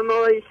میکنم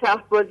آقای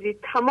شهبازی،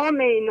 تمام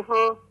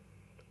اینها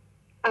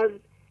از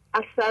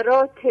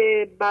اثرات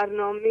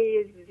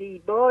برنامه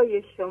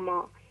زیبای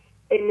شما،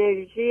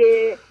 انرژی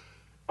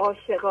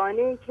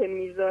عاشقانه‌ای که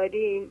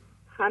میذارین،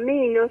 همه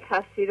اینا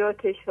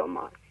تاثیرات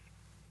شماست.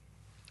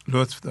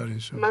 لطف دارین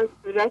شما. من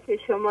صورت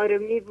شما رو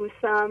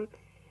میبوسم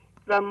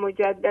و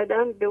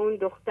مجددا به اون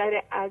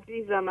دختر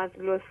عزیزم از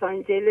لس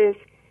آنجلس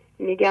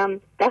میگم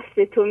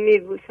دستتو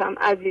میبوسم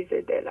عزیز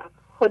دلم.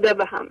 خدا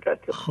به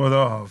همراهتون.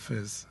 خدا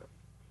حافظ.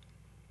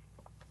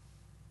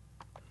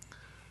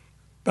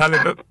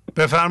 بله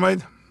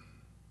بفرمایید.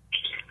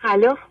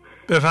 الو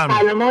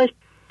بفرمایید.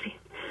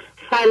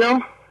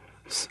 سلام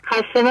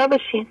خسته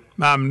نباشین.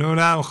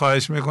 ممنونم،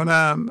 خواهش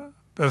میکنم.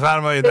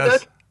 بفرمایید.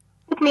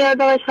 خوب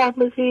میاد آقای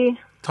شهبازی؟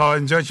 تا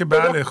اینجا که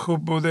بله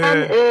خوب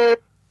بوده.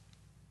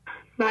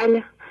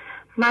 بله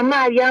من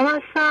مریم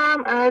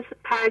هستم از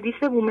پردیس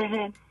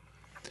بومهن.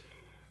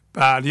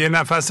 بله یه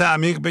نفس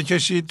عمیق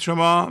بکشید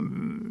شما،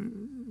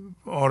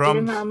 آرام.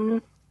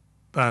 ممنون.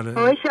 بله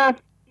آقای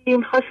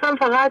شهبازی خواستم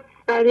فقط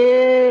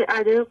برای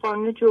ادای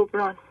قانون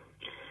جبران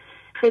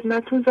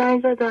خدمتتون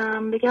زنگ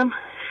زدم بگم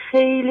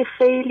خیلی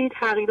خیلی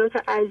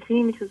تغییرات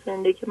عظیمی تو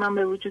زندگی من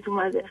به وجود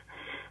اومده.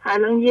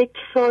 الان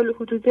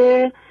حدود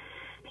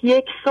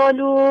 1 سال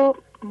و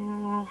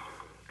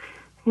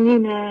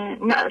نیمه،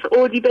 نه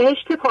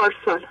اردیبهشت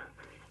پارسال،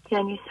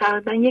 یعنی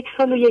تقریبا 1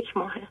 سال و 1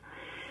 ماهه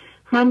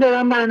من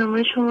دارم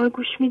برنامه شما رو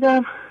گوش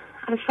میدم.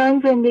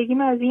 اصلا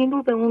زندگیم از این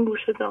رو به اون رو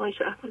شده آقای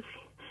شهبازی.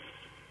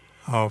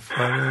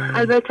 آفرین.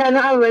 البته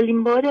الان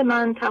اولین بار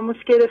من تماس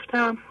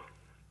گرفتم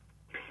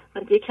و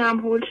یکم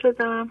هول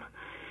شدم.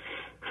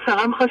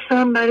 فقط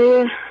خواستم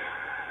برای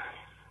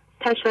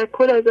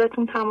تشکر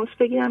ازتون تماس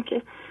بگیرم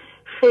که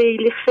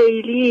خیلی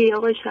خیلی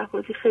آقای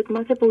شهبازی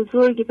خدمت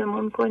بزرگی به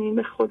ما میکنین.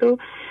 به خدا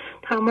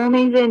تمام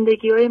این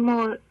زندگی های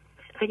ما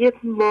اگه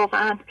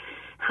واقعا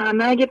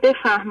همه اگه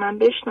بفهمن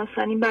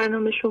بشناسن این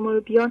برنامه شما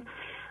رو بیان،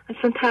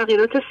 اصلا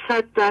تغییرات 100%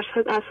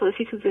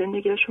 اساسی تو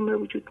زندگیشون به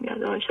وجود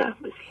میاد آقای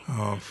شهبازی.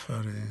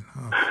 آفرین.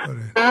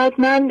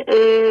 بعد من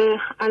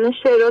الان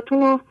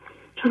شعراتون رو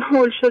چون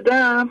هول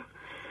شدم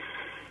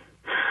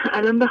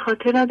الان به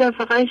خاطر ندارم،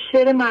 فقط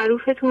شعر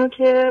معروفتون رو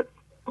که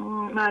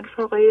معروف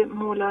آقای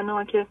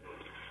مولانا که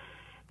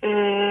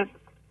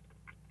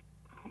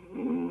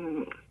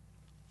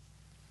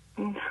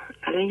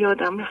الان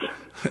یادم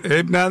رفت.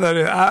 عیب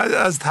نداره،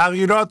 از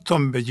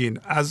تغییراتتون بگین،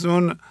 از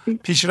اون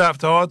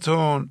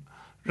پیشرفتهاتون،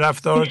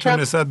 رفتارتون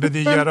نسبت به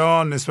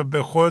دیگران، نسبت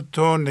به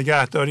خودتون،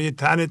 نگهداری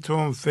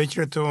تنتون،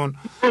 فکرتون،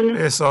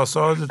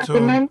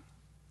 احساساتتون. من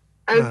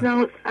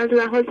از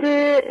لحاظ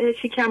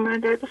شکم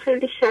درد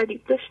خیلی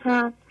شدید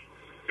داشتم.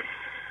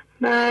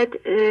 بعد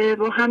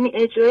با همین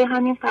اجرای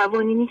همین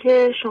قوانینی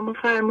که شما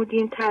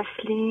فرمودین،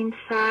 تسلیم،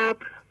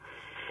 صبر،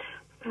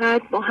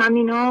 بعد با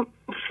همینا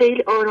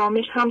خیلی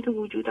آرامش هم تو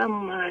وجودم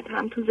اومد،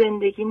 هم تو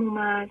زندگیم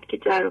اومد که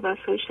جر و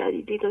بسای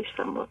شدیدی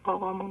داشتم با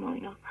آقامون و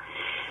اینا.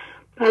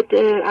 بعد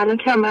الان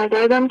کمر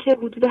دردم که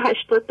حدود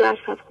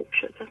 80% خوب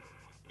شده.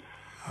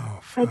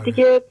 بعد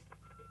دیگه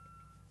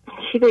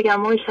چی بگم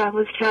آقای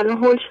شهبازی که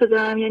الان هول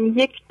شدم، یعنی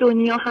 1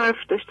 دنیا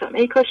حرف داشتم،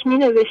 ای کاش می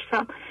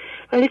نوشتم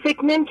ولی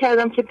فکر نمی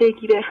کردم که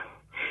بگیره.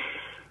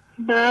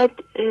 بعد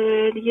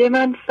دیگه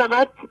من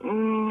فقط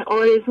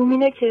آرزوم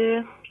اینه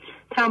که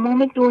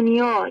تمام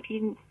دنیا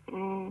این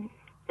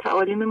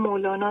تعالیم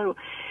مولانا رو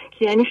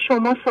که یعنی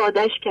شما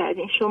سادش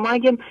کردین، شما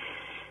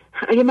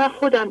اگه من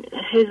خودم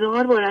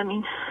 1000 بارم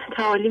این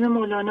تعالیم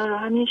مولانا رو،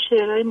 همین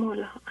شعرهای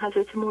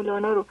حضرت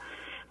مولانا رو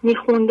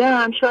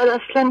میخوندم شاید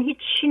اصلا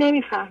هیچی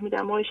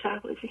نمیفهمیدم آقای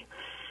شهبازی،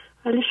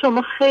 ولی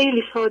شما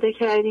خیلی ساده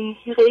کردین،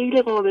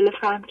 خیلی قابل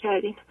فهم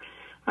کردین.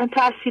 من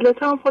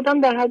تحصیلاتم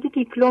خودم در حد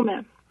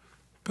دیپلمه.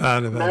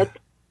 بله.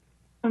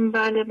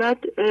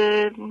 بعد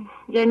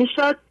یعنی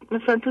شاید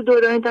مثلا تو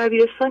دوران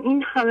دبیرستان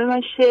این همه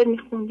من شعر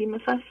میخوندیم،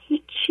 مثلا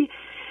هیچی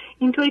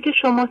اینطوری که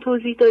شما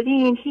توضیح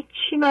دادین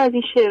هیچی من از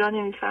این شعرها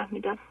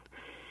نمیفهمیدم،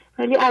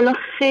 ولی الان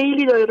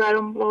خیلی داره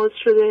برام باز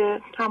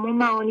شده، تمام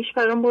معانیش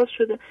برام باز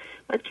شده.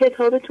 بعد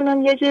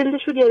کتابتونم یه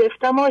جلدشو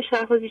گرفتم آقای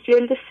شهبازی،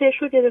 جلد 3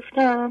 شو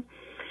گرفتم.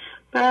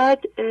 بعد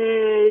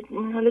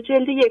حالا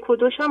جلد 1 و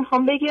 2 هم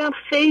میخوام بگیرم.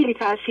 خیلی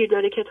تاثیر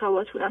داره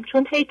کتاباتونم،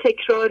 چون هی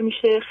تکرار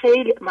میشه،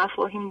 خیلی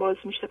مفاهیم باز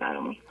میشه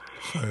برامون.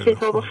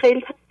 کتابا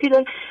خیلی تاثیر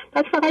داره.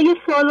 بعد فقط یه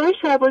سوال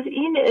شهبازی،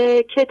 این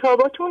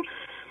کتاباتون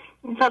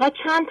فقط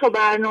چند تا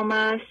برنامه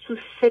است تو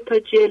 3 تا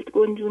جلد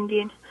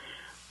گنجوندین؟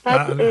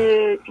 بعد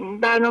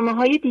برنامه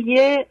های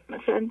دیگه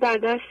مثلا در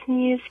دست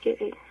نیست که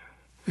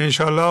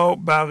انشالله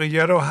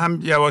بقیه رو هم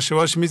یواش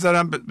یواش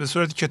میذارن به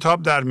صورت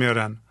کتاب در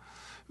میارن،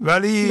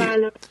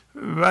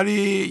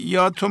 ولی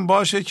یادتون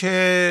باشه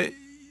که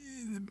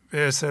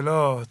به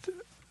اصطلاح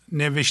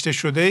نوشته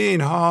شده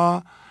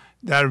اینها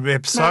در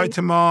وبسایت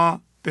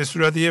ما به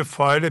صورت یه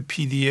فایل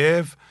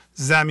PDF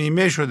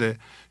ضمیمه شده.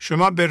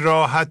 شما به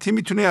راحتی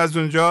میتونید از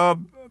اونجا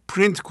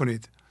پرینت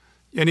کنید،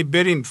 یعنی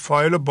برین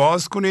فایل رو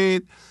باز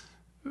کنید،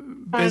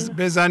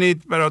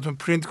 بزنید براتون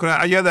پرینت کنه.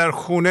 اگر در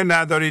خونه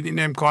ندارید این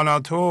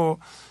امکاناتو،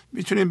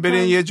 میتونید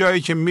برین یه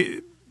جایی که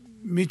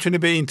میتونه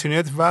به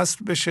اینترنت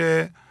وصل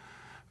بشه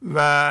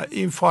و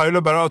این فایل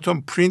رو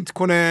براتون پرینت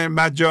کنه،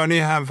 مجانی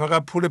هم،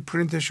 فقط پول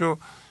پرینتش رو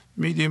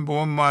میدیم به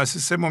اون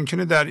مؤسسه.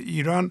 ممکنه در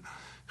ایران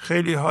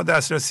خیلی ها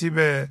دسترسی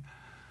به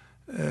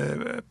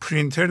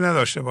پرینتر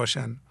نداشته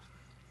باشن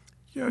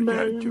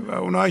و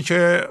اونایی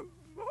که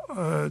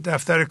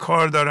دفتر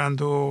کار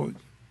دارند و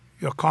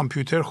یا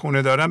کامپیوتر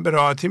خونه دارن به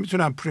راحتی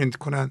میتونن پرینت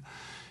کنن.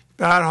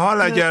 به هر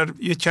حال اگر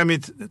یه کمی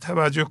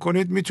توجه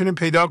کنید میتونید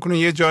پیدا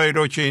کنید یه جایی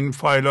رو که این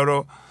فایل ها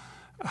رو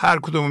هر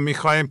کدوم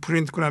میخوایم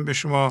پرینت کنن به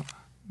شما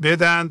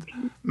بدند،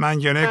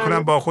 منگنه کنن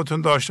با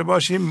خودتون داشته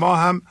باشیم. ما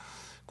هم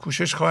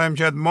کوشش خواهیم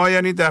کرد. ما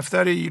یعنی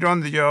دفتر ایران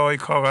دیگه، آقای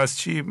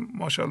کاغذچی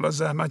ماشاءالله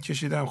زحمت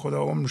کشیدن،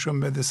 خدا عمرشون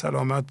بده،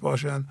 سلامت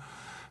باشن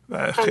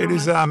و خیلی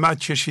زحمت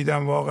کشیدن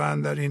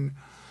واقعا در این.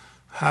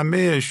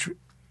 همه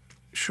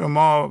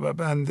شما و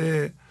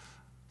بنده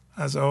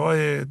از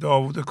آقای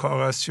داوود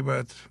کاغذچی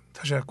باید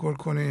تشکر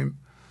کنیم.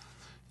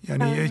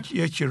 یعنی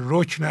یک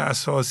رکن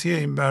اساسی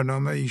این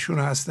برنامه ایشون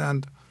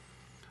هستند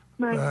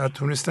و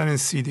تونستن این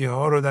CD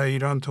ها رو در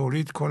ایران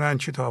تولید کنن،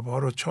 کتاب ها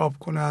رو چاپ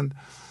کنند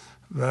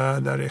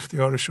و در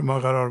اختیار شما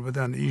قرار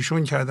بدن.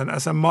 ایشون کردن،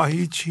 اصلا ما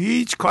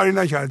هیچ کاری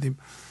نکردیم.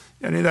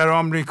 یعنی در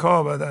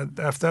آمریکا و در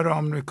دفتر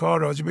آمریکا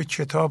راجع به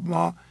کتاب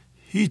ما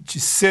هیچ،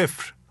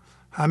 صفر.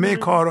 همه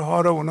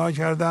کارها رو اونا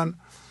کردن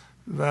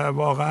و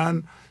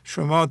واقعا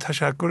شما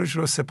تشکرش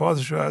رو،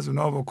 سپاسش رو از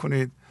اونا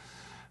بکنید.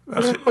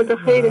 خدا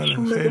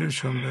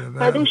خیرشون بده.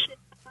 بعدش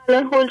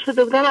الان هول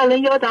شده بودم،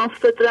 الان یادم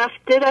افتاد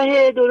رفته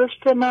ره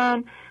درست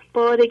من،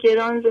 بار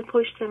گران ز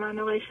پشت من.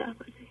 آقای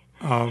شهبازی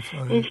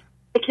آفرین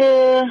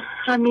که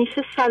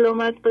همیشه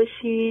سلامت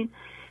باشین.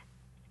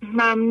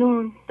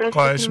 ممنون.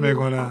 خواهش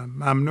میکنم.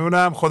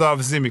 ممنونم.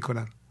 خداحافظی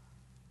میکنم.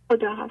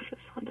 خداحافظ.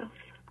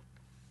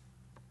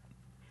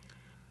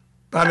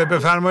 بله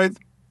بفرمایید.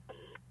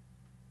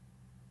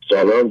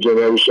 سلام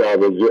جناب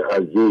شهبازی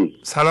عزیز.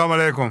 سلام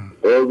علیکم.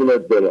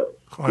 قربونت برم.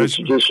 خواهش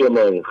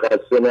میکنم.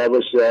 خسته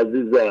نباشی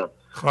عزیزم.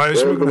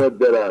 خواهش میکنم. قربونت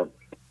برم.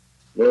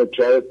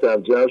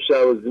 نوکرتم جناب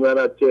شهبازی. من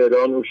از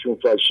تهران اوشون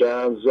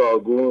فشم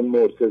زاگون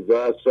مرتضی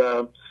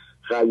هستم،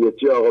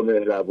 خیاطی آقا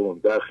مهربون.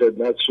 در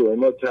خدمت شما.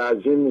 ما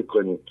تعظیم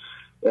میکنیم.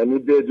 یعنی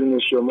بدون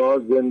شما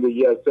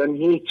زندگی اصلا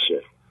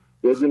هیچه،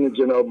 بدون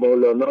جناب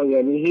مولانا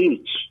یعنی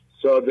هیچ.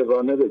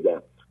 صادقانه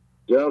بگم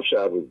جناب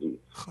شهبازی،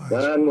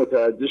 من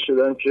متوجه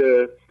شدم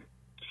که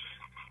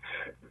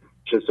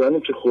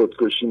کسانی که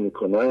خودکشی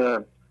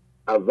میکنن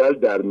اول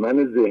در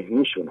من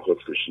ذهنیشون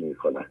خودکشی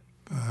میکنن.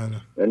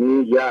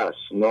 یعنی یأس،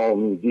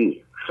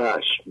 ناامیدی،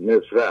 خشم،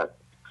 نفرت،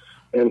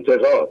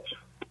 انتقاد،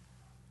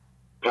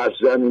 پس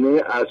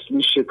زمینه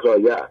اصلی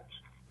شکایت.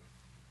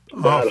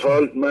 در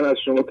حال من از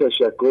شما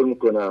تشکر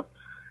میکنم.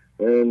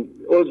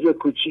 عضو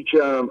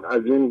کوچیکم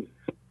از این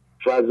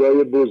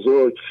فضای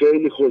بزرگ،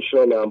 خیلی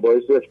خوشحالم،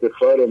 باعث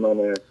افتخار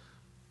منه.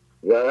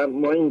 و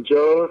ما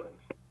اینجا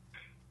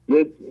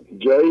یه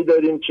جایی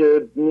داریم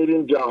که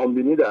میریم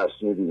جهانبینی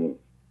دست میدیم.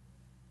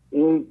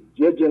 این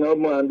یه جناب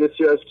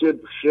مهندسی هست که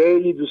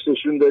خیلی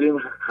دوستشون داریم،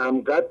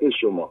 همقدر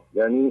شما.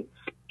 یعنی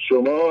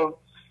شما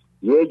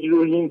یک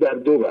روحین در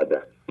دو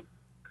بدن.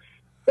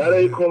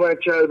 برای کمک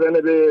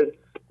کردن به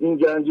این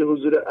گنج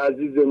حضور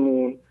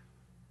عزیزمون،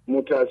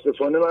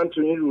 متاسفانه من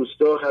تو این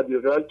روستا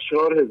حداقل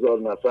 4000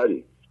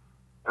 نفری،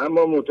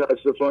 اما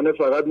متاسفانه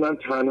فقط من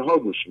تنها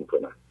گوش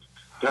میکنم،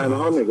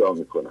 تنها نگاه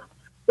میکنم.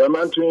 و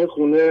من تو این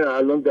خونه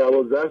الان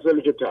 12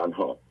 ساله که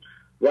تنها،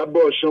 و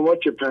با شما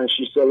که 5-6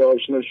 سال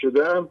آشنا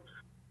شدم،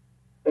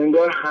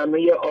 انگار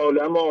همه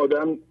عالم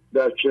آدم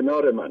در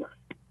کنار منن،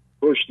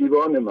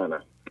 پشتیبان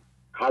منن،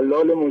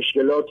 حلال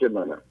مشکلات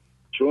منن.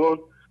 چون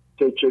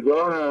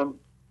تکیه‌گاه هم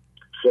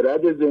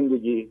خرد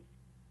زندگی،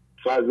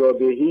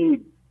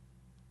 فضادهی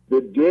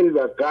به دل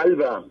و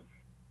قلبم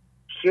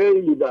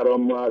خیلی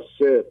برام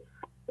مؤثر.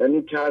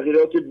 یعنی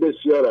تغییرات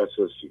بسیار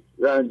اساسی،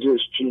 رنجش،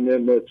 کینه،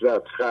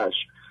 نفرت،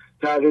 خشم،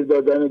 تغییر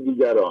دادن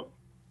دیگران،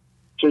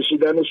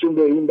 کشیدنشون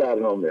به این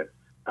برنامه.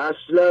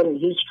 اصلا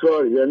هیچ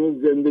کار،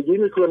 یعنی زندگی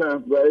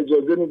میکنم و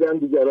اجازه میدم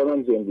دیگران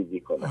هم زندگی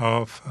کنم.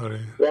 آفرین.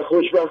 و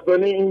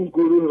خوشبختانه این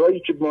گروه هایی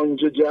که ما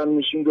اینجا جمع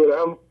میشیم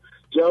دورم،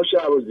 جناب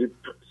شهبازی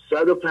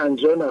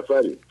 150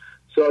 نفری.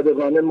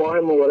 صادقانه ماه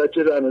مبارک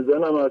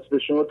رمضان هم هست، به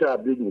شما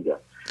تبریک میگم.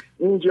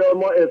 اینجا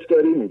ما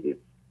افطاری میدیم.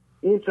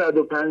 این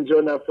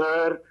 150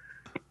 نفر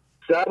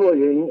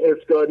سوای این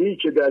افطاری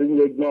که در این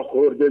یک ماه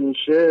خورده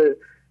میشه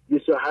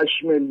 28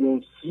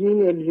 میلیون 30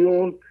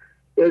 میلیون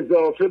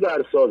اضافه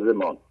بر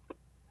سازمان.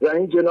 و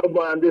این جناب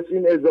مهندس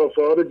این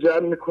اضافه ها رو جمع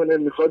میکنه،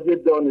 میخواد یه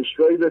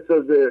دانشگاهی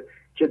بسازه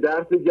که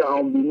درس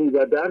جهانبینی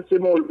و درس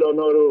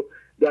مولانا رو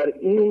در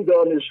این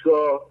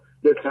دانشگاه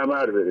به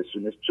ثمر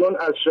برسونه. چون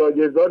از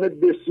شاگردان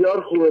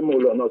بسیار خوب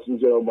مولاناست این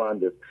جناب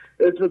مهندس.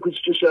 اسم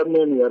کوچیکش هم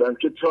نمیارم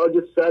که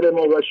تاج سر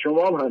ما و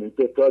شما هم همین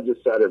که تاج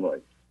سر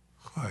مایید.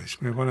 خواهش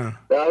میکنم.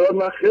 در حال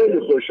من خیلی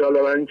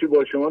خوشحالم اینکه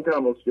با شما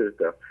تماس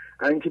گرفتم،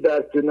 اینکه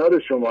در کنار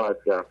شما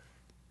هستم.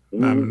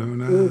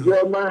 ممنونم.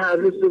 اینجا من هر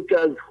روز که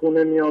از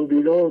خونه میام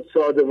بیرون،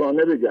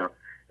 صادقانه بگم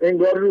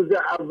انگار روز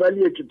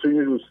اولیه که تو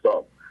این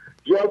روستا.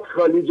 جات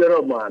خالی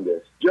جناب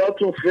مهندس،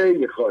 جاتون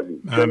خیلی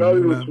خالی. کنار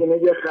رودخونه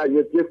یه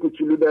خیاطی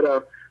کوچولو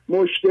دارم،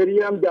 مشتری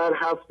هم در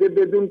هفته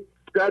بدون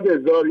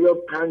 100,000 یا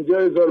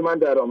 50,000 من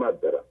درآمد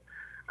دارم.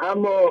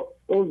 اما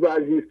اون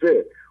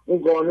وظیفه، اون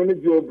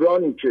قانون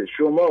جبرانی که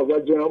شما و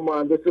جناب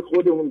مهندس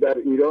خودمون در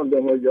ایران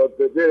به ما یاد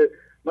بده،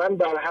 من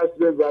بر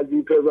حسب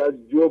وظیفه و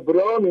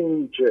جبران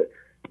این که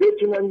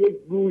بتونم یک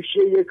گوشه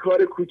یک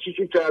کار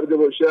کوچیکی کرده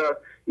باشم،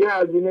 یه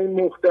هزینه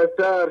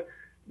مختصر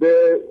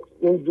به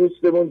اون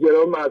دوستمون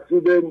جناب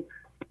مسعود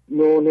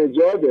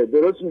نونجاده،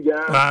 درست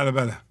میگم؟ بله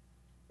بله،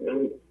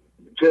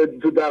 که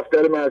تو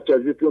دفتر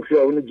مرکزی تو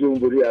خیابون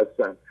جمهوری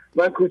هستن.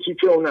 من کوچیک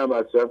اونم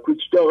هستم،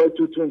 کوچیک آقای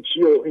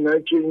توتونچی و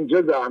اینایی که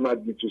اینجا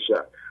زحمت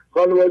میکشن.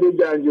 خانواده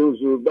گنج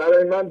حضور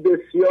برای من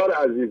بسیار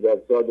عزیز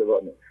است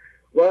صادقانه.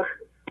 و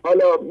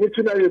حالا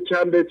میتونم یه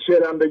چند بیت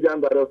شعرم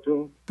بگم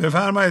براتون؟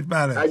 بفرمایید.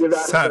 بله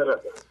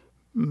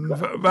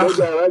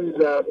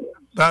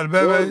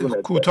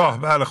بله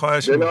کوتاه. بله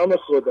خواهش به نام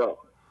خدا.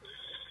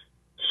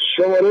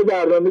 شماره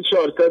برنامه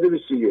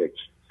 421،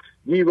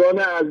 دیوان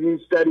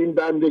عزیزترین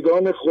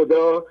بندگان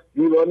خدا،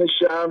 دیوان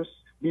شمس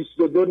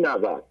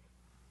 2290.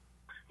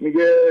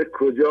 میگه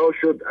کجا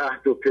شد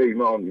عهد و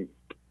پیمانی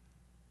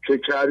که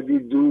کردی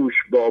دوش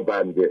با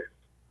بنده،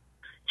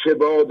 چه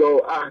بادا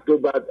عهد و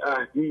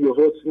بدعهدی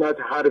حسنت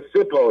هر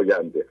سه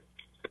پاینده،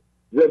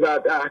 ز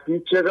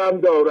بدعهدی چه غم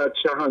دارد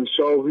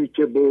شهنشاهی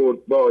که برد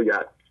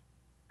باید،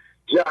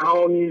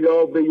 جهانی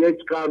را به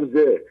یک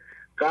غمزه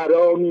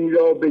قرانی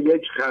را به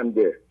یک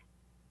خنده،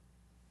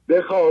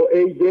 بخواه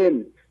ای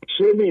دل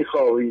چه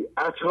میخواهی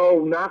عطا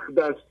نقد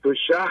است و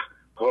شه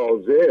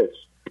حاضر،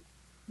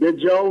 به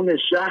جان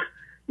شه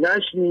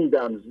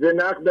نشنیدم ز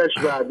نقدش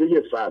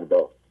وعده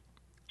فردا،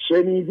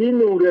 شنیدی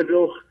نور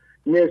رخ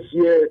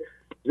نسیه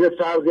ز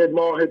فرق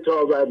ماه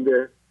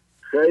تابنده.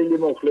 خیلی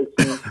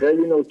مخلصیم،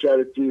 خیلی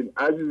نوکرتیم،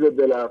 عزیز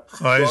دلم.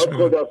 خواهش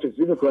میکنم.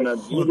 خداحافظی میکنم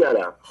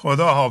دیگرم.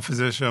 خدا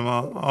حافظ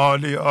شما.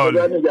 عالی عالی.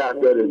 خدا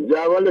نگهداره.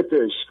 جوالت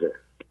عشقه.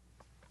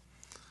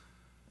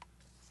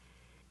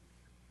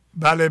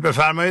 بله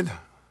بفرمایید.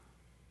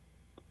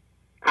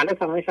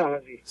 سلام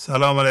شهبازی.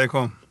 سلام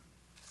علیکم.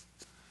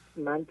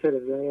 من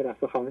تلویزیون یه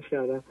رفته خاموش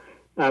کردم.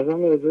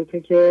 ارزم به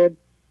حضورتون که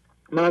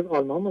من از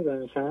آلمان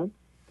مزاحمشم.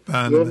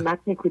 بله. یه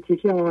متن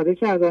کوچیکی آماده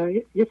کردم.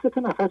 یه 3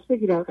 تا نفس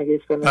بگیرم اگه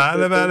اشکال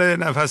نداره. بله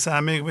بله، نفس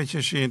عمیق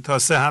بکشین تا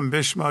 3 هم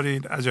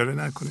بشمارید، عجله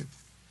نکنید.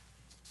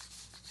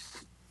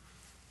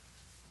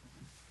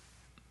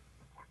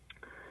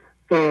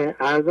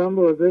 ارزم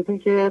به حضورتون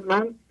که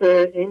من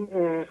این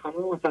خانم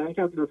محترمی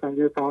که از لس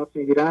آنجلس تماس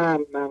میگیرم،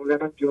 معمولا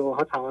هم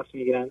جمعه تماس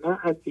میگیرن، من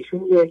از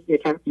ایشون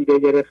یکم ایده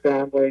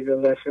گرفتم با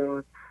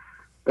اجازهشون.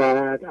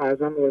 بعد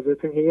ارزم به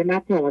حضورتون که یه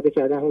متن آماده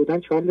کردم، حدوداً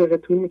 4 دقیقه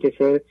طول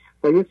میکشه،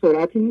 با یه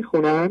سرعتی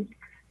میخونم،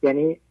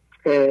 یعنی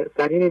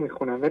سریع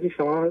نمیخونم، ولی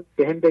شما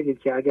به هم بگید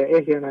که اگر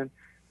احیانا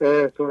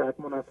سرعت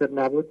مناسب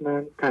نبود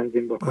من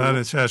تنظیم بکنم.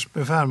 بله چشم،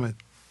 بفرمایید.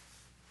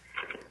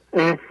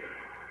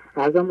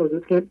 ارزم به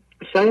حضورتون که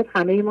شاید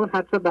همه ما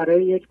حتی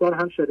برای یک بار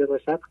هم شده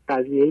باشد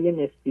قضیه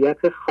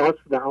نسبیت خاص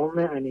و عام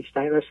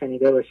انیشتین را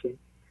شنیده باشید.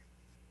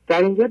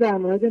 در اینجا در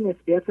مورد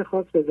نسبیت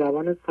خاص به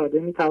زبان ساده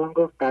میتوان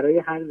گفت برای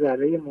هر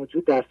ذره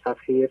موجود در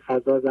صفحه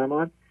فضا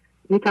زمان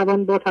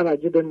میتوان با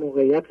توجه به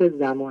موقعیت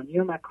زمانی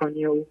و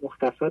مکانی او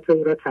مختصات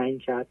او را تعیین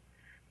کرد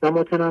و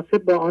متناسب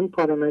با آن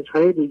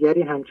پارامترهای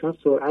دیگری همچون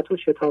سرعت و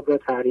شتاب را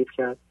تعریف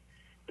کرد.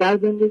 در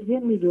زندگی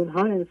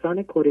میلیون‌ها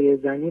انسان کره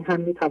زمین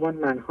هم میتوان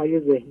منهای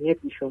ذهنی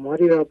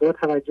بیشماری را با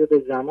توجه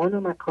به زمان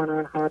و مکان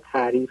آنها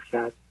تعریف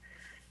کرد.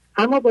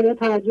 اما باید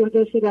توجه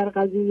داشت در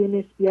قضیه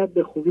نسبیت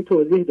به خوبی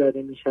توضیح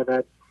داده می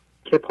شود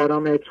که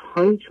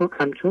پارامترهایی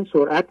همچون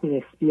سرعت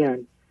نسبی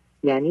اند،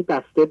 یعنی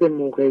بسته به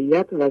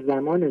موقعیت و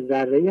زمان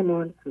ذره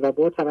من و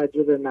با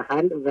توجه به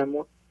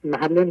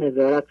محل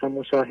نظارت و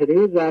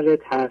مشاهده ذره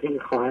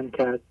تغییر خواهند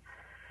کرد.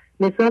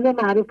 مثال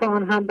معروف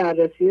آن هم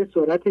بررسی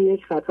سرعت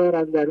یک قطار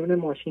از درون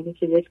ماشینی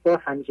که یک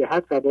بار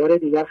همجهت و بار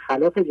دیگر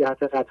خلاف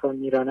جهت قطار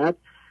میراند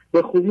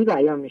به خوبی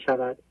بیان می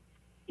شود.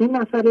 این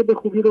مسئله به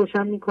خوبی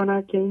روشن می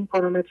کند که این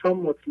پارامترها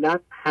مطلق،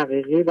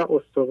 حقیقی و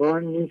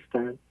استوار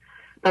نیستند.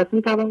 پس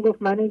می توان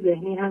گفت من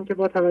ذهنی هم که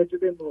با توجه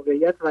به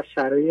موقعیت و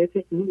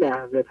شرایط این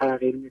لحظه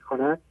تغییر می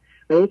کند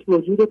و یک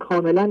وجود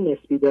کاملا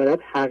نسبی دارد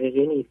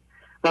حقیقی نیست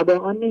و با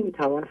آن نمی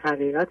توان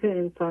حقیقت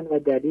انسان و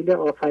دلیل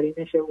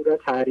آفرینش او را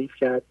تعریف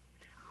کرد.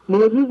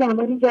 موضوع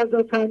زمانی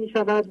جذاب‌تر می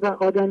شود و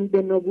آدمی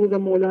به نبوغ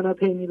مولانا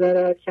پی می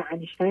برد که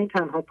انیشتین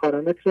تنها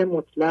پارامتر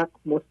مطلق،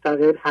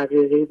 مستقل،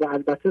 حقیقی و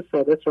البته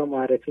ثابت را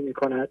معرفی می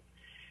کند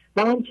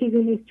و آن چیزی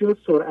نیست جز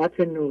سرعت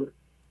نور.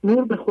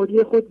 نور به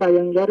خودی خود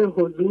بیانگر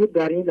حضور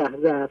در این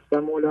لحظه است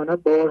و مولانا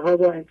بارها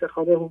با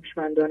انتخاب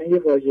هوشمندانه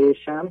واژه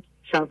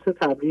شمس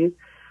تبریز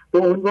به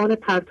عنوان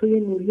پرتوی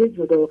نوری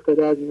جدا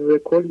افتاده از نور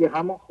کل یا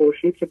همان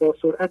خورشید که با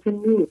سرعت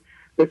نور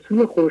به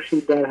سوی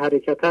خورشید در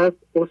حرکت است،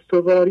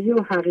 استواری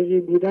و حقیقی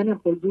بودن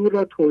حضور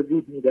را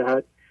توضیح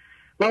می‌دهد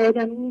و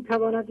آدمی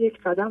می‌تواند یک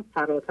قدم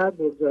فراتر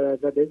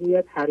بگذارد و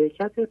بگوید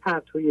حرکت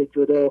پرتوی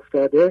جدا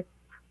افتاده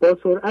با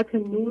سرعت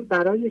نور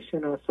برای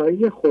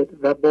شناسایی خود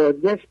و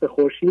بازگشت به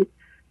خورشید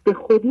به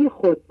خودی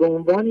خود به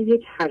عنوان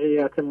یک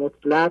حقیقت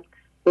مطلق،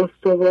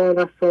 استوار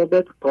و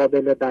ثابت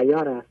قابل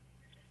بیان است.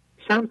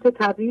 شمس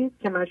تبریز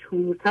که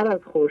مشهورتر از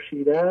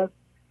خورشید است،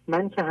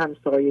 من که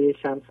همسایه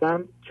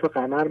شمسم چو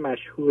قمر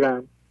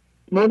مشهورم.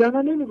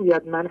 مولانا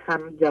نمیگوید من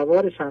هم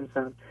جوار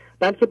شمسم،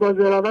 بلکه با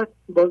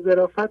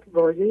ظرافت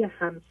واژه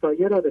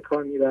همسایه را به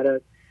کار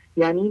میبرد.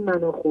 یعنی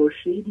من و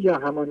خورشید یا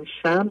همان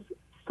شمس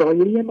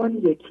سایه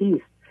من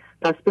یکیست،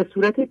 پس به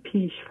صورت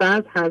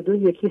پیش‌فرض هر دو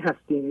یکی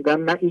هستیم و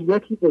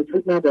معیتی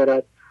وجود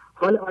ندارد.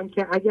 حال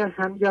آنکه اگر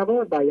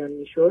همجوار بیان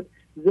میشد،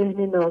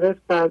 ذهن ناقص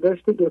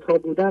برداشت دوتا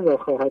بودن را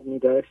خواهد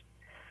می‌داشت.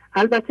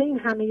 البته این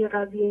همه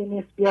قضیه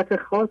نسبیت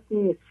خاص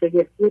نیست.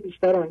 شگفتی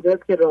بیشتر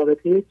آنجاست که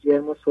رابطه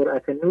جرم و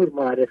سرعت نور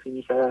معرفی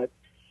می‌شود.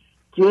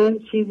 جرم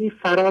چیزی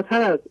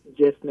فراتر از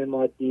جسم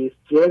مادی است.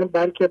 جرم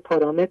بلکه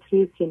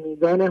پارامتری است که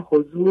میزان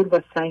حضور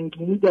و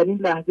سنگینی در این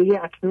لحظه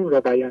اکنون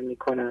را بیان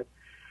می‌کند.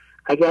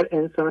 اگر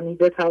انسانی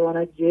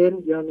بتواند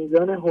جرم یا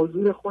میزان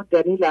حضور خود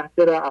در این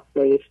لحظه را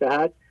افزایش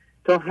دهد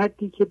تا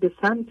حدی که به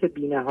سمت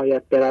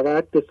بی‌نهایت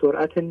برود، به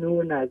سرعت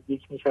نور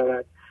نزدیک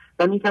می‌شود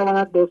و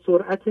می‌تواند با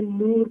سرعت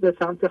نور به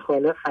سمت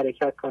خالق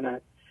حرکت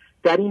کند.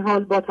 در این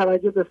حال با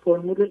توجه به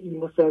فرمول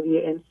E =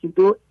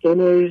 MC2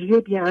 انرژی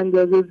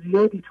بی‌اندازه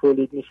زیادی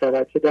تولید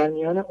می‌شود که در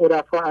میان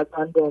عرفا از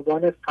آن به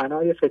عنوان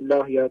فنای فی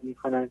الله یاد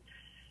می‌کنند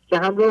که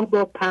همراه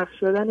با پخش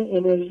شدن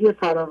انرژی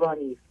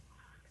فراوانی است.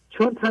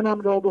 چون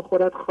تنم را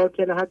بخورد خاک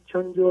لحد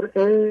چون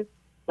جرعه،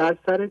 بر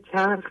سر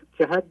چرخ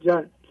جهت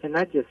جان که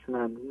نه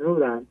جسمم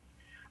نورم.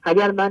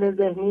 اگر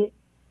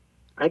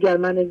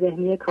من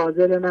ذهنی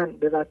کاذب من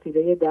به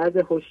وسیله درد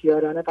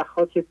هوشیارانه و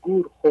خاک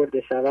گور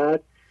خورده شود،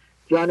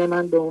 جان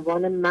من به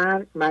عنوان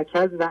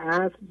مرکز و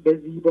اصل به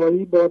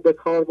زیبایی با به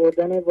کار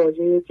بردن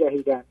واژه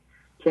جهیدن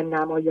که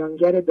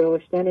نمایانگر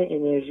داشتن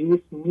انرژی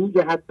است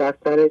می‌دهد بر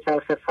سر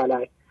چرخ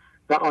فلک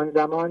و آن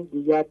زمان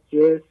دیگر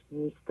جسم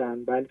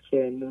نیستم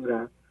بلکه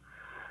نورم.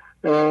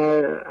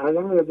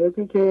 الان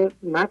راجعتون که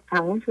من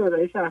تموم شده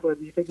ای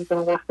شهبازی، فکر می‌کنم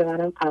وقت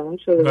منم تموم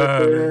شده.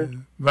 بله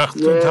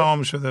وقتتون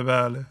تمام شده.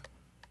 بله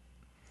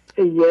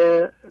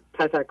یه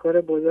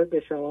تشکر بزرگ به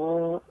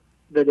شما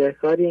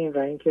بدهکاریم و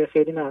اینکه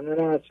خیلی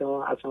ممنونم از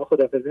شما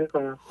خداحافظی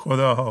می‌کنم.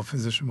 خدا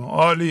حافظ شما.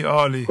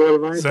 عالی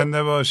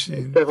زنده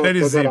باشین.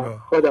 خیلی زیبا.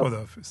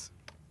 خداحافظ.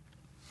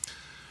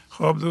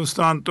 خب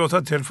دوستان 2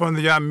 تا تلفن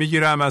دیگه هم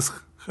میگیرم از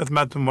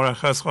خدمتتون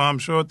مرخص خواهم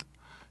شد.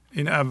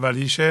 این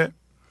اولیشه.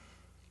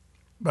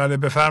 بله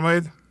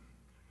بفرمایید.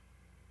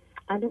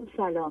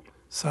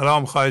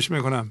 سلام خواهش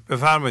میکنم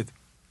بفرمایید.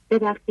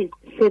 ببخشید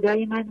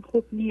صدای من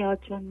خوب میاد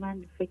چون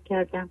من فکر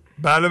کردم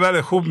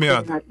بله خوب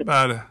میاد.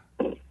 بله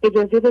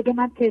اجازه بده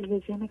من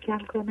تلویزیون کم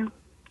کنم.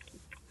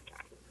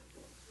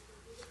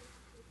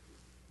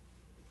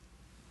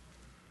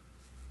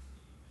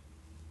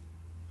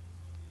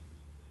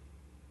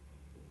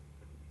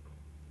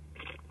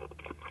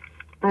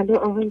 الو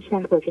آقای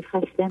شهبازی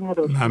خسته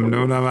نباشید.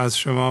 ممنونم از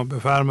شما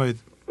بفرمایید.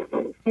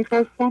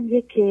 میخواستم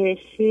یک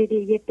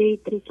شعری یه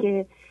بیتی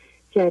که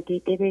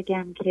جدیده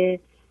بگم که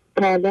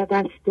طالب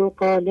است و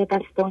غالب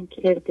است آن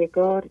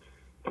کردگار،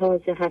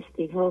 تازه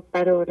هستی ها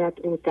برآرد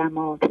او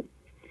دمار.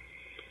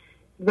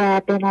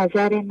 و به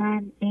نظر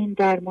من این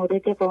در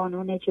مورد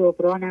قانون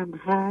جبران هم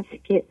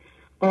هست که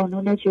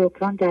قانون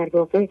جبران در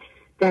واقع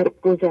در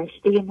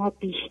گذشته ما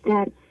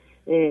بیشتر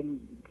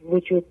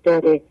وجود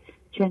داره،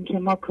 چون که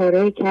ما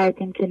کارایی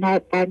کردیم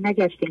که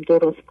نگشتیم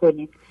درست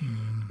کنیم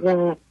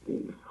و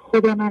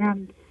خود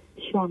منم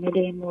شامل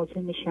این موضوع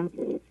میشم.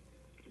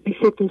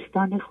 مثل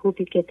دوستان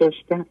خوبی که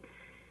داشتم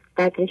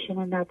قدرشون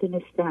رو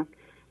ندونستم،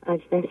 از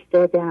دست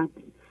دادم.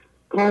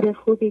 کار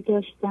خوبی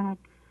داشتم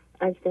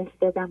از دست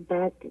دادم،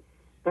 بعد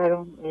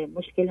برام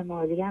مشکل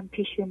مالی هم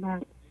پیش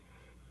اومد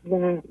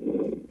و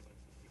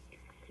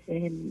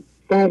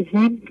در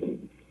ضمن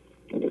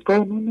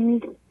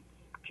قانون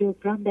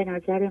جبران به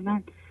نظر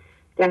من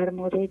در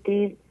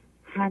مورد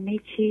همه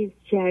چیز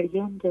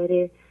جریان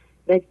داره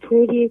و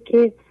طوریه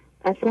که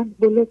اصلا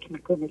بلوک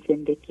میکنه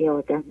زندگی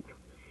آدم.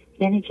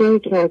 یعنی جایی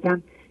که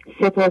آدم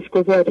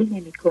سپاسگزاری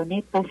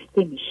نمیکنه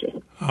بسته میشه،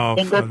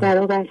 انگار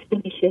برا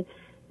بسته میشه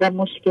و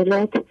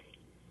مشکلات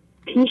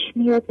پیش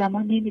میاد و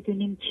ما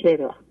نمیدونیم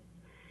چرا،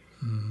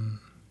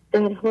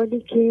 در حالی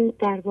که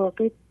در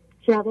واقع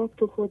جواب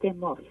تو خود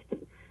ماست.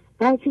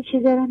 بعضی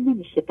چیزا رو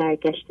نمیشه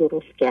برگشت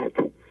درست کرد،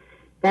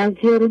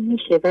 بعضی رو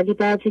میشه ولی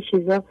بعضی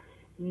چیزا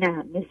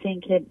نه. مثل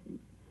اینکه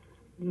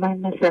من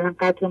مثلا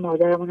قدر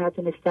مادرمو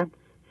ندونستم،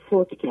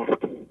 فوت کرد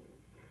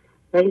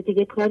ولی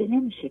دیگه کاری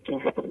نمیشه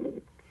کرد.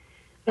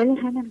 ولی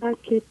همینقدر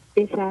که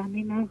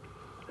بفهمی من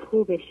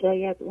خوبه،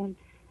 شاید اون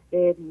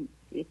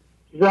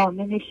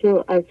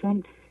ضامنشو از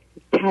اون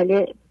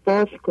تله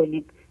باز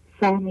کنیم.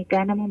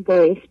 فهمیدنمون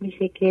باعث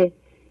میشه که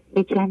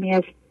یه کمی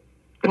از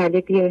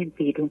تله بیایم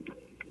بیرون.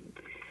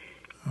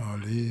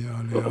 عالی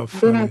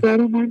به نظر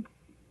من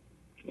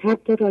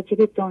حتی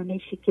راجب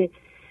دانشی که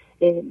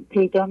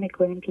پیدا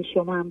میکنیم که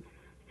شما هم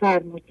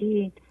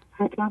فرمودین،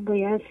 حتما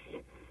باید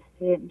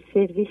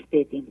سرویس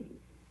بدیم.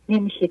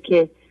 نمیشه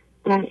که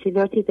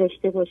تحصیلاتی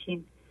داشته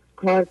باشیم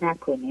کار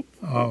نکنیم.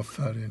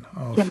 آفرین.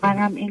 که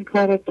منم این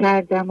کار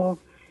کردم و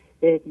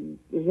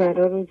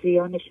ضرر و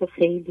زیانش رو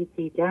خیلی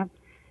دیدم.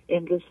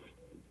 امروز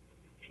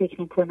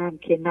فکر میکنم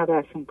که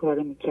نباید اون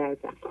کارو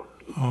میکردم.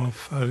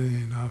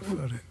 آفرین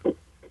آفرین.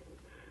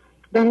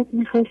 بعد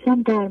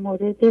میخواستم در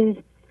مورد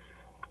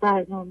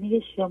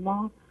برنامه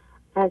شما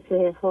از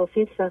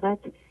حافظ فقط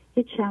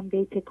یه چند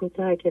بیت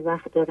کوتاه اگه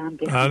وقت دارم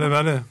بخونم. بله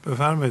بله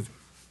بفرمایید.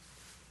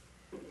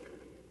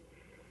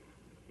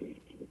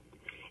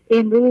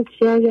 امروز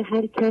جای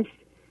هر کس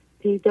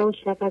پیدا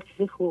شود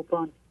ز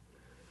خوبان،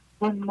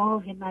 آن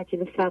ماه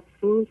مجلس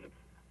افروز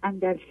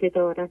اندر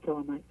صدارت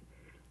آمد.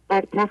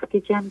 بر تخت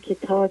جم که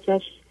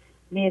تاجش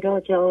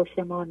معراج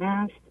آسمان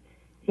است،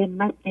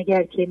 همت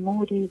نگر که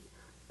موری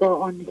با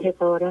آن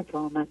حقارت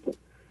آمد.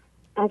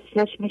 از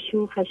چشم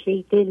شوخش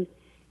ای دل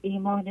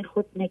ایمان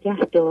خود نگه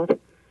دار،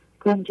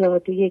 کان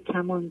جادوی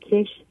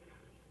کمانکش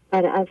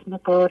بر عزم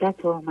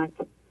غارت آمد.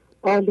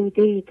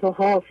 آلوده ای تو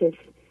حافظ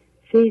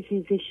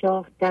فیضی ز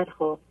شاه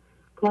درخواه،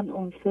 کان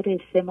عنصر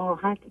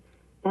سماحت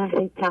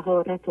بهر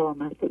طهارت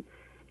آمد.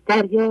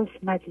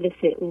 دریاست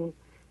مجلس او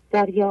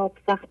دریاب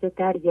وقت و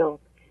دریاب،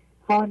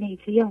 خانه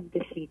زیان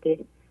بسیده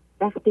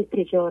وقت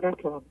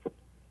تجارت آمد.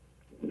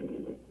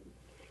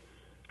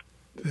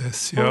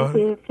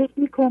 بسیار. فکر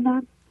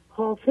میکنم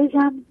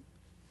حافظم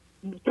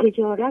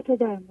تجارت رو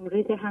در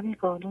مورد همین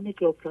قانون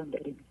جبران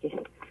داره میگه.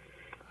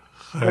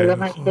 حالا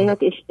من باید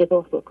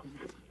اشتباه بکنم.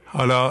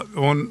 حالا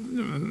اون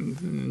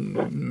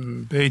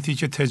بیتی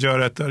که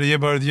تجارت داره یه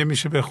بار دیگه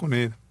میشه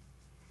بخونید.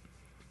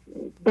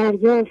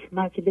 دریاست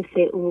مجلس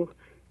او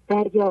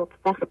دریاب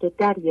وقت و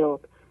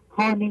دریاب،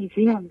 خانه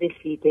زیان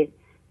رسیده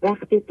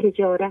وقت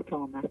تجارت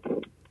آمد.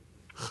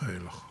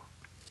 خیلی خوب.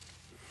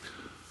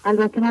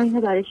 البته من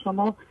اینو برای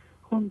شما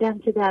خوندم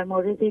که در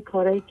مورد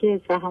کارهایی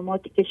که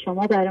زحماتی که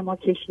شما برای ما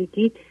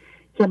کشیدید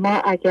که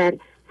ما اگر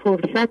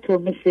فرصت رو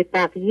مثل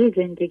بقیه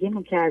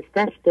زندگیمون که از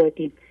دست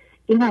دادیم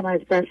این هم از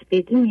دست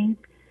بدیم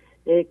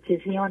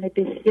که زیان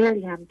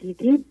بسیاری هم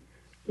دیدیم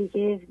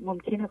دیگه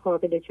ممکنه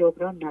قابل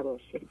جبران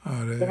نباشه.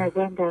 آره. به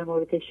نظرم در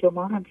مورد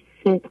شما هم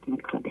صدق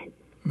میکنه.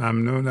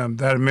 ممنونم.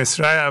 در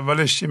مصرع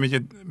اولش چی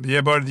میگه؟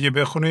 یه بار دیگه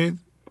بخونید.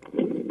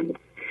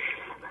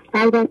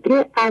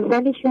 البته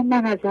اولشون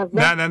من از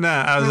اول نه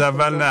از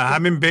اول نه،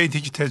 همین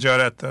بیتی که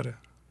تجارت داره.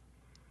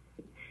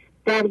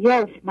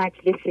 دریاست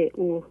مجلس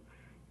او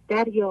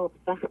دریاب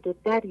وقت و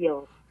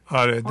دریاب.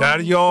 آره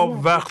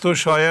دریاب وقت و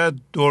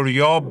شاید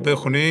دریاب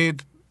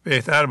بخونید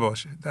بهتر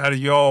باشه.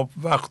 دریاب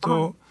وقت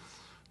و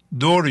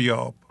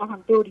دریاب.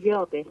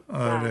 دریابه.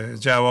 آره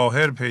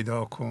جواهر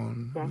پیدا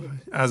کن.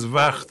 از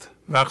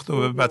وقت رو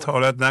به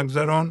بطالت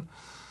نگذران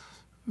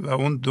و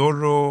اون در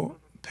رو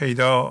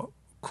پیدا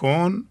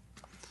کن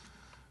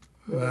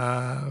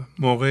و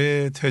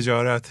موقع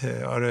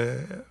تجارته.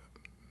 آره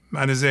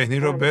من ذهنی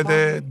رو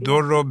بده در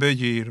رو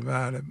بگیر.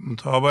 بله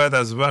منتها باید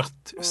از وقت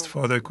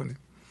استفاده کنیم.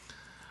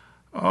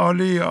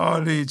 عالی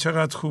عالی،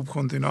 چقدر خوب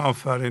خوندین.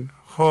 آفرین.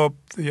 خب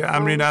دیگه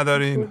امری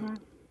ندارین.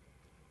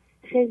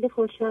 خیلی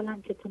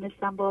خوشحالم که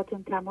تونستم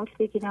باهاتون تماس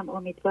بگیرم.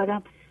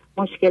 امیدوارم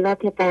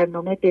مشکلات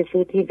برنامه به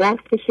زودی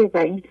رفع بشه و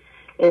این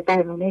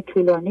برنامه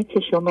طولانی که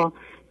شما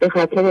به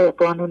خاطر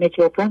قانون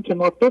جبران که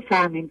ما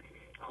بفهمیم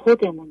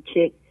خودمون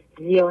چه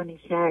زیانی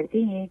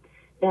کردیم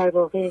در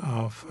واقع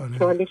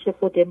چالش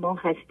خود ما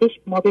هستش،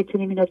 ما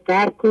بتونیم اینو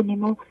درک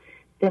کنیم و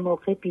به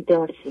موقع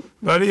بیدار شیم.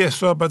 ولی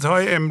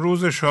صحبت‌های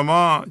امروز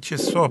شما که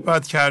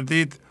صحبت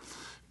کردید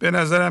به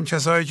نظرم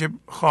کسایی که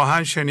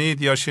خواهند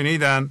شنید یا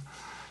شنیدن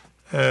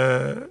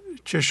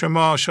که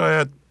شما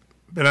شاید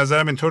به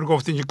نظرم اینطور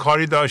گفتین که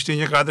کاری داشتین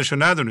که قدرشو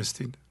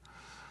ندونستین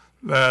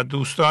و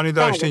دوستانی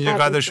داشتین که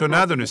قدرشو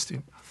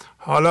ندونستین.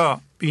 حالا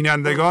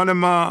بینندگان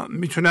ما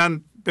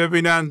میتونن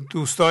ببینن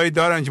دوستایی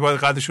دارن که باید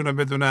قدرشون رو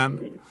بدونن،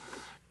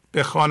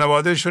 به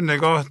خانوادهشون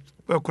نگاه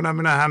بکنن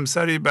ببینن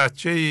همسری،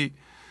 بچه‌ای،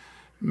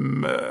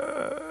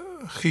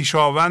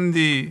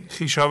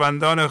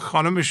 خیشاوندان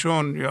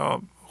خانمشون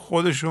یا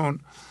خودشون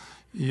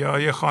یا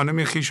یه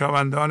خانمی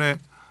خیشاوندان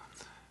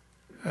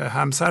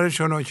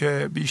همسرشونو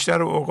که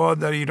بیشتر اوقات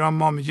در ایران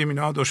ما میگیم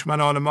اینا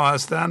دشمن حال ما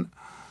هستن،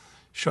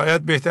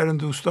 شاید بهترین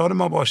دوستان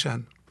ما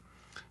باشن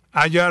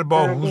اگر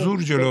با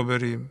حضور جلو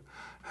بریم.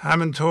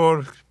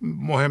 همینطور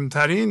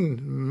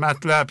مهمترین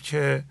مطلب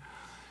که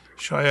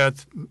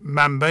شاید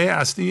منبع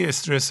اصلی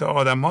استرس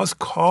آدم هاست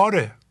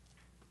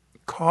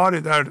کار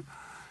در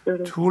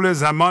طول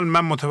زمان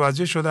من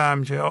متوجه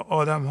شدم که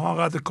آدم ها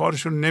قدر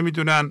کارشون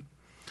نمیدونن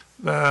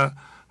و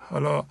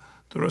حالا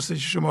درسته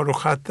که شما رو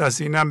خط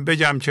هست اینم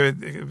بگم که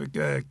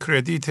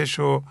کردیتش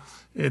و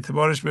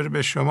اعتبارش بره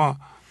به شما.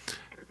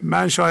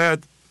 من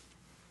شاید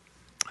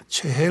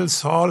 40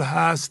 سال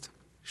هست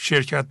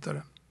شرکت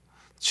دارم،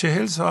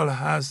 40 سال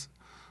هست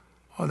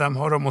آدم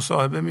ها رو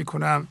مصاحبه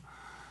میکنم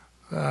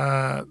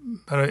و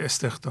برای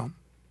استخدام.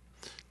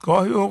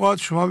 گاهی اوقات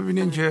شما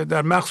ببینید که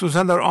در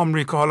مخصوصا در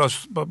آمریکا، حالا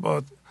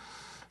با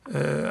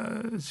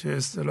چه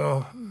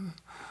اصطلاح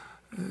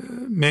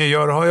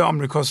معیارهای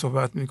آمریکا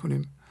صحبت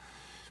میکنیم،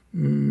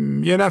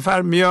 یه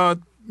نفر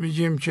میاد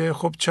میگیم که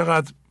خب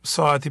چقدر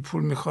ساعتی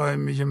پول میخوایم،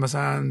 میگیم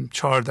مثلا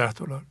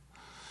 $14.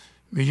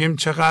 میگیم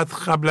چقدر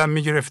قبلا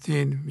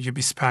میگرفتین؟ میگه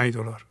 $25.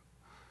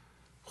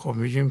 خب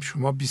میگیم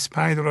شما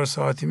 $25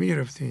 ساعتی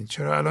میگرفتین،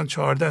 چرا الان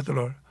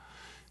 $14؟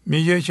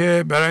 میگه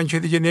که برای اینکه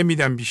دیگه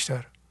نمیدم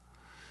بیشتر.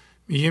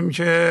 میگیم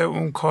که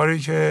اون کاری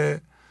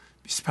که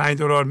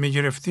 $25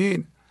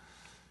 میگرفتین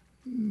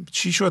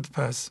چی شد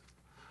پس؟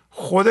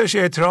 خودش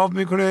اعتراف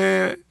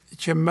میکنه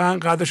که من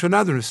قدرشو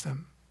ندونستم،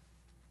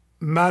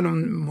 من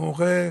اون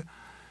موقع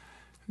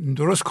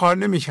درست کار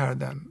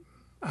نمیکردم،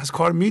 از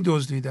کار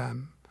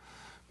میدزدیدم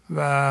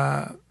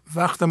و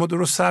وقتمو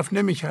درست صرف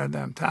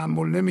نمیکردم،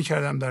 تأمل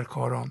نمیکردم در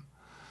کارام.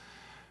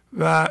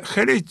 و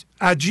خیلی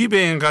عجیبه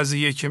این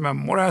قضیه که من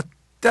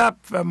مرتب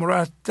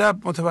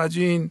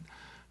متوجه این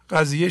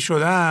قضیه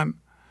شدم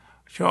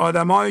که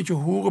آدمایی که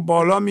حقوق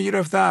بالا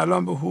میگرفتن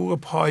الان به حقوق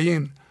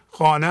پایین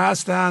خانه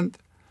هستند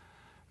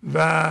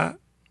و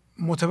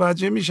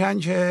متوجه میشن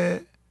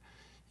که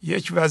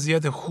یک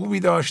وضعیت خوبی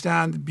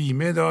داشتند،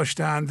 بیمه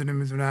داشتند،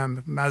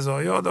 نمیدونم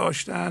مزایا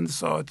داشتند،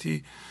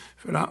 ساعتی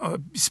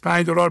فلان.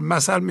 $25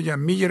 مثلا میگم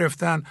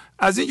میگرفتن،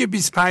 از اینکه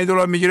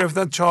 $25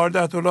 میگرفتن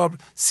 $14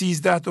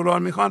 $13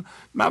 میخوان.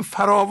 من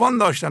فراوان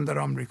داشتم در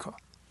آمریکا،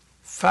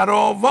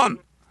 فراوان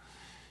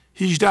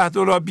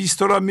 $18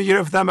 $20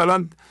 میگرفتم،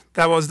 الان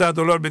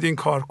 $12 بدین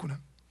کار کنم.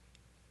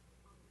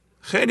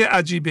 خیلی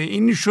عجیبه.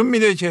 این نشون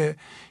میده که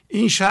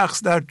این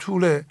شخص در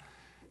طول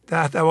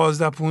 10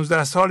 12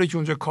 15 سالی که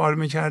اونجا کار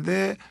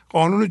میکرده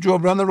قانون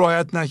جبران رو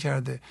رعایت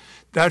نکرده،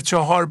 در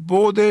 4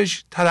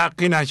 بعدش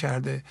ترقی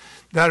نکرده.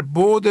 در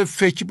بعد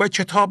فکر با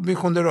کتاب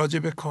میخونده راجع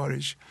به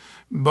کارش،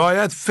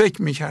 باید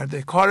فکر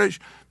میکرده کارش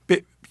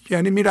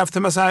یعنی میرفته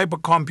مثلا با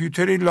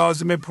کامپیوتری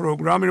لازمه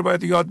پروگرامی رو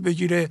باید یاد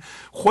بگیره،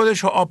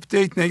 خودش رو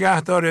آپدیت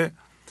نگه داره،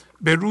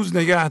 به روز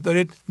نگه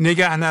داره،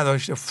 نگه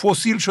نداشته،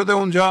 فسیل شده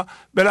اونجا.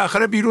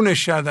 بالاخره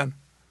بیرونش کردن،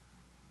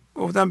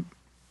 گفتم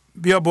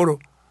بیا برو.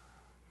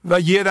 و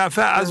یه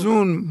دفعه از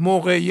اون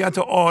موقعیت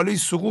عالی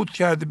سقوط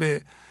کرده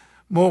به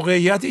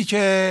موقعیتی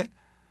که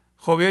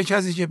خب یک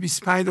کسی که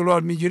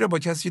 $25 میگیره با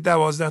کسی که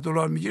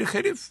 $12 میگیره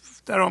خیلی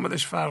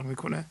درآمدش فرق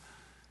میکنه.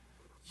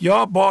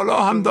 یا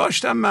بالا هم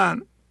داشتم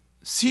من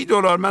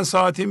 $30 من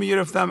ساعتی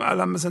میگرفتم،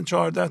 الان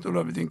مثلا $14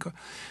 بدین کار.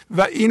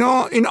 و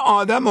این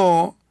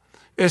آدمو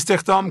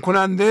استخدام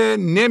کننده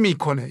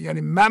نمیکنه،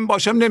 یعنی من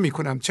باشم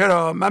نمیکنم.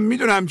 چرا؟ من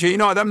میدونم که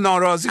این آدم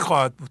ناراضی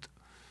خواهد بود.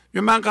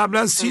 من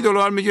قبلا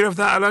 $30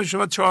 میگرفتم، الان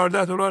شما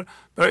 $14.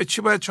 برای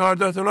چی باید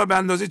 $14 به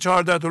اندازه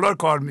 $14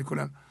 کار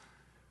میکنم؟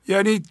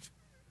 یعنی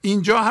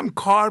اینجا هم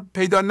کار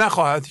پیدا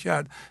نخواهد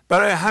کرد.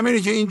 برای همینه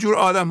که اینجور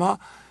آدم ها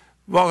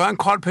واقعا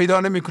کار پیدا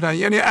نمیکنن.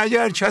 یعنی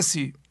اگر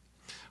کسی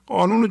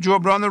قانون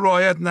جبران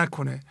رعایت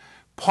نکنه،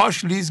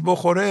 پاش لیز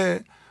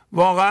بخوره،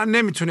 واقعا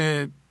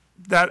نمیتونه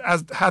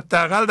از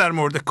حداقل در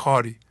مورد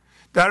کاری.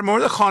 در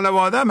مورد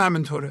خانواده هم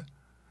همینطوره.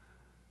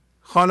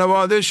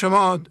 خانواده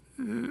شما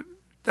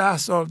 10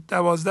 سال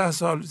 12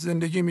 سال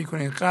زندگی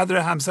میکنی، قدر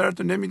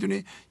همسرتو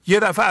نمیدونی، یه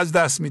دفعه از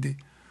دست میدی،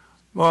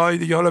 وای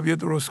دیگه حالا بیا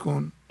درست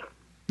کن،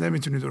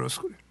 نمیتونی درست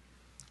کنی.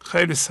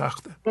 خیلی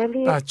سخته.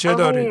 بچه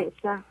داری.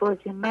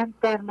 شهبازی، من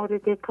در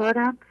مورد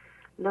کارم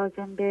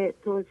لازم به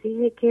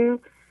توضیحه که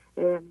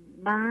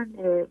من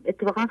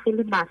اتفاقا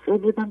خیلی مسئول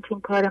بودم چون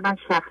کار من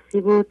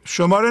شخصی بود.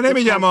 شماره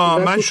نمیگم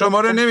من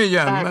شماره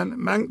نمیگم،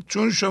 من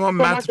چون شما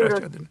مطرح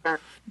کردین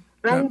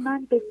ولی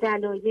من به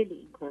دلایل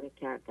این کار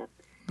کردم.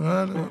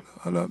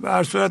 حالا به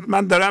هر صورت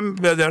من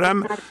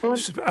دارم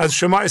از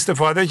شما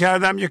استفاده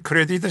کردم، یه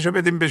کردیتشو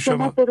بدیم به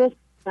شما. درست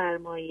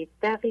فرمایید.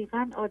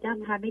 دقیقاً آدم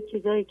همه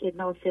چیزایی که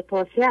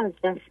ناسپاسی از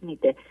دست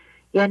میده.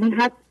 یعنی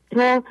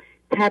حتی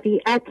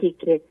طبیعتی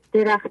که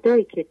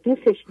درختایی که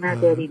دوستش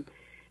نداریم،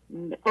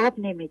 آب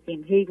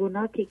نمیدیم،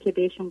 حیواناتی که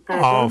بهشون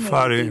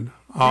غذا نمیدیم،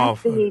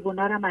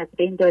 حیوانا رو از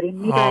بین داریم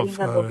میبریم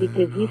و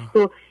محیط زیست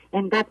و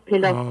انقدر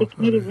پلاستیک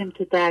میریزیم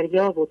تو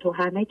دریا و تو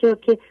همه جا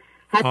که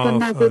حتی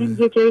نداریم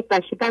یه جای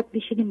بشه بعد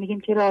بشینیم میگیم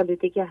چرا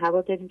آلودگی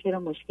هوا داریم، چرا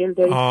مشکل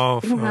داریم.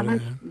 اینو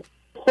همش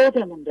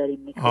خودمون داریم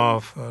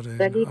میکنیم.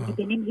 ولی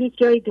میبینیم هیچ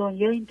جای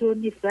دنیا اینطور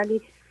نیست.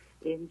 ولی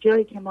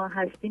جایی که ما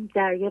هستیم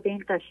دریا به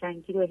این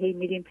قشنگی رو هی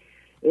میریم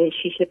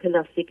شیشه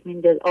پلاستیک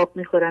مینداز، آب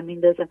میخورم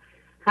میندازم.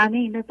 همه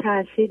اینا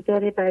تاثیر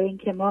داره برای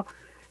اینکه ما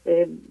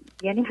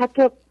یعنی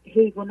حتی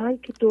حیوانایی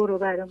که دور و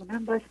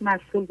برمونن باید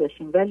مسئول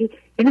باشیم. ولی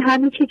این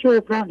همه چی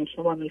جبران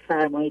شما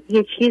میفرمایید،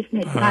 یه چیز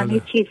نیست،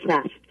 همه چیز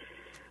هست.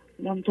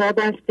 منتها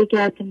بس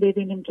بگردیم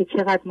ببینیم که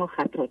چقدر ما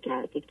خطا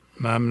کردیم.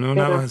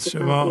 ممنونم از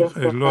شما،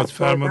 خیلی لطف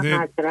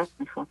فرمودید.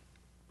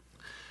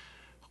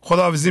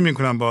 خداحافظی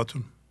میکنم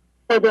باهاتون.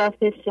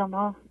 خداحافظ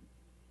شما،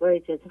 با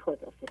اجازه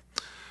خداحافظ.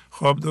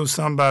 خب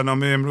دوستان،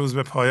 برنامه امروز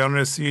به پایان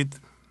رسید.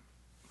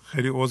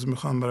 خیلی عذر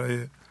میخوام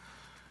برای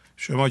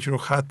شما که رو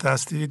خط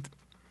هستید.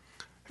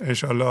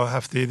 انشالله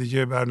هفته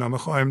دیگه برنامه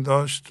خواهیم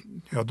داشت،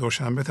 یا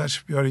دوشنبه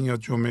تشریف بیارین یا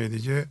جمعه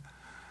دیگه،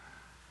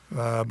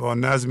 و با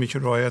نظمی که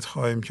رعایت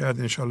خواهیم کرد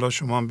انشالله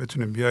شما هم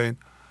بتونید بیاین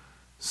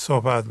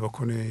صحبت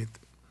بکنید.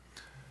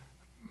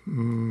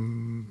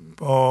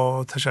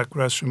 با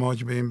تشکر از شما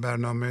که به این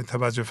برنامه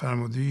توجه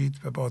فرمودید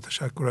و با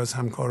تشکر از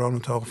همکاران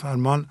اتاق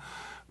فرمان،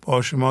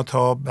 با شما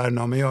تا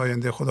برنامه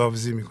آینده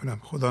خداحافظی میکنم.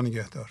 خدا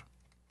نگهدار.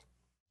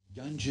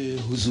 گنج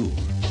حضور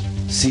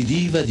CD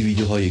و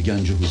دیویدیوهای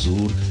گنج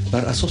حضور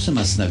بر اساس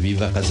مثنوی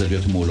و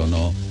غزلیات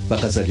مولانا و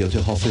غزلیات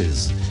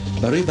حافظ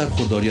برای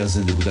برخورداری از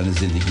زنده بودن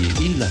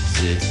زندگی این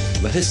لحظه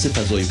و حس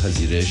فضای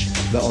پذیرش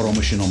و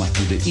آرامش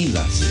نامحدود این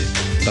لحظه،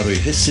 برای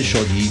حس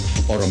شادی،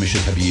 آرامش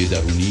طبیعی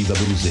درونی و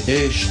بروز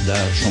عشق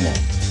در شما،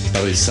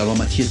 برای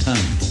سلامتی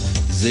تن،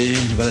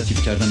 ذهن و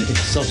لطیف کردن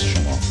احساس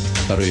شما،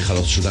 برای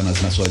خلاص شدن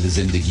از مسائل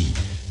زندگی،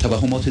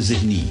 توهمات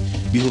ذهنی،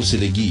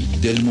 بی‌حوصلگی،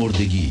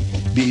 دلمردگی،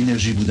 بی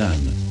انرژی بودن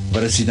و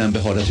رسیدن به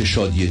حالت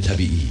شادی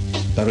طبیعی،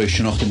 برای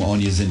شناخت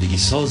معانی زندگی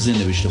ساز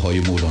نوشته‌های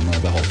مولانا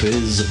و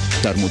حافظ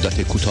در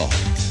مدت کوتاه.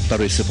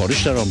 برای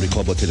سفارش در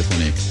آمریکا با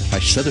تلفن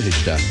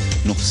 818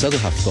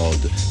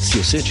 970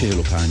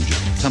 3345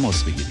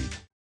 تماس بگیرید.